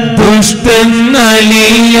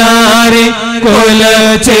ദുഷ്ടനലിയാരെ കൊല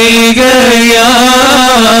ചെയ്യുകയാ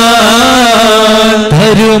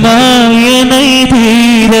തരുമായനൈതീര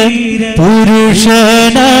പുരുഷനാകാം.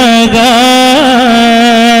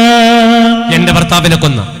 എന്റെ ഭർത്താവിനെ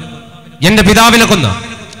കൊന്ന, എന്റെ പിതാവിനെ കൊന്ന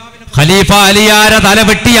ഖലീഫ അലിയാരെ തല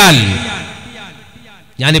വെട്ടിയാൽ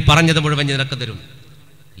ഞാൻ ഈ പറഞ്ഞത് മുഴുവൻ നിനക്ക് തരും.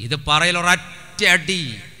 ഇത് പറയലൊരൊറ്റ അടി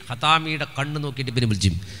ഖതാമിയുടെ കണ്ണ് നോക്കിയിട്ട് പിന്നെ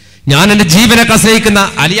വിളിച്ചു. ഞാൻ എൻ്റെ ജീവനൊക്കെ സ്നേഹിക്കുന്ന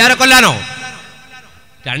അലിയാരെ കൊല്ലാനോ?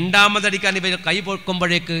 രണ്ടാമതടിക്കാൻ ഇവർ കൈ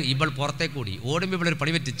പൊക്കുമ്പോഴേക്ക് ഇവൾ പുറത്തേക്ക് കൂടി ഓടുമ്പോൾ ഇവളൊരു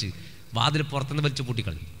പണി പറ്റിച്ച് വാതിൽ പുറത്തുനിന്ന് വലിച്ച്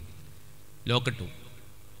പൂട്ടിക്കളഞ്ഞു. ലോക്കിട്ടു.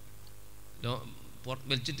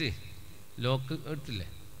 വലിച്ചിട്ട് ലോക്ക് ഇട്ടില്ലേ?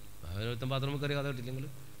 ബാത്റൂമിൽ കയറി കഥ ഇട്ടില്ലെങ്കിൽ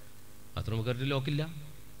ബാത്റൂമിൽ കയറിയിട്ട് ലോക്കില്ല,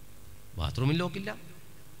 ബാത്റൂമിൽ ലോക്കില്ല.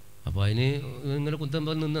 അപ്പോൾ അതിന് ഇങ്ങനെ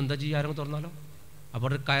കുത്തുമ്പോൾ നിന്ന് എന്താ ചെയ്യുക? ആരെങ്കിലും തുറന്നാലോ? അപ്പോൾ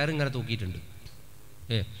അവിടെ കയറിങ്ങനെ തൂക്കിയിട്ടുണ്ട്.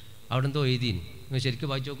 അവിടെ എന്തോ എഴുതിന് ശരിക്കും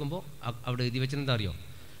വായിച്ചു നോക്കുമ്പോൾ അവിടെ എഴുതി വെച്ചെന്താ അറിയോ?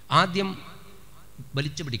 ആദ്യം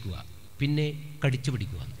വലിച്ചു പിടിക്കുക, പിന്നെ കടിച്ചു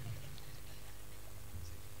പിടിക്കുക.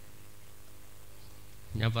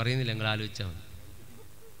 ഞാൻ പറയുന്നില്ല, നിങ്ങൾ ആലോചിച്ചാൽ മതി.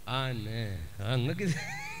 നിങ്ങൾക്ക്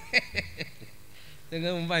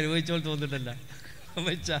നിങ്ങൾ മുമ്പ് അനുഭവിച്ചോൾ തോന്നിട്ടല്ല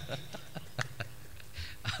വെച്ചാ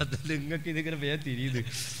അത് നിങ്ങൾക്ക് ഇതിങ്ങനെ വേഗം തിരിയുന്നത്.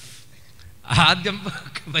 ആദ്യം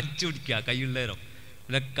വലിച്ചു പിടിക്കുക കൈയുള്ളേരോ,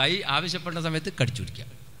 പിന്നെ കൈ ആവശ്യപ്പെട്ട സമയത്ത് കടിച്ചു പിടിക്കുക.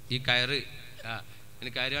 ഈ കയറ്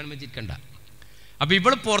എനിക്ക് കയറ് കാണുമ്പോൾ ചിരിക്കണ്ട. അപ്പം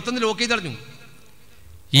ഇവള് പുറത്തുനിന്ന് ലോക്ക് ചെയ്ത് കളഞ്ഞു.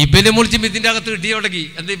 ഇവന് മുളിച്ചും ഇതിൻ്റെ അകത്ത് ഇടിയ തുടങ്ങി.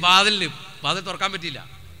 എന്താ വാതിൽ തുറക്കാൻ പറ്റിയില്ല.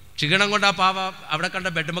 ക്ഷീണം കൊണ്ട് ആ പാവ അവിടെ കണ്ട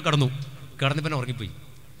ബെഡ്മ കിടന്നു. കിടന്നിപ്പന്നെ ഉറങ്ങിപ്പോയി.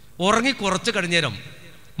 ഉറങ്ങി കുറച്ച് കഴിഞ്ഞേരം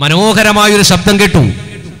മനോഹരമായൊരു ശബ്ദം കേട്ടു.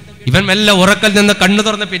 ഇവൻ മെല്ലെ ഉറക്കൽ നിന്ന് കണ്ണു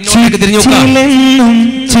തുറന്ന് പിന്നോട്ടേക്ക് തിരിഞ്ഞു.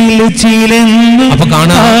 അപ്പൊ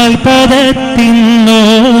കാണാൻ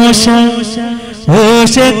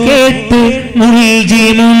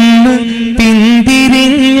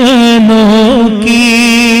പിന്തിരിഞ്ഞു നോക്കി.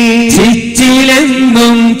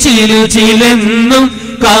 ചിച്ചിലെന്നും ചിലുചിലെന്നും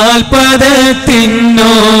കാൽപദത്തിന്നോശ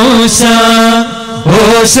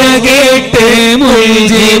ഓശ കേട്ട്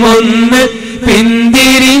മുൾജിമൊന്ന്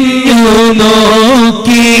പിന്തിരിഞ്ഞു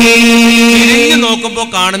നോക്കി. നോക്കുമ്പോ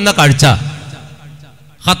കാണുന്ന കാഴ്ച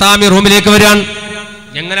ഖതാമി റൂമിലേക്ക് വരാൻ.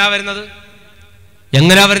 എങ്ങനാ വരുന്നത്?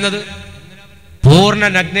 പൂർണ്ണ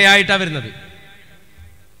നഗ്നയായിട്ടാ വരുന്നത്.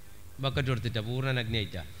 ബക്കറ്റ് കൊടുത്തിട്ടാ പൂർണ്ണ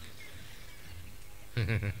നഗ്നയായിട്ടാ.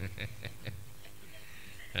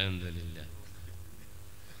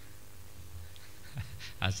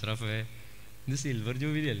 അഷ്റഫേ, ഇത് സിൽവർ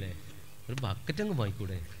ജൂബിലി അല്ലേ? ഒരു ബക്കറ്റ് അങ്ങ്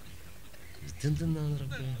വാങ്ങിക്കൂടെ? ഇതെന്താ?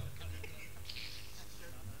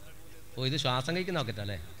 ഓ, ഇത് ശ്വാസം കഴിക്കുന്ന ബക്കറ്റാ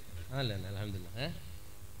അല്ലേ? അല്ല അൽഹംദുലില്ലാ.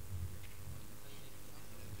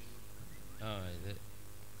 ഇത്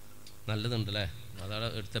നല്ലതുണ്ടല്ലേ? അതാണ്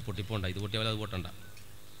എടുത്ത പൊട്ടിപ്പോണ്ട. ഇത് പൊട്ടിയാൽ അത് പൊട്ടണ്ട.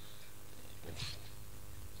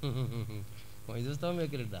 ഇത് പുസ്തകം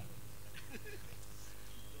വെക്കലിട്ടാ.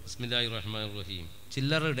 ബിസ്മില്ലാഹിർ റഹ്മാനിർ റഹീം.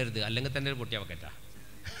 ചില്ലറ ഇടരുത്, അല്ലെങ്കിൽ തന്നെ പൊട്ടിയ ബക്കറ്റാ.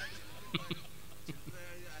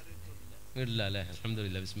 ഇല്ല അല്ലേ?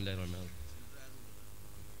 അൽഹംദുലില്ലാ. ബിസ്മില്ലാഹിർ റഹ്മാനിർ റഹീം.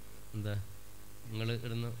 എന്താ നിങ്ങൾ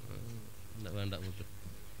ഇടുന്ന? വേണ്ട, കൂട്ട്.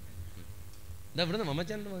 എന്താ ഇവിടുന്ന്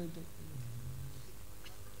മമ്മച്ചാൻ്റെ വാങ്ങിട്ട്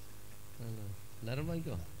എല്ലാവരും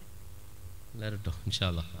വാങ്ങിക്കോ. എല്ലാവരും ഇട്ടോ, ഇൻഷാ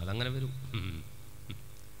അല്ലാ. അതങ്ങനെ വരും.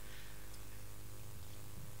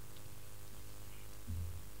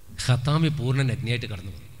 ഖതാമി പൂർണ്ണ നഗ്നയായിട്ട്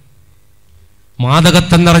കടന്നു വന്നു.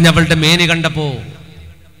 മാദകത്വം നിറഞ്ഞ അവളുടെ മേനി കണ്ടപ്പോ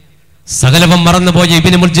സകലവും മറന്നുപോയ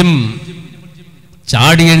ഇബ്നു മുൽജിം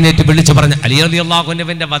ചാടി എഴുന്നേറ്റ് വിളിച്ചു പറഞ്ഞ അലി റളിയല്ലാഹു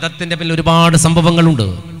അൻഹുവിന്റെ വധത്തിന്റെ പിന്നിൽ ഒരുപാട് സംഭവങ്ങളുണ്ട്,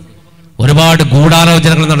 ഒരുപാട്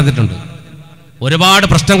ഗൂഢാലോചനകൾ നടന്നിട്ടുണ്ട്, ഒരുപാട്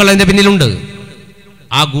പ്രശ്നങ്ങൾ അതിന്റെ പിന്നിലുണ്ട്.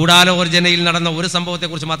 ആ ഗൂഢാലോചനയിൽ നടന്ന ഒരു സംഭവത്തെ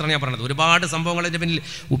കുറിച്ച് മാത്രമാണ് ഞാൻ പറഞ്ഞത്. ഒരുപാട് സംഭവങ്ങൾ അതിന്റെ പിന്നിൽ,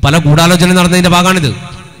 പല ഗൂഢാലോചന നടന്നതിന്റെ ഭാഗമാണിത്.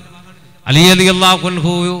 അലി റളിയല്ലാഹു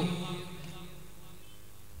അൻഹു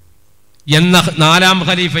എന്ന 4ാം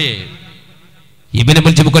ഖലീഫയെ ഇബ്നു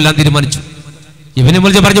മുൽജിം കൊല്ലാൻ തീരുമാനിച്ചു. ഇബ്നു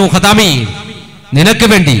മുൽജിം പറഞ്ഞു, ഖതാമി, നിനക്ക്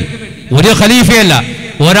വേണ്ടി ഒരു ഖലീഫയല്ല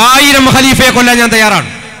 1000 ഖലീഫയെ കൊല്ലാൻ ഞാൻ തയ്യാറാണ്.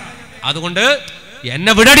 അതുകൊണ്ട്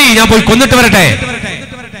എന്നെ വിടടി, ഞാൻ പോയി കൊന്നിട്ട് വരട്ടെ.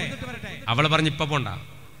 അവൾ പറഞ്ഞു ഇപ്പൊ പോണ്ട,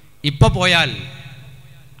 ഇപ്പൊ പോയാൽ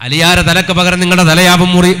അലിയാരെ തലക്ക് പകരം നിങ്ങളുടെ തലയാവും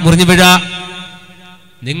മുറിഞ്ഞു വീഴ.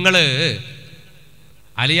 നിങ്ങള്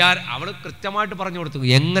അലിയാർ, അവള് കൃത്യമായിട്ട് പറഞ്ഞു കൊടുത്തു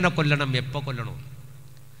എങ്ങനെ കൊല്ലണം, എപ്പോ കൊല്ലണം.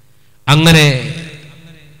 അങ്ങനെ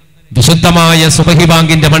വിശുദ്ധമായ സുബഹി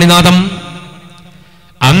ബാങ്കിന്റെ മണിനാദം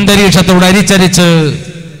അന്തരീക്ഷത്തോട് അരിച്ചരിച്ച്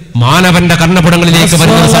മാനവന്റെ കർണപുടങ്ങളിലേക്ക്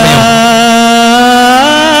വരുന്ന സമയം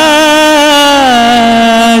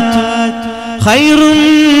ഖൈറും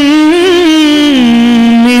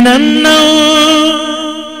മിനൻ നൗം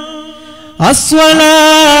അസ്വലാത്തു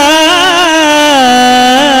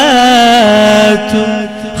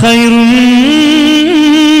ഖൈറും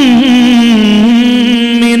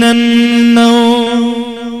മിനൻ നൗം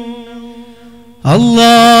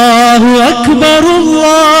അല്ലാഹു അക്ബർ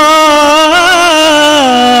അല്ലാഹു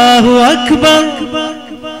അക്ബർ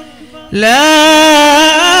ലാ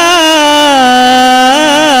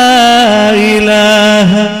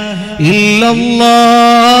ഇലാഹ ഇല്ലല്ലാഹ്.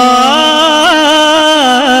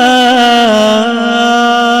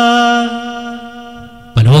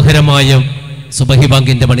 മനോഹരമായ സുബഹി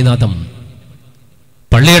ബാങ്കിന്റെ മണിനാദം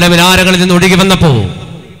പള്ളിയുടെ മിനാരങ്ങളിൽ നിന്ന് ഒഴുകി വന്നപ്പോ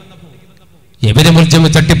എവരെ മുൽജം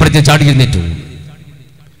ചട്ടിപ്പടിച്ച് ചാടിയിരുന്നിട്ടു.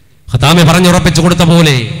 ഖതാമി പറഞ്ഞുറപ്പിച്ചു കൊടുത്ത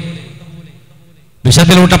പോലെ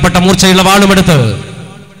വിഷത്തിലൂട്ടപ്പെട്ട മൂർച്ചയുള്ള വാളുമെടുത്ത്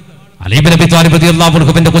അലി ഇബ്നു അബീ ത്വാലിബ് റളിയല്ലാഹു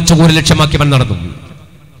അൻഹുവിന്റെ കൊച്ചുകൂര് ലക്ഷ്യമാക്കി നടന്നു.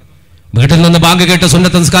 വീട്ടിൽ നിന്ന് ബാങ്ക് കേട്ട്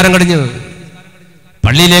സുന്നത്ത് നിസ്കാരം കഴിഞ്ഞ്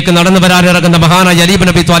പള്ളിയിലേക്ക് നടന്നു വരാനിറങ്ങുന്ന മഹാനായ അലി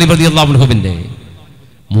ഇബ്നു അബീ ത്വാലിബ് റളിയല്ലാഹു അൻഹുവിന്റെ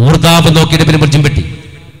മൂർദാബ് നോക്കിയിട്ട് ഇബ്നു മുൽജിം വെട്ടി.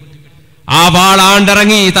 ആ വാൾ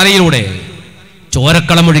ആണ്ടിറങ്ങി തലയിലൂടെ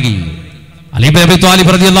ചോരക്കളം ഒഴുകി. അലി ഇബ്നു അബീ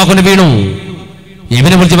ത്വാലിബ് റളിയല്ലാഹു അൻഹു വീണു.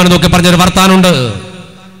 ഇബ്നു മുൽജിം നോക്കി പറഞ്ഞൊരു വർത്താനുണ്ട്,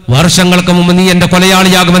 വർഷങ്ങൾക്ക് മുമ്പ് നീ എന്റെ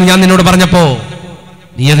കൊലയാളിയാകുമെന്ന് ഞാൻ നിന്നോട് പറഞ്ഞപ്പോ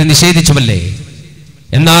നീ അത് നിഷേധിച്ചുവല്ലേ?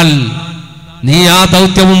 എന്നാൽ നീ ആ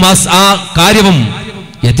ദൗത്യവും ആ കാര്യവും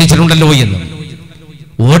എത്തിച്ചിട്ടുണ്ടല്ലോ എന്ന്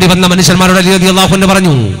ഓടി വന്ന മനുഷ്യന്മാരോട് അലി റളിയല്ലാഹു അൻഹു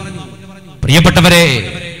പറഞ്ഞു, പ്രിയപ്പെട്ടവരെ,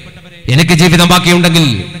 എനിക്ക് ജീവിതം ബാക്കിയുണ്ടെങ്കിൽ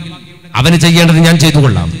അവന് ചെയ്യേണ്ടത് ഞാൻ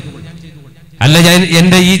ചെയ്തുകൊള്ളാം. അല്ല, ഞാൻ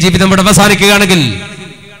എന്റെ ഈ ജീവിതം ഇവിടെ അവസാനിക്കുകയാണെങ്കിൽ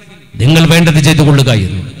നിങ്ങൾ വേണ്ടത് ചെയ്തുകൊള്ളുക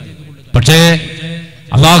എന്ന്. പക്ഷേ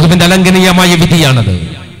അള്ളാഹുവിന്റെ അലംഘനീയമായ വിധിയാണത്.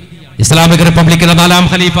 ഇസ്ലാമിക് റിപ്പബ്ലിക്കിന്റെ 4ാം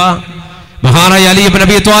ഖലീഫ മഹാനായ അലി ഇബ്നു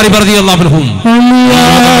അബീ ത്വാലിബ് റളിയല്ലാഹു അൻഹു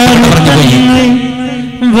പറഞ്ഞുപോയി,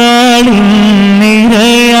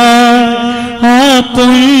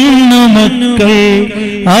 പൊന്നുമക്കൾ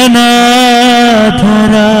അനാഥരായി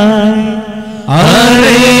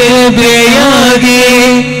അറേബ്യയാകെ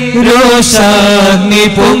രോഷാഗ്നി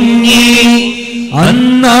പൊങ്ങി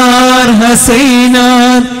അന്നാർ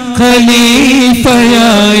ഹസൈനാൻ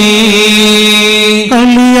ഖലീഫയായി.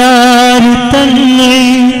 അലിയാർ തങ്ങൾ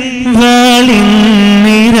വാളിനിരയായി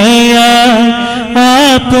ആ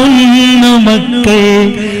പൊന്നുമക്കൾ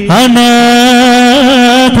അനാഥരായി.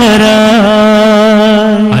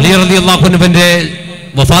 അലി റളിയല്ലാഹു അൻഹുവിന്റെ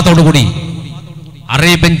വഫാത്തോടുകൂടി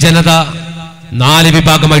അറേബ്യൻ ജനത 4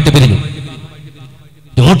 വിഭാഗമായിട്ട് പിരിഞ്ഞു.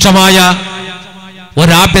 രൂക്ഷമായ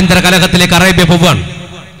ഒരാഭ്യന്തര കലഹത്തിലേക്ക് അറേബ്യ പോവുകയാണ്.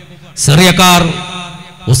 സിറിയക്കാർ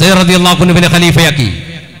ഉസൈർ റളിയല്ലാഹു അൻഹുവിനെ ഖലീഫയാക്കി,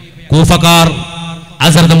 കൂഫക്കാർ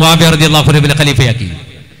അസർദ് മുആവിയ റളിയല്ലാഹു അൻഹുവിനെ ഖലീഫയാക്കി.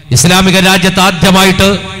 ഇസ്ലാമിക രാജ്യത്ത് ആദ്യമായിട്ട്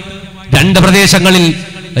 2 പ്രദേശങ്ങളിൽ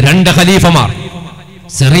 2 ഖലീഫമാർ.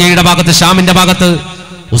 സിറിയയുടെ ഭാഗത്ത്, ഷാമിന്റെ ഭാഗത്ത്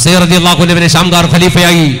ഉസൈർ റളിയല്ലാഹു അൻഹുവിനെ ഷാംകാർ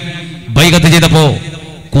ഖലീഫയായി ബൈഅത്ത് ചെയ്തപ്പോ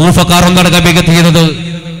കൂഫക്കാർ ഒന്നടങ്കം ബൈഅത്ത് ചെയ്തത്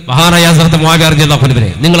മഹാനായ ഹസ്രത്ത് മുആവിയ റളിയല്ലാഹു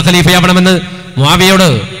അൻഹുവിനെ. നിങ്ങൾ ഖലീഫയാവണമെന്ന് മുആവിയയോട്,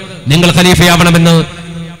 നിങ്ങൾ ഖലീഫയാവണമെന്ന്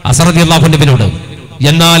അസ്ർ റളിയല്ലാഹു അൻഹുവിനോട്.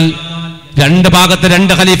 എന്നാൽ 2 ഭാഗത്ത്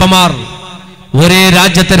 2 ഖലീഫമാർ, ഒരേ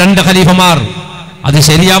രാജ്യത്ത് 2 ഖലീഫമാർ, അത്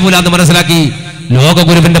ശരിയാവൂല എന്ന് മനസ്സിലാക്കി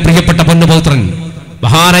ലോകഗുരുവിന്റെ പ്രിയപ്പെട്ട പൊന്നുപൗത്രൻ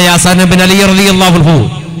മഹാനായ ഹസൻ ബിൻ അലി റളിയല്ലാഹു അൻഹു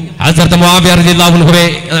ഹസ്രത്ത് മുആവിയ റളിയല്ലാഹു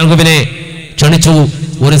അൻഹുവിനെ ക്ഷണിച്ചു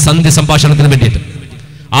ഒരു സന്ധി സംഭാഷണത്തിന് വേണ്ടിയിട്ട്.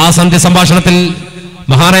 ആ സന്ധി സംഭാഷണത്തിൽ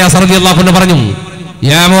മഹാനായ ഹസൻ റളിയല്ലാഹു അൻഹു പറഞ്ഞു,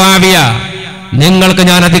 യാ മുആവിയ, നിങ്ങൾക്ക്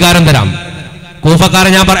ഞാൻ അധികാരം തരാം. കൂഫക്കാരെ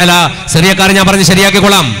ഞാൻ സിറിയക്കാരെ ഞാൻ പറഞ്ഞ്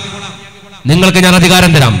ശരിയാക്കിക്കൊള്ളാം. നിങ്ങൾക്ക് ഞാൻ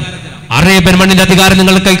അധികാരം തരാം. അറേബ്യൻ മണ്ണിന്റെ അധികാരം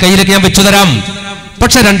നിങ്ങൾക്ക് കയ്യിലേക്ക് ഞാൻ വെച്ചു തരാം.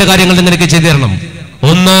 പക്ഷെ 2 കാര്യങ്ങൾ നിങ്ങൾക്ക് ചെയ്തു തരണം.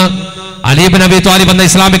 ഒന്ന്, അലി ഇബ്നു അബീ ത്വാലിബ് എന്ന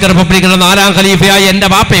ഇസ്ലാമിക് റിപ്പബ്ലിക്കിന്റെ 4ാം ഖലീഫയായ എന്റെ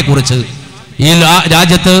വാപ്പയെ കുറിച്ച് ഈ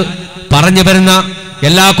രാജ്യത്ത് പറഞ്ഞു വരുന്ന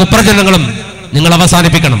എല്ലാ കുപ്രചരണങ്ങളും നിങ്ങൾ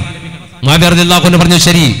അവസാനിപ്പിക്കണം. മുആവിയ റളിയല്ലാഹു അൻഹു പറഞ്ഞു,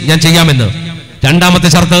 ശരി, ഞാൻ ചെയ്യാമെന്ന്. 2ാമത്തെ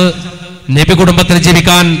ഷർത്ത്, നബി കുടുംബത്തിന്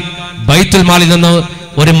ജീവിക്കാൻ ബൈത്തുൽ മാലിൽ നിന്ന്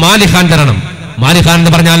ഒരു മാലിഖാൻ തരണം. മാലിഖാൻ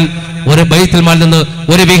എന്ന് പറഞ്ഞാൽ ഒരു ബൈത്തുൽ മാലിൽ നിന്ന്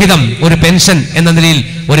ഒരു വിഹിതം, ഒരു പെൻഷൻ എന്ന നിലയിൽ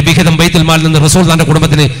ഒരു വിഹിതം ബൈത്തുൽ മാലിൽ നിന്ന് റസൂൽ തന്റെ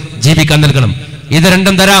കുടുംബത്തിന് ജീവിക്കാൻ നൽകണം. ഇത്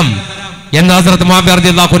 2 തരാം എന്ന് ഹസ്രത്ത് മുആവിയ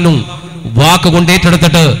റളിയല്ലാഹു അൻഹു വാക്കുകൊണ്ട്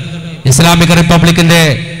ഏറ്റെടുത്തിട്ട് ഇസ്ലാമിക് റിപ്പബ്ലിക്കിന്റെ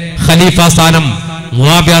ഖലീഫ സ്ഥാനം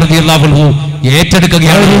മുആവിയ റളിയല്ലാഹു അൻഹു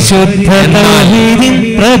ഏറ്റെടുക്കുകയാണ്. പരിശുദ്ധ തൗഹീദിൻ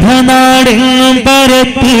പ്രഭനാടെങ്ങും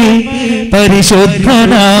പരത്തി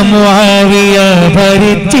പരിശുദ്ധനാം മുആവിയ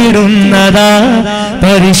ഭരിച്ചിടുന്നതാ,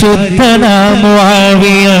 പരിശുദ്ധനാം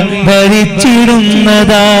മുആവിയ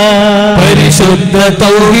ഭരിച്ചിടുന്നതാ. പരിശുദ്ധ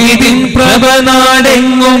തൗഹീദിൻ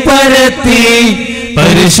പ്രഭനാടെങ്ങും പരത്തി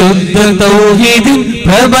പരിശുദ്ധ തൗഹീദിൻ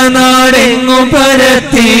പ്രഭനാടെങ്ങും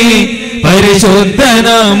പരത്തി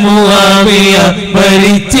പരിശുദ്ധനാം മുആവിയ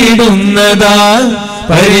ഭരിച്ചിടുന്നതാ,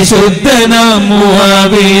 പരിശുദ്ധനാം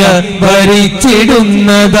മുആവിയ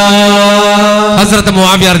ഭരിച്ചിടുന്നതാ. ഹസ്രത്ത്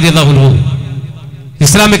മുആവിയ റളിയല്ലാഹു അൻഹു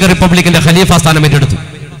ഇസ്ലാമിക് റിപ്പബ്ലിക്കിന്റെ ഖലീഫ സ്ഥാനം ഏറ്റെടുത്തു.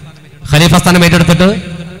 ഖലീഫ സ്ഥാനം ഏറ്റെടുത്തിട്ട്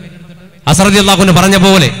ഹസ്രത്ത് റളിയല്ലാഹു അൻഹു പറഞ്ഞ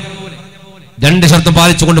പോലെ 2 ഷർത്തും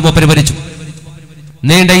പാലിച്ചുകൊണ്ട് മൂപ്പര് ഭരിച്ചു.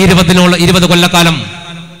 നീണ്ട 20 കൊല്ലക്കാലം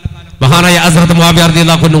മഹാനായ ഹസ്രത്ത് മുആവിയ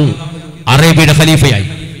റളിയല്ലാഹു അൻഹു അറേബ്യയുടെ ഖലീഫയായി.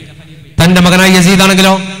 തന്റെ മകനായ യസീദ്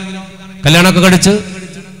ആണെങ്കിലോ കല്യാണമൊക്കെ കഴിച്ച്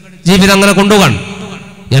ജീവിതം അങ്ങനെ കൊണ്ടുപോകാൻ.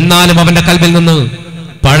 എന്നാലും അവന്റെ കൽബിൽ നിന്ന്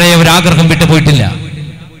പഴയ ഒരു ആഗ്രഹം വിട്ടുപോയിട്ടില്ല.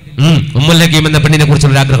 ഉമ്മുൽ ഹകീം എന്ന പെണ്ണിനെ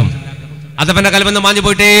കുറിച്ചുള്ള ആഗ്രഹം അതവന്റെ കൽബിൽ നിന്ന് മാഞ്ഞു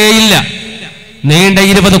പോയിട്ടേയില്ല. നീണ്ട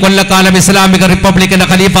 20 കൊല്ലക്കാലം ഇസ്ലാമിക റിപ്പബ്ലിക്കിന്റെ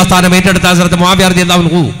ഖലീഫ സ്ഥാനം ഏറ്റെടുത്ത ഹസ്രത്ത് മുആവിയ റളിയല്ലാഹു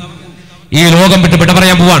അൻഹു ഈ ലോകം വിട്ട് വിട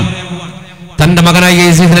പറയാൻ പോവാൻ. തന്റെ മകനായ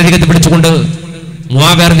യസീദിനെ അരികത്ത് പിടിച്ചുകൊണ്ട്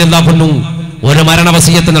മുആവിയ റളിയല്ലാഹു അൻഹു ഒരു മരണ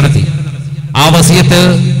വസിയത്ത് നടത്തി. ആ വസിയത്ത്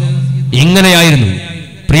ഇങ്ങനെയായിരുന്നു: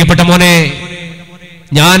 പ്രിയപ്പെട്ട മോനെ,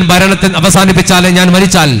 ഞാൻ ഭരണത്തെ അവസാനിപ്പിച്ചാൽ, ഞാൻ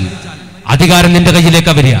മരിച്ചാൽ അധികാരം നിന്റെ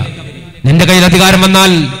കയ്യിലേക്ക് വരിക. നിന്റെ കയ്യിൽ അധികാരം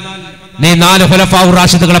വന്നാൽ നീ 4 ഖുലഫാഉ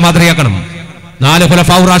റാഷിദുകളെ മാതൃകയാക്കണം. 4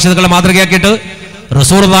 ഖുലഫാഉ റാഷിദുകളെ മാതൃകയാക്കിയിട്ട്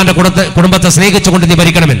റസൂലുള്ളാഹിന്റെ കുടുംബത്തെ സ്നേഹിച്ചുകൊണ്ട് നീ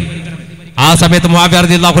ഭരിക്കണമെന്ന്. ആ സമയത്ത് മുആവിയ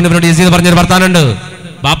റളിയല്ലാഹു അൻഹുവിനോട് യസീദ് പറഞ്ഞൊരു വർത്താനുണ്ട്: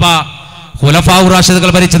 ബാപ്പ, ഖുലഫാഉ റാഷിദുകൾ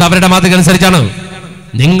ഭരിച്ചത് അവരുടെ മാതൃക അനുസരിച്ചാണ്,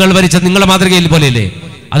 നിങ്ങൾ ഭരിച്ചത് നിങ്ങളുടെ മാതൃകയിൽ പോലെയല്ലേ,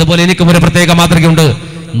 അതുപോലെ എനിക്കും ഒരു പ്രത്യേക മാതൃകയുണ്ട്,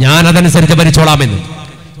 ഞാൻ അതനുസരിച്ച് ഭരിച്ചോളാമെന്ന്.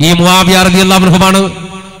 ഈ മുആവിയ റളിയല്ലാഹു അൻഹുവാണ്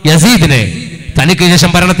യസീദിനെ തനിക്ക് ശേഷം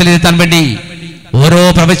ഭരണത്തിലിരുത്താൻ വേണ്ടി ഓരോ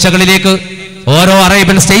പ്രവിശ്യകളിലേക്ക്, ഓരോ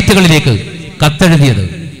അറേബ്യൻ സ്റ്റേറ്റുകളിലേക്ക് കത്തെഴുതിയത്.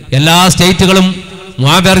 എല്ലാ സ്റ്റേറ്റുകളും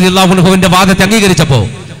മുആവിയ റളിയല്ലാഹു അൻഹുവിന്റെ വാദത്തെ അംഗീകരിച്ചപ്പോൾ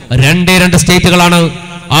 2 സ്റ്റേറ്റുകളാണ്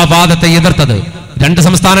ആ വാദത്തെ എതിർത്തത്. 2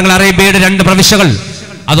 സംസ്ഥാനങ്ങൾ, അറേബ്യയുടെ 2 പ്രവിശ്യകൾ.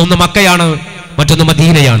 അതൊന്ന് മക്കയാണ്, മറ്റൊന്ന്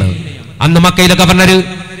മദീനയാണ്. അന്ന് മക്കയിലെ ഗവർണർ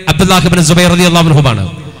അബ്ദുല്ലാഹ് ഇബ്നു സുബൈർ റളിയല്ലാഹു അൻഹുവാണ്.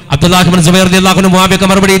 അബ്ദുല്ലാഹ് ഇബ്നു സുബൈർ റളിയല്ലാഹു അൻഹു മുആവിയക്ക്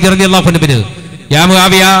മറുപടി റളിയല്ലാഹു അൻഹുവിന്: യാ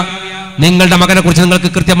മുആവിയ, നിങ്ങളുടെ മകനെ കുറിച്ച് നിങ്ങൾക്ക്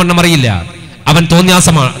കൃത്യമെണ്ണം അറിയില്ല. അവൻ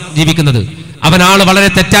തോന്നിയാസമാണ് ജീവിക്കുന്നത്. അവൻ ആള് വളരെ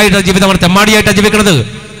തെറ്റായിട്ട് ജീവിതമാണ്, തെമ്മാടിയായിട്ടാണ് ജീവിക്കുന്നത്.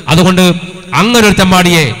 അതുകൊണ്ട് അങ്ങനെ ഒരു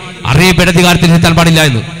തെമ്മാടിയെ അറേബ്യയുടെ അധികാരത്തിൽ ഇരുത്താൻ പാടില്ല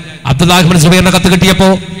എന്ന് അബ്ദുല്ലാഹ് ഇബ്നു സുബൈറിന്റെ കത്ത് കിട്ടിയപ്പോ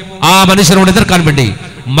ആ മനുഷ്യരോട് എതിർക്കാൻ വേണ്ടി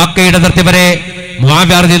മക്കയുടെ അതിർത്തി വരെ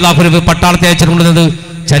മുആവിയ റളിയല്ലാഹു അൻഹു പട്ടാളത്തെ അയച്ചിട്ടുള്ളത്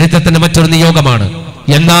ചരിത്രത്തിന്റെ മറ്റൊരു നിയോഗമാണ്.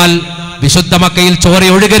 എന്നാൽ വിശുദ്ധ മക്കയിൽ ചോര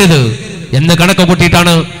ഒഴുകരുത് എന്ന് കണക്ക്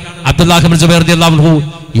കൂട്ടിയിട്ടാണ് അബ്ദുല്ലാഹ് ഇബ്നു സുബൈർ റളിയല്ലാഹു അൻഹു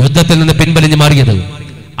യുദ്ധത്തിൽ നിന്ന് പിൻവലിഞ്ഞു മാറിയത്.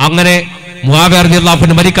 അങ്ങനെ മുആവിയ റളിയല്ലാഹു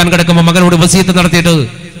അൻഹു മരിക്കാൻ കിടക്കുമ്പോൾ മകനോട് വസിയത്ത് നടത്തിയിട്ട്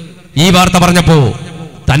ഈ വാർത്ത പറഞ്ഞപ്പോ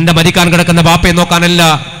തന്റെ മരിക്കാൻ കിടക്കുന്ന ബാപ്പയെ നോക്കാനല്ല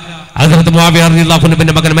ഹസ്രത്ത് മുആവിയ റളിയല്ലാഹു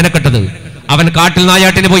അൻഹുവിന്റെ മകൻ മെനക്കെട്ടത്. അവൻ കാട്ടിൽ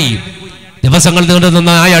നായാട്ടിന് പോയി. ദിവസങ്ങൾ നീണ്ടു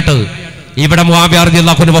നിന്ന നായാട്ട് ഇവിടെ മുആവിയ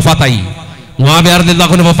റളിയല്ലാഹു അൻഹു വഫാത്തായി. മുആവിയ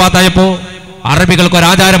റളിയല്ലാഹു അൻഹു വഫാത്തായപ്പോ അറബികൾക്ക് ഒരു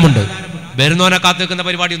ആചാരമുണ്ട്: വരുന്നവനെ കാത്തു നിൽക്കുന്ന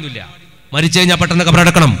പരിപാടിയൊന്നുമില്ല. മരിച്ചു കഴിഞ്ഞാൽ പെട്ടെന്ന്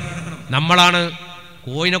കബറടക്കണം. നമ്മളാണ്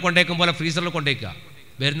കോയിനെ കൊണ്ടേക്കും പോലെ ഫ്രീസറിൽ കൊണ്ടേക്കുക.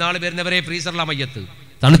 വരുന്നവരെ ഫ്രീസറിലാ മയ്യത്ത്.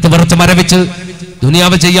 തണുത്ത് വിറച്ച് മരവിച്ച്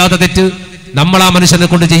ദുനിയാവ് ചെയ്യാത്ത തെറ്റ് നമ്മൾ ആ മനുഷ്യനെ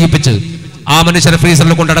കൊണ്ട് ചെയ്യിപ്പിച്ച് ആ മനുഷ്യനെ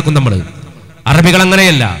ഫ്രീസറിൽ കൊണ്ടടക്കും. നമ്മൾ അറബികൾ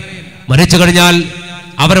അങ്ങനെയല്ല. മരിച്ചു കഴിഞ്ഞാൽ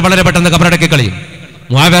അവർ വളരെ പെട്ടെന്ന് കബറടക്കി കളയും.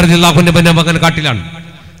 മുആവിയ റളിയല്ലാഹു അൻഹുവിന്റെ മകൻ കാട്ടിലാണ്.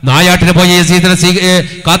 നായാട്ടിന് പോയ യസീദിനെ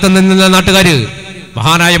കാത്തു നിന്ന നാട്ടുകാര്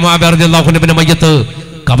മഹാനായ മുആവിയ റളിയല്ലാഹു അൻഹുവിന്റെ മയ്യത്ത്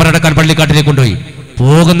കബറടക്കാൻ പള്ളിക്കാട്ടിലേക്ക് കൊണ്ടുപോയി.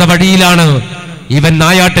 പോകുന്ന വഴിയിലാണ് ഇവൻ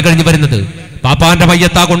നായാട്ട് കഴിഞ്ഞ് വരുന്നത്. പാപ്പാന്റെ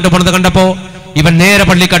മയ്യത്താ കൊണ്ടുപോകുന്നത് കണ്ടപ്പോ ഇവൻ നേരെ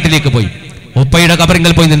പള്ളിക്കാട്ടിലേക്ക് പോയി. ഉപ്പയുടെ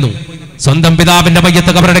കബറിങ്കൽ പോയി നിന്നു. സ്വന്തം പിതാവിന്റെ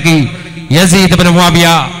മയ്യത്ത് കബറടക്കി. യസീദ് ഇബ്നു മുആവിയ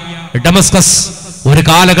ഡമസ്കസ്, ഒരു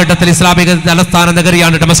കാലഘട്ടത്തിൽ ഇസ്ലാമിക തലസ്ഥാന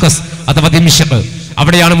നഗരിയാണ് ഡമസ്കസ് അഥവാ ദിമിഷ്ക്.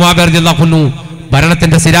 അവിടെയാണ് മുആവിയ റളിയല്ലാഹു അൻഹു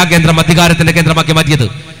ഭരണത്തിന്റെ സ്ഥിരാകേന്ദ്രം, അധികാരത്തിന്റെ കേന്ദ്രമാക്കി മാറ്റിയത്.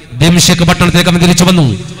 ദിമിഷ്ക് പട്ടണത്തിലേക്ക് അവൻ തിരിച്ചു വന്നു.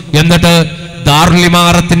 എന്നിട്ട് ദാറുൽ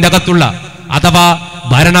ഇമാറത്തിന്റെ അകത്തുള്ള അഥവാ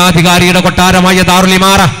ഭരണാധികാരിയുടെ കൊട്ടാരമായ ദാറുൽ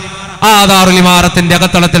ഇമാറ, ആ ദാറുൽ ഇമാറത്തിന്റെ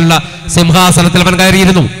അകത്തളത്തിലുള്ള സിംഹാസനത്തിൽ അവൻ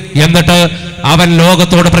കയറിയിരുന്നു. എന്നിട്ട് അവൻ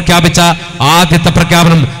ലോകത്തോട് പ്രഖ്യാപിച്ച ആദ്യത്തെ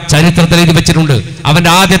പ്രഖ്യാപനം ചരിത്രത്തിൽ എഴുതി വെച്ചിട്ടുണ്ട്. അവന്റെ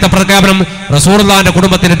ആദ്യത്തെ പ്രഖ്യാപനം റസൂലുള്ളാഹിന്റെ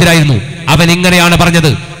കുടുംബത്തിനെതിരായിരുന്നു. അവൻ ഇങ്ങനെയാണ്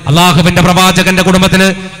പറഞ്ഞത്: അള്ളാഹുവിന്റെ പ്രവാചകന്റെ കുടുംബത്തിന്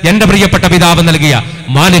എന്റെ പ്രിയപ്പെട്ട പിതാവ് നൽകിയ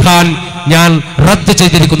മാലിഹാൻ ഞാൻ റദ്ദ്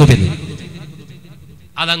ചെയ്തിരിക്കുന്നു എന്ന്.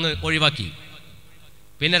 അതങ്ങ് ഒഴിവാക്കി.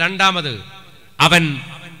 പിന്നെ രണ്ടാമത് അവൻ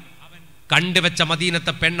കണ്ടുവെച്ച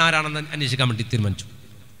മദീനത്തെ പെണ്ണാരാണെന്ന് അന്വേഷിക്കാൻ വേണ്ടി തീരുമാനിച്ചു.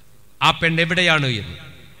 ആ പെണ്ണ് എവിടെയാണ് എന്ന്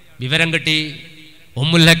വിവരം കിട്ടി.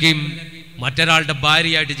 ഉമ്മുൽ ഹകീം മറ്റൊരാളുടെ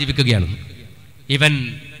ഭാര്യയായിട്ട് ജീവിക്കുകയാണ്. ഇവൻ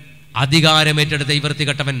അധികാരമേറ്റെടുത്ത ഈ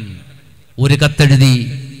വൃത്തികെട്ടവൻ ഒരു കത്തെഴുതി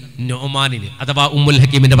നൊമാനിന് അഥവാ ഉമ്മുൽ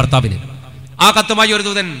ഹക്കീമിന്റെ ഭർത്താവിന്. ആ കത്തുമായി ഒരു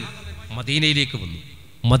ദൂതൻ മദീനയിലേക്ക് വന്നു.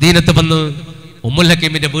 മദീനത്ത് വന്ന് ഉമ്മുൽ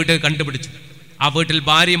ഹക്കീമിന്റെ വീട് കണ്ടുപിടിച്ചു. ആ വീട്ടിൽ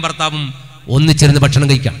ഭാര്യയും ഭർത്താവും ഒന്നിച്ചിരുന്ന് ഭക്ഷണം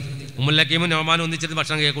കഴിക്കാം. ഉമ്മുൽ ഹക്കീമും നൊമാനും ഒന്നിച്ചിരുന്ന്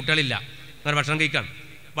ഭക്ഷണം കഴിക്കുക. കുട്ടികളില്ല, അങ്ങനെ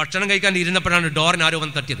ഭക്ഷണം കഴിക്കാൻ ഇരുന്നപ്പോഴാണ് ഡോറിന് ആരോ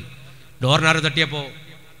വന്ന് തട്ടിയത്. ഡോറിനാരോ തട്ടിയപ്പോൾ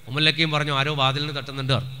ഉമ്മുൽ ഹക്കീം പറഞ്ഞു, ആരോ വാതിലിന്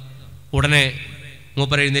തട്ടുന്നുണ്ട്. ഉടനെ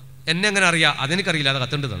മൂപ്പർ എന്നെ എങ്ങനെ അറിയാം? അതെനിക്കറിയില്ല, അത്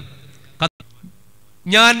കത്തുണ്ടെന്നാണ്.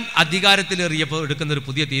 ഞാൻ അധികാരത്തിലേറിയപ്പോൾ എടുക്കുന്ന ഒരു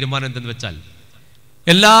പുതിയ തീരുമാനം എന്തെന്ന് വെച്ചാൽ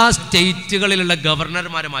എല്ലാ സ്റ്റേറ്റുകളിലുള്ള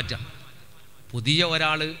ഗവർണർമാരെ മാറ്റാം. പുതിയ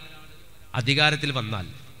ഒരാൾ അധികാരത്തിൽ വന്നാൽ,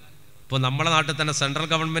 ഇപ്പോൾ നമ്മളെ നാട്ടിൽ തന്നെ സെൻട്രൽ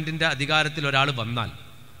ഗവൺമെൻറ്റിൻ്റെ അധികാരത്തിൽ ഒരാൾ വന്നാൽ,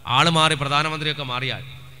 ആൾ മാറി പ്രധാനമന്ത്രിയൊക്കെ മാറിയാൽ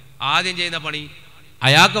ആദ്യം ചെയ്യുന്ന പണി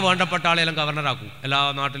അയാൾക്ക് വേണ്ടപ്പെട്ട ആളെല്ലാം ഗവർണറാക്കും. എല്ലാ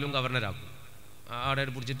നാട്ടിലും ഗവർണറാക്കും. അവിടെ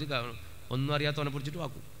പിടിച്ചിട്ട് ഒന്നും അറിയാത്തവനെ പിടിച്ചിട്ട്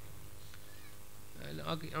ആക്കും.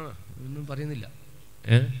 ഒന്നും പറയുന്നില്ല.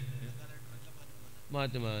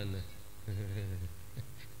 മാറ്റും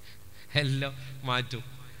എല്ലാം മാറ്റും.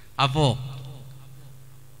 അപ്പോൾ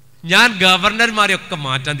ഞാൻ ഗവർണർമാരെയൊക്കെ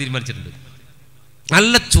മാറ്റാൻ തീരുമാനിച്ചിട്ടുണ്ട്.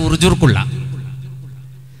 നല്ല ചുറുചുറുക്കുള്ള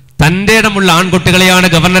തൻ്റെ ഇടമുള്ള ആൺകുട്ടികളെയാണ്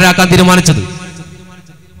ഗവർണറാക്കാൻ തീരുമാനിച്ചത്.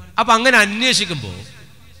 അപ്പം അങ്ങനെ അന്വേഷിക്കുമ്പോൾ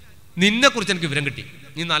നിന്നെക്കുറിച്ച് എനിക്ക് വിവരം കിട്ടി.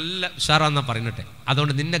 നീ നല്ല ഉഷാറാന്നാ പറയുന്നട്ടെ,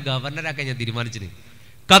 അതുകൊണ്ട് നിന്നെ ഗവർണറാക്കാൻ ഞാൻ തീരുമാനിച്ചിന്.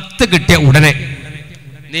 കത്ത് കിട്ടിയ ഉടനെ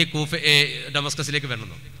നീ ഡമസ്കസിലേക്ക്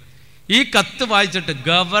വരണമെന്നോ. ഈ കത്ത് വായിച്ചിട്ട്,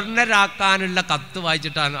 ഗവർണറാക്കാനുള്ള കത്ത്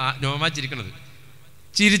വായിച്ചിട്ടാണ് നോമാൻ ചിരിക്കണത്.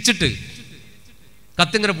 ചിരിച്ചിട്ട്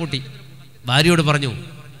കത്തിങ്ങനെ പൂട്ടി ഭാര്യയോട് പറഞ്ഞു,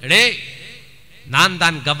 എടേ ഞാൻ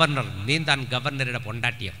താൻ ഗവർണർ, നീ താൻ ഗവർണറുടെ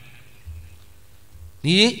പൊണ്ടാട്ടിയ,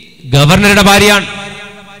 നീ ഗവർണറുടെ ഭാര്യയാണ്.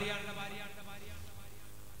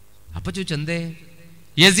 അപ്പൊ ചോദിച്ചു, എന്തേ?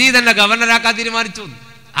 യസീദ് എന്നെ ഗവർണറാക്കാൻ തീരുമാനിച്ചു.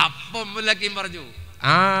 അപ്പൊ ഉമ്മുൽ ഹക്കീം പറഞ്ഞു,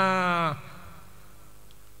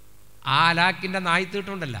 ആ ലാക്കിന്റെ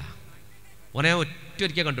നായ്ത്തീട്ടുണ്ടല്ല, ഓനെ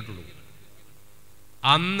ഒറ്റൊരിക്കേ കണ്ടിട്ടുള്ളൂ.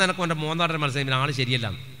 അന്ന് എനക്ക് അവൻ്റെ മൂന്നാടര മനസ്സിലായി ആള് ശരിയല്ല.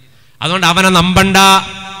 അതുകൊണ്ട് അവനെ നമ്പണ്ട,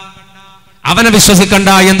 അവനെ വിശ്വസിക്കണ്ട,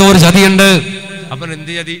 എന്തോ ഒരു ചതിയുണ്ട്. അവൻ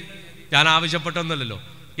എന്ത് ചതി? ഞാൻ ആവശ്യപ്പെട്ടൊന്നുമല്ലല്ലോ,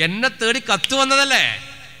 എന്നെ തേടി കത്ത് വന്നതല്ലേ,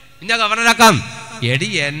 ഞാൻ ഗവർണറാക്കാം. എടി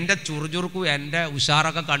എൻ്റെ ചുറുചുറുക്കും എൻ്റെ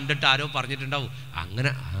ഉഷാറൊക്കെ കണ്ടിട്ട് ആരോ പറഞ്ഞിട്ടുണ്ടാവും, അങ്ങനെ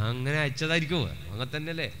അങ്ങനെ അയച്ചതായിരിക്കും. അങ്ങനെ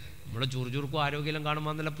തന്നെയല്ലേ നമ്മുടെ ചുറുചുറുക്കും ആരോഗ്യം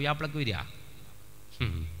കാണുമ്പോൾ എന്നല്ല പുയാപ്പിളക്ക് വരിക,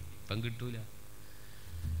 ഇപ്പം കിട്ടൂല.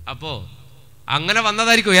 അപ്പോൾ അങ്ങനെ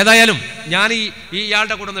വന്നതായിരിക്കും. ഏതായാലും ഞാൻ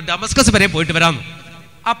ഇയാളുടെ കൂടെ ഒന്ന് ഡമസ്കസ് വരെ പോയിട്ട് വരാമെന്ന്.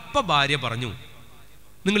 അപ്പം ഭാര്യ പറഞ്ഞു,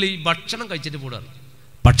 നിങ്ങൾ ഈ ഭക്ഷണം കഴിച്ചിട്ട് പോടാ.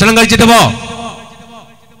 ഭക്ഷണം കഴിച്ചിട്ട് പോ.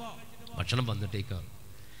 ഭക്ഷണം വന്നിട്ടേക്കാം,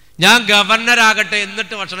 ഞാൻ ഗവർണറാകട്ടെ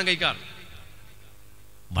എന്നിട്ട് ഭക്ഷണം കഴിക്കാം.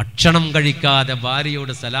 ഭക്ഷണം കഴിക്കാതെ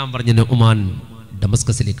ഭാര്യയോട് സലാം പറഞ്ഞ് നുഅ്മാൻ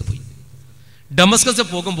ഡമസ്കസിലേക്ക് പോയി. ഡമസ്കസ്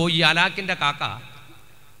പോകുമ്പോൾ ഈ അലാക്കിൻ്റെ കാക്ക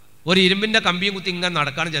ഒരു ഇരുമ്പിൻ്റെ കമ്പിയും കുത്തി ഇങ്ങനെ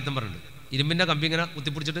നടക്കാണ് ചേത്തൻ പറഞ്ഞിട്ടുണ്ട്. ഇരുമ്പിൻ്റെ കമ്പി ഇങ്ങനെ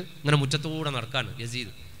കുത്തിപ്പിടിച്ചിട്ട് ഇങ്ങനെ മുറ്റത്തൂടെ നടക്കാണ്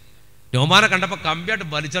യസീദ്. നുഅ്മാനെ കണ്ടപ്പോൾ കമ്പിയായിട്ട്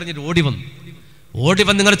വലിച്ചെറിഞ്ഞിട്ട് ഓടി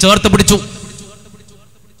വന്ന് ഇങ്ങനെ ചേർത്ത് പിടിച്ചു,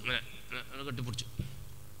 കെട്ടിപ്പിടിച്ചു.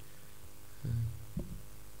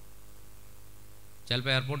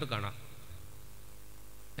 ചിലപ്പോൾ എയർപോർട്ട് കാണാം,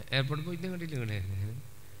 എയർപോർട്ടിൽ പോയിട്ട് കണ്ടില്ല. ഇങ്ങനെ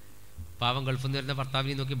പാവം ഗൾഫിൽ നിന്ന് വരുന്ന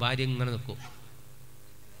ഭർത്താവിനെ നോക്കി ഭാര്യ ഇങ്ങനെ നിൽക്കും.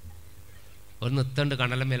 ഒരു നിർത്തണ്ട്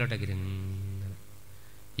കണലം മേലോട്ടേക്ക് ഇങ്ങനെ.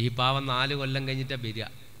 ഈ പാവം 4 കൊല്ലം കഴിഞ്ഞിട്ടാണ് വരിക,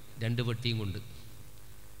 2 പെട്ടിയും കൊണ്ട്.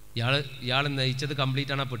 ഇയാൾ നയിച്ചത്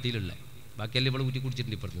കംപ്ലീറ്റ് ആണ് ആ പെട്ടിയിലുള്ളത്, ബാക്കിയെല്ലാം ഇവൾ ഊറ്റി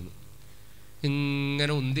കുടിച്ചിട്ടുണ്ട്. ഇപ്പുറത്ത് നിന്ന്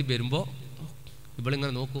ഇങ്ങനെ ഉന്തി വരുമ്പോൾ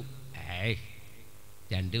ഇവളിങ്ങനെ നോക്കൂ,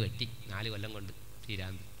 2 പെട്ടി 4 കൊല്ലം കൊണ്ട്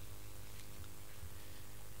തീരാന്ത്.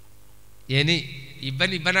 ഇനി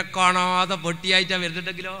ഇവനെ കാണാതെ പൊട്ടിയായിട്ടാണ്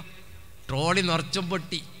വരുന്നുണ്ടെങ്കിലോ, ട്രോളി നിറച്ചും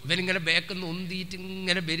പൊട്ടി, ഇവനിങ്ങനെ ബേക്കൊന്ന് ഉന്തിയിട്ട്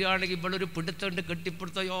ഇങ്ങനെ വരികയാണെങ്കിൽ ഇവളൊരു പിടുത്തുണ്ട്,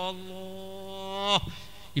 കെട്ടിപ്പിടുത്തോ,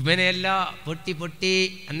 ഇവനെല്ലാം പൊട്ടി.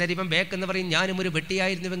 അന്നേരം ഇവൻ ബേക്കെന്ന് പറയും, ഞാനും ഒരു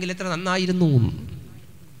വെട്ടിയായിരുന്നുവെങ്കിൽ എത്ര നന്നായിരുന്നു.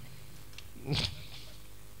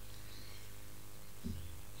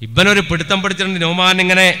 ഇവനൊരു പിടുത്തം പിടിച്ചിട്ടുണ്ട് നുഅ്മാൻ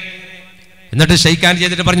ഇങ്ങനെ. എന്നിട്ട് ഷെയ്ക്കാൻ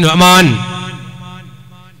ചെയ്തിട്ട് പറഞ്ഞു, നുഅ്മാൻ,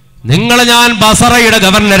 നിങ്ങളെ ഞാൻ ബസറയുടെ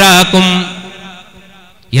ഗവർണറാക്കും.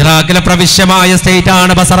 ഇറാഖിലെ പ്രവിശ്യമായ സ്റ്റേറ്റ്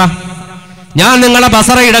ആണ് ബസറ. ഞാൻ നിങ്ങളെ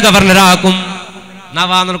ബസറയുടെ ഗവർണറാക്കും.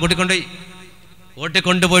 നവാന്ന്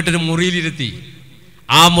കൂട്ടിക്കൊണ്ടുപോയിട്ടൊരു മുറിയിലിരുത്തി.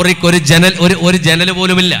 ആ മുറിക്ക് ഒരു ജനൽ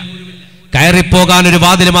പോലുമില്ല, കയറിപ്പോകാൻ ഒരു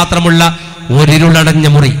വാതിൽ മാത്രമുള്ള ഒരിരുളടഞ്ഞ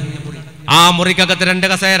മുറി. ആ മുറിക്കകത്ത് 2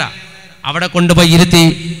 കസേര. അവിടെ കൊണ്ടുപോയി ഇരുത്തി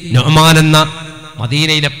നുഅ്മാൻ എന്ന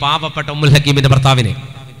മദീനയിലെ പാവപ്പെട്ട ഉമ്മുൽ ഹക്കീമിന്റെ ഭർത്താവിനെ.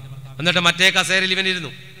 എന്നിട്ട് മറ്റേ കസേരയിൽ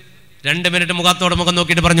ഇവനിരുന്നു. 2 മിനിറ്റ് മുഖത്തോട് മുഖം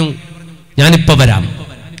നോക്കിയിട്ട് പറഞ്ഞു, ഞാനിപ്പോൾ വരാം.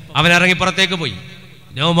 അവൻ ഇറങ്ങി പുറത്തേക്ക് പോയി.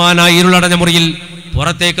 നുഅ്മാൻ ആ ഇരുളടഞ്ഞ മുറിയിൽ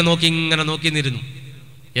പുറത്തേക്ക് ഇങ്ങനെ നോക്കി നിന്നിരുന്നു.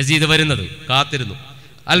 യസീദ് വരുന്നത് കാത്തിരുന്നു.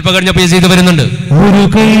 അല്പം കഴിഞ്ഞപ്പോൾ യസീദ് വരുന്നുണ്ട്. ഒരു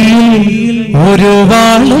കയ്യിൽ ഒരു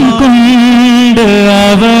വാളും കൊണ്ട്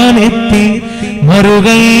അവനെത്തി,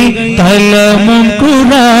 മറുകൈ കലമും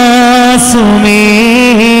കുറാസുമേ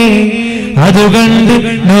അതുകണ്ട്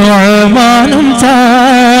നോമാനും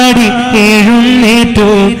ചാടി എഴുന്നേറ്റു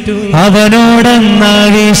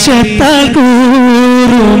അവനോടെന്നരിശത്താൽ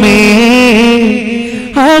കൂറുമേ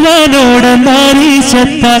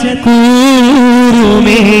അവനോടെന്നരിശത്താൽ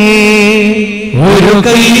കൂറുമേ ഒരു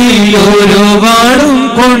കൈയിൽ ഒരു വാളും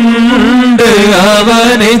കൊണ്ട്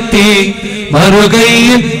അവനെത്തി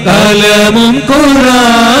മറുകൈയിൽ കലമും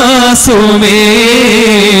കുറാസുമേ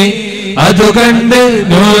അതുകണ്ട്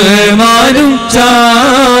നോമാനും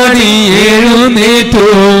ചാടി എഴുന്നേറ്റു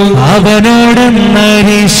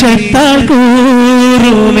അവനോടെന്നരിശത്താൽ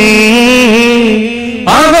കൂറുമേ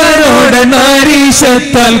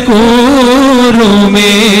അവനോടെന്നരിശത്താൽ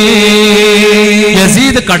കൂറുമേ.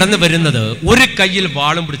 യസീദ് കടന്നു വരുന്നത് ഒരു കയ്യിൽ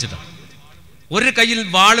വാളും പിടിച്ചിട്ടാണ്. ഒരു കയ്യിൽ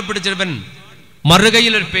വാള് പിടിച്ചവൻ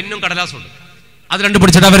മറുകൈയിൽ ഒരു പെന്നും കടലാസും ഉണ്ട്. അത് രണ്ടും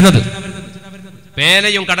പിടിച്ചിട്ടാണ് വരുന്നത്.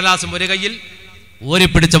 പേനയും കടലാസും ഒരു കയ്യിൽ, ഒരു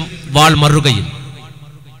പിടിച്ച വാൾ മറുകൈയിൽ.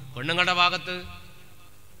 പെണ്ണുങ്ങളുടെ ഭാഗത്ത്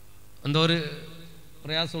എന്തോ ഒരു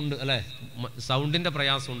പ്രയാസമുണ്ട് അല്ലേ, സൗണ്ടിന്റെ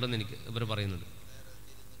പ്രയാസം ഉണ്ടെന്ന് എനിക്ക് ഇവർ പറയുന്നുണ്ട്.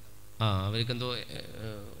 അവർക്ക് എന്തോ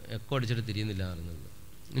എക്കോ അടിച്ചിട്ട് തിരിയുന്നില്ല അറിയുന്നത്.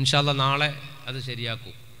 ഇൻഷാ അല്ലാഹ് നാളെ അത്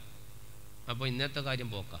ശരിയാക്കും. അപ്പോൾ ഇന്നത്തെ കാര്യം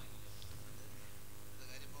പോക്കാം.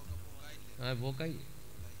 പോക്കായി.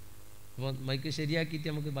 അപ്പോൾ മൈക്ക് ശരിയാക്കിയിട്ട്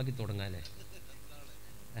നമുക്ക് ബാക്കി തുടങ്ങാല്ലേ.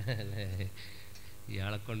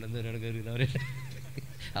 ഇയാളെ കൊണ്ടുവന്ന് ഒരാൾ കയറിയവരെ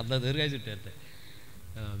അന്ന് ദീർഘായുസിട്ടേ.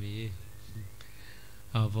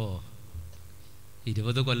 അപ്പോൾ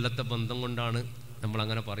 20 കൊല്ലത്തെ ബന്ധം കൊണ്ടാണ്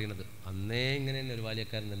നമ്മളങ്ങനെ പറയുന്നത്. അന്നേ ഇങ്ങനെ തന്നെ ഒരു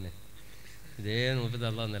ബാല്യക്കാരൻ തന്നെ. ഇതേ നോക്കിയിട്ട്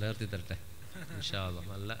അള്ളാഹ് നിലനിർത്തി തരട്ടെ ഇൻഷാ അല്ലാഹ്.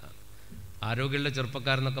 നല്ല ആരോഗ്യമുള്ള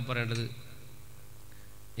ചെറുപ്പക്കാരെന്നൊക്കെ പറയേണ്ടത്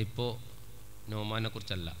ഇപ്പോൾ നോമാനെ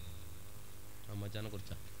കുറിച്ചല്ല, അമ്മച്ചാനെ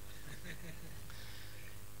കുറിച്ചാണ്.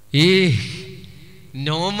 ഈ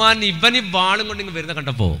നോമാൻ ഇവന് വാളും കൊണ്ട് ഇങ്ങ് വരുന്ന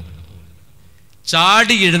കണ്ടപ്പോ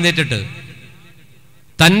ചാടി എഴുന്നേറ്റിട്ട്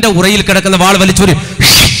തൻ്റെ ഉറയിൽ കിടക്കുന്ന വാൾ വലിച്ചൂരി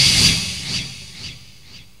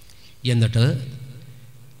എന്നിട്ട്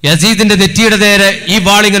യസീദിന്റെ നെറ്റിയുടെ നേരെ ഈ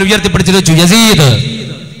വാൾ ഇങ്ങനെ ഉയർത്തിപ്പിടിച്ചു വെച്ചു. യസീദ്,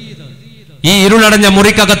 ഈ ഇരുളടഞ്ഞ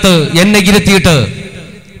മുറിക്കകത്ത് എന്നെ ഇരുത്തിയിട്ട്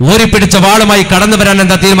ഊരി പിടിച്ച വാളുമായി കടന്നു വരാൻ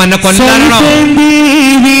എന്താ തീരുമാനം? കൊല്ലാനാണോ?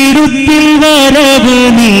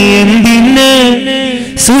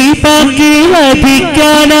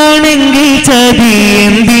 വധിക്കാനാണെങ്കിൽ ചതി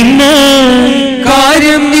എന്തിന്?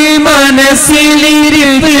 കാര്യം നീ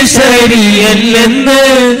മനസ്സിലിരുന്ന് ശരിയല്ലെന്ന്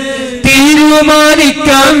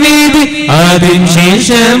തീരുമാനിക്കാൻ വീതി അതിന്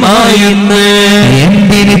ശേഷമായെന്ന്.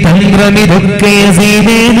 എന്തിന് തന്ത്രമിതൊക്കെ നീ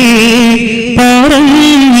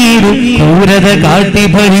പറഞ്ഞിരു ക്രൂരത കാട്ടി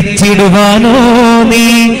ഭരിച്ചിടുവാനോ നീ?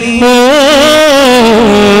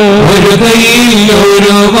 ഒരു കൈയിൽ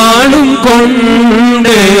ഒരു വാളും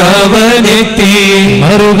കൊണ്ട് അവനെത്തി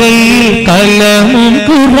മറുകൈയിൽ കലമും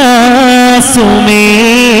കുറാസുമേ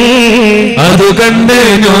അത് കണ്ട്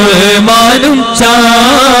നോമാനും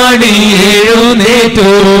ചാടി എഴുന്നേറ്റു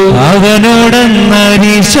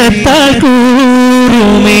അവനോടെന്നരിശത്താൽ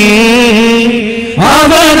കൂറുമേ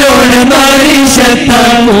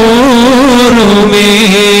അവനോടെന്നരിശത്താൽ കൂറുമേ.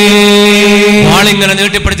 വാളിങ്ങനെ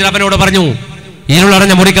നീട്ടിപ്പിടിച്ചിട്ട് അവനോട് പറഞ്ഞു,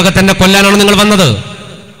 ഇരുളടഞ്ഞ മുറിക്കകത്ത് എന്നെ കൊല്ലാനാണ് നിങ്ങൾ വന്നത്.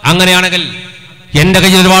 അങ്ങനെയാണെങ്കിൽ എന്റെ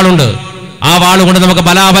കയ്യിൽ ഒരു വാളുണ്ട്. ആ വാളുകൊണ്ട് നമുക്ക്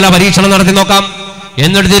ബലാബല പരീക്ഷണം നടത്തി നോക്കാം,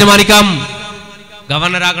 എന്നിട്ട് തീരുമാനിക്കാം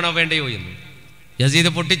ഗവർണറാകണോ വേണ്ടയോ എന്ന്. യസീദ്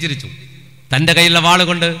പൊട്ടിച്ചിരിച്ചു. തൻ്റെ കയ്യിലുള്ള വാള്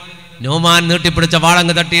കൊണ്ട് നോമാൻ നീട്ടിപ്പിടിച്ച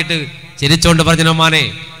വാളങ്ങ് തട്ടിയിട്ട് ചിരിച്ചോണ്ട് പറഞ്ഞു, നോമാനെ,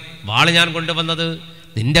 വാള് ഞാൻ കൊണ്ടുവന്നത്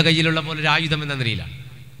നിന്റെ കയ്യിലുള്ള പോലെ ഒരു ആയുധം എന്ന നിലയിലാണ്.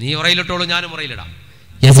 നീ ഉറയിലിട്ടോളൂ, ഞാനും ഉറയിലിടാം.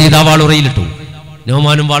 യസീദ് ആ വാൾ ഉറയിലിട്ടു,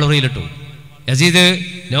 നോമാനും വാൾ ഉറയിലിട്ടു. യസീദ്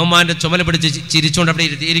നോമാന്റെ ചുമല പിടിച്ച് ചിരിച്ചുകൊണ്ട് അവിടെ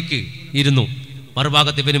ഇരുന്നു.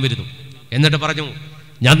 മറുഭാഗത്ത് ഇവനും ഇരുന്നു. എന്നിട്ട് പറഞ്ഞു,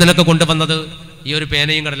 ഞാൻ നിനക്ക് കൊണ്ടുവന്നത് ഈ ഒരു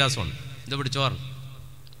പേനയും കടലാസുമാണ്, ഇത് പിടിച്ചോർ.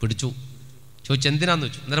 പിടിച്ചു. ചോദിച്ചു എന്തിനാന്ന്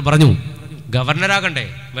വെച്ചു. അന്നേരം പറഞ്ഞു, ഗവർണറാകണ്ടേ?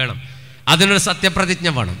 വേണം, അതിനൊരു സത്യപ്രതിജ്ഞ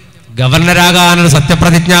വേണം. ഗവർണറാകാനൊരു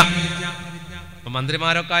സത്യപ്രതിജ്ഞ.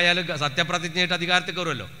 മന്ത്രിമാരൊക്കെ ആയാലും സത്യപ്രതിജ്ഞയായിട്ട് അധികാരത്തിൽ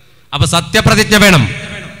കയറുമല്ലോ. അപ്പൊ സത്യപ്രതിജ്ഞ വേണം.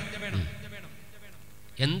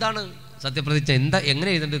 എന്താണ് സത്യപ്രതിജ്ഞ? എങ്ങനെ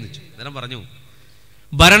എഴുതേണ്ടതെന്ന് വെച്ചു. അന്നേരം പറഞ്ഞു,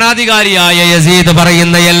 ഭരണാധികാരിയായ യസീദ്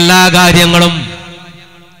പറയുന്ന എല്ലാ കാര്യങ്ങളും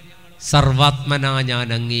സർവാത്മന ഞാൻ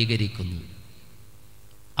അംഗീകരിക്കുന്നു,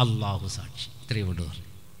 അല്ലാഹു സാക്ഷി. ഇത്രയും കൊണ്ട് പറഞ്ഞു.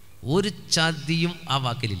 ഒരു ചതിയും ആ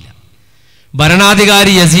വാക്കിലില്ല.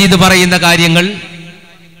 ഭരണാധികാരി യസീദ് പറയുന്ന കാര്യങ്ങൾ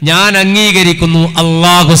ഞാൻ അംഗീകരിക്കുന്നു,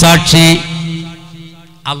 അല്ലാഹു സാക്ഷി,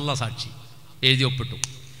 അല്ലാഹ് സാക്ഷി. എഴുതി ഒപ്പിട്ടു.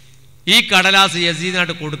 ഈ കടലാസ്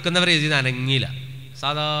യസീദിനായിട്ട് കൊടുക്കുന്നവരെ യസീദ് അനങ്ങിയില്ല,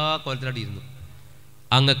 സാധാ കോലത്തിലായിട്ട് ഇരുന്നു.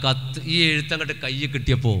 അങ്ങ് ഈ എഴുത്തങ്ങട്ട് കൈ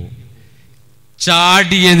കിട്ടിയപ്പോ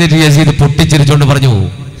ചാടി എന്നിട്ട് യസീദ് പൊട്ടിച്ചിരിച്ചോണ്ട് പറഞ്ഞു,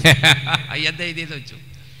 എന്താ എഴുതിയെന്ന് വെച്ചു.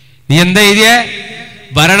 നീ എന്താ എഴുതിയേ?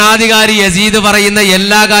 ഭരണാധികാരി യസീദ് പറയുന്ന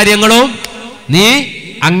എല്ലാ കാര്യങ്ങളും നീ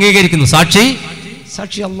അംഗീകരിക്കുന്നു. സാക്ഷി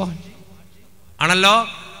അല്ലാഹ് ആണല്ലോ.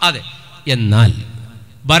 അതെ. എന്നാൽ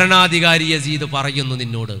ഭരണാധികാരി യസീദ് പറയുന്നു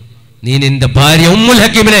നിന്നോട്, നീ നിന്റെ ഭാര്യ ഉമ്മുൽ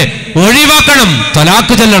ഹക്കീമിനെ ഒഴിവാക്കണം,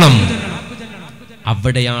 തലാഖ് ചൊല്ലണം.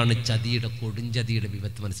 അവിടെയാണ് ചതിയുടെ കൊടുംചതിയുടെ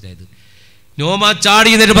വിപത്ത് മനസ്സിലായത്. നോമ ചാടി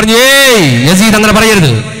എന്നിട്ട് പറഞ്ഞു, ഏയ് യസീദ് അങ്ങനെ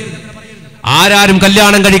പറയരുത്. ആരാരും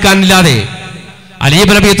കല്യാണം കഴിക്കാനില്ലാതെ അലി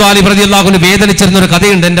ഇബ്നു അബീ ത്വാലിബ് റളിയല്ലാഹു അൻഹു വേദനിച്ചിരുന്ന ഒരു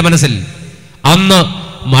കഥയുണ്ട് എൻ്റെ മനസ്സിൽ. അന്ന്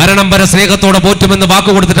മരണം വരെ സ്നേഹത്തോടെ പോറ്റുമെന്ന്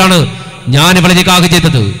വാക്ക് കൊടുത്തിട്ടാണ് ഞാൻ ഇവളെ നിക്കാഹ്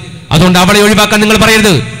ചെയ്തത്. അതുകൊണ്ട് അവളെ ഒഴിവാക്കാൻ നിങ്ങൾ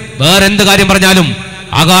പറയരുത്. വേറെ എന്ത് കാര്യം പറഞ്ഞാലും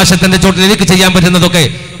ആകാശത്തിന്റെ ചോട്ടിൽ എനിക്ക് ചെയ്യാൻ പറ്റുന്നതൊക്കെ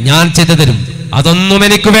ഞാൻ ചെയ്തു തരും. അതൊന്നും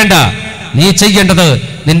എനിക്ക് വേണ്ട. നീ ചെയ്യേണ്ടത്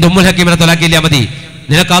നിന്റെ ഉമ്മുൽ ഹക്കീമിനെ തൊലാക്കിയില്ല മതി.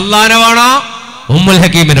 നിനക്ക് അല്ലാഹനെ വേണോ ഉമ്മുൽ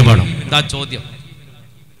ഹക്കീമിനെ വേണം? എന്താ ചോദ്യം?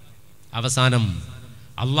 അവസാനം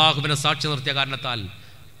അള്ളാഹുവിനെ സാക്ഷി നിർത്തിയ കാരണത്താൽ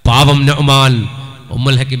പാവം നുഅ്മാൻ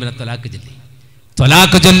ഉമ്മുൽ ഹക്കീമിനെ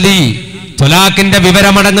തൊലാക്ക് ചൊല്ലി തൊലാക്കിന്റെ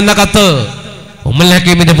വിവരമടങ്ങുന്ന കത്ത് ഉമ്മുൽ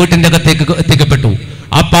ഹക്കീമിന്റെ വീട്ടിന്റെ അകത്തേക്ക് എത്തിക്കപ്പെട്ടു.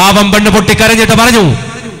 ആ പാവം പെണ്ണ് പൊട്ടിക്കരഞ്ഞിട്ട് പറഞ്ഞു,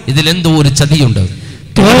 ഇതിലെന്തോ ഒരു ചതിയുണ്ട്.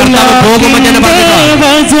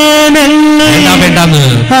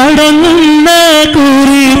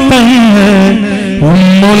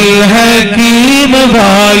 ഉമ്മുൽ ഹക്കീം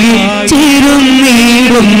വായിച്ചിരുന്നിടുന്നേ,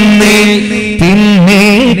 പിന്നെ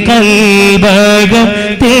കൽബകം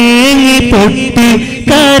തേങ്ങി പൊട്ടി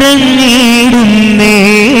കരഞ്ഞിടുന്നേ.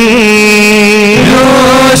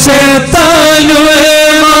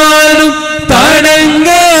 രോഷത്താലുമാനും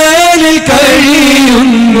തടങ്കലിൽ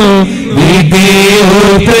കഴിയുന്നു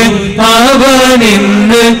വിധിയോട്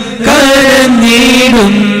അവനിന്ന്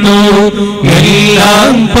കരഞ്ഞിടുന്നു.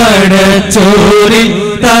 എല്ലാം പടച്ചോരിൽ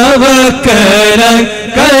തവക്കലായി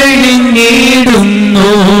കഴിഞ്ഞിടുന്നു.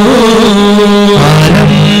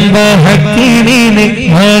 ഹക്കീമിനെ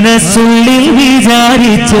മനസ്സുള്ളിൽ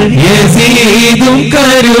വിചാരിച്ച് യസീദും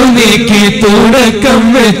കരുണയ്ക്ക് തുടക്കം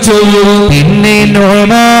വെച്ചു. പിന്നെ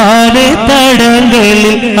നോമാനെ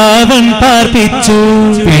തടങ്കലിൽ അവൻ പാർപ്പിച്ചു.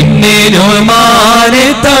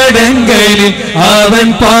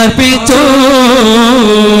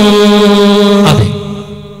 അതെ,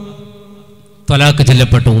 ത്വലാഖ്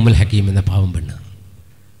ചൊല്ലപ്പെട്ടു ഉമ്മുൽ ഹക്കീം എന്ന പാവം പെണ്ണ്.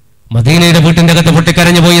 മദീനയുടെ വീട്ടിന്റെ അകത്ത്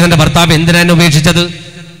പൊട്ടിക്കരഞ്ഞു പോയി. തന്റെ ഭർത്താവ് എന്തിനാണ് ഉപേക്ഷിച്ചത്?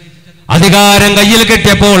 അധികാരം കയ്യിൽ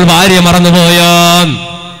കിട്ടിയപ്പോൾ ഭാര്യ മറന്നുപോയോ?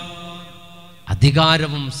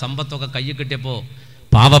 അധികാരവും സമ്പത്തൊക്കെ കയ്യിൽ കിട്ടിയപ്പോ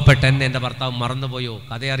പാവപ്പെട്ട എന്നെ എൻ്റെ ഭർത്താവ് മറന്നുപോയോ?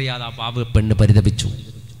 കഥയറിയാതെ ആ പാവ പെണ്ണ് പരിതപിച്ചു.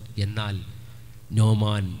 എന്നാൽ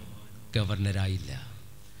നോമാൻ ഗവർണറായില്ല.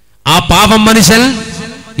 ആ പാവം മനുഷ്യൻ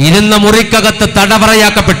ഇരുന്ന മുറിക്കകത്ത്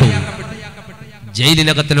തടവറയാക്കപ്പെട്ടു.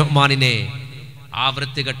 ജയിലിനകത്ത് നോമാനിനെ ആ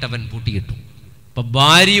വൃത്തികെട്ടവൻ പൂട്ടിയിട്ടു. ഇപ്പൊ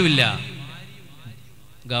ഭാര്യയുമില്ല,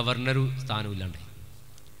 ഗവർണറും സ്ഥാനമില്ലാണ്ട്.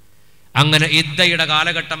 അങ്ങനെ ഇദ്ദയുടെ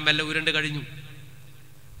കാലഘട്ടം മെല്ലെ ഉരുണ്ട് കഴിഞ്ഞു.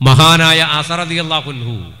 മഹാനായ അസർ റളിയല്ലാഹു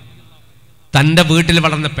അൻഹു തൻ്റെ വീട്ടിൽ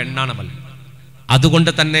വളർന്ന പെണ്ണാണവൾ.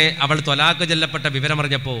 അതുകൊണ്ട് തന്നെ അവൾ ത്വലാഖ് ചൊല്ലപ്പെട്ട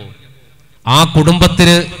വിവരമറിഞ്ഞപ്പോ ആ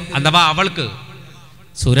കുടുംബത്തിന് അഥവാ അവൾക്ക്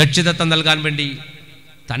സുരക്ഷിതത്വം നൽകാൻ വേണ്ടി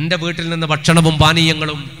തൻ്റെ വീട്ടിൽ നിന്ന് ഭക്ഷണവും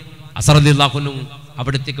പാനീയങ്ങളും അസർ റളിയല്ലാഹു അൻഹു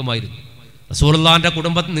അവിടെത്തിക്കുമായിരുന്നു. റസൂലുള്ളാഹിന്റെ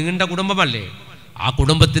കുടുംബം നീണ്ട കുടുംബമല്ലേ, ആ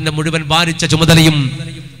കുടുംബത്തിന്റെ മുഴുവൻ ഭാരിച്ച ചുമതലയും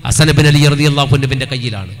ഹസൻ ബിൻ അലി റളിയല്ലാഹു അൻഹുവിന്റെ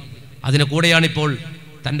കയ്യിലാണ്. അതിന് കൂടെയാണിപ്പോൾ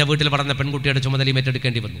തൻ്റെ വീട്ടിൽ വളർന്ന പെൺകുട്ടിയുടെ ചുമതലയും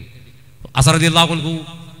ഏറ്റെടുക്കേണ്ടി വന്നു. അസർ റളിയല്ലാഹു അൻഹു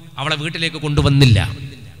അവളെ വീട്ടിലേക്ക്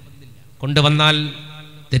കൊണ്ടുവന്നാൽ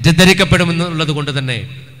തെറ്റിദ്ധരിക്കപ്പെടുമെന്നുള്ളത് കൊണ്ട് തന്നെ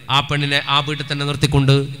ആ പെണ്ണിനെ ആ വീട്ടിൽ തന്നെ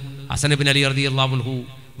നിർത്തിക്കൊണ്ട് ഹസൻ ബിൻ അലി റളിയല്ലാഹു അൻഹു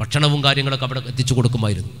ഭക്ഷണവും കാര്യങ്ങളൊക്കെ അവിടെ എത്തിച്ചു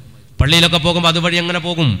കൊടുക്കുമായിരുന്നു. പള്ളിയിലൊക്കെ പോകുമ്പോൾ അതുവഴി എങ്ങനെ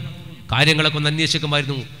പോകും, കാര്യങ്ങളൊക്കെ ഒന്ന്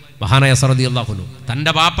അന്വേഷിക്കുമായിരുന്നു. മഹാനായ അസർ റളിയല്ലാഹു അൻഹു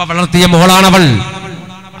തൻ്റെ ബാപ്പ വളർത്തിയ മോളാണവൾ.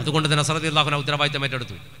 അതുകൊണ്ട് തന്നെ അസർ റളിയല്ലാഹു അൻഹു ഉത്തരവാദിത്തം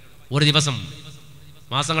ഏറ്റെടുത്തു. ഒരു ദിവസം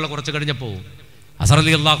മാസങ്ങൾ കുറച്ച് കഴിഞ്ഞപ്പോൾ അസർ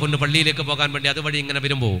റളിയല്ലാഹു അൻഹു പള്ളിയിലേക്ക് പോകാൻ വേണ്ടി അതുവഴി ഇങ്ങനെ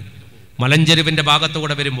വരുമ്പോൾ മലഞ്ചെരുവിൻ്റെ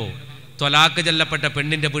ഭാഗത്തുകൂടെ വരുമ്പോൾ ത്വലാഖ് ചൊല്ലപ്പെട്ട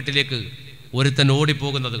പെണ്ണിൻ്റെ വീട്ടിലേക്ക് ഒരുത്തൻ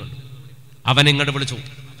ഓടിപ്പോകുന്നത് കണ്ടു. അവൻ ഇങ്ങോട്ട് വിളിച്ചു,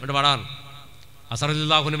 ഇങ്ങോട്ട് പാടാൻ. അസർ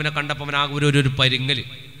റളിയല്ലാഹു അൻഹുവിനെ കണ്ടപ്പോൾ അവൻ ആകെ ഒരു പരിങ്ങല്,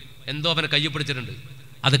 എന്തോ അവനെ കയ്യിൽ പിടിച്ചിട്ടുണ്ട്.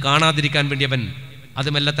 അത് കാണാതിരിക്കാൻ വേണ്ടി അവൻ അത്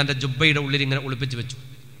മെല്ലെ തൻ്റെ ജുബ്ബയുടെ ഉള്ളിൽ ഇങ്ങനെ ഒളിപ്പിച്ച് വെച്ചു.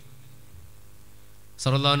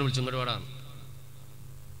 സറല്ലാഹുവിനെ വിളിച്ചു, ഇങ്ങോട്ട് പാടാൻ.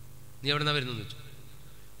 നീ എവിടെ നിന്നാണ് വരുന്നതെന്ന് വെച്ചു.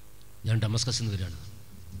 ഞാൻ ഡമസ്കസിൽ നിന്ന് വരികയാണ്.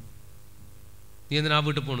 നീ എന്തിനാ ആ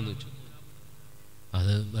വീട്ടിൽ പോകണമെന്ന് വെച്ചു.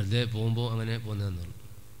 അത് വെറുതെ പോകുമ്പോൾ അങ്ങനെ പോകുന്നതെന്ന് പറഞ്ഞു.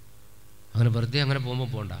 അങ്ങനെ വെറുതെ അങ്ങനെ പോകുമ്പോൾ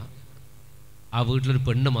പോകണ്ട, ആ വീട്ടിലൊരു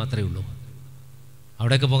പെണ്ണ് മാത്രമേ ഉള്ളൂ,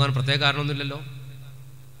 അവിടേക്ക് പോകാൻ പ്രത്യേക കാരണമൊന്നുമില്ലല്ലോ.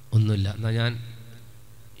 ഒന്നുമില്ല, എന്നാൽ ഞാൻ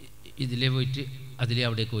ഇതിലേ പോയിട്ട് അതിലേ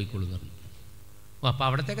അവിടേക്ക് പോയിക്കോളൂ എന്ന് പറഞ്ഞു. ഓ, അപ്പോൾ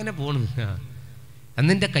അവിടത്തേക്ക് തന്നെ പോകണം.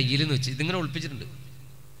 അന്നെൻ്റെ കയ്യിൽ നിന്ന് വെച്ച് ഇതിങ്ങനെ ഒളിപ്പിച്ചിട്ടുണ്ട്.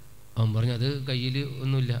 അവൻ പറഞ്ഞു, അത് കയ്യിൽ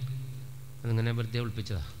ഒന്നുമില്ല, അതിങ്ങനെ വെറുതെ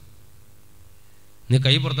ഒളിപ്പിച്ചതാ. നീ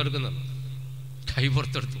കൈ പുറത്തെടുക്കുന്ന, കൈ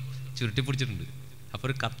പുറത്തെടുത്തു, ചുരുട്ടി പിടിച്ചിട്ടുണ്ട്. അപ്പോൾ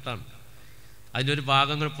ഒരു കത്താണ്. അതിൻ്റെ ഒരു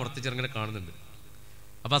ഭാഗങ്ങൾ പുറത്ത് ചെറുങ്ങനെ കാണുന്നുണ്ട്.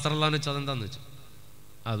 അപ്പോൾ അസറുള്ളാന്ന് വെച്ചാൽ അതെന്താണെന്ന് വെച്ചു,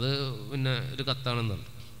 അത് പിന്നെ ഒരു കത്താണെന്ന്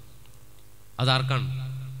പറഞ്ഞു. അതാർക്കാണ്?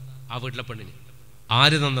 ആ വീട്ടിലെ പെണ്ണിന്.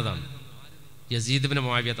 ആര് തന്നതാണ്? യസീദ് ബിൻ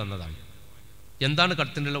മുആവിയ തന്നതാണ്. എന്താണ്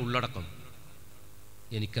കത്തിൻ്റെ ഉള്ളടക്കം?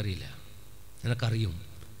 എനിക്കറിയില്ല, നിനക്കറിയും.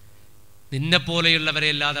 നിന്നെപ്പോലെയുള്ളവരെ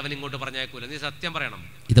അല്ലാതെ അവൻ ഇങ്ങോട്ട് പറഞ്ഞേക്കൂല. നീ സത്യം പറയണം,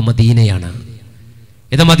 ഇത് മദീനയാണ്,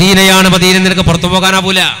 ഇത് മദീനയാണ്, മദീന നിനക്ക് പുറത്തു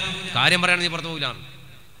പോകാനാവൂല, കാര്യം പറയണം, നീ പുറത്തു പോകില്ല.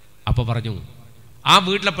 അപ്പോൾ പറഞ്ഞു, ആ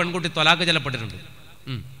വീട്ടിലെ പെൺകുട്ടി ത്വലാഖ് ചെല്ലപ്പെട്ടിട്ടുണ്ട്.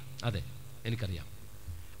 അതെ, എനിക്കറിയാം.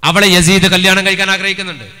 അവളെ യസീദ് കല്യാണം കഴിക്കാൻ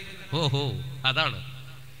ആഗ്രഹിക്കുന്നുണ്ട്. ഓഹോ, അതാണ്,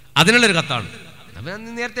 അതിനുള്ളൊരു കത്താണ്. അവൻ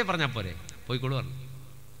നേരത്തെ പറഞ്ഞാൽ പോരെ, പോയിക്കോളൂ പറഞ്ഞു.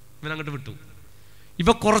 ഇവൻ അങ്ങോട്ട് വിട്ടു.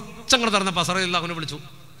 ഇപ്പൊ കുറച്ചങ്ങോട്ട് തുറന്നപ്പോൾ അസറുൽ അവനെ വിളിച്ചു,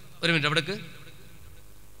 ഒരു മിനിറ്റ് അവിടേക്ക്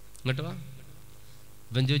ഇങ്ങോട്ട് വാ.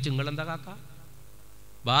 ഇവൻ ചോദിച്ചു, നിങ്ങളെന്താ കാക്ക?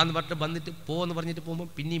 ബാ എന്ന് പറഞ്ഞിട്ട് വന്നിട്ട് പോന്ന് പറഞ്ഞിട്ട് പോകുമ്പോൾ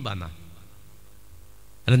പിന്നെയും ബാന്നാ.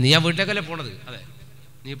 അല്ല, നീ ആ വീട്ടിലേക്കല്ലേ പോണത്? അതെ,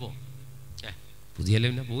 നീ പോ. പുതിയല്ലേ,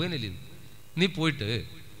 പിന്നെ പോകാനല്ലേ, നീ പോയിട്ട്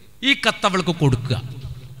ഈ കത്ത് അവൾക്ക് കൊടുക്കുക.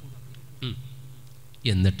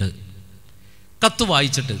 എന്നിട്ട് കത്ത്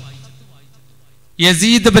വായിച്ചിട്ട്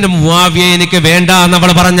യസീദ് ബിൻ മുആവിയ എനിക്ക് വേണ്ട എന്നവൾ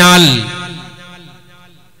പറഞ്ഞാൽ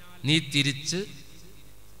നീ തിരിച്ച്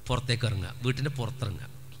പുറത്തേക്ക് ഇറങ്ങുക, വീട്ടിൻ്റെ പുറത്തിറങ്ങുക.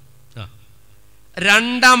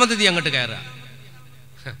 രണ്ടാമത് നീ അങ്ങോട്ട് കയറുക.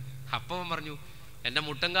 അപ്പം പറഞ്ഞു, എൻ്റെ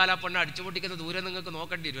മുട്ടൻകാല പെണ്ണ് അടിച്ചു പൊട്ടിക്കുന്ന ദൂരം നിങ്ങൾക്ക്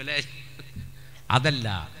നോക്കേണ്ടി വരും അല്ലേ? അതല്ല,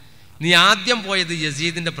 നീ ആദ്യം പോയത്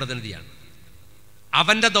യസീദിന്റെ പ്രതിനിധിയാണ്.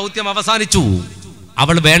 അവന്റെ ദൗത്യം അവസാനിച്ചു.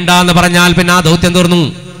 അവൾ വേണ്ട എന്ന് പറഞ്ഞാൽ പിന്നെ ആ ദൗത്യം തീർന്നു.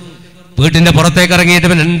 വീട്ടിന്റെ പുറത്തേക്ക് ഇറങ്ങിയിട്ട്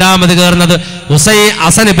പിന്നെ രണ്ടാമത് കയറുന്നത്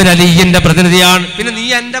ഹസൻ ഇബ്നു അലിയുടെ പ്രതിനിധിയാണ്. പിന്നെ നീ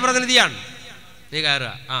എൻ്റെ പ്രതിനിധിയാണ്, നീ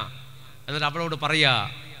കയറുക. എന്നിട്ട് അവളോട് പറയാ,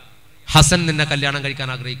 ഹസൻ നിന്നെ കല്യാണം കഴിക്കാൻ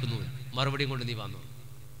ആഗ്രഹിക്കുന്നു, മറുപടിയും കൊണ്ട് നീ വന്നു.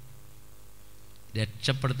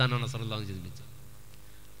 രക്ഷപ്പെടുത്താനാണ് റസൂലുള്ളാഹി ചിന്തിച്ചത്.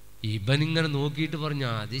 ഇവനിങ്ങനെ നോക്കിയിട്ട് പറഞ്ഞു,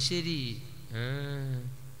 അത് ശരി,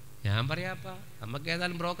 ഞാൻ പറയാപ്പാ, നമുക്ക്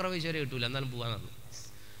ഏതായാലും ബ്രോക്കർ പൈസ വരെ കിട്ടൂല, എന്നാലും പോവാന്ന് പറഞ്ഞു.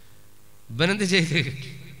 ഇവനെന്ത് ചെയ്ത്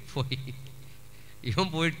പോയി, ഇവൻ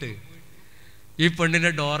പോയിട്ട് ഈ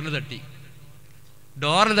പെണ്ണിന്റെ ഡോറിന് തട്ടി.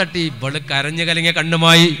 ഇവള് കരഞ്ഞു കലങ്ങിയ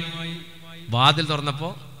കണ്ണുമായി വാതിൽ തുറന്നപ്പോ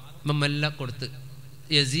മെല്ലെ കൊടുത്ത്,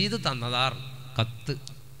 യസീദ് തന്നതാർ കത്ത്.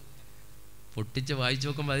 പൊട്ടിച്ച് വായിച്ചു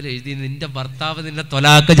നോക്കുമ്പോൾ അതിൽ എഴുതി, നിന്റെ ഭർത്താവ് നിന്നെ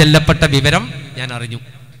ത്വലാഖ് ചെല്ലപ്പെട്ട വിവരം ഞാൻ അറിഞ്ഞു,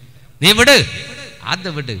 നീ വിട്, അത്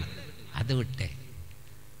വിട്ടെ.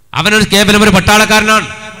 അവനൊരു കേവലം ഒരു പട്ടാളക്കാരനാണ്.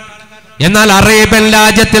 എന്നാൽ അറേബ്യൻ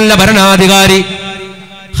രാജ്യത്തിലെ ഭരണാധികാരി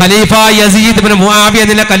ഖലീഫ യസീദ് ബിൻ മുആവിയ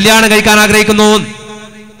നിന്നെ കല്യാണം കഴിക്കാൻ ആഗ്രഹിക്കുന്നു,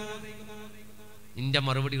 നിന്റെ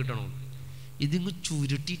മറുപടി കിട്ടണോ? ഇതിങ്ങ്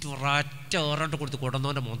ചുരുട്ടിയിട്ട് ഒരൊറ്റ ഏറോട്ട് കൊടുത്ത്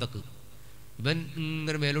കൊടന്നോന്റെ മോന്തക്ക്. ഇവൻ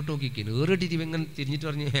ഇങ്ങനെ മേലോട്ട് നോക്കിക്കുന്നു, ഏറിട്ടിട്ട് ഇവൻ ഇങ്ങനെ തിരിഞ്ഞിട്ട്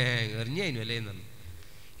പറഞ്ഞു, എറിഞ്ഞു അല്ലേ എന്നാണ്.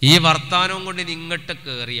 ഈ വർത്താനവും കൊണ്ട് ഇങ്ങോട്ട്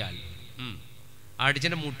കയറിയാൽ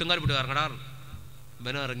അടിച്ചെൻ്റെ മുട്ടുംകാൽ വിട്ട് ഇറങ്ങടാറ്.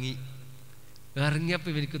 ഇവൻ ഇറങ്ങിയപ്പോൾ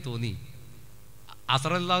ഇവനിക്ക് തോന്നി,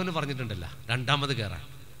 അസറുല്ലാഹിന് പറഞ്ഞിട്ടുണ്ടല്ലോ രണ്ടാമത് കയറാൻ.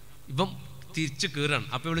 ഇപ്പം തിരിച്ച് കയറാണ്.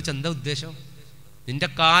 അപ്പോൾ വിളിച്ച്, എന്താ ഉദ്ദേശം? നിന്റെ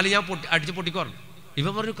കാല് ഞാൻ അടിച്ച് പൊട്ടിക്കോറണം.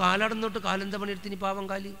 ഇവൻ പറഞ്ഞു, കാലടന്നോട്ട് കാലെന്താ പണിയെടുത്തിന്, പാവം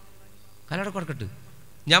കാലട കൊടുക്കട്ട്.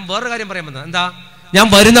 ഞാൻ വേറൊരു കാര്യം പറയാൻ വന്നത്, എന്താ, ഞാൻ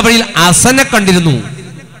വരുന്ന വഴിയിൽ ഹസനെ കണ്ടിരുന്നു.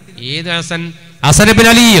 ഏത് ഹസൻ? ഹസൻ ഇബ്നു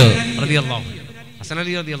അലി റളിയല്ലാഹു അൻഹു. ഹസൻ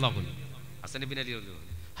അലി റളിയല്ലാഹു അൻഹു, ഹസൻ ഇബ്നു അലി റളിയല്ലാഹു അൻഹു.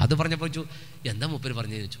 അത് പറഞ്ഞപ്പോൾ ചോദിച്ചു, എന്താ മൂപ്പര്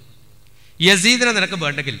പറഞ്ഞു ചോദിച്ചു. യസീദിനെ നിനക്ക്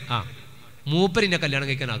വേണ്ടെങ്കിൽ മൂപ്പരിനെ കല്യാണം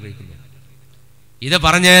കഴിക്കാൻ ആഗ്രഹിക്കുന്നു. ഇത്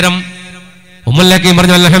പറഞ്ഞേരം ഉമ്മുൽ ഹക്കീം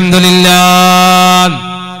പറഞ്ഞു, അൽഹംദുലില്ലാഹ്,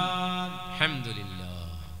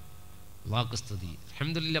 അല്ലാഹുവിന്റെ സ്തുതി,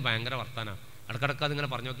 അൽഹംദുലില്ലാഹ്. ഭയങ്കര വർത്താനാ. ഇടക്കിടക്ക് അതിങ്ങനെ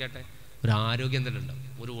പറഞ്ഞു നോക്കിയാട്ടെ, ഒരു ആരോഗ്യം തന്നെ ഉണ്ടാവും,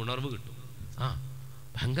 ഒരു ഉണർവ് കിട്ടും.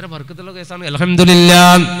 ഭയങ്കര ബർക്കത്തുള്ള കേസാണ്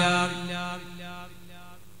അൽഹംദുലില്ലാഹ്.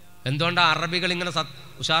 എന്തുകൊണ്ടാണ് അറബികൾ ഇങ്ങനെ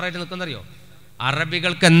ഉഷാറായിട്ട് നിൽക്കുന്നറിയോ?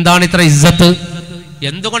 അറബികൾക്ക് എന്താണ് ഇത്ര ഇസ്സത്ത്?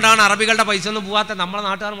 എന്തുകൊണ്ടാണ് അറബികളുടെ പൈസ ഒന്നും പോവാത്ത? നമ്മളെ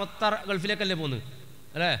നാട്ടുകാർ മൊത്തം ഗൾഫിലേക്കല്ലേ പോകുന്നത്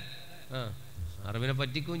അല്ലേ? അറബിനെ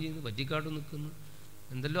പറ്റിക്കുകയും ചെയ്യുന്നു, പറ്റിക്കാട്ടും നിൽക്കുന്നു,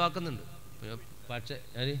 എന്തെല്ലോ ആക്കുന്നുണ്ട്. പക്ഷേ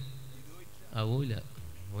ആവൂല,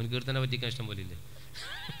 ഓൻ കീർത്തനെ പറ്റിക്കാൻ ഇഷ്ടം പോലെ ഇല്ലേ.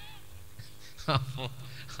 അപ്പോൾ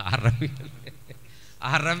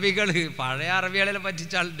അറബികൾ പഴയ അറബികളെ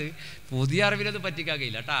പറ്റിച്ചാളുണ്ട്, പുതിയ അറബിയിലൊന്നും പറ്റിക്കാൻ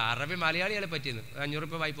കഴിയില്ല കേട്ടോ. അറബി മലയാളികളെ പറ്റിയെന്ന് 500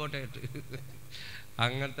 രൂപ വായ്പോട്ടെ ഇട്ട്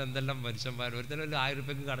അങ്ങനത്തെ എന്തെല്ലാം മനുഷ്യന്മാർ. ഒരുത്തരം 1000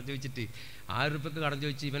 രൂപയ്ക്ക് കടം ചോദിച്ചിട്ട് 1000 രൂപയ്ക്ക് കടം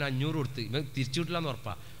ചോദിച്ച് ഇവൻ 500 കൊടുത്ത്, ഇവൻ തിരിച്ചു കിട്ടില്ലാന്ന്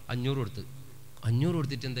ഉറപ്പാ. 500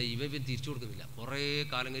 കൊടുത്തിട്ട് എന്താ ഇവൻ തിരിച്ചു കൊടുക്കുന്നില്ല, കുറേ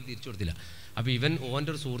കാലം കഴിഞ്ഞ് തിരിച്ചു കൊടുത്തില്ല. അപ്പോൾ ഇവൻ ഓൻ്റെ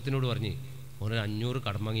ഒരു സുഹൃത്തിനോട് പറഞ്ഞ്, ഓനൊരു 500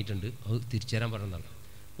 കടം വാങ്ങിയിട്ടുണ്ട്, അത് തിരിച്ചു തരാൻ പറഞ്ഞതാണ്.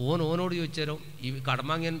 ഓനോട് ചോദിച്ചാലോ ഈ കടം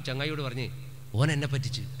വാങ്ങിയാൻ ചങ്ങായിയോട് പറഞ്ഞ്, ഓൻ എന്നെ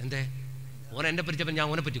പറ്റിച്ച്. എന്തേ? ഓൻ എന്നെ പറ്റിച്ചപ്പോൾ ഞാൻ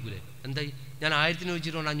ഓനെ പറ്റിക്കൂലേ? എന്തായി? ഞാൻ 1000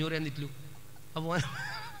 ചോദിച്ചിട്ടുണ്ട് 500 എന്നിട്ടില്ലു.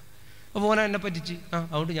 അപ്പോൾ ഓനെ എന്നെ പറ്റിച്ച്.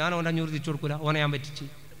 അതുകൊണ്ട് ഞാൻ ഓൻ്റെ 500 തിരിച്ചു കൊടുക്കൂല, ഓനെ ഞാൻ പറ്റിച്ച്.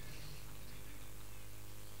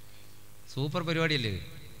 സൂപ്പർ പരിപാടിയല്ലേ?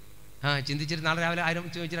 ചിന്തിച്ചിട്ട് നാളെ രാവിലെ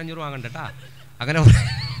 1000 ചോദിച്ചിട്ട് 500 വാങ്ങണ്ട കേട്ടാ. അങ്ങനെ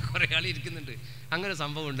കുറേ ആൾ ഇരിക്കുന്നുണ്ട്, അങ്ങനെ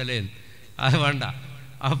സംഭവം ഉണ്ടല്ലേ, അത് വേണ്ട.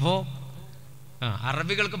 അപ്പോൾ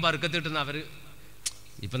അറബികൾക്ക് ബർക്കത്ത് കിട്ടുന്ന അവർ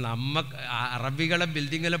ഇപ്പം അറബികളെ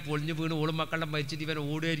ബിൽഡിങ്ങിലെ പൊളിഞ്ഞു വീണ് ഓളും മക്കളുടെ മരിച്ചിട്ട് ഇവൻ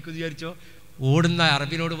ഓടുമായിരിക്കും വിചാരിച്ചോ. ഓടുന്ന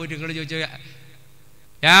അറബിനോട് പോയിട്ട് നിങ്ങൾ ചോദിച്ചോ,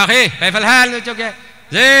 ചോദിച്ചോക്കെ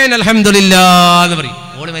അൽഹംദുലില്ലാ എന്ന് പറയും.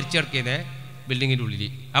 ഓള് മരിച്ചു കിടക്കിയതേ ബിൽഡിങ്ങിൻ്റെ ഉള്ളിൽ.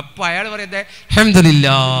 അപ്പോൾ അയാൾ പറയുന്നത്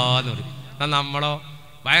അൽഹംദുലില്ലാ എന്ന് പറയും. എന്നാൽ നമ്മളോ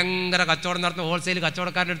ഭയങ്കര കച്ചവടം നടത്തുന്ന ഹോൾസെയിൽ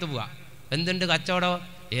കച്ചവടക്കാരുടെ അടുത്ത് പോവുക. എന്തുണ്ട് കച്ചവടം?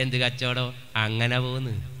 എന്ത് കച്ചവടം? അങ്ങനെ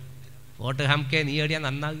പോകുന്നു. വോട്ട് ഹംകെ നീ എവിടെയാ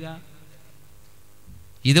നന്നാകുക?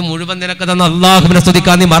 ഇത് മുഴുവൻ നിനക്ക് തന്ന അള്ളാഹുവിനെ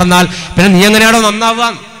സ്തുതിക്കാൻ നീ മറന്നാൽ പിന്നെ നീ എങ്ങനെയാണോ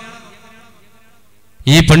നന്നാവാൻ?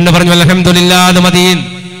 ഈ പെണ്ണ് പറഞ്ഞു അൽഹംദുലില്ലാ.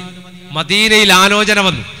 മദീനയിൽ ആലോചന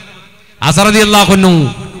വന്നു. അസർ റളിയല്ലാഹു അൻഹു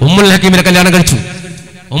ഉമ്മുൽ ഹക്കീമിനെ കല്യാണം കഴിച്ചു.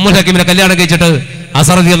 ഉമ്മുൽ ഹക്കീമിനെ കല്യാണം കഴിച്ചിട്ട്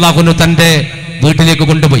അസർ റളിയല്ലാഹു അൻഹു തന്റെ വീട്ടിലേക്ക്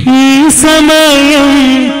കൊണ്ടുപോയി. ഈ സമയം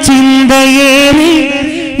ചിന്തയേറി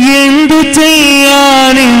എന്തു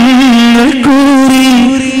ചെയ്യാനെന്ന് കൂറി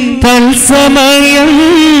തത്സമയം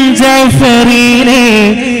ജാഫറിനെ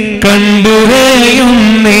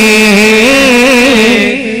കണ്ടുകയുന്നേ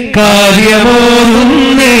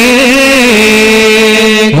കാര്യമോറുന്നേ.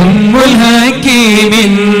 ഉമ്മുൽ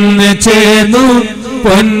ഹക്കീമിന്ന് ചേർന്നു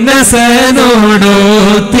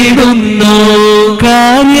പൊന്നസനോടോത്തിടുന്നു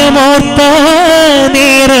കാര്യമോർത്ത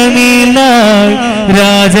നേരമില്ലായി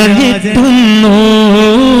രാജൻ എത്തുന്നു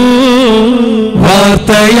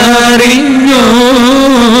വാർത്തയറിഞ്ഞു.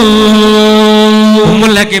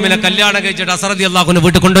 ഉമ്മുൽ ഹക്കീമിനെ കല്യാണം കഴിച്ചിട്ട് അസർ റളിയല്ലാഹു അൻഹു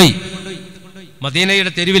വീട്ടിൽ കൊണ്ടുപോയി.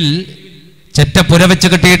 മദീനയുടെ തെരുവിൽ ചെറ്റപ്പുര വെച്ച്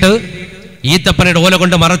കെട്ടിയിട്ട് ഈത്തപ്പനയുടെ ഓല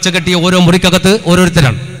കൊണ്ട് മറച്ചു കെട്ടിയ ഓരോ മുറിക്കകത്ത്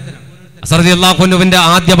ഓരോരുത്തരാണ്. അസർ റളിയല്ലാഹു അൻഹുവിന്റെ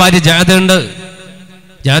ആദ്യ ഭാര്യ ജാദുണ്ട്.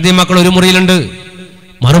 ജാതി മക്കൾ ഒരു മുറിയിലുണ്ട്.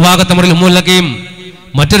 മറുഭാഗത്തെ മുറിയിൽ ഉമ്മുൽ ഹക്കീം,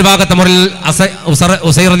 മറ്റൊരു ഭാഗത്തെ മുറിയിൽ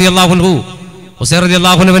ഉസൈർ റളിയല്ലാഹു അൻഹു, ഉസൈർ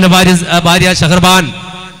റളിയല്ലാഹു അൻഹുവിന്റെ ഭാര്യ ഷഹർബാൻ,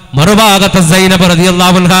 മറുഭാഗത്തെ സൈനബ്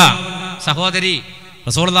റളിയല്ലാഹു അൻഹ സഹോദരി.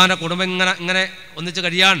 റസൂലുള്ളാഹിന്റെ കുടുംബം ഇങ്ങനെ ഒന്നിച്ച്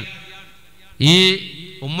കഴിയാൻ ഈ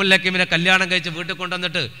ഉമ്മുൽ ഹക്കീമിനെ കല്യാണം കഴിച്ച് വീട്ടിൽ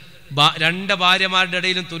കൊണ്ടുവന്നിട്ട് രണ്ട് ഭാര്യമാരുടെ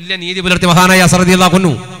ഇടയിലും തുല്യ നീതി പുലർത്തി മഹാനായ അസർ റളിയല്ലാഹു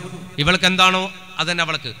അൻഹു. ഇവൾക്ക് എന്താണോ അതന്നെ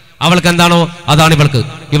അവൾക്ക് എന്താണോ അതാണ് ഇവൾക്ക്.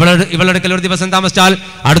 ഇവളുടെ ഒരു ദിവസം താമസിച്ചാൽ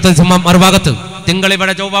അടുത്ത ദിവസം മറുഭാഗത്ത്, തിങ്കൾ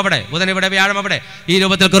ഇവിടെ, ചൊവ്വ അവിടെ, ബുധൻ ഇവിടെ, വ്യാഴം അവിടെ, ഈ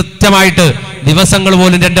രൂപത്തിൽ കൃത്യമായിട്ട് ദിവസങ്ങൾ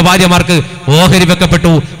പോലും രണ്ട് ഭാര്യമാർക്ക് ഓഹരി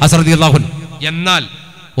വെക്കപ്പെട്ടു അസർ റളിയല്ലാഹു അൻഹു. എന്നാൽ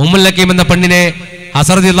ഉമ്മുൽ ഹക്കീം എന്ന പെണ്ണിനെ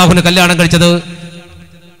അസർ റളിയല്ലാഹു അൻഹു കല്യാണം കഴിച്ചത്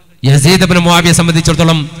യസീദ് ഇബ്നു മുആവിയെ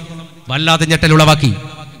സംബന്ധിച്ചിടത്തോളം വല്ലാതെ ഞെട്ടലുളവാക്കി.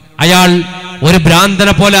 അയാൾ ഒരു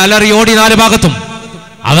ഭ്രാന്തനെ പോലെ അലറി ഓടി നാല് ഭാഗത്തും.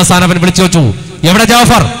 അവസാനം അവൻ വിളിച്ചു വെച്ചു, എവിടെ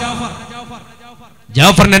ജാഫർ?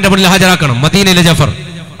 ജാഫറിനെ എന്റെ മുന്നിൽ ഹാജരാക്കണം. മദീനയിലെ ജാഫർ.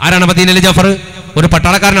 ആരാണ് മദീനയിലെ ജാഫർ? ഒരു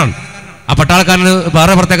പട്ടാളക്കാരനാണ്. ആ പട്ടാളക്കാരന്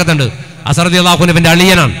വേറെ പ്രത്യേകതയുണ്ട്. അസർ റളിയല്ലാഹു അൻഹുവിന്റെ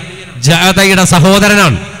അളിയനാണ്, ജഅദയുടെ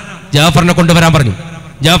സഹോദരനാണ്. ജാഫറിനെ കൊണ്ടുവരാൻ പറഞ്ഞു.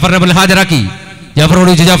 ജാഫറിനെ മുന്നിൽ ഹാജരാക്കി. ജാഫറോട്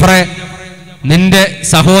ചോദിച്ചു, ജാഫറെ, നിന്റെ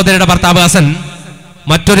സഹോദരിയുടെ ഭർത്താവ് ഹസൻ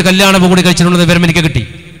മറ്റൊരു കല്യാണം കൂടി കഴിച്ചിട്ടുണ്ടെന്ന് വിവരം എനിക്ക് കിട്ടി.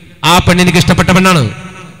 ആ പെണ്ണെനിക്ക് ഇഷ്ടപ്പെട്ട പെണ്ണാണ്.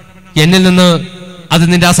 എന്നിൽ നിന്ന് അത്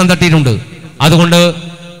നിന്റെ അസം തട്ടിയിട്ടുണ്ട്. അതുകൊണ്ട്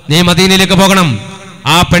നീ മദീനയിലേക്ക് പോകണം.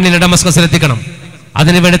 ആ പെണ്ണിനെ ഡമസ്കസിലെത്തിക്കണം.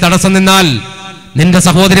 അതിനുവേണ്ടി തടസ്സം നിന്നാൽ നിന്റെ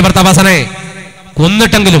സഹോദരി ഭർത്താവ് ഹസനെ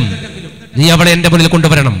കൊന്നിട്ടെങ്കിലും നീ അവളെ എന്റെ മുന്നിൽ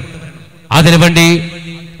കൊണ്ടുവരണം. അതിനുവേണ്ടി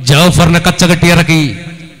ജാഫറിനെ കച്ചകെട്ടിയിറക്കി.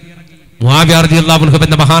 മുആവിയ റളിയല്ലാഹു അൻഹു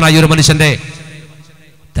എന്ന മഹാനായ ഒരു മനുഷ്യന്റെ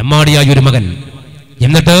തെമ്മാടിയായ ഒരു മകൻ.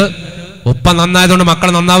 എന്നിട്ട് ഉപ്പ നന്നായതുകൊണ്ട് മക്കൾ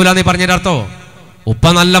നന്നാവില്ല എന്ന് പറഞ്ഞതിന്റെ അർത്ഥം, ഉപ്പ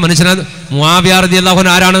നല്ല മനുഷ്യന്. മുആവിയ റളിയല്ലാഹു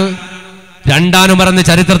അൻഹു ആരാണ്? രണ്ടാനും പറഞ്ഞ്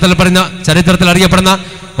ചരിത്രത്തിൽ അറിയപ്പെടുന്ന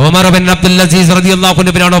ഉമർ ബിൻ അബ്ദുൽ അസീസ് റളിയല്ലാഹു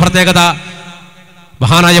അൻഹുവിനാണോ പ്രത്യേകത?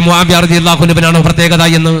 മഹാനായ മുആവിയ റളിയല്ലാഹു അൻഹുവിനാണോ പ്രത്യേകത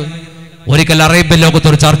എന്ന് ഒരിക്കൽ അറേബ്യൻ ലോകത്ത്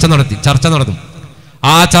ഒരു ചർച്ച നടന്നു.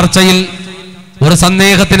 ആ ചർച്ചയിൽ ഒരു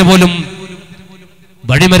സന്ദേഹത്തിന് പോലും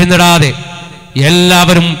വഴിമരുന്നിടാതെ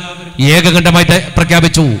എല്ലാവരും ഏകകണ്ഠമായിട്ട്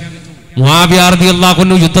പ്രഖ്യാപിച്ചു, മുആവിയ റളിയല്ലാഹു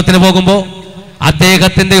അൻഹു യുദ്ധത്തിന് പോകുമ്പോൾ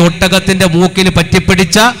അദ്ദേഹത്തിന്റെ ഒട്ടകത്തിന്റെ മൂക്കിന്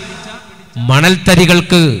പറ്റിപ്പിടിച്ച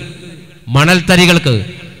മണൽത്തരികൾക്ക്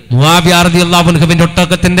മുആവിയ റളിയല്ലാഹു അൻഹുവിന്റെ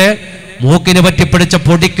ഒട്ടകത്തിന്റെ മൂക്കിന് പറ്റിപ്പിടിച്ച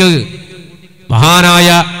പൊടിക്ക് മഹാനായ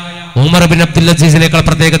ഉമർ ബിൻ അബ്ദുൽ അസീസിനേക്കാൾ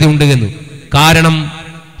പ്രത്യേകതയുണ്ട് എന്ന്. കാരണം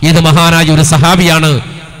ഇത് മഹാനായ ഒരു സഹാബിയാണ്.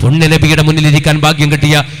 പുണ്യ നബിയുടെ മുന്നിലിരിക്കാൻ ഭാഗ്യം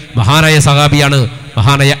കിട്ടിയ മഹാനായ സഹാബിയാണ്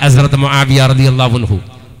മഹാനായ ഹസ്രത്ത് മുആവിയ റളിയല്ലാഹു അൻഹു.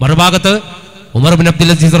 മറുഭാഗത്ത് ഉമർ ബിൻ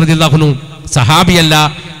അബ്ദുൽ അസീസ് റളിയല്ലാഹു അൻഹു സഹാബിയല്ല.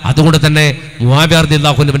 അതുകൊണ്ട് തന്നെ മുആവിയ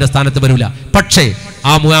റളിയല്ലാഹു അൻഹുവിന്റെ സ്ഥാനത്ത് വരില്ല. പക്ഷേ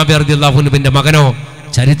ആ മുആവിയ റളിയല്ലാഹു അൻഹുവിന്റെ മകനോ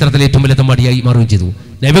ചരിത്രത്തിലെ ഏറ്റവും വലിയ തമ്മാടിയായി മാറുകയും ചെയ്തു.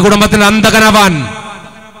 നബി കുടുംബത്തിൽ അന്തകനാവാൻ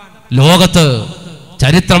ലോകത്ത്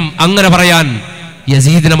ചരിത്രം അങ്ങനെ പറയാൻ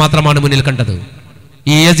യസീദിനെ മാത്രമാണ് മുന്നിൽ കണ്ടത്.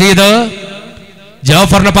 ഈ യസീദ്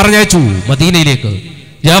ജാഫറിനെ പറഞ്ഞയച്ചു മദീനയിലേക്ക്.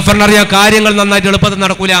 ജാഫറിനറിയാം കാര്യങ്ങൾ നന്നായിട്ട് എളുപ്പത്തിൽ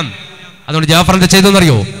നടക്കൂല. അതുകൊണ്ട് ജാഫർ എന്ത് ചെയ്തു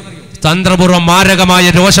എന്നറിയോ? തന്ത്രപൂർവ്വം മാരകമായ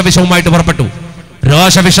രോഷവിഷവുമായിട്ട് പുറപ്പെട്ടു.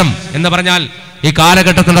 രോഷവിഷം എന്ന് പറഞ്ഞാൽ ഈ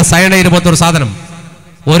കാലഘട്ടത്തിൻ്റെ സയനൈഡ് പോലത്തെ ഒരു സാധനം,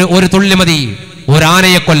 ഒരു തുള്ളി മതി ഒരു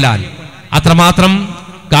ആനയെ കൊല്ലാൻ. അത്രമാത്രം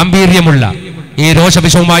ഗാംഭീര്യമുള്ള ഈ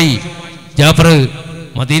രോഷവിഷവുമായി ജാഫർ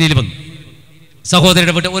മദീനയിൽ വന്നു.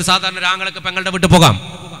 സഹോദരിയുടെ വീട്ടിൽ, ഒരു സാധാരണ ഒരാങ്ങൾക്ക് പെങ്ങളുടെ വീട്ടിൽ പോകാം.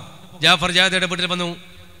 ജാഫർ ജാദയുടെ വീട്ടിൽ വന്നു.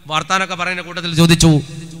 വർത്താനൊക്കെ പറയുന്ന കൂട്ടത്തിൽ ചോദിച്ചു,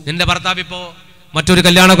 നിന്റെ ഭർത്താവ് ഇപ്പോൾ മറ്റൊരു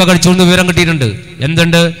കല്യാണമൊക്കെ കഴിച്ചു എന്ന് വിവരം കിട്ടിയിട്ടുണ്ട്,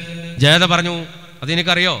 എന്തുണ്ട്? ജയത പറഞ്ഞു,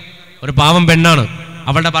 അതെനിക്കറിയോ, ഒരു പാവം പെണ്ണാണ്,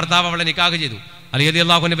 അവളുടെ ഭർത്താവ് അവളെ നിക്കാഹ് ചെയ്തു. അലി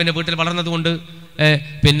റളിയല്ലാഹു അൻഹു പിന്നെ വീട്ടിൽ വളർന്നതുകൊണ്ട്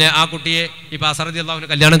പിന്നെ ആ കുട്ടിയെ ഇപ്പോൾ അസർ റളിയല്ലാഹു അൻഹു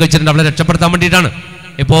കല്യാണം കഴിച്ചിട്ടുണ്ട്, അവളെ രക്ഷപ്പെടുത്താൻ വേണ്ടിയിട്ടാണ്.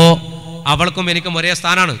 ഇപ്പോൾ അവൾക്കും എനിക്കും ഒരേ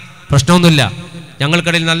സ്ഥാനമാണ്, പ്രശ്നമൊന്നുമില്ല.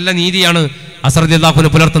 ഞങ്ങൾക്കിടയിൽ നല്ല നീതിയാണ് അസർ റളിയല്ലാഹു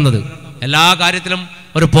അൻഹു പുലർത്തുന്നത്, എല്ലാ കാര്യത്തിലും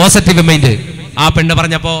ഒരു പോസിറ്റീവ് മൈൻഡ്. ആ പെണ്ണ്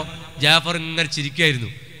പറഞ്ഞപ്പോൾ ജാഫർ ഇങ്ങനെ ചിരിക്കുകയായിരുന്നു.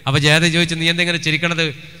 അപ്പോൾ ജയത ചോദിച്ചു, നീ എന്തെങ്ങനെ ചിരിക്കണത്?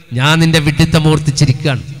 ഞാൻ നിന്റെ വിഡിത്തം ഓർത്ത്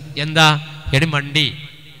ചിരിക്കുകയാണ്. എന്താ? എടി മണ്ടി,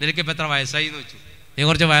 നിനക്കിപ്പോൾ എത്ര വയസ്സായി എന്ന് വെച്ചു. നീ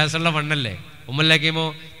കുറച്ച് വയസ്സുള്ള പെണ്ണല്ലേ, ഉമ്മല്ലാക്കിയുമ്പോൾ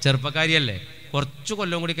ചെറുപ്പക്കാരിയല്ലേ, കുറച്ച്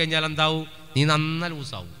കൊല്ലം കൂടി കഴിഞ്ഞാൽ എന്താവും? നീ നന്ന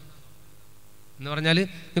ലൂസാവും എന്ന് പറഞ്ഞാൽ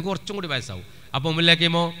നീ കുറച്ചും കൂടി വയസ്സാവും. അപ്പോൾ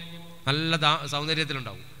ഉമ്മല്ലാക്കിയുമ്പോൾ നല്ല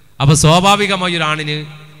സൗന്ദര്യത്തിലുണ്ടാവും. അപ്പോൾ സ്വാഭാവികമായി ഒരു ആണിന്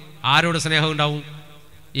ആരോട് സ്നേഹം ഉണ്ടാവും?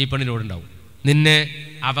 ഈ പെണ്ണിനോടുണ്ടാവും. നിന്നെ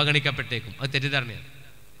അവഗണിക്കപ്പെട്ടേക്കും, അത് തെറ്റിദ്ധാരണയാണ്.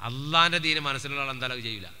 അള്ളാൻ്റെ ദീന് മനസ്സിലുള്ള ആൾ എന്തായാലും അത്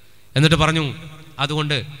ചെയ്യില്ല. എന്നിട്ട് പറഞ്ഞു,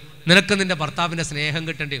 അതുകൊണ്ട് നിനക്ക് നിന്റെ ഭർത്താവിൻ്റെ സ്നേഹം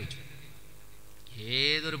കിട്ടേണ്ടി വെച്ചു.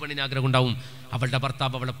 ഏതൊരു പെണ്ണിന് ആഗ്രഹം ഉണ്ടാവും അവളുടെ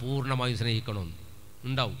ഭർത്താവ് അവളെ പൂർണ്ണമായും സ്നേഹിക്കണമെന്ന്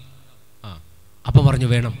ഉണ്ടാവും. അപ്പം പറഞ്ഞു,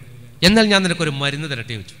 വേണം, എന്നാൽ ഞാൻ നിനക്കൊരു മരുന്ന്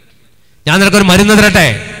തരട്ടെ വെച്ചു. ഞാൻ നിനക്കൊരു മരുന്ന് തരട്ടെ.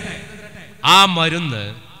 ആ മരുന്ന്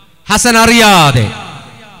ഹസൻ അറിയാതെ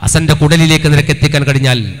ഹസന്റെ കുടലിലേക്ക് നിനക്ക് എത്തിക്കാൻ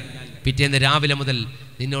കഴിഞ്ഞാൽ പിറ്റേന്ന് രാവിലെ മുതൽ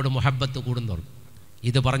നിന്നോട് മുഹബത്ത് കൂടും തുടങ്ങും.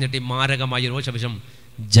 ഇത് പറഞ്ഞിട്ട് ഈ മാരകമായ രോഷവിഷം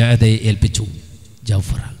ജയദയെ ഏൽപ്പിച്ചു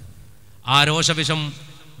ജൗഫർ. ആ രോഷവിഷം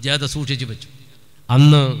ജയദ സൂക്ഷിച്ചു വെച്ചു.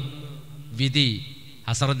 അന്ന് വിധി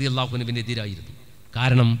ഹസൻ റളിയല്ലാഹു അൻഹുവിനെതിരായിരുന്നു.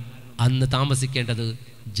 കാരണം അന്ന് താമസിക്കേണ്ടത്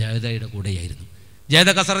ജയദയുടെ കൂടെയായിരുന്നു. ജയദ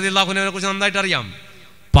ഹസൻ റളിയല്ലാഹു അൻഹുവിനെ കുറിച്ച് നന്നായിട്ട് അറിയാം.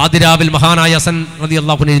 പാതിരാവിൽ മഹാനായ ഹസൻ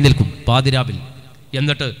റളിയല്ലാഹു അൻഹു എഴുന്നേൽക്കും പാതിരാവിൽ.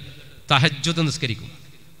 എന്നിട്ട് തഹജ്ജുദ് നിസ്കരിക്കും.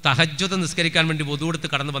 തഹജ്ജുദ് നിസ്കരിക്കാൻ വേണ്ടി വുദൂ എടുത്ത്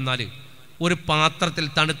കടന്നു വന്നാൽ ഒരു പാത്രത്തിൽ,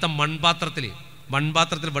 തണുത്ത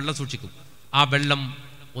മൺപാത്രത്തിൽ വെള്ളം സൂക്ഷിക്കും. ആ വെള്ളം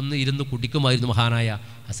ഒന്ന് ഇരുന്ന് കുടിക്കുമായിരുന്നു മഹാനായ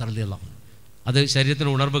ഹസൻ റളിയല്ലാഹു അൻഹു. അത് ശരീരത്തിന്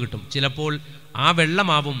ഉണർവ് കിട്ടും. ചിലപ്പോൾ ആ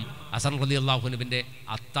വെള്ളമാവും ഹസൻ റളിയല്ലാഹു അൻഹുവിൻ്റെ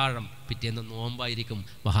അത്താഴം. പിറ്റേന്ന് നോമ്പായിരിക്കും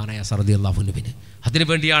മഹാനായ ഹസൻ റളിയല്ലാഹു അൻഹുവിന്. അതിനു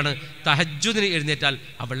വേണ്ടിയാണ് തഹജ്ജുദിന് എഴുന്നേറ്റാൽ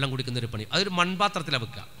ആ വെള്ളം കുടിക്കുന്നൊരു പണി. അതൊരു മൺപാത്രത്തിലാണ്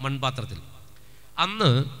വെക്കുക, മൺപാത്രത്തിൽ.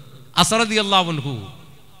 അന്ന് ഹസൻ റളിയല്ലാഹു അൻഹു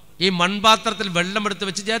ഈ മൺപാത്രത്തിൽ വെള്ളം എടുത്ത്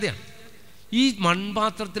വെച്ച് ജാതിയാണ്. ഈ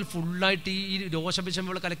മൺപാത്രത്തിൽ ഫുള്ളായിട്ട് ഈ രോഷവിഷം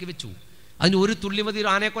ഇവൾ കലക്കി വെച്ചു. അതിന് ഒരു തുള്ളി മതി ഒരു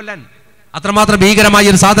ആനയെ കൊല്ലാൻ. അത്രമാത്രം ഭീകരമായ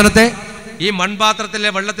ഒരു സാധനത്തെ ഈ മൺപാത്രത്തിലെ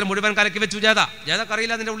വെള്ളത്തിൽ മുഴുവൻ കലക്കി വെച്ചു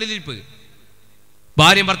ജാതക്കറിയില്ല അതിൻ്റെ ഉള്ളിലിരിപ്പ്.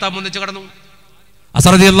 ഭാര്യയും ഭർത്താവും ഒന്നിച്ച് കിടന്നു.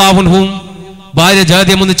 ഹസൻ റളിയല്ലാഹു അൻഹുവും ഭാര്യ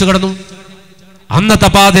ജാതിയും ഒന്നിച്ച് കിടന്നു. അന്നത്തെ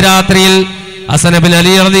പാതിരാത്രിയിൽ ഹസൻ ഇബ്നു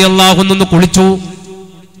അലി റളിയല്ലാഹു അൻഹു കുളിച്ചു.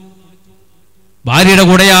 ഭാര്യയുടെ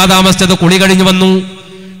കൂടെ താമസിച്ചത്. കുളി കഴിഞ്ഞു വന്നു,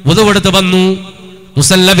 വുദുവെടുത്ത് വന്നു,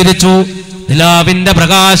 മുസല്ല വിരിച്ചു. നിലാവിന്റെ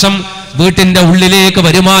പ്രകാശം വീട്ടിന്റെ ഉള്ളിലേക്ക്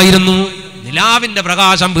വരുമായിരുന്നു. നിലാവിന്റെ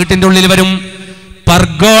പ്രകാശം വീട്ടിന്റെ ഉള്ളിൽ വരും.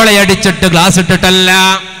 പർഗോളയടിച്ചിട്ട് ഗ്ലാസ് ഇട്ടിട്ടല്ല,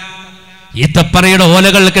 ഈത്തപ്പനയുടെ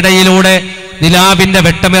ഓലകൾക്കിടയിലൂടെ നിലാവിന്റെ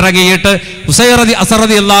വെട്ടമിറങ്ങിയിട്ട് ഹസൻ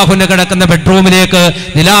റളിയല്ലാഹു അൻഹു കിടക്കുന്ന ബെഡ്റൂമിലേക്ക്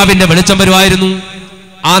നിലാവിന്റെ വെളിച്ചം വരുമായിരുന്നു.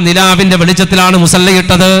 ആ നിലാവിന്റെ വെളിച്ചത്തിലാണ്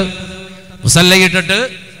മുസല്ലയിട്ടത്. മുസല്ലയിട്ടിട്ട്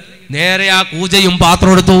നേരെ ആ കൂജയും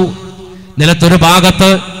പാത്രം എടുത്തു. നിലത്തൊരു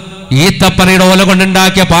ഭാഗത്ത് ഈത്തപ്പനയുടെ ഓല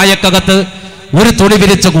കൊണ്ടുണ്ടാക്കിയ പായക്കകത്ത് ഒരു തുണി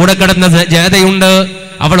വിരിച്ച് കൂടെ കിടന്ന ജയതയുണ്ട്.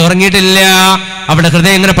 അവൾ ഉറങ്ങിയിട്ടില്ല. അവളുടെ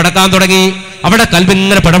ഹൃദയം ഇങ്ങനെ പടക്കാൻ തുടങ്ങി, അവളുടെ കൽബ്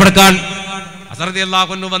ഇങ്ങനെ പടപെടുക്കാൻ. ഹസൻ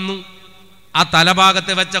റളിയല്ലാഹു അൻഹു വന്നു, ആ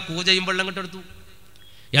തലഭാഗത്ത് വെച്ച കൂജയും വെള്ളം കെട്ടെടുത്തു.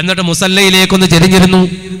 എന്നിട്ട് മുസല്ലയിലേക്കൊന്ന് ചെരിഞ്ഞിരുന്നു.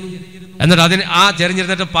 എന്നിട്ട് അതിന് ആ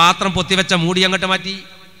ചെരിഞ്ഞിരുന്നിട്ട് പാത്രം പൊത്തിവെച്ച മൂടി അങ്ങോട്ട് മാറ്റി.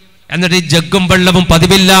 എന്നിട്ട് ഈ ജഗ്ഗും വെള്ളവും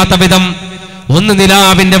പതിവില്ലാത്ത വിധം ഒന്ന്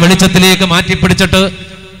നിലാവിന്റെ വെളിച്ചത്തിലേക്ക് മാറ്റിപ്പിടിച്ചിട്ട്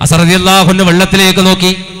ഹസൻ റളിയല്ലാഹു അൻഹു വെള്ളത്തിലേക്ക്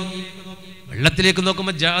നോക്കി. വെള്ളത്തിലേക്ക്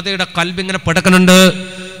നോക്കുമ്പോൾ ജാതയുടെ കൽബ് ഇങ്ങനെ പിടക്കുന്നുണ്ട്.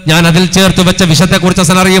 ഞാൻ അതിൽ ചേർത്ത് വെച്ച വിഷത്തെ കുറിച്ച്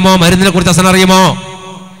ഹസൻ അറിയുമോ? മരുന്നിനെ കുറിച്ച് ഹസൻ അറിയുമോ?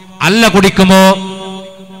 അല്ല കുടിക്കുമോ?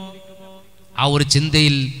 ആ ഒരു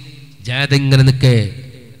ചിന്തയിൽ ജാത ഇങ്ങനെ നിൽക്കേ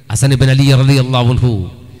ഹസൻ ഇബ്നു അലി റളിയല്ലാഹു അൻഹു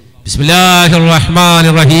ബിസ്മില്ലാഹിർ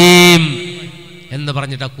റഹ്മാനിർ റഹീം എന്ന്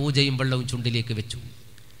പറഞ്ഞിട്ട് ആ കൂജയും വെള്ളവും ചുണ്ടിലേക്ക് വെച്ചു.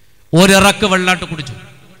 ഒരിറക്ക് വെള്ളാട്ട് കുടിച്ചു.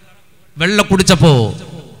 വെള്ളം കുടിച്ചപ്പോ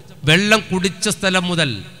വെള്ളം കുടിച്ച സ്ഥലം മുതൽ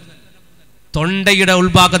തൊണ്ടയുടെ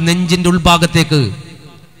ഉൾഭാഗം, നെഞ്ചിന്റെ ഉൾഭാഗത്തേക്ക്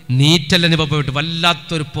നീറ്റൽ അനുഭവപ്പെട്ട്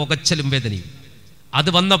വല്ലാത്തൊരു പുകച്ചലും വേദനയും. അത്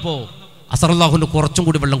വന്നപ്പോൾ ഹസൻ റളിയല്ലാഹു അൻഹു കുറച്ചും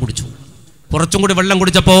കൂടി വെള്ളം കുടിച്ചു. കുറച്ചും കൂടി വെള്ളം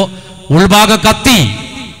കുടിച്ചപ്പോ ഉൾഭാഗം കത്തി.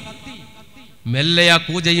 മെല്ലെ ആ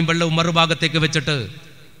കൂജയും വെള്ളവും മറുഭാഗത്തേക്ക് വെച്ചിട്ട്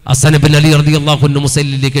ഹസൻ ഇബ്നു അലി റളിയല്ലാഹു അൻഹു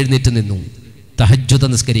മുസല്ലിലേക്ക് എഴുന്നേറ്റ് നിന്നു തഹജ്ജുദ്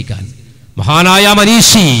നിസ്കരിക്കാൻ. മഹാനായ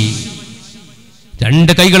മനീഷി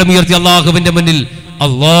രണ്ട് കൈകളും ഉയർത്തി അള്ളാഹുവിന്റെ മുന്നിൽ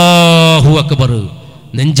അല്ലാഹു അക്ബർ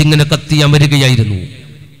നെഞ്ചിങ്ങനെ കത്തി അമരുകയായിരുന്നു.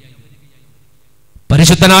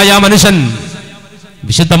 പരിശുദ്ധനായ മനുഷ്യൻ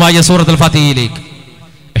വിശുദ്ധമായ സൂറത്തുൽ ഫാത്തിഹയിലേക്ക്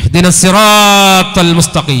ഇഹ്ദിനസ് സിറാത്തൽ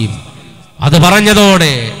മുസ്തഖീം അത്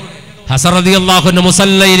പറഞ്ഞതോടെ ഹസൻ റളിയല്ലാഹു അൻഹു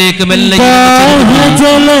മുസല്ലയിലേക്ക് മെല്ലെ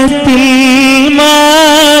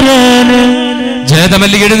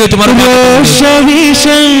ജേതമല്ലി എഴുന്നേറ്റ്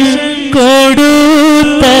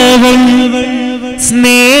കൊടുത്തവൻ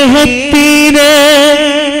സ്നേഹത്തിന്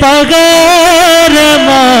പകരമായി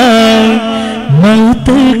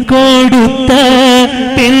മൗത്ത് കൊടുത്ത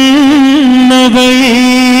പിന്നവൾ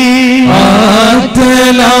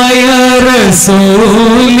ആതലായ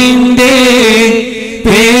റസൂലിന്റെ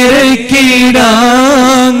പേരക്കിടാങ്ങളാണവർ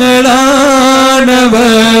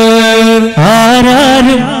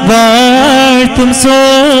ആരാരും വാഴ്ത്തും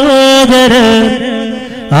സോദരർ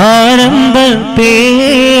ആരംഭ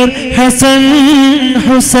പേർ ഹസൻ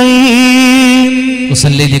ഹുസൈൻ.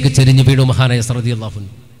 മുസല്ലയിലേക്ക് ചെരിഞ്ഞു വീണു മഹാനായ ഹസൻ റളിയല്ലാഹു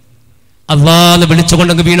അൻഹു. അല്ലാഹ്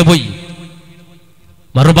വിളിച്ചുകൊണ്ടങ്ങ് വീണുപോയി.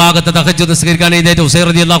 മറുഭാഗത്ത് തഹജ്ജുദ് നിസ്കരിക്കാൻ എഴുന്നേറ്റ് ഹുസൈൻ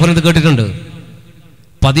റളിയല്ലാഹു അൻഹു കേട്ടിട്ടുണ്ട്.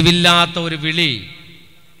 പതിവില്ലാത്ത ഒരു വിളി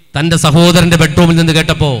തൻ്റെ സഹോദരൻ്റെ ബെഡ്റൂമിൽ നിന്ന്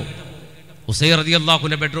കേട്ടപ്പോൾ ഹുസൈൻ റളിയല്ലാഹു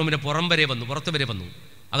അൻഹുവിന്റെ ബെഡ്റൂമിന്റെ പുറത്ത് വരെ വന്നു.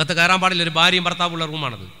 അകത്ത് കയറാൻ പാടില്ല, ഒരു ഭാര്യയും ഭർത്താവുള്ള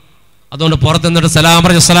റൂമാണത്. അതുകൊണ്ട് പുറത്ത് നിന്നിട്ട് സലാം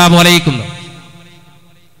പറഞ്ഞു അസ്സലാമു അലൈക്കും.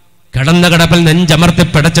 കിടന്ന കിടപ്പിൽ നെഞ്ചമർത്തി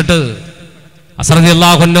പിടച്ചിട്ട് ഹസൻ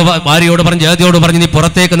റളിയല്ലാഹു അൻഹു ഭാര്യയോട് പറഞ്ഞു, ജേദയോട് പറഞ്ഞു, നീ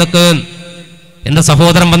പുറത്തേക്ക് നിൽക്ക്, എൻ്റെ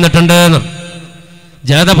സഹോദരൻ വന്നിട്ടുണ്ട്.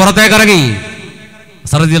 ജേദ പുറത്തേക്ക് ഇറങ്ങി.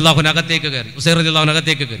 ഹസൻ റളിയല്ലാഹു അൻഹു അകത്തേക്ക് കയറി. ഹുസൈൻ റളിയല്ലാഹു അൻഹു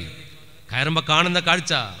അകത്തേക്ക് കയറി. കയറുമ്പോൾ കാണുന്ന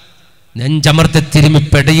കാഴ്ച നെഞ്ചമർത്തി തിരുമ്മി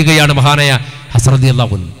പെടയുകയാണ് മഹാനായ ഹസൻ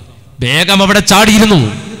റളിയല്ലാഹു അൻഹു. വേഗം അവിടെ ചാടിയിരുന്നു.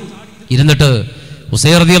 ഇരുന്നിട്ട്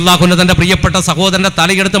ഹുസൈൻ റളിയല്ലാഹു അൻഹു തൻ്റെ പ്രിയപ്പെട്ട സഹോദരന്റെ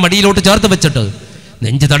തലയെടുത്ത് മടിയിലോട്ട് ചേർത്ത് വെച്ചിട്ട്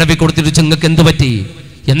നെഞ്ച് തടവി കൊടുത്തിട്ട് നിങ്ങൾക്ക് എന്ത് പറ്റി,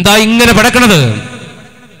 എന്താ ഇങ്ങനെ പടക്കണത്?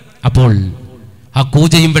 അപ്പോൾ ആ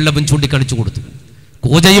കൂജയും വെള്ളവും ചൂണ്ടിക്കാണിച്ചു കൊടുത്തു.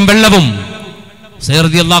 കൂജയും വെള്ളവും ഹുസൈൻ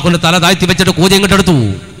റളിയല്ലാഹു അൻഹു തല താഴ്ത്തി വെച്ചിട്ട് കൂജ ഇങ്ങോട്ട് എടുത്തു.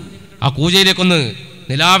 ആ കൂജയിലേക്കൊന്ന്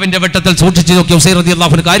നിലാവിന്റെ വെട്ടത്തിൽ സൂക്ഷിച്ചു നോക്കി ഹുസൈൻ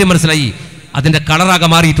റളിയല്ലാഹു അൻഹു കാര്യം മനസ്സിലായി, അതിന്റെ കളറാകെ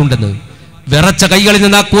മാറിയിട്ടുണ്ടെന്ന്. വിറച്ച കൈകളിൽ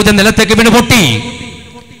നിന്ന് ആ കൂജ നിലത്തേക്ക് വീണ് പൊട്ടി.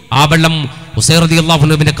 ആ വെള്ളം ഹുസൈൻ റളിയല്ലാഹു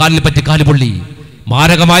അൻഹുവിന്റെ കാലിൽ പറ്റി കാല് പൊള്ളി.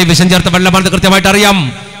 മാരകമായി വിഷം ചേർത്ത വെള്ളമാണെന്ന് കൃത്യമായിട്ട് അറിയാം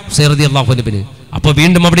ഹുസൈൻ റളിയല്ലാഹു അൻഹുവിന്. അപ്പൊ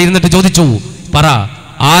വീണ്ടും അവിടെ ഇരുന്നിട്ട് ചോദിച്ചു, പറ,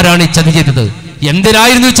 ആരാണ് ഈ ചതി ചെയ്തത്?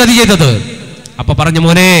 എന്തിനായിരുന്നു ഈ ചതി ചെയ്തത്? അപ്പൊ പറഞ്ഞു,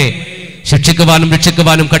 മോനെ, ശിക്ഷിക്കുവാനും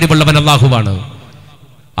രക്ഷിക്കുവാനും കഴിവുള്ളവൻ അല്ലാഹുവാണ്.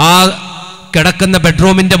 ആ കിടക്കുന്ന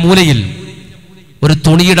ബെഡ്റൂമിന്റെ മൂലയിൽ ഒരു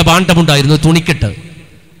തുണിയുടെ ഭാണ്ഡമുണ്ടായിരുന്നു, തുണിക്കെട്ട്.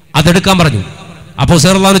 അതെടുക്കാൻ പറഞ്ഞു. അപ്പോൾ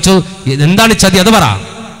ഹുസൈൻ റളിയല്ലാഹു അൻഹു എന്താണ് ചതി, അത് പറ.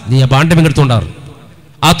 നീ ആ ഭാണ്ഡം ഇങ്ങെടുത്തുകൊണ്ടാറ്.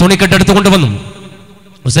 ആ തുണിക്കെട്ട് എടുത്തുകൊണ്ട് വന്നു.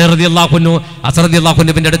 ഹുസൈൻ റളിയല്ലാഹു അൻഹു ഹസൻ റളിയല്ലാഹു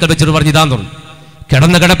അൻഹുവിന്റെ അടുക്കൽ വെച്ചിട്ട് പറഞ്ഞു, ഇതാ തോന്നുന്നു.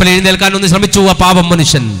 കിടന്ന കിടപ്പിൽ എഴുന്നേൽക്കാൻ ഒന്ന് ശ്രമിച്ചു. ആ പാവം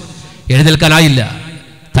മനുഷ്യൻ എഴുന്നേൽക്കാനായില്ല.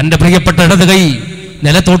 തന്റെ പ്രിയപ്പെട്ട ഇടത് കൈ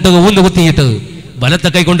നിലത്തോട്ട് ഊന്നുകുത്തിയിട്ട് വലത്തെ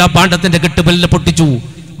കൈ കൊണ്ട് ആ പാണ്ഡത്തിന്റെ കെട്ടുപല്ലിൽ പൊട്ടിച്ചു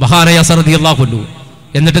മഹാനായ ഹസൻ റളിയല്ലാഹു അൻഹു.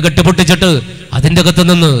 എന്നിട്ട് കെട്ട് പൊട്ടിച്ചിട്ട് അതിൻ്റെ അകത്ത്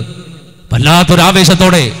നിന്ന് വല്ലാത്തൊരു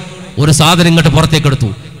ആവേശത്തോടെ ഒരു സാധനം ഇങ്ങോട്ട് പുറത്തേക്ക് എടുത്തു.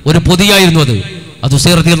 ഒരു പൊതിയായിരുന്നു അത്.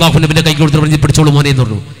 ഹുസൈൻ റളിയല്ലാഹു അൻഹുവിന്റെ കൈ കൊടുത്ത് പറഞ്ഞ് പിടിച്ചോളൂ മോനെ എന്ന്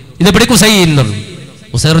പറഞ്ഞു. ഇത് പിടിക്കൂ ഹുസൈൻ എന്ന് പറഞ്ഞു.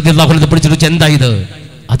 ഹുസൈൻ റളിയല്ലാഹു അൻഹു പിടിച്ചിട്ട് എന്താ ഇത്?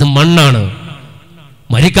 അത് മണ്ണാണ്.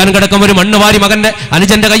 മരിക്കാൻ കിടക്കുമ്പോൾ ഒരു മണ്ണ് വാരി മകന്റെ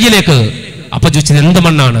അനുജന്റെ കയ്യിലേക്ക്. അപ്പൊ ചോദിച്ചത് എന്ത്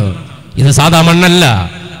മണ്ണാണ്? ഇത് സാധാ മണ്ണല്ല.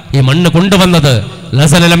 ഈ മണ്ണ് കൊണ്ടുവന്നത്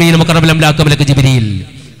ജിബ്രീൽ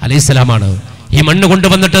അലൈഹിസ്സലാമാണ്. ഈ മണ്ണ്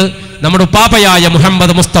കൊണ്ടുവന്നിട്ട് നമ്മുടെ ഉപ്പാപ്പയായ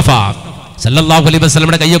മുഹമ്മദ് മുസ്തഫ സല്ലല്ലാഹു അലൈഹി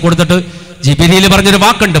വസല്ലമയുടെ കയ്യെ കൊടുത്തിട്ട് ജിബ്രീൽ പറഞ്ഞൊരു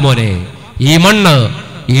വാക്കുണ്ട്, മോനെ, ഈ മണ്ണ്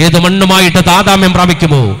ഏത് മണ്ണുമായിട്ട് താതാമ്യം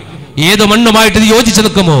പ്രാപിക്കുമോ, ഏത് മണ്ണുമായിട്ട് ഇത് യോജിച്ചു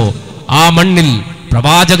നിൽക്കുമോ, ആ മണ്ണിൽ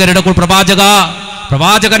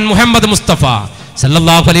പ്രവാചകൻ മുഹമ്മദ് മുസ്തഫ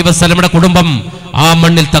സല്ലല്ലാഹു അലൈഹി വസല്ലമയുടെ കുടുംബം ആ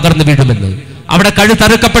മണ്ണിൽ തകർന്നു വീഴുമെന്ന്, അവിടെ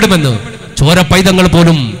കഴുത്തറുക്കപ്പെടുമെന്ന്, ചോര പൈതങ്ങൾ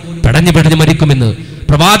പോലും പെടഞ്ഞു പെടഞ്ഞു മരിക്കുമെന്ന്,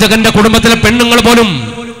 പ്രവാചകന്റെ കുടുംബത്തിലെ പെണ്ണുങ്ങൾ പോലും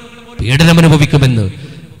പീഡനം അനുഭവിക്കുമെന്ന്.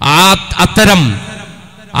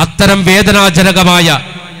 അത്തരം വേദനാജനകമായ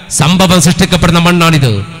സംഭവം സൃഷ്ടിക്കപ്പെടുന്ന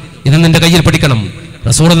മണ്ണാണിത്. ഇത് നിന്റെ കയ്യിൽ പിടിക്കണം.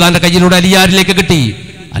 റസൂലുള്ളാഹിന്റെ കയ്യിലൂടെ അലിയാരിലേക്ക് കിട്ടി.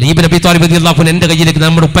 അലി ഇബ്നു അബീ ത്വാലിബ് റളിയല്ലാഹു അൻഹു എന്റെ കയ്യിലേക്ക്,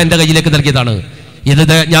 നമ്മുടെ ഉപ്പ എന്റെ കയ്യിലേക്ക് നൽകിയതാണ്. ഇത്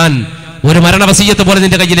ഞാൻ ഒരു മരണവസിയ്യത്ത് പോലെ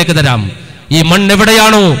നിന്റെ കയ്യിലേക്ക് തരാം. ഈ മണ്ണ്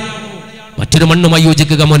എവിടെയാണോ മറ്റൊരു മണ്ണുമായി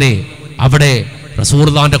യോജിക്കുക മോനെ, അവിടെ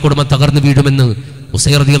റസൂലുള്ളാഹിന്റെ കുടുംബം തകർന്നു വീഴുമെന്ന്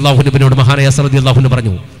ഹുസൈൻ റളിയല്ലാഹു അൻഹുവിനോട് മഹാനായ ഹസൻ റളിയല്ലാഹു അൻഹു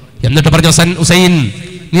പറഞ്ഞു. എന്നിട്ട് പറഞ്ഞു, ഹുസൈൻ,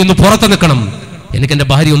 നീ ഒന്ന് പുറത്ത് നിൽക്കണം, എനിക്ക് എൻ്റെ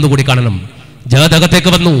ഭാര്യ ഒന്നുകൂടി കാണണം. ജാതകത്തേക്ക്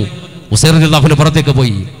വന്നു. ഹുസൈൻ റളിയല്ലാഹു അൻഹു പുറത്തേക്ക്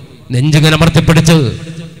പോയി. നെഞ്ചിങ്ങനെ അമർത്തിപ്പിടിച്ച്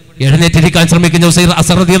എഴുന്നേറ്റിരിക്കാൻ ശ്രമിക്കുന്ന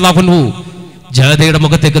ഹസൻ റളിയല്ലാഹു അൻഹു ജാതയുടെ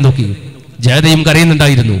മുഖത്തേക്ക് നോക്കി. ജാതയും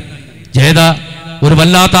കരയുന്നുണ്ടായിരുന്നു. ജാത ഒരു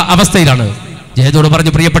വല്ലാത്ത അവസ്ഥയിലാണ്. ജാതയോട്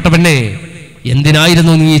പറഞ്ഞു, പ്രിയപ്പെട്ട പെണ്ണേ,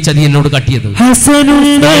 എന്തിനായിരുന്നു നീ ഈ ചതി എന്നോട് കാട്ടിയത്?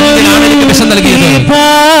 എന്തിനാണ് എനിക്ക് വിഷം നൽകിയത്?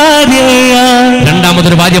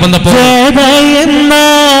 രണ്ടാമതൊരു ഭാര്യ വന്നപ്പോൾ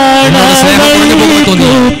എന്നോട് സ്നേഹം കുറഞ്ഞു പോകുമെന്ന് തോന്നി.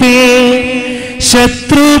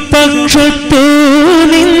 ശത്രുപക്ഷത്തു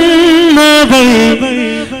നിന്നവൾ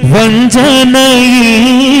വഞ്ചനയിൽ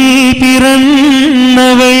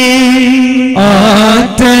പിറന്നവൾ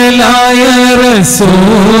ആറ്റലായ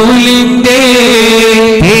റസൂലിന്റെ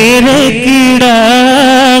പേരക്കിടാങ്ങളാണവർ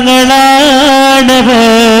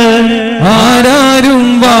ആരാരും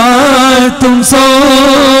വാഴ്ത്തും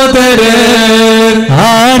സോദരർ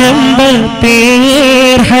ആരംഭ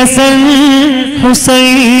പേർ ഹസൻ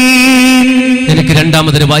ഹുസൈൻ. എനിക്ക്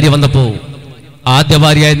രണ്ടാമതൊരു ഭാര്യ വന്നപ്പോ ആദ്യ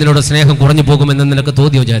ഭാര്യയായ നിന്നോട് സ്നേഹം കുറഞ്ഞു പോകുമെന്ന് നിനക്ക്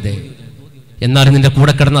തോന്നിയോ ജാതെ? എന്നാലും നിന്റെ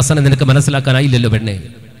കൂടെ കിടന്ന അസനെ നിനക്ക് മനസ്സിലാക്കാനായില്ലല്ലോ പെണ്ണെ.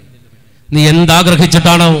 നീ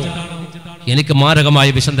എന്താഗ്രഹിച്ചിട്ടാണോ എനിക്ക് മാരകമായ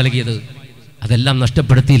വിഷം നൽകിയത് അതെല്ലാം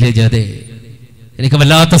നഷ്ടപ്പെടുത്തിയില്ലേ ജാതെ? എനിക്ക്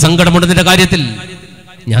വല്ലാത്ത സങ്കടമുണ്ട് നിന്റെ കാര്യത്തിൽ.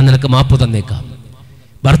 ഞാൻ നിനക്ക് മാപ്പ് തന്നേക്കാം.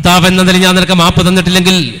 ഭർത്താവ് എന്നതിൽ ഞാൻ നിനക്ക് മാപ്പ്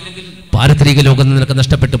തന്നിട്ടില്ലെങ്കിൽ പാരത്രിക ലോകം നിനക്ക്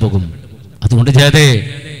നഷ്ടപ്പെട്ടു പോകും. അതുകൊണ്ട് ജാതെ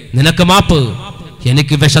നിനക്ക് മാപ്പ്.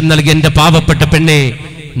 എനിക്ക് വിഷം നൽകി എന്റെ പാവപ്പെട്ട പെണ്ണെ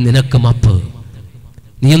നിനക്ക് മാപ്പ്.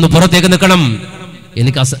 നീ ഒന്ന് പുറത്തേക്ക് നിൽക്കണം.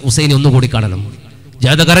 എനിക്ക് ഹുസൈനെ ഒന്നുകൂടി കാണണം.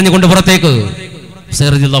 ജാത കരഞ്ഞുകൊണ്ട് പുറത്തേക്ക്, ഹുസൈൻ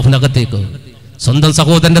റളിയല്ലാഹു അകത്തേക്ക്. സ്വന്തം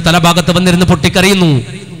സഹോദരന്റെ തലഭാഗത്ത് വന്നിരുന്ന് പൊട്ടിക്കരയുന്നു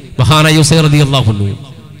മഹാനായ ഹുസൈൻ റളിയല്ലാഹു അൻഹു.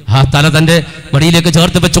 ആ തല തന്റെ മടിയിലേക്ക്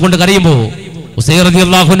ചേർത്ത് വെച്ചുകൊണ്ട് കരയുമ്പോ ഹുസൈൻ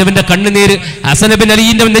റളിയല്ലാഹു അൻഹുവിന്റെ കണ്ണുനീര് ഹസൻ ബിൻ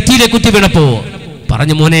അലിയുടെ നെറ്റിയിലേക്ക് കുത്തി വീണപ്പോ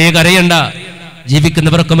പറഞ്ഞു, മോനെ കരയണ്ട,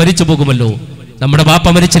 ജീവിക്കുന്നവരൊക്കെ മരിച്ചു പോകുമല്ലോ. നമ്മുടെ ബാപ്പ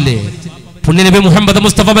മരിച്ചില്ലേ? പുണ്യനബി മുഹമ്മദ്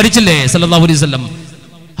മുസ്തഫ മരിച്ചില്ലേ സല്ലല്ലാഹു അലൈഹി വസല്ലം?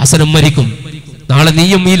 ഹസനും മരിക്കും. നാളെ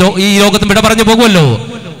നീയും ഈ ലോകത്തും വിട പറഞ്ഞു പോകുമല്ലോ.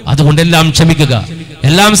 അതുകൊണ്ട് എല്ലാം ക്ഷമിക്കുക,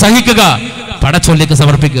 എല്ലാം സഹിക്കുക, പടച്ചോലേക്ക്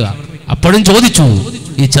സമർപ്പിക്കുക. അപ്പോഴും ചോദിച്ചു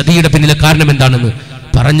ഈ ചതിയുടെ പിന്നിലെ കാരണം എന്താണെന്ന്.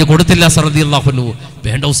 പറഞ്ഞു കൊടുത്തില്ല റളിയല്ലാഹു അൻഹു.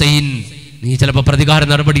 വേണ്ട ഹുസൈൻ, നീ ചിലപ്പോൾ പ്രതികാര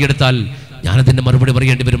നടപടിയെടുത്താൽ ഞാനതിന്റെ മറുപടി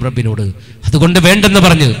പറയേണ്ടി വരും റബ്ബിനോട്. അതുകൊണ്ട് വേണ്ടെന്ന്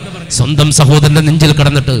പറഞ്ഞ് സ്വന്തം സഹോദരന്റെ നെഞ്ചിൽ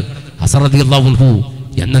കടന്നിട്ട് ഹസൻ റളിയല്ലാഹു അൻഹു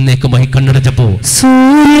എന്നേക്കുമായി കണ്ണടച്ചപ്പോ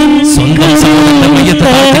സ്വന്തം സഹോദരന്റെ മയ്യത്ത്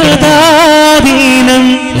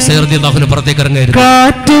ഹുസൈൻ റളിയല്ലാഹു അൻഹു പുറത്തേക്ക് ഇറങ്ങായിരുന്നു.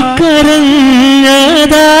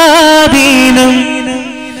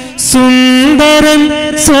 സുന്ദരൻ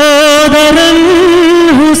സോദരൻ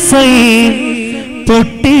ഹുസൈൻ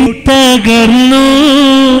പൊട്ടിത്തകർന്നു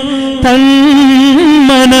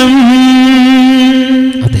തന്മനം.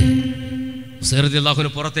 അതെ, ഹുസൈൻ റളിയല്ലാഹു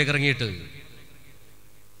അൻഹു പുറത്തേക്ക് ഇറങ്ങിയിട്ട്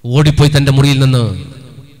ഓടിപ്പോയി തന്റെ മുറിയിൽ നിന്ന്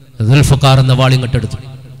ദുൽഫഖാർ എന്ന വാൾ ഇങ്ങോട്ടെടുത്തു.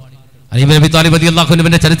 അലി ഇബ്നു അബീ ത്വാലിബ് റളിയല്ലാഹു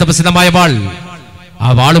അൻഹുവിന്റെ ചരിത്രപ്രസിദ്ധമായ വാൾ. ആ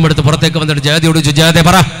വാളും എടുത്ത് പുറത്തേക്ക് വന്നിട്ട് ജാതിയോട് ജാതെ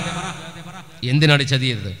പറ, എന്തിനാണ് ചതി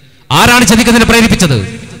ചെയ്തത്? ആരാണ് ചതിക്കുന്നതിനെ പ്രേരിപ്പിച്ചത്?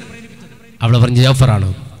 അവൾ പറഞ്ഞു, ജാഫറാണ്.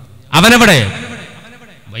 അവനെവിടെ?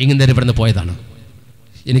 വൈകുന്നേരം ഇവിടുന്ന് പോയതാണ്,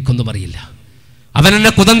 എനിക്കൊന്നും അറിയില്ല. അവൻ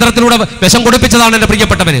എന്നെ കുതന്ത്രത്തിലൂടെ വിഷം കൊടുപ്പിച്ചതാണ് എന്റെ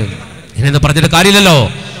പ്രിയപ്പെട്ടവന്. എന്നത് പറഞ്ഞിട്ട് കാര്യമില്ലല്ലോ.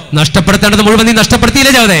 നഷ്ടപ്പെടുത്തേണ്ടത് മുഴുവൻ നീ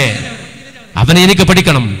നഷ്ടപ്പെടുത്തിയില്ലേ ജാതെ? അവനെ എനിക്ക്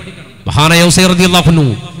പഠിക്കണം. മഹാനായ ഹുസൈൻ റളിയല്ലാഹു അൻഹു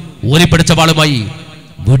ഓലിപ്പിടിച്ച വാളുമായി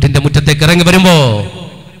വീട്ടിന്റെ മുറ്റത്തേക്ക് ഇറങ്ങി വരുമ്പോ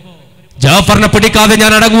ജാഫറിനെ പിടിക്കാതെ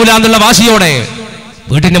ഞാൻ അടങ്ങൂല എന്നുള്ള വാശിയോടെ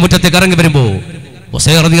വീട്ടിന്റെ മുറ്റത്തേക്ക് ഇറങ്ങി വരുമ്പോ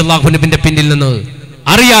ഹുസൈൻ റളിയല്ലാഹു അൻഹുവിന്റെ പിന്നിൽ നിന്ന്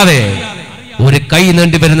അറിയാതെ ഒരു കൈ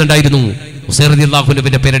നീണ്ടി വരുന്നുണ്ടായിരുന്നു ഹുസൈൻ റളിയല്ലാഹു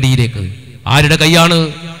അൻഹുവിന്റെ പെരടിയിലേക്ക്. ആരുടെ കൈയാണ്?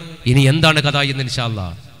 ഇനി എന്താണ് കഥ എന്ന് ഇൻഷാ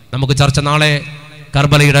അല്ലാഹ് നമുക്ക് ചർച്ച നാളെ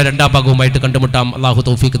കർബലയുടെ രണ്ടാം ഭാഗവുമായിട്ട് കണ്ടുമുട്ടാം. അള്ളാഹു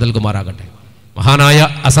തൗഫീഖ് നൽകുമാറാകട്ടെ. മഹാനായ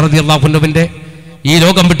ഹസൻ റളിയല്ലാഹു അൻഹുവിന്റെ ഈ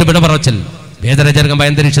ലോകം വിട്ട് വിട പറച്ചൽ വേദനജനകമായ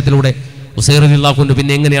അന്തരീക്ഷത്തിലൂടെ ഹുസൈൻ റളിയല്ലാഹു അൻഹു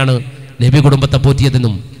പിന്നെ എങ്ങനെയാണ് നബി കുടുംബത്തെ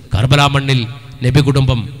പോറ്റിയതെന്നും കർബല മണ്ണിൽ നബി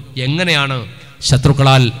കുടുംബം എങ്ങനെയാണ്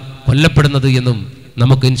ശത്രുക്കളാൽ കൊല്ലപ്പെടുന്നത് എന്നും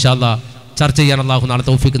നമുക്ക് ഇൻഷാ അല്ലാഹ് ചർച്ച ചെയ്യാൻ അള്ളാഹു നാളെ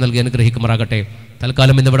തൗഫീഖ് നൽകി അനുഗ്രഹിക്കുമാറാകട്ടെ.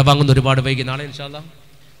 തൽക്കാലം ഇന്ന് ഇവിടെ വാങ്ങുന്ന ഒരുപാട് വൈകി. നാളെ ഇൻഷാ അല്ലാഹ്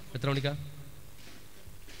എത്ര മണിക്കാ?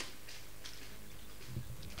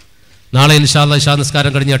 നാളെ ഇൻഷാ അല്ലാഹ് ഇശാ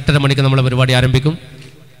നിസ്കാരം കഴിഞ്ഞ് 8:30 മണിക്ക് നമ്മളെ പരിപാടി ആരംഭിക്കും.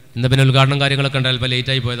 ഇന്ന് പിന്നെ ഉദ്ഘാടനം കാര്യങ്ങളൊക്കെ ഉണ്ടായാൽ ഇപ്പോൾ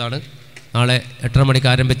ലേറ്റായി പോയതാണ്. നാളെ 8:30 മണിക്ക്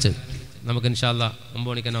ആരംഭിച്ച് നമുക്ക് ഇൻഷാ അല്ലാഹ് 9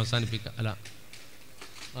 മണിക്ക് തന്നെ അവസാനിപ്പിക്കാം. അല്ല,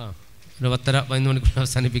 ഒരു 10:30-11 മണിക്കൂർ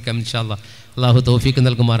അവസാനിപ്പിക്കാം ഇൻഷാ അല്ലാഹ്. അള്ളാഹു തൗഫീഖ്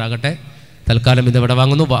നൽകുമാറാകട്ടെ. തൽക്കാലം ഇത് ഇവിടെ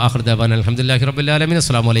വാങ്ങുന്നു. ആഖിറു ദഅവാന അൽഹംദുലില്ലാഹി റബ്ബിൽ ആലമീൻ.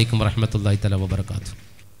 അസ്സലാമു അലൈക്കും വറഹ്മത്തുള്ളാഹി തആല വബറകാതുഹു.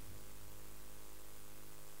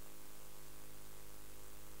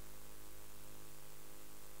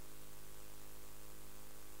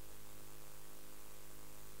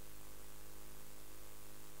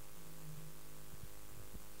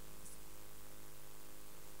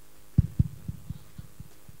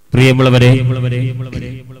 പ്രിയമുള്ളവരെ,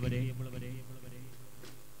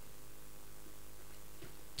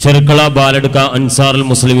 ചെർക്കള ബാലടുക്ക അൻസാറുൽ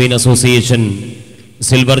മുസ്ലിമീൻ അസോസിയേഷൻ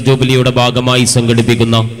സിൽവർ ജൂബിലിയുടെ ഭാഗമായി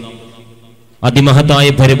സംഘടിപ്പിക്കുന്ന അതിമഹത്തായ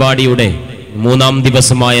പരിപാടിയുടെ 3-ാം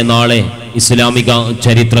ദിവസമായ നാളെ ഇസ്ലാമിക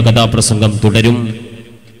ചരിത്ര കഥാപ്രസംഗം തുടരും.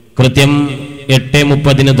 കൃത്യം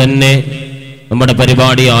 8:30 തന്നെ നമ്മുടെ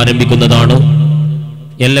പരിപാടി ആരംഭിക്കുന്നതാണ്.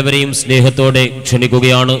 എല്ലാവരെയും സ്നേഹത്തോടെ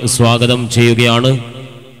ക്ഷണിക്കുകയാണ്, സ്വാഗതം ചെയ്യുകയാണ്.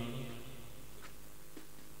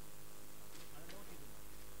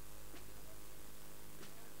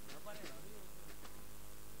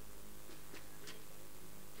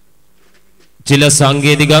 ചില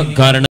സാങ്കേതിക കാരണ